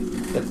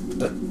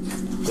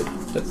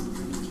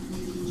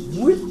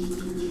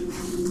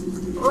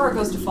 Aurora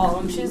goes to follow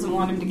him. She doesn't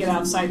want him to get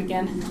outside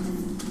again.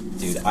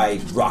 Dude, I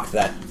rocked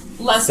that.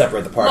 Lest,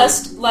 Separate the party.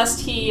 Lest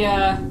he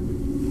That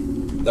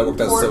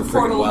worked out so freaking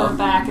portal her well.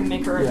 back and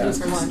make her Yeah. lose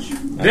her lunch.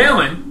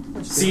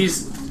 Damon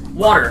sees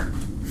water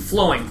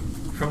flowing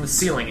from the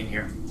ceiling in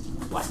here.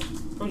 What?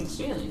 From the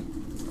ceiling?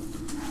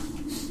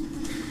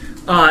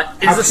 It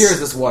How is pure is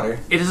this water?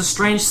 It is a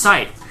strange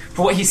sight.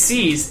 For what he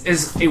sees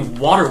is a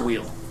water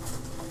wheel.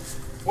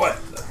 What?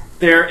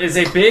 There is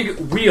a big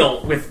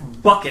wheel with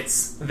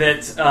buckets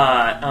that,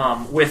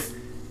 with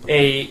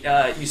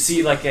a, you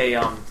see like a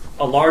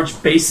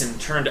large basin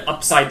turned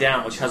upside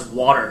down, which has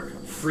water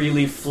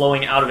freely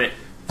flowing out of it,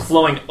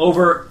 flowing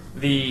over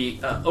the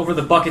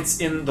buckets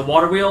in the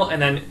water wheel,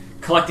 and then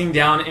collecting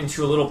down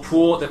into a little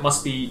pool that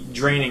must be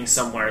draining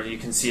somewhere. You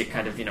can see it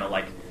kind of,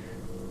 like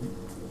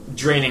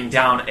draining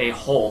down a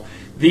hole.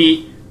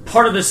 The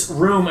part of this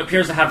room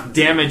appears to have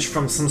damage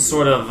from some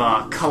sort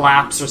of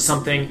collapse or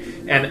something,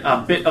 and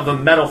a bit of the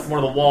metal from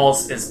one of the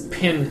walls is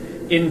pinned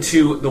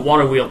into the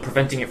water wheel,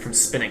 preventing it from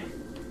spinning.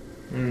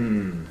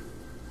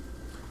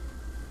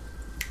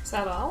 Is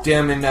that all?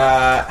 Damn, and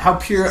how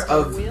pure Just a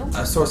of wheel?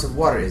 a source of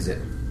water is it?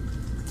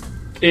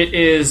 It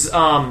is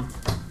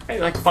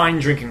like fine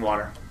drinking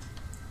water.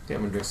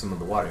 Damn, and drink some of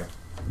the water.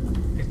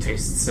 It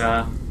tastes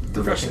refreshing.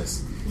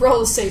 Delicious. Roll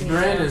the saving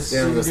Brand throw. is Yeah,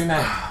 soon this- doing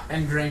that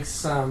and drinks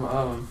some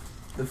of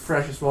the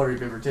freshest water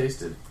you've ever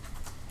tasted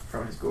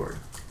from his gourd.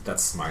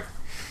 That's smart.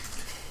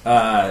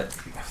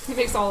 He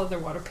makes all of their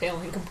water pale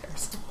in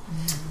comparison.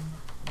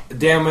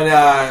 Damn,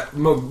 and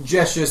Mo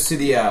gestures to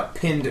the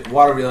pinned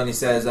water wheel and he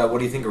says, "What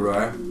do you think,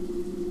 Aurora?"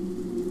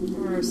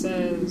 Aurora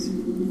says,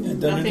 Yeah,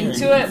 nothing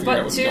to it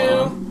but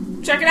to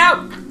check it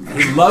out.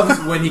 He loves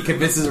when he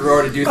convinces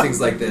Aurora to do things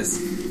like this,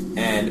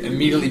 and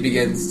immediately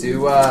begins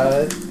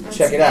to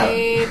check it out.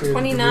 A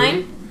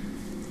 29?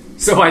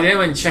 So by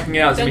then, checking it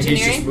out, I mean, he's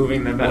just Dungeoneering?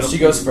 moving the Well, metal. she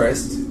goes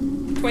first.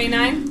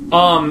 29?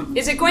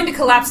 Is it going to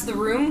collapse the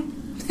room?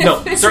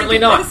 No, certainly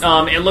not.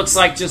 It looks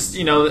like just,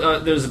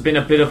 there's been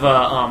a bit of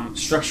a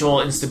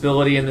structural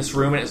instability in this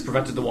room, and it's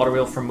prevented the water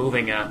wheel from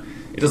moving.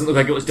 It doesn't look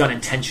like it was done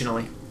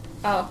intentionally.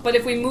 Oh, but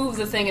if we move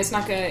the thing, it's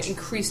not going to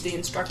increase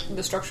the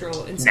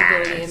structural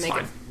instability and it's make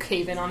fine. it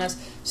cave in on us.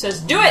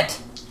 Says, do it!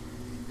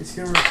 It's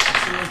gonna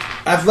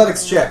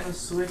Athletics check.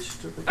 switch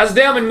to the... As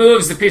Damon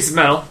moves the piece of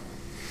metal,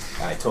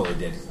 I totally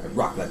did. I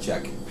rocked that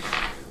check.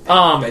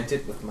 Bent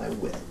it with my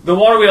whip. the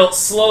water wheel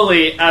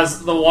slowly,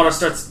 as the water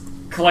starts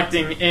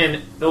collecting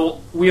in, the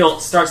wheel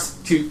starts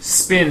to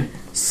spin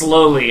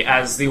slowly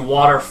as the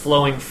water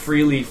flowing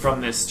freely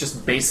from this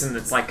just basin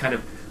that's like kind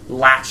of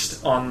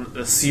latched on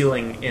the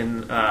ceiling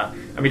in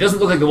it doesn't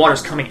look like the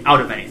water's coming out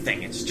of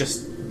anything. It's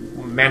just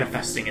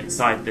manifesting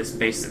inside this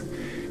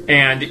basin.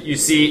 And you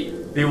see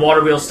the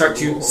water wheel start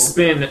to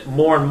spin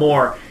more and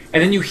more,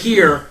 and then you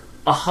hear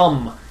a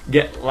hum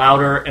get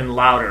louder and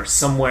louder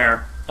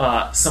somewhere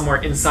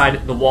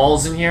inside the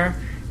walls in here,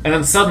 and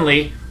then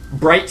suddenly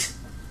bright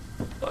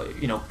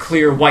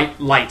clear white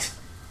light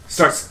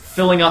starts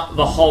filling up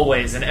the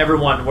hallways, and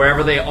everyone,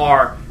 wherever they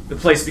are, the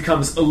place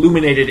becomes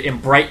illuminated in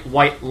bright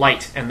white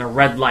light, and the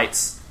red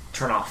lights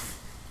turn off.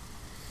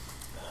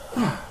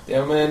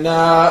 Damon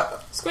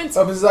Squints.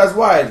 opens his eyes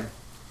wide. Or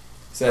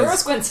Says,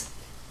 squints.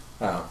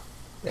 "Oh,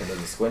 yeah,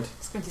 doesn't squint."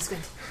 Squinty,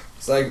 squint.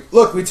 It's like,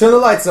 "Look, we turned the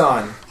lights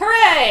on.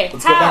 Hooray!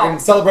 Let's go back How?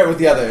 and celebrate with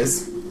the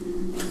others."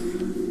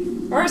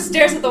 Or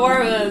stares at the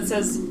water wheel and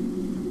says,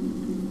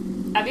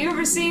 have you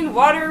ever seen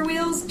water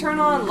wheels turn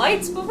on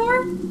lights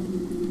before?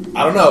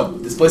 I don't know.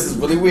 This place is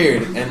really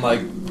weird,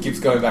 and keeps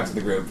going back to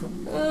the group.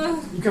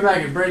 You come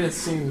back and Brandon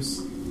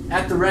seems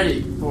at the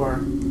ready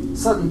for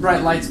sudden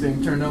bright lights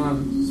being turned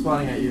on,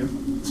 spotting at you.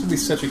 This would be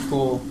such a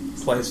cool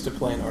place to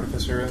play an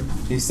artificer in.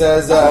 He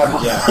says,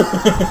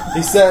 yeah.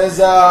 He says,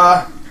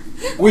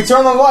 we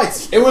turned on the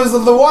lights. It was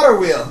the water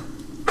wheel.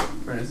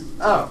 Brandon says,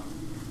 oh.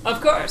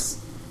 Of course.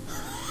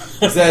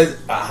 He says,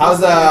 how's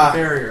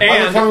barrier?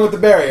 how's it coming with the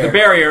barrier? The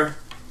barrier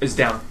is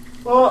down.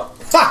 Well,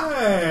 Ha!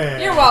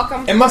 Hey! You're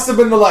welcome. It must have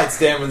been the lights,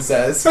 Damon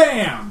says.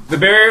 Bam! The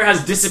barrier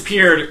has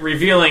disappeared,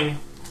 revealing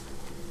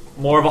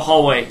more of a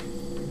hallway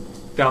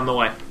down the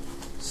way.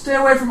 stay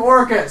away from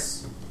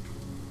Orcus.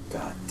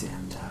 God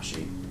damn,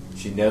 Tashi.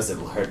 She knows it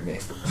will hurt me.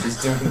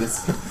 She's doing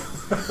this.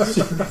 She's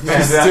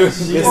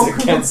doing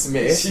this against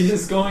me. She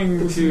is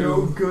going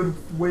to good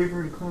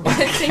waver to come. I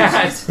think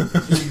cat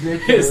She's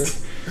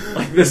ridiculous. is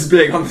like this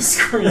big on the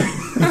screen.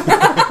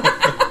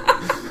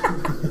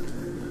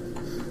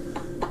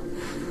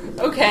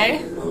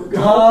 Okay.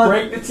 God.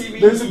 Break the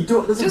TV. There's a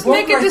door. There's Just a book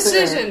make a right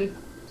decision.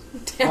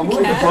 Damn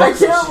There. I cat.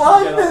 can't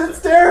watch it.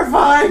 It's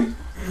terrifying.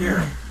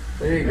 Here.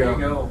 There you There you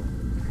go. go.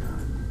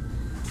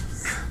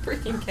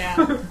 Freaking cat.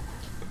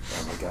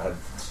 Oh my god.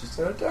 She's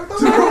so dark.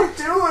 Don't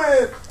do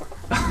it.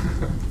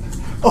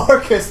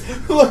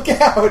 Orcus, look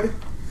out!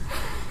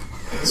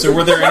 So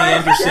were there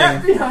any Cat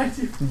interesting behind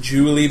you.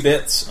 Julie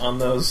bits on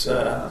those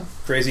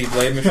crazy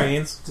blade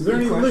machines? Is there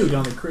any Good loot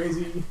on the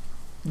crazy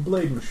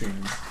blade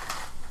machine?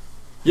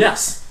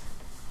 Yes.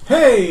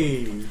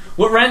 Hey!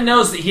 What Ren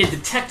knows that he had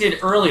detected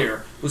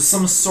earlier was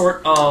some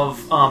sort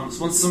of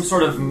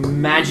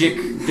magic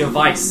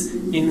device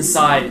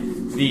inside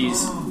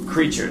these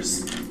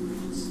creatures.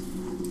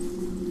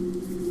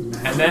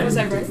 And then Was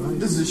that right?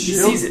 This is a he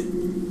shield. sees it.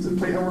 Is it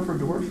plate armor for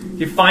dwarf?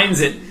 He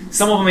finds it.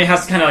 Some of them he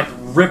has to kind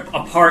of rip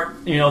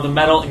apart, the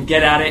metal and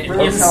get at it. And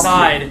Really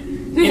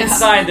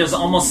inside there's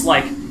almost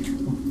like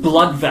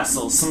blood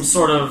vessels, some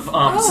sort of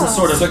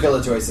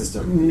Circulatory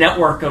system.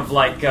 network of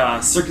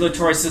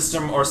circulatory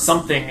system or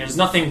something. There's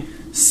nothing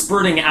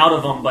spurting out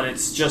of them, but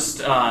it's just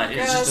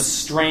a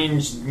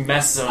strange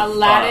mess of A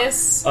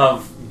lattice.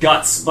 of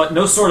guts, but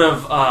no sort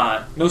of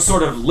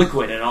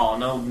liquid at all.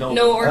 No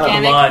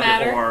organic blood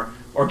matter? or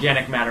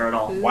organic matter at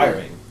all.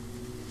 Wiring.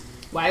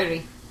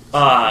 Wiry.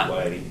 And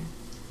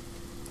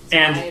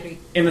Wiry.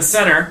 in the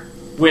center,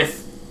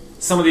 with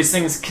some of these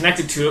things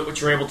connected to it, which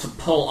you're able to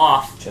pull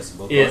off, Chest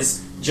of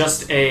is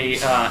just a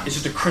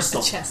crystal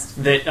A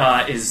chest.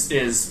 that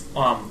is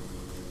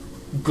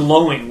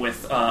glowing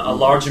with a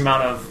large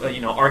amount of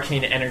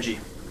arcane energy.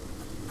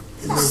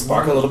 Does it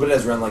spark a little bit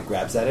as Ren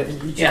grabs at it?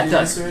 Yeah, it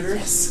does.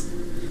 Yes.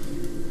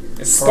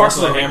 It sparks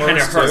a little bit, Hammers, kind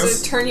of too. hurts.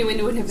 Does it turn you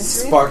into an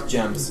eviscerator? Spark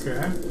gems.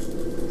 Okay.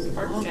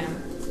 Spark gem.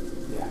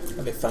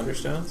 Are they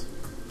thunderstones?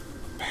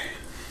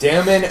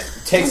 Damon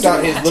takes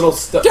out his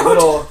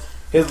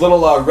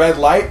little red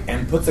light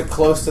and puts it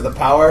close to the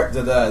power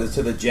to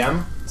the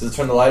gem. Does it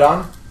turn the light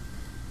on?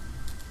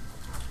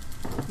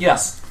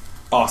 Yes.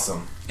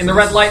 Awesome. In the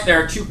red light,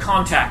 there are two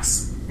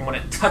contacts. And when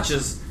it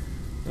touches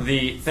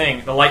the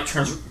thing, the light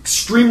turns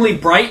extremely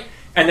bright,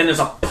 and then there's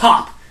a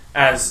pop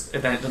as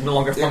then it no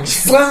longer He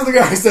functions. slams the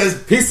guy,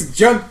 says, "Piece of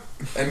junk,"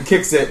 and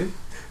kicks it.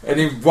 And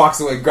he walks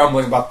away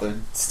grumbling about the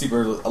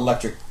stupid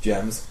electric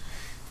gems.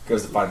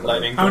 Goes to find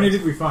Lightning. How many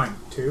did we find?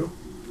 2?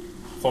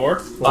 4?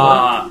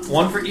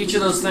 One for each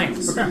of those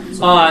things. Okay.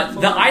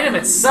 The item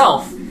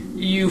itself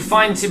you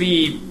find to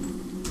be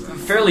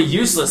fairly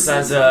useless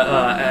as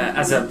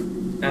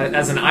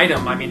an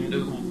item. I mean,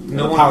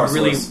 no The one power would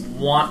really source.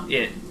 want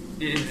it.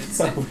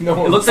 No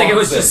one It looks like it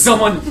was wants just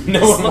someone. No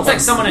It one looks like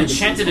wants someone it.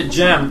 enchanted a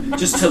gem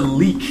just to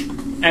leak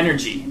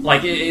energy.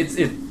 Like it's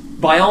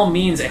by all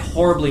means a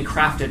horribly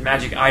crafted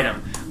magic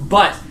item,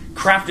 but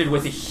crafted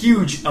with a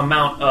huge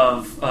amount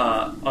of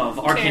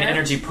arcane Care.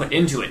 energy put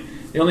into it.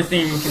 The only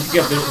thing you can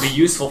think of that it would be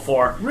useful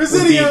for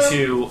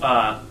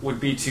Residium! would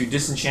be to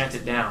disenchant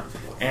it down.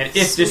 And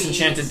if Sweet.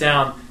 disenchanted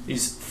down,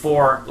 these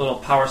 4 little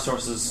power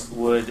sources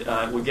would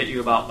get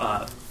you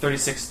about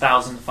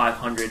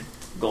 36,500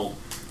 gold.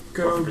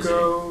 Go,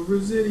 go,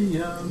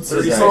 Residium. So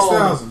is that-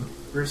 36,000.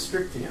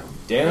 Restrictium.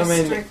 Damon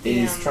Restrict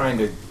is him. trying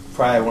to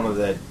pry one of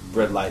the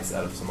red lights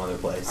out of some other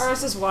place.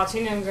 Aris is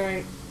watching him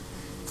going.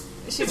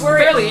 She'd It's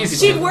worry. fairly easy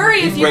She'd to-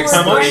 worry if you were breaks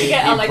how going much? to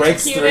get He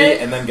breaks 3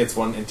 electrocuted. and then gets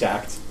one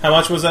intact. How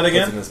much was that What's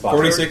again? in this box?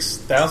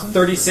 46,000?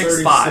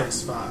 36,500.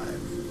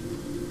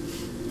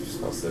 36,500.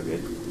 Smells so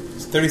good.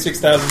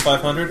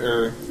 36,500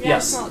 or Yeah,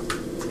 Yes. it's not-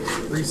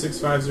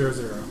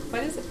 36500.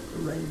 What is it?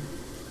 Rain.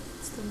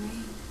 It's the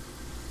rain.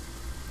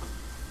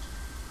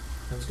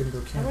 I was gonna go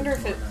camping. wonder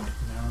if it-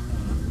 Now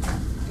I'm not.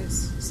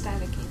 It's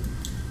staticking.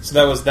 so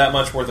that was that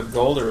much worth of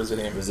gold or is it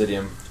him?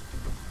 Residium.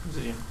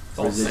 Residium. It's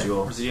all the same.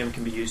 Residual. Residium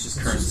can be used as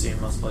currency in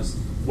most places.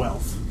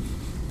 Wealth.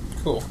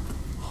 Cool.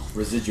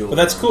 Residual. But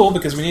that's cool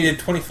because we needed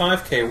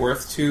 25k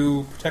worth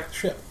to protect the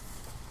ship.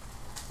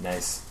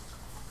 Nice.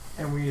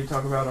 And we need to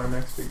talk about our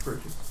next big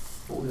purchase.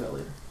 We'll do that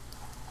later.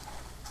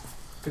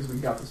 Because we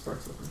got the spark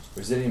slippers.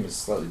 Residium is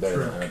slightly better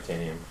Sure. than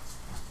unobtainium.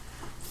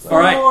 All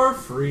right. For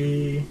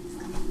free.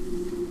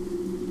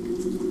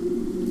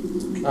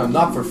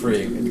 Not for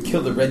free. And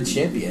kill the red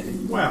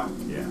champion. Well,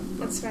 yeah.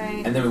 That's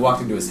right. And then we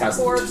walked into his house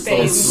Poor and full of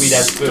baby. sweet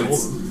ass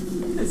foods.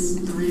 It's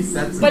 3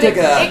 sets. But took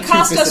a it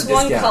cost us 2%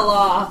 one discount.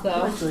 kala,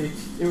 though. Actually,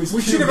 it was.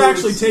 We two should have boots.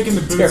 actually taken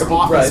the boots Terrible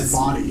off price. his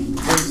body.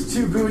 It was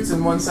 2 boots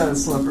and 1 set of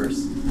slippers.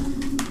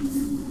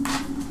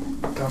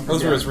 Don't Those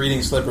forget. were his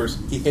reading slippers.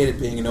 He hated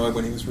being annoyed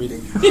when he was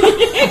reading.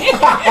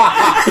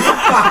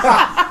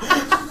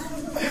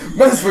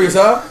 Runs for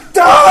yourself.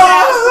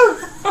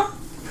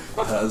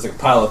 There's like a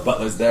pile of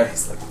butlers there.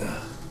 He's like, ugh.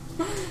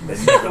 They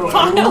never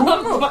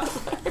learn.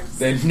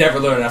 They never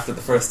learn after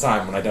the first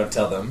time when I don't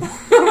tell them.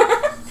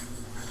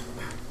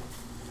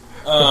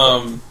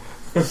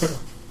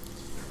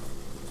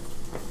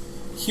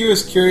 Hugh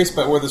is curious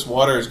about where this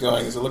water is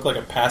going. Does it look like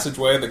a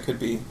passageway that could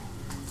be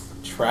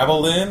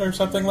traveled in or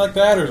something like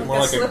that? Or is it more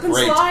like a slip and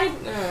grate? slide?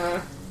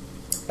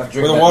 I've Where drank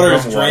the that water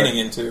is rum draining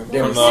into.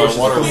 Yeah, From it's the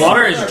water. The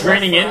water is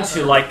draining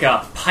into like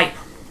a pipe.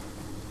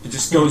 It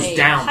just goes A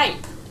down. pipe.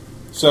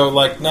 So,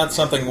 like, not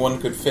something one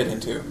could fit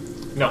into.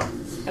 No.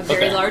 A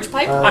very Okay. large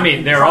pipe? I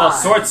mean, there are all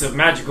sorts of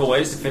magical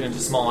ways to fit into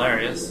small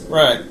areas,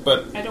 Right,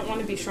 but I don't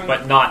want to be shrunk.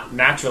 but not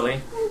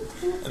naturally.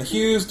 and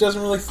Hughes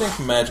doesn't really think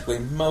magically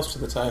most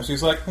of the time. So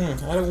he's like,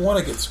 I don't want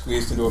to get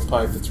squeezed into a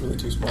pipe that's really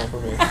too small for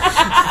me.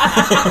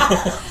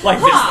 Like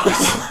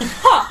this.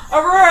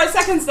 Aurora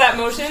seconds that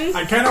motion.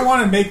 I kind of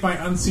want to make my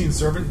unseen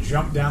servant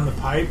jump down the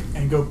pipe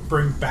and go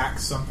bring back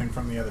something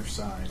from the other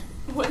side.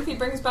 What if he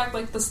brings back,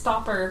 like, the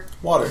stopper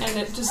Water. and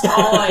it just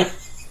all, like,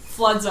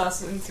 floods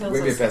us and kills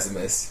Maybe a us?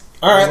 pessimist.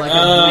 All right, Like a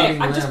Hey,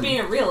 moving I'm just limb. being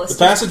a the realist.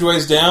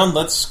 passageway's down.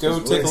 Let's go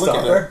Is take a Willie look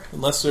at Stopper? it.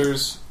 Unless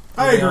there's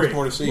I anything else agree.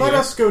 more to see Let here.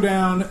 us go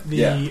down the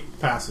Yeah.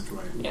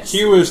 passageway. Yes.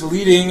 Hugh is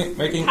leading,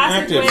 making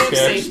Passageway active of checks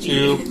safety.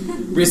 to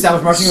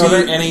Reestablish marching see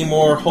order. any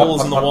more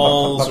holes in the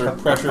walls or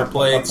pressure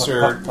plates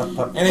or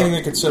anything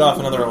that could set off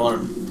another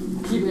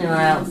alarm. Keeping an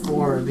eye out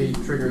for the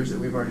triggers that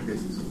we've already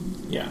faced.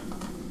 Yeah.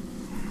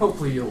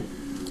 Hopefully you'll.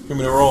 You want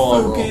me to roll?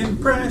 I'll roll. Broken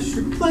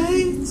pressure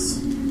plates.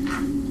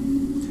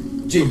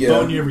 Gee,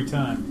 Bone you every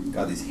time.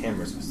 God, these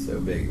hammers are so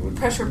big. It would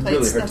Pressure really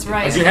plates, hurt that's to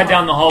right. As you head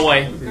down the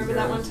hallway, Remember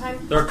that one time?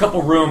 there are a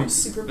couple rooms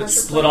Super that pressure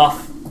split plate?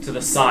 off to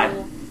the side.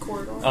 Little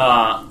corridor.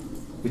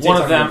 We take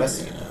One of time to them,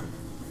 investigate.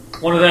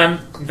 one of them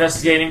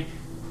investigating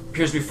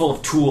appears to be full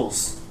of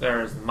tools.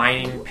 There's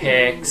mining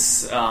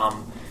picks,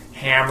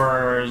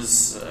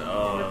 hammers,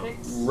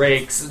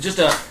 rakes, just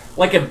a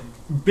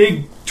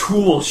big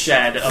tool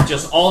shed of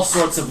just all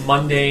sorts of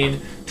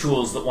mundane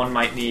tools that one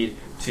might need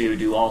to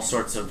do all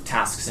sorts of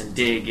tasks and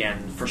dig,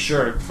 and for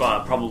sure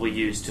probably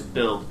use to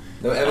build.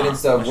 No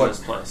evidence much of of what? this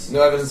place.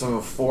 No evidence of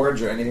a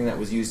forge or anything that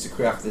was used to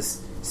craft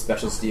this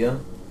special steel.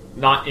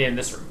 Not in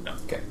this room. No.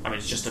 Okay. I mean,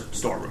 it's just a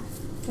storeroom.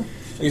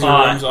 These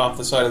are rooms off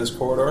the side of this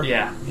corridor.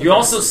 Yeah. You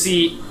also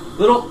see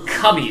little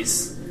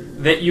cubbies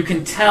that you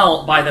can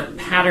tell by the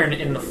pattern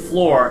in the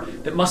floor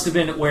that must have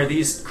been where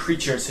these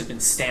creatures had been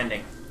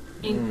standing.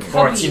 In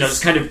Or it's, cubbies.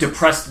 just kind of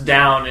depressed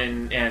down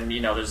and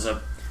there's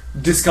a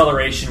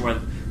discoloration where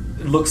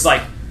it looks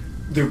like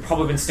they've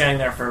probably been standing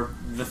there for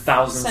the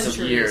thousands of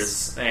Centuries.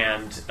 years,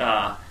 and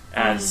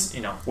as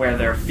where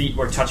their feet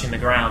were touching the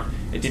ground,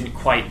 it didn't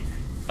quite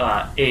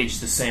age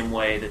the same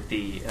way that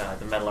the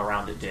metal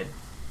around it did.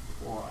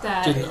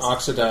 That Didn't is-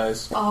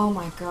 oxidize. Oh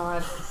my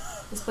god.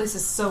 This place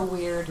is so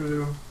weird.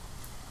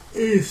 It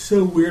is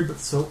so weird, but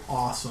so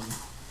awesome.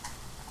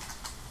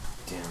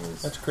 Damn,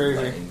 those That's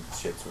crazy. lightning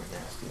shits were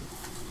nasty.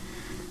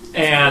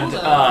 And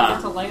Cool, though. You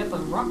get to light up a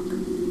rock.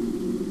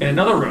 in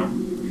another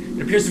room,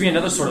 it appears to be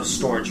another sort of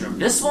storage room.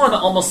 This one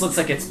almost looks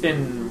like it's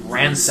been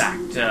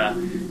ransacked.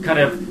 Kind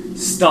of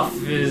stuff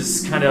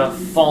is kind of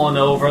fallen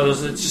over.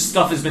 It's just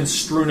stuff has been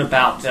strewn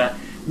about.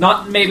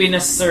 not maybe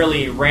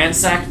necessarily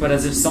ransacked, but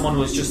as if someone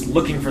was just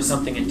looking for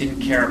something and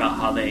didn't care about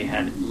how they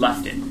had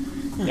left it.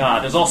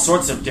 There's all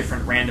sorts of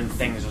different random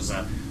things. There's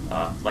a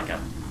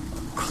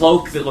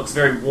cloak that looks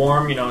very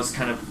warm. It's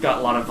kind of got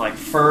a lot of like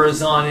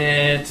furs on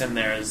it, and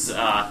there's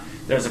a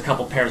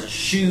couple pairs of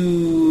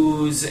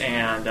shoes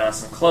and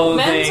some clothing.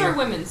 Men's or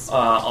women's?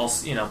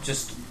 Also,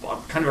 just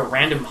kind of a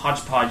random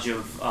hodgepodge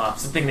of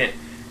something that,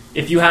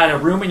 if you had a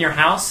room in your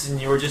house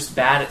and you were just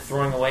bad at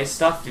throwing away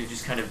stuff, you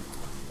just kind of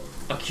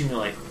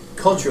accumulate.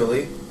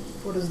 Culturally,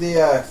 what does the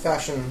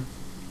fashion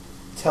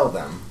tell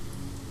them?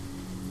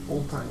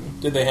 Old timey.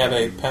 Did they have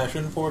a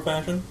passion for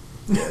fashion?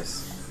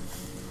 Yes.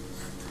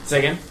 Say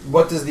again?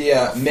 What does the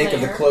make of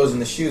the Flair. clothes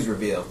and the shoes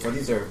reveal? Well,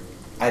 these are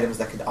items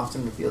that could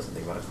often reveal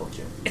something about a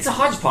culture. It's a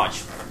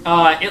hodgepodge.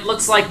 It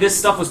looks like this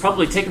stuff was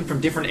probably taken from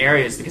different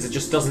areas because it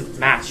just doesn't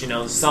match.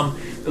 Some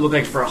that look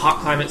like for a hot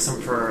climate,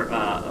 some for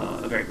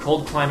a very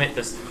cold climate.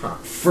 This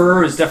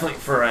fur is definitely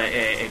for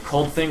a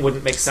cold thing.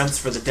 Wouldn't make sense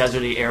for the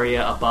deserty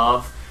area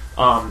above.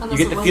 You Unless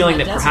get it the wasn't feeling a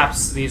that desert.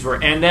 perhaps these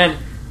were... And then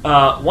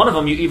one of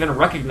them you even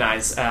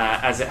recognize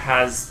as it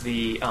has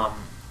the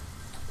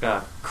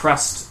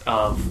crest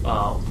of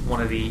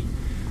one of the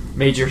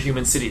major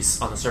human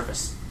cities on the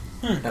surface.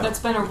 That's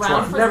been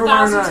around for Never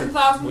thousands mind. and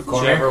thousands of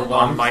Whichever years.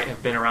 one might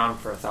have been around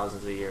for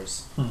thousands of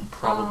years.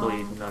 Probably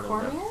none of them.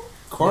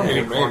 Cormier?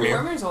 Cormier, maybe.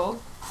 Cormier's old.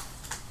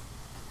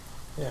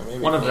 Yeah, maybe.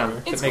 One of them.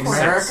 Cormier. That It's makes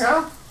Cormier. sense.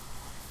 America?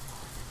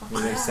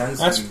 It makes sense.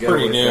 That's You can go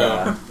pretty with, new.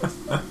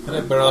 I'd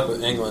have better luck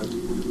with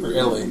England or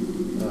Italy. I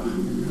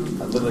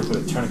literally put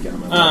a tourniquet on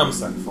my leg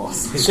so I can fall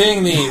asleep.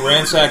 Seeing the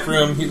ransacked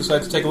room, he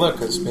decides to take a look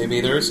because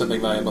maybe there is something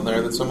valuable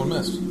there that someone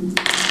missed.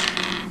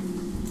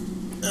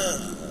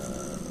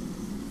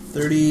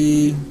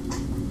 32.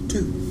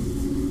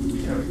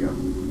 There we go.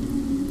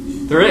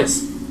 There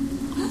is.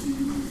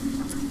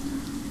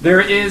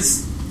 There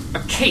is a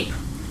cape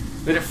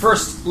that at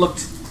first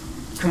looked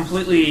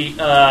completely, just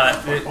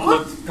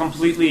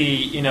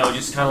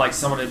kind of like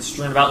someone had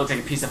strewn about. Looked like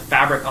a piece of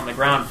fabric on the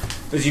ground.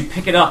 But as you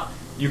pick it up,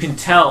 you can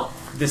tell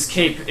this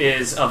cape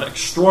is of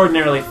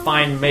extraordinarily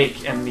fine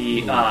make, and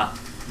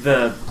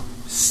the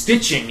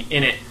stitching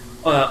in it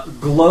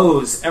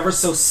glows ever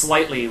so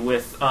slightly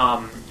with,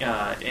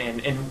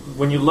 and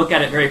when you look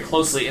at it very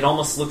closely, it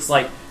almost looks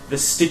like the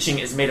stitching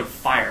is made of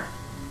fire.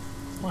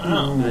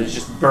 Wow. It's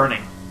just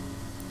burning.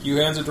 You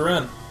hands it to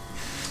Ren.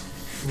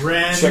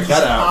 Ren's Check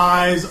that out.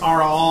 eyes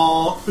are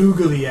all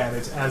oogly at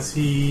it as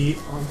he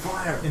On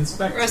fire.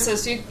 inspects it.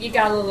 Ressus, you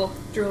got a little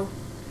drool.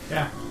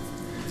 Yeah.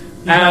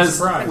 He's not As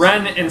surprised.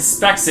 Ren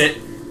inspects it,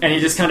 and he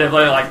just kind of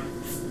like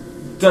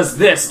does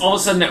this, all of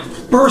a sudden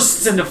it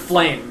bursts into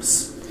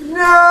flames.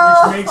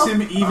 No! Which makes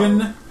him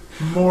even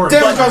more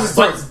Damn, excited.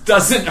 But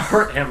doesn't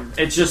hurt him.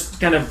 It just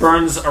kind of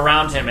burns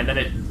around him, and then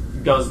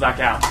it goes back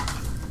out.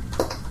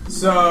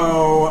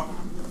 So,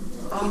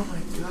 Oh my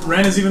god.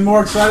 Ren is even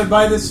more excited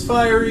by this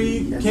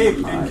fiery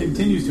cape and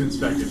continues to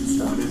inspect it.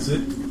 What is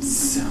it?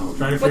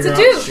 Trying to What's figure it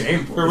do? out.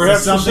 Shameful. Or Is we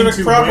this have something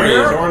specific to properties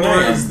wear, or or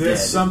names. is this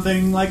Dead.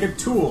 something like a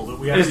tool that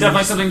we have It is to definitely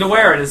use? something to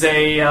wear. It is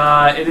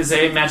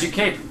a magic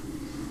cape.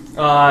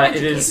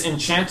 It is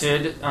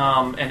enchanted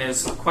and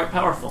is quite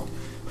powerful.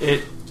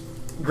 It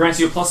grants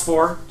you a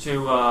 +4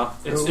 to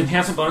its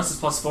enhancement bonus is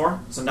 +4.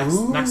 So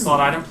next slot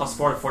item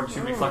 +4 to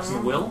fortitude, reflex,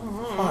 and will.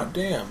 Oh,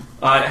 damn.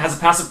 It has a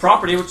passive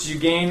property, which you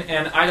gain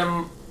an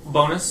item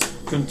bonus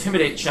to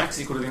intimidate checks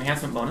equal to the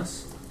enhancement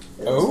bonus,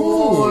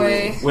 Oh.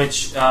 Boy.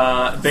 which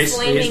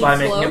basically is Flaming by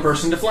making a cloak?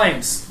 burst into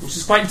flames, which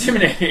is quite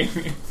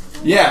intimidating.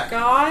 Yeah.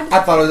 God. I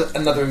thought it was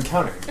another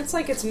encounter. It's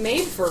like it's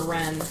made for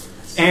Ren.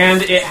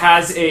 And it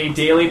has a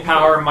daily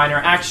power minor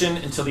action.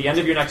 Until the end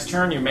of your next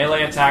turn, your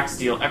melee attacks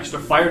deal extra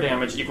fire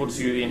damage equal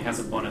to the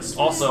enhancement bonus.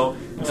 Also,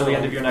 until the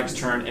end of your next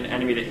turn, an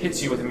enemy that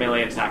hits you with a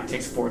melee attack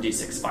takes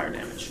 4d6 fire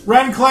damage.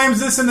 Ren claims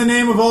this in the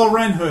name of all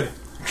Renhood.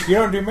 You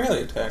don't do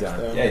melee attacks, Done.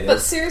 though. Yeah, it But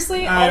is.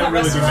 seriously, all I that don't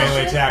really rest do of that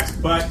melee shit? attacks,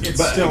 but it's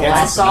But still against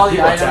I awesome. saw the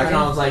People item attacking.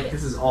 and I was like,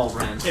 this is all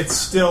Ren. It's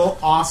still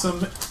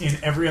awesome in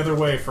every other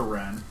way for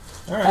Ren.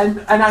 All right.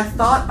 And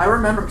I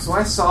remember, because when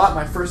I saw it,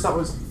 my first thought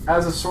was,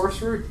 as a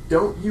sorcerer,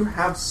 don't you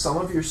have some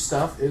of your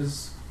stuff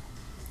is...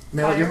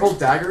 Man, like your whole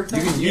dagger thing?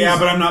 You can use. Yeah,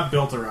 but I'm not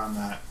built around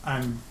that.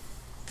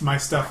 My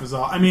stuff is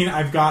all. I mean,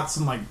 I've got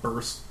some like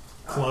burst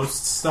close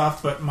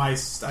stuff, but I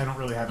don't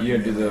really have any. You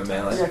don't do melee the attacks.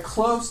 melee. Yeah,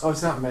 close. Oh,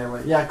 it's not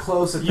melee. Yeah,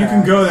 close attack. You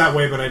can go that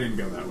way, but I didn't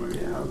go that way.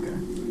 Yeah, okay.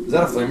 Is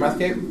that a flame wrath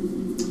cape?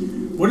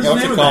 What is Yeah, the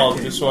what's name it of called? that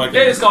cape? Just so I It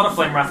can. is called a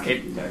Flame Wrath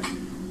Cape.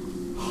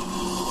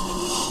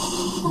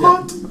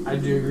 I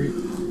do agree.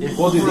 If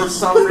We'll do for this.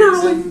 some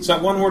reason Is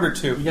that one word or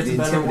two? you get The the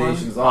better one,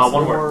 intimidation is awesome.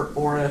 one word.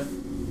 or if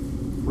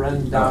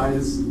Ren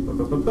dies,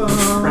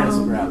 Brandis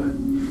will grab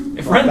it.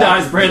 If Ren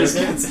dies, Brandis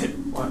gets it.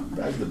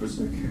 Back to the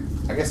berserker.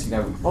 I guess you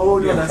know. Oh,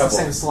 you no, have that's the trouble.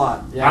 same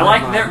slot. Yeah, I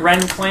like never that mind.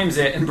 Ren claims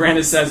it, and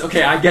Brandis says,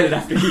 "Okay, I get it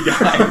after he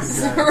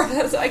dies."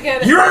 I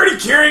get it. You're already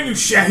carrying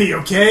Ushehi,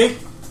 okay?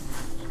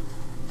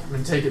 I'm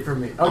gonna take it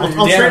from me. Okay, I'll you're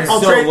damn trade. it, still a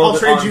little I'll bit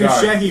trade on you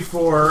guard. Ushehi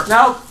for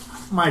Now,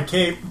 my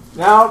cape.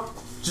 now,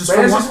 Just for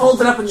Brandis one. just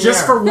holds it up in the Just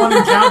air. for one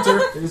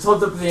encounter. He just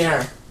holds it up in the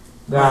air.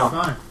 That's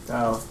No, fine.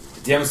 no.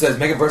 Damon says,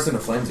 make it burst into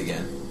flames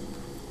again.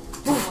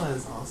 That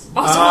is awesome.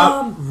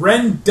 Awesome.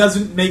 Ren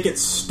doesn't make it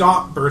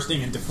stop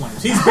bursting into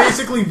flames. He's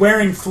basically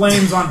wearing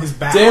flames on his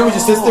back. Damon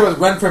just sits there with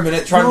Ren for a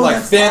minute, trying to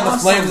that's fan the awesome.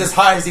 flames as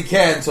high as he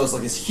can, so it's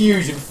like this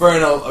huge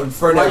inferno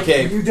Like,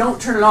 cape. you don't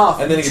turn it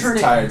off, And then you he gets turn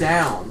tired. it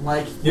down.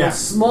 Like, Yeah. you'll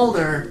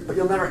smolder, but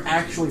you'll never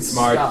actually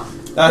Smart. stop.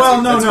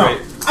 Well, no.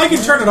 Great. I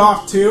can turn it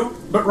off too,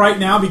 but right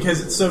now,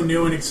 because it's so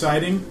new and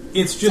exciting,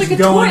 it's just It's like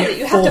a going toy at that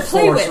you full have to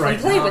play force with right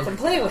and play now. with and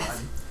play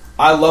with.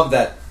 I love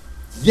that.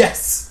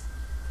 Yes!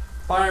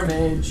 Fire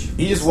mage.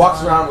 He just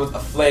walks around with a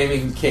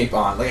flaming cape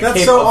on. Like a That's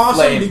cape so of awesome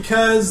flame.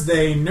 because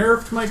they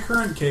nerfed my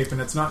current cape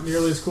and it's not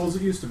nearly as cool as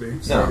it used to be.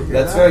 No, Hear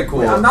that's that? very cool.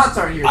 Wait, I'm not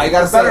sorry to hear I that.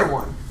 gotta It's a better say-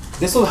 one.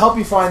 This will help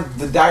you find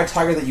the dire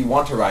tiger that you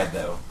want to ride,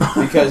 though.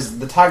 Because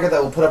the tiger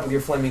that will put up with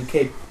your flaming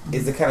cape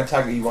is the kind of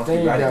tiger you want to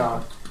There be you riding.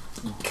 go.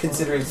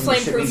 Considering some of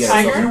the shit we Flameproof get.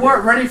 tiger? ourselves You into.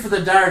 weren't ready for the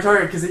dire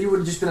tiger because then you would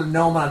have just been a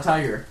gnome on a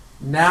tiger.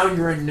 Now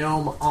you're a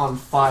gnome on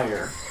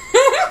fire.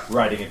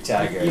 Riding a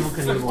tiger. Evil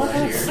Knievel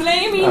right here.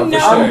 Flaming Oh, for no.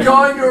 sure. I'm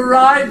going to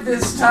ride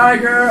this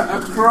tiger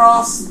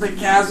across the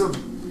chasm.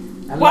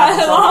 And While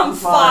light on it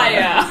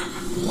fire.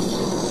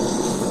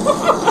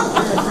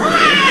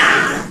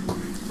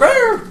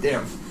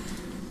 Damn.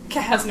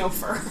 Cat has no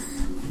fur.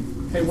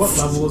 Hey, what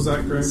level is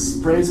that, Greg?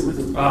 Sprays it with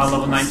it.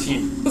 Level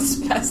 19.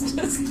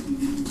 Asbestos.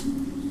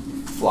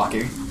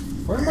 Flocking.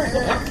 Where did my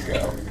heck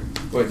go?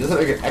 Wait, does that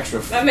make it extra?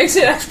 That makes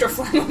it extra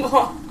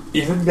flammable.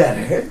 Even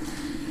better.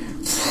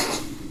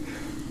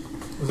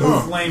 Was it a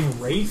flame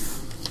wraith?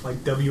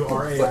 Like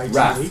W-R-A-I-T-H?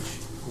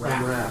 Wrath.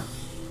 Like a rat.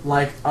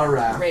 Like a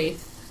rat.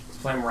 Wraith.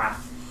 Flame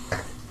Wrath.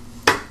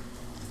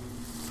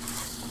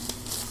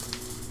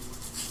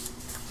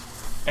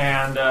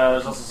 And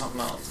there's also something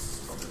else.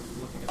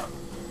 Looking it up.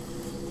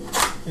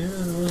 Yeah,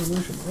 the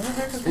resolution. Where the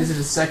heck is Is it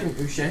a second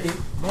Ushehi?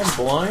 I'm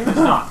blind. It's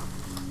not.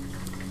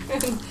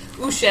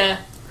 Usha.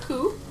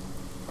 Who?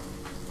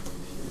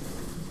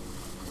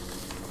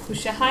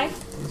 Usha High?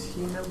 Is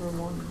he number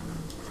one?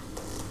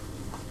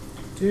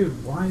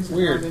 Dude, why is it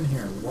Weird. not in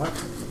here? What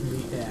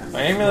the F?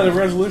 My emulated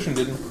resolution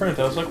didn't print.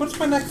 I was like, what's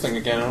my next thing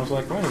again? And I was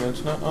like, wait a minute,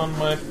 it's not on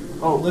my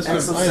Oh, list and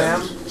of so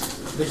items.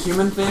 Sam, the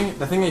human thing,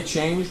 the thing they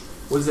changed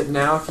was that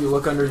now if you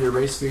look under your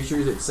race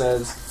features, it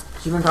says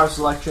human power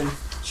selection,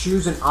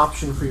 choose an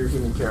option for your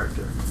human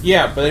character.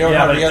 Yeah, but they don't Yeah,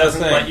 have but the it other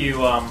doesn't thing. let you.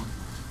 No,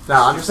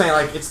 I'm just saying,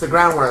 like, it's the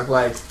groundwork.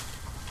 Like,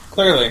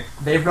 Clearly.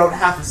 they wrote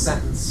half a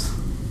sentence.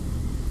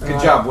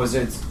 Good job,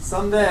 wizards.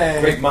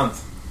 Someday. Great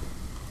month.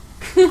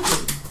 Yeah.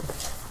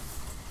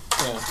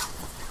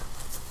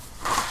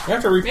 I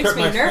have to reprint Makes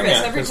me my thing nervous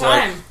out, every 'cause,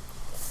 like, time.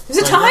 Is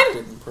it my time? neck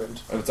didn't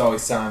print. It's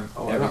always time.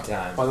 Oh, every no.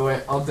 time. By the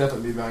way, I'll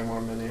definitely be buying more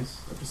minis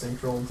after seeing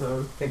Troll and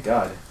Toad. Thank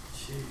God.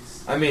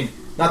 Jeez. I mean,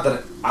 not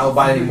that I'll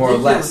buy any more or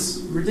less,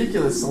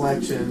 Ridiculous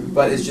selection.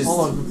 but it's just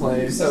all over the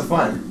place. so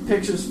fun.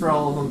 Pictures for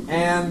all of them,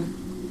 and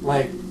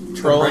like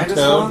Troll the and Brandis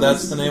Toad, ones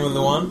that's the name of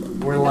the one?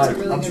 Were That's like a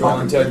really I'm good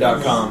trying-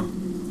 TrollandToad.com.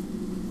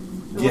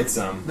 Get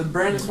some. The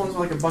Brandis ones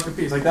were like a buck a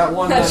piece. Like that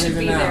one That not should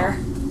even be now. there.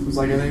 It was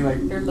like I think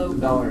like They're low.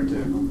 $1 or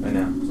 $2. I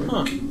know.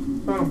 Huh.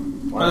 Oh,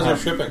 Why How's not our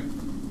have shipping?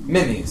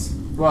 minis?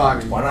 well, I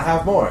mean, Why not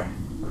have more? I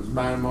was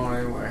buying them all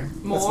anyway.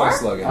 That's my More?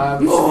 slogan.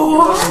 It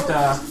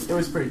wasn't. It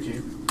was pretty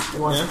cheap. It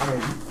wasn't. Yeah. I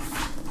mean,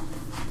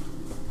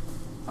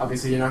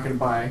 obviously you're not going to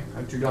buy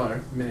a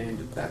 $2 mini. And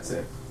that's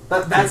it.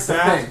 That's the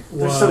That thing.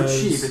 They're so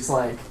was- cheap. It's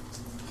like.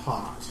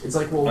 Hot. It's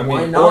like, well, I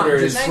why mean, not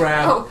orders- just Can I-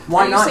 grab? oh,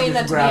 why are you not saying just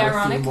that to be grab a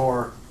ironic? few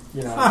more?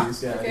 You know, Huh. these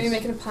guys. Are you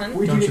making a pun?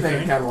 We do Don't need you to make a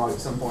think? catalog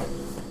at some point.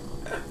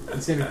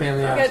 It's going to be a pain in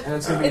the I ass, got and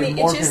it's going to be any even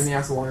more pain itches? in the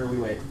ass the longer we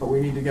wait. But we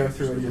need to go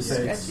through and just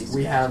say Scratchy,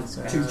 we have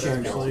scratchy, two scratchy.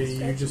 changes. Actually,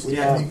 you just We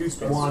gave have me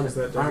goosebumps. one Is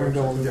that Iron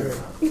Golem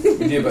direction? Juggernaut.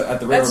 We do, but at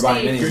the rate That's we're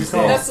buying the- minis Good these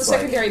call. days, That's the it's like-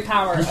 secondary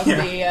power of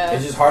Yeah.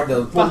 It's the just hard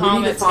to. Well, we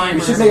need to Bahamut find.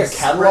 We should make a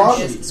catalog,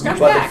 spreadsheet. Scratch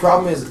but back. the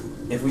problem is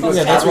if we do a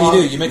Yeah, that's what catalog,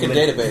 you do. You make a we-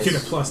 You get a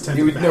database. plus 10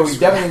 You would, to no, we back.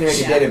 definitely need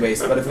to make Yeah. a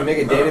database. But if we make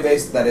a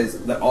database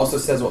that also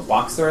says what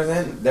box they're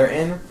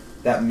in,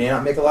 that may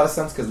not make a lot of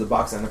sense because the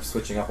box ends up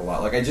switching up a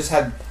lot. Like I just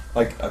had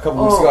like a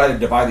couple weeks Oh. ago, I had to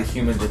divide the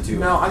humans into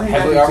No, I think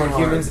heavily that'd be armored too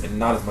hard. humans and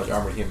not as much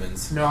armored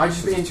humans. No, I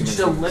just mean Too just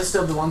many a list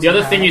of the ones. The other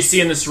we thing have. you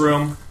see in this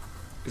room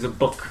is a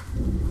book.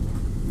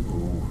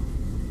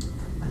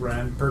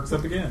 Ren perks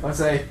up again. I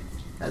say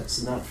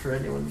that's not for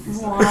anyone to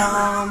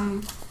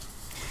decide.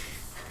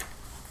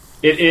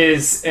 It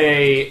is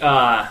a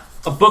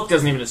book.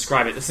 Doesn't even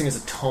describe it. This thing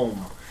is a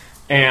tome,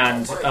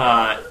 and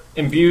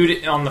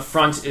imbued on the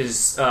front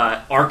is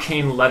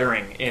arcane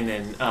lettering in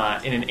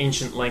an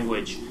ancient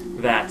language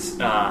that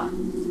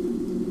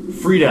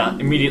Frida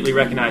immediately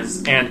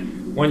recognizes.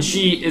 And when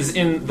she is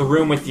in the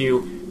room with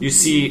you, you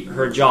see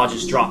her jaw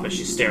just drop as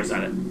she stares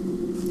at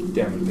it,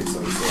 Damn it, it's so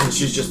and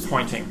she's just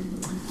pointing.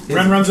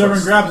 Ren runs over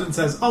and grabs it and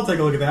says, I'll take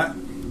a look at that.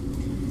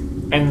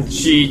 And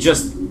she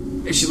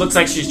looks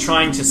like she's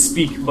trying to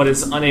speak but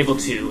is unable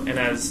to. And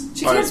as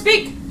She can't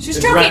speak. She's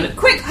Is choking. Ren-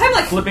 Quick,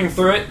 Heimlich. flipping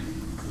through it,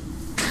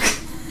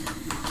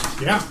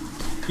 Yeah.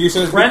 He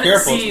says, be Ren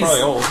careful, it's sees-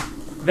 probably old.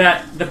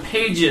 that the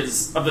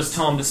pages of this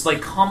tome display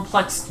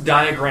complex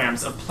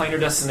diagrams of planar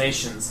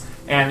destinations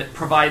and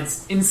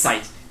provides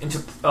insight into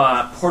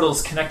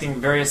portals connecting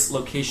various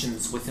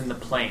locations within the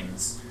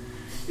planes.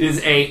 It is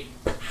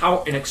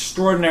an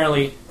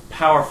extraordinarily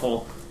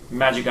powerful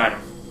magic item.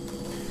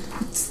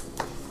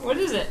 What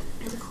is it?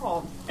 What's it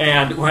called?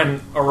 And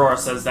when Aurora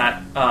says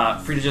that,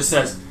 Frida just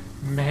says,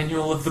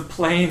 "Manual of the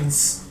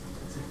Planes."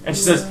 And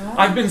she says,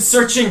 "I've been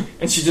searching,"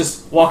 and she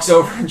just walks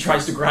over and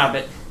tries to grab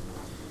it.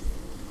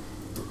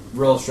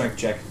 Roll a strength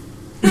check.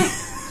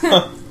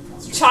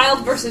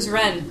 Child versus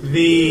Ren.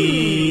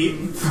 The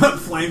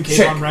flame cape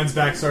Check. on Ren's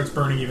back starts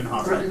burning even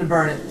hotter. Threaten to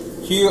burn it.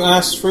 Hugh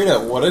asks Frida,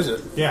 "What is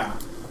it?" Yeah.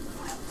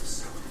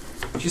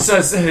 She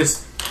says it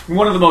is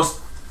one of the most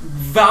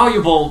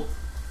valuable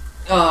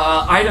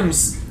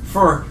items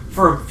for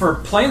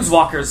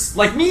planeswalkers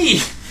like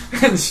me.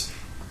 and she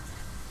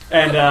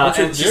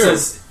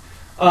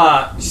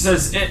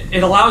says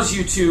it allows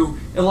you to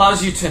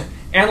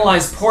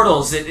analyze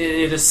portals.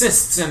 It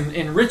assists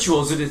in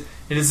rituals. It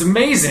is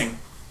amazing.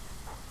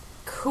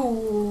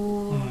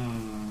 Cool.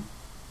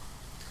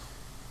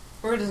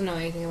 Aurora doesn't know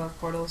anything about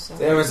portals, so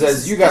Damon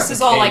says, "You got this the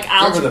is all cake. like Give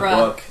her the algebra.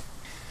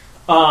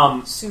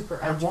 book." Super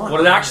I algebra. want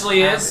What it actually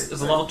to is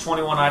a level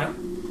 21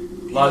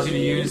 item. Allows you to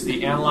use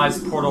the Analyze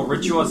Portal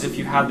Ritual as if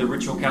you had the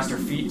Ritual Caster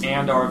feat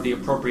and are of the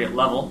appropriate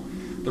level.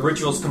 The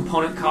ritual's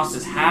component cost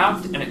is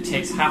halved, and it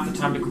takes half the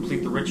time to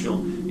complete the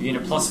ritual. You gain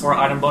a +4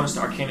 item bonus to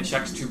Arcana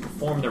checks to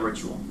perform the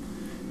ritual.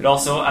 It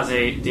also, as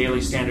a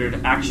daily standard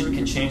action,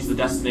 can change the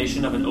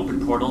destination of an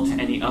open portal to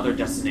any other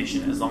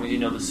destination, as long as you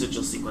know the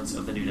sigil sequence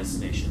of the new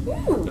destination.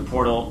 Ooh. The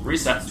portal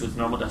resets to its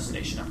normal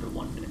destination after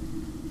 1 minute.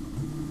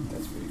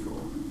 That's pretty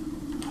cool.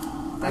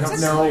 I don't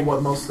know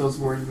what most of those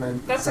words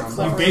meant. That's a Sound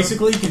clever- You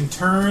basically can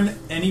turn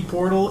any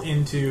portal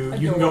into. A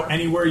You can go door.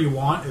 anywhere you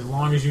want as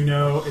long as you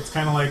know. It's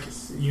kind of like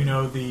you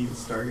know the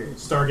Stargate.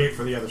 Stargate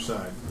for the other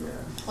side. Yeah.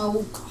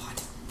 Oh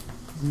god.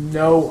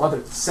 No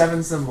other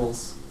 7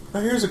 symbols. Now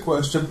here's a The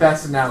question: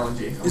 best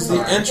analogy. Is I'm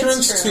the sorry.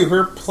 entrance It's to true.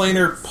 her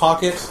planar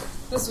pocket?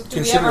 Do we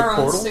Consider have our a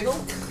own portal? sigil?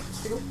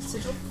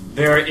 Sigil?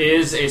 There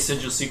is a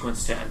sigil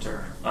sequence to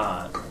enter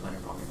Planar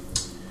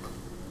Pocket.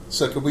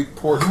 So could we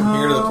port from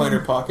here to the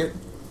planar pocket?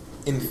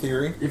 In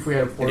theory, If we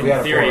had a If portal. we had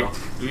In a theory,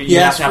 portal. you he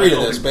have asked to have an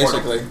Frida open this portal.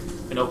 basically.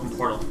 An open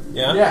portal.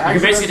 Yeah. Yeah, You actually,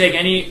 can basically take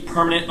any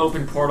permanent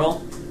open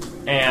portal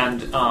and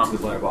To the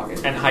player pocket.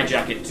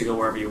 hijack it to go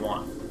wherever you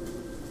want.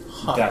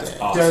 Hot That's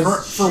damn. awesome.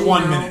 Does For she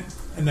 1 know- minute,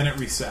 and then it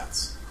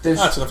resets. Does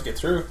That's enough to get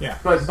through.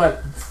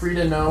 but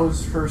Frida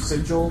knows her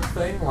sigil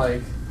thing.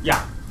 Like,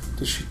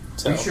 Does she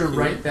tell we should Hugh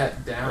write that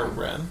or down.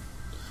 Ren?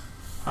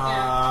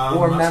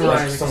 Or Like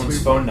memorize it. someone's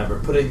 'cause phone number.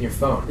 Put it in your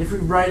phone. If we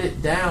write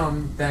it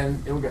down,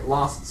 then it will get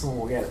lost and someone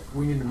will get it.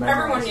 We need to memorize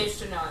Everyone it. needs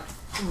to know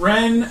it.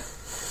 Ren,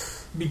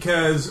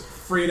 because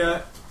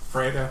Frida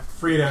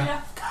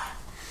Yeah.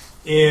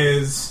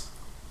 is.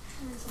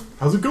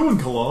 How's it going,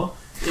 Kala?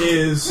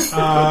 Is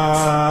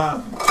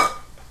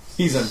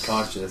He's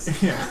unconscious.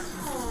 yeah.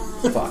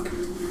 Fuck.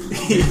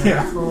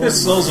 Yeah.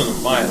 His soul's in a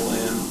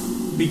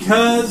violin.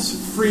 Because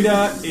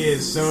Frida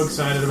is so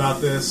excited about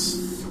this,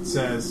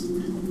 says,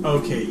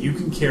 "Okay, you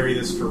can carry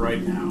this for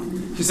right now."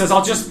 She says,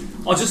 "I'll just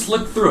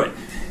look through it,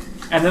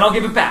 and then I'll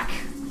give it back."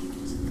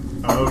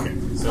 Okay,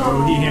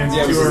 so he hands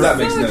Yeah, it to because her. that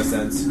makes no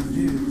sense.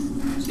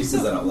 He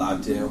says that out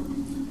loud too.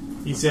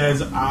 He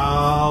says,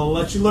 "I'll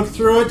let you look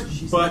through it,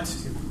 but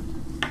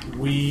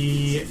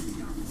we,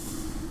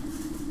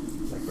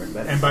 Like Red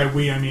Bed. and by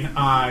we I mean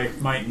I,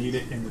 might need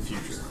it in the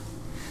future.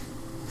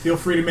 Feel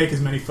free to make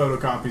as many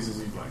photocopies as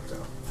you'd like, though."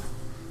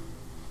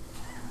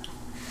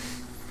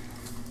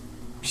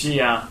 She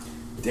Dan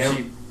she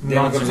Dan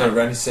nods comes her over head.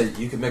 and he said,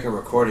 "You could make a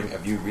recording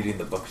of you reading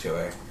the book to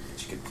her.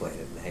 She could play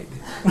it at night."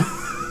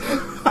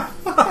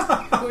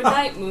 Good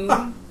night,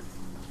 Moon.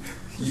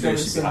 You know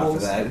she'd be hot for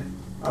Symbols. that.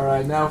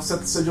 Alright, now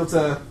set the sigil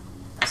to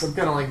some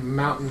kind of like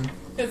mountain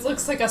It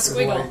looks like a with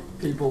squiggle. like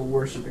people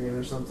worshipping it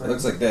or something. It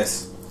looks like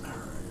this.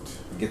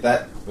 You get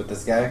that with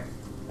this guy?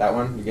 That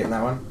one? You getting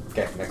that one?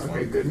 Okay, next Okay,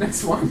 one. good.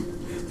 Next one.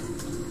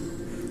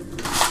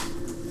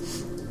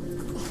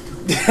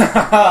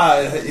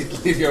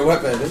 Leave your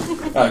weapon.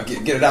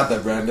 Get it out there,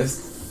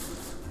 Brandis.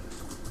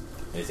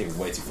 You're taking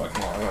way too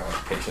fucking long. I don't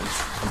have patience.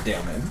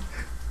 Damn it.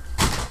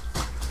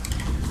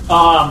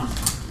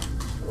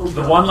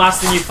 The one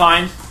last thing you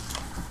find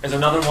is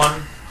another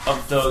one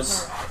of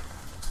those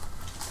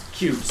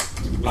cubes.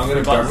 with I'm three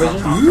gonna dark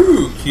buttons on vision. top.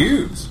 Ooh,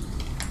 cubes.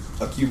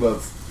 A cube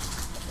of.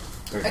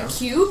 There we A go.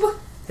 cube?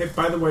 Hey,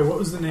 by the way, what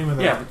was the name of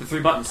that Yeah, with the 3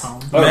 buttons.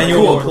 tome? Oh,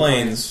 Manual cool. of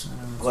Planes.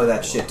 Play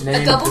that shit.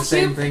 Named double the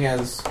same cube? thing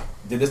as.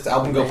 Did this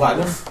album go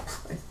platinum?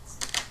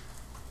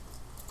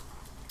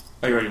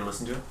 Are you ready to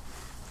listen to it?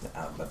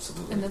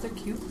 Absolutely. Another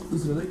cube?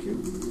 Who's another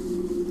cube?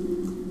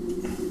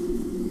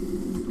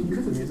 Can you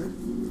cut the music?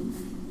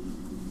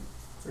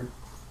 Or,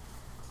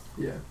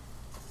 yeah.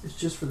 It's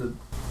just for the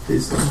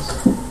pistons.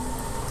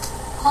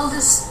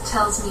 Aldous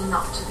tells me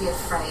not to be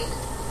afraid.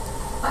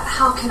 But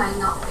how can I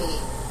not be?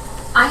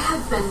 I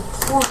have been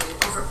poring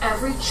over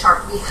every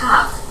chart we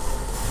have.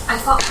 I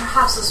thought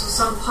perhaps this was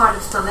some part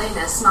of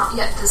Thalenus not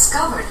yet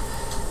discovered.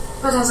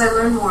 But as I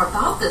learn more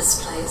about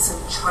this place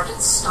and chart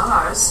its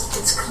stars,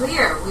 it's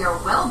clear we are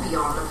well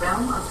beyond the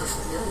realm of the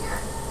familiar.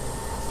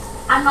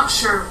 I'm not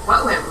sure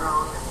what went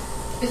wrong.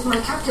 If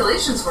my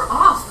calculations were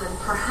off, then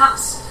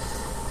perhaps...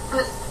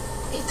 But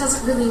it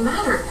doesn't really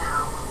matter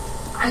now.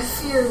 I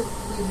fear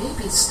we may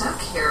be stuck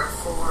here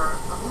for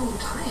a long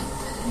time,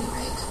 at any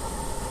rate.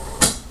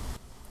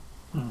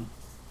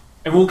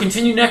 And we'll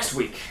continue next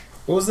week.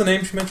 What was the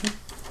name she mentioned?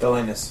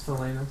 Delanus.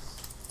 Selenas.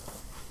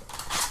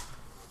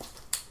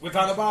 We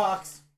found a box.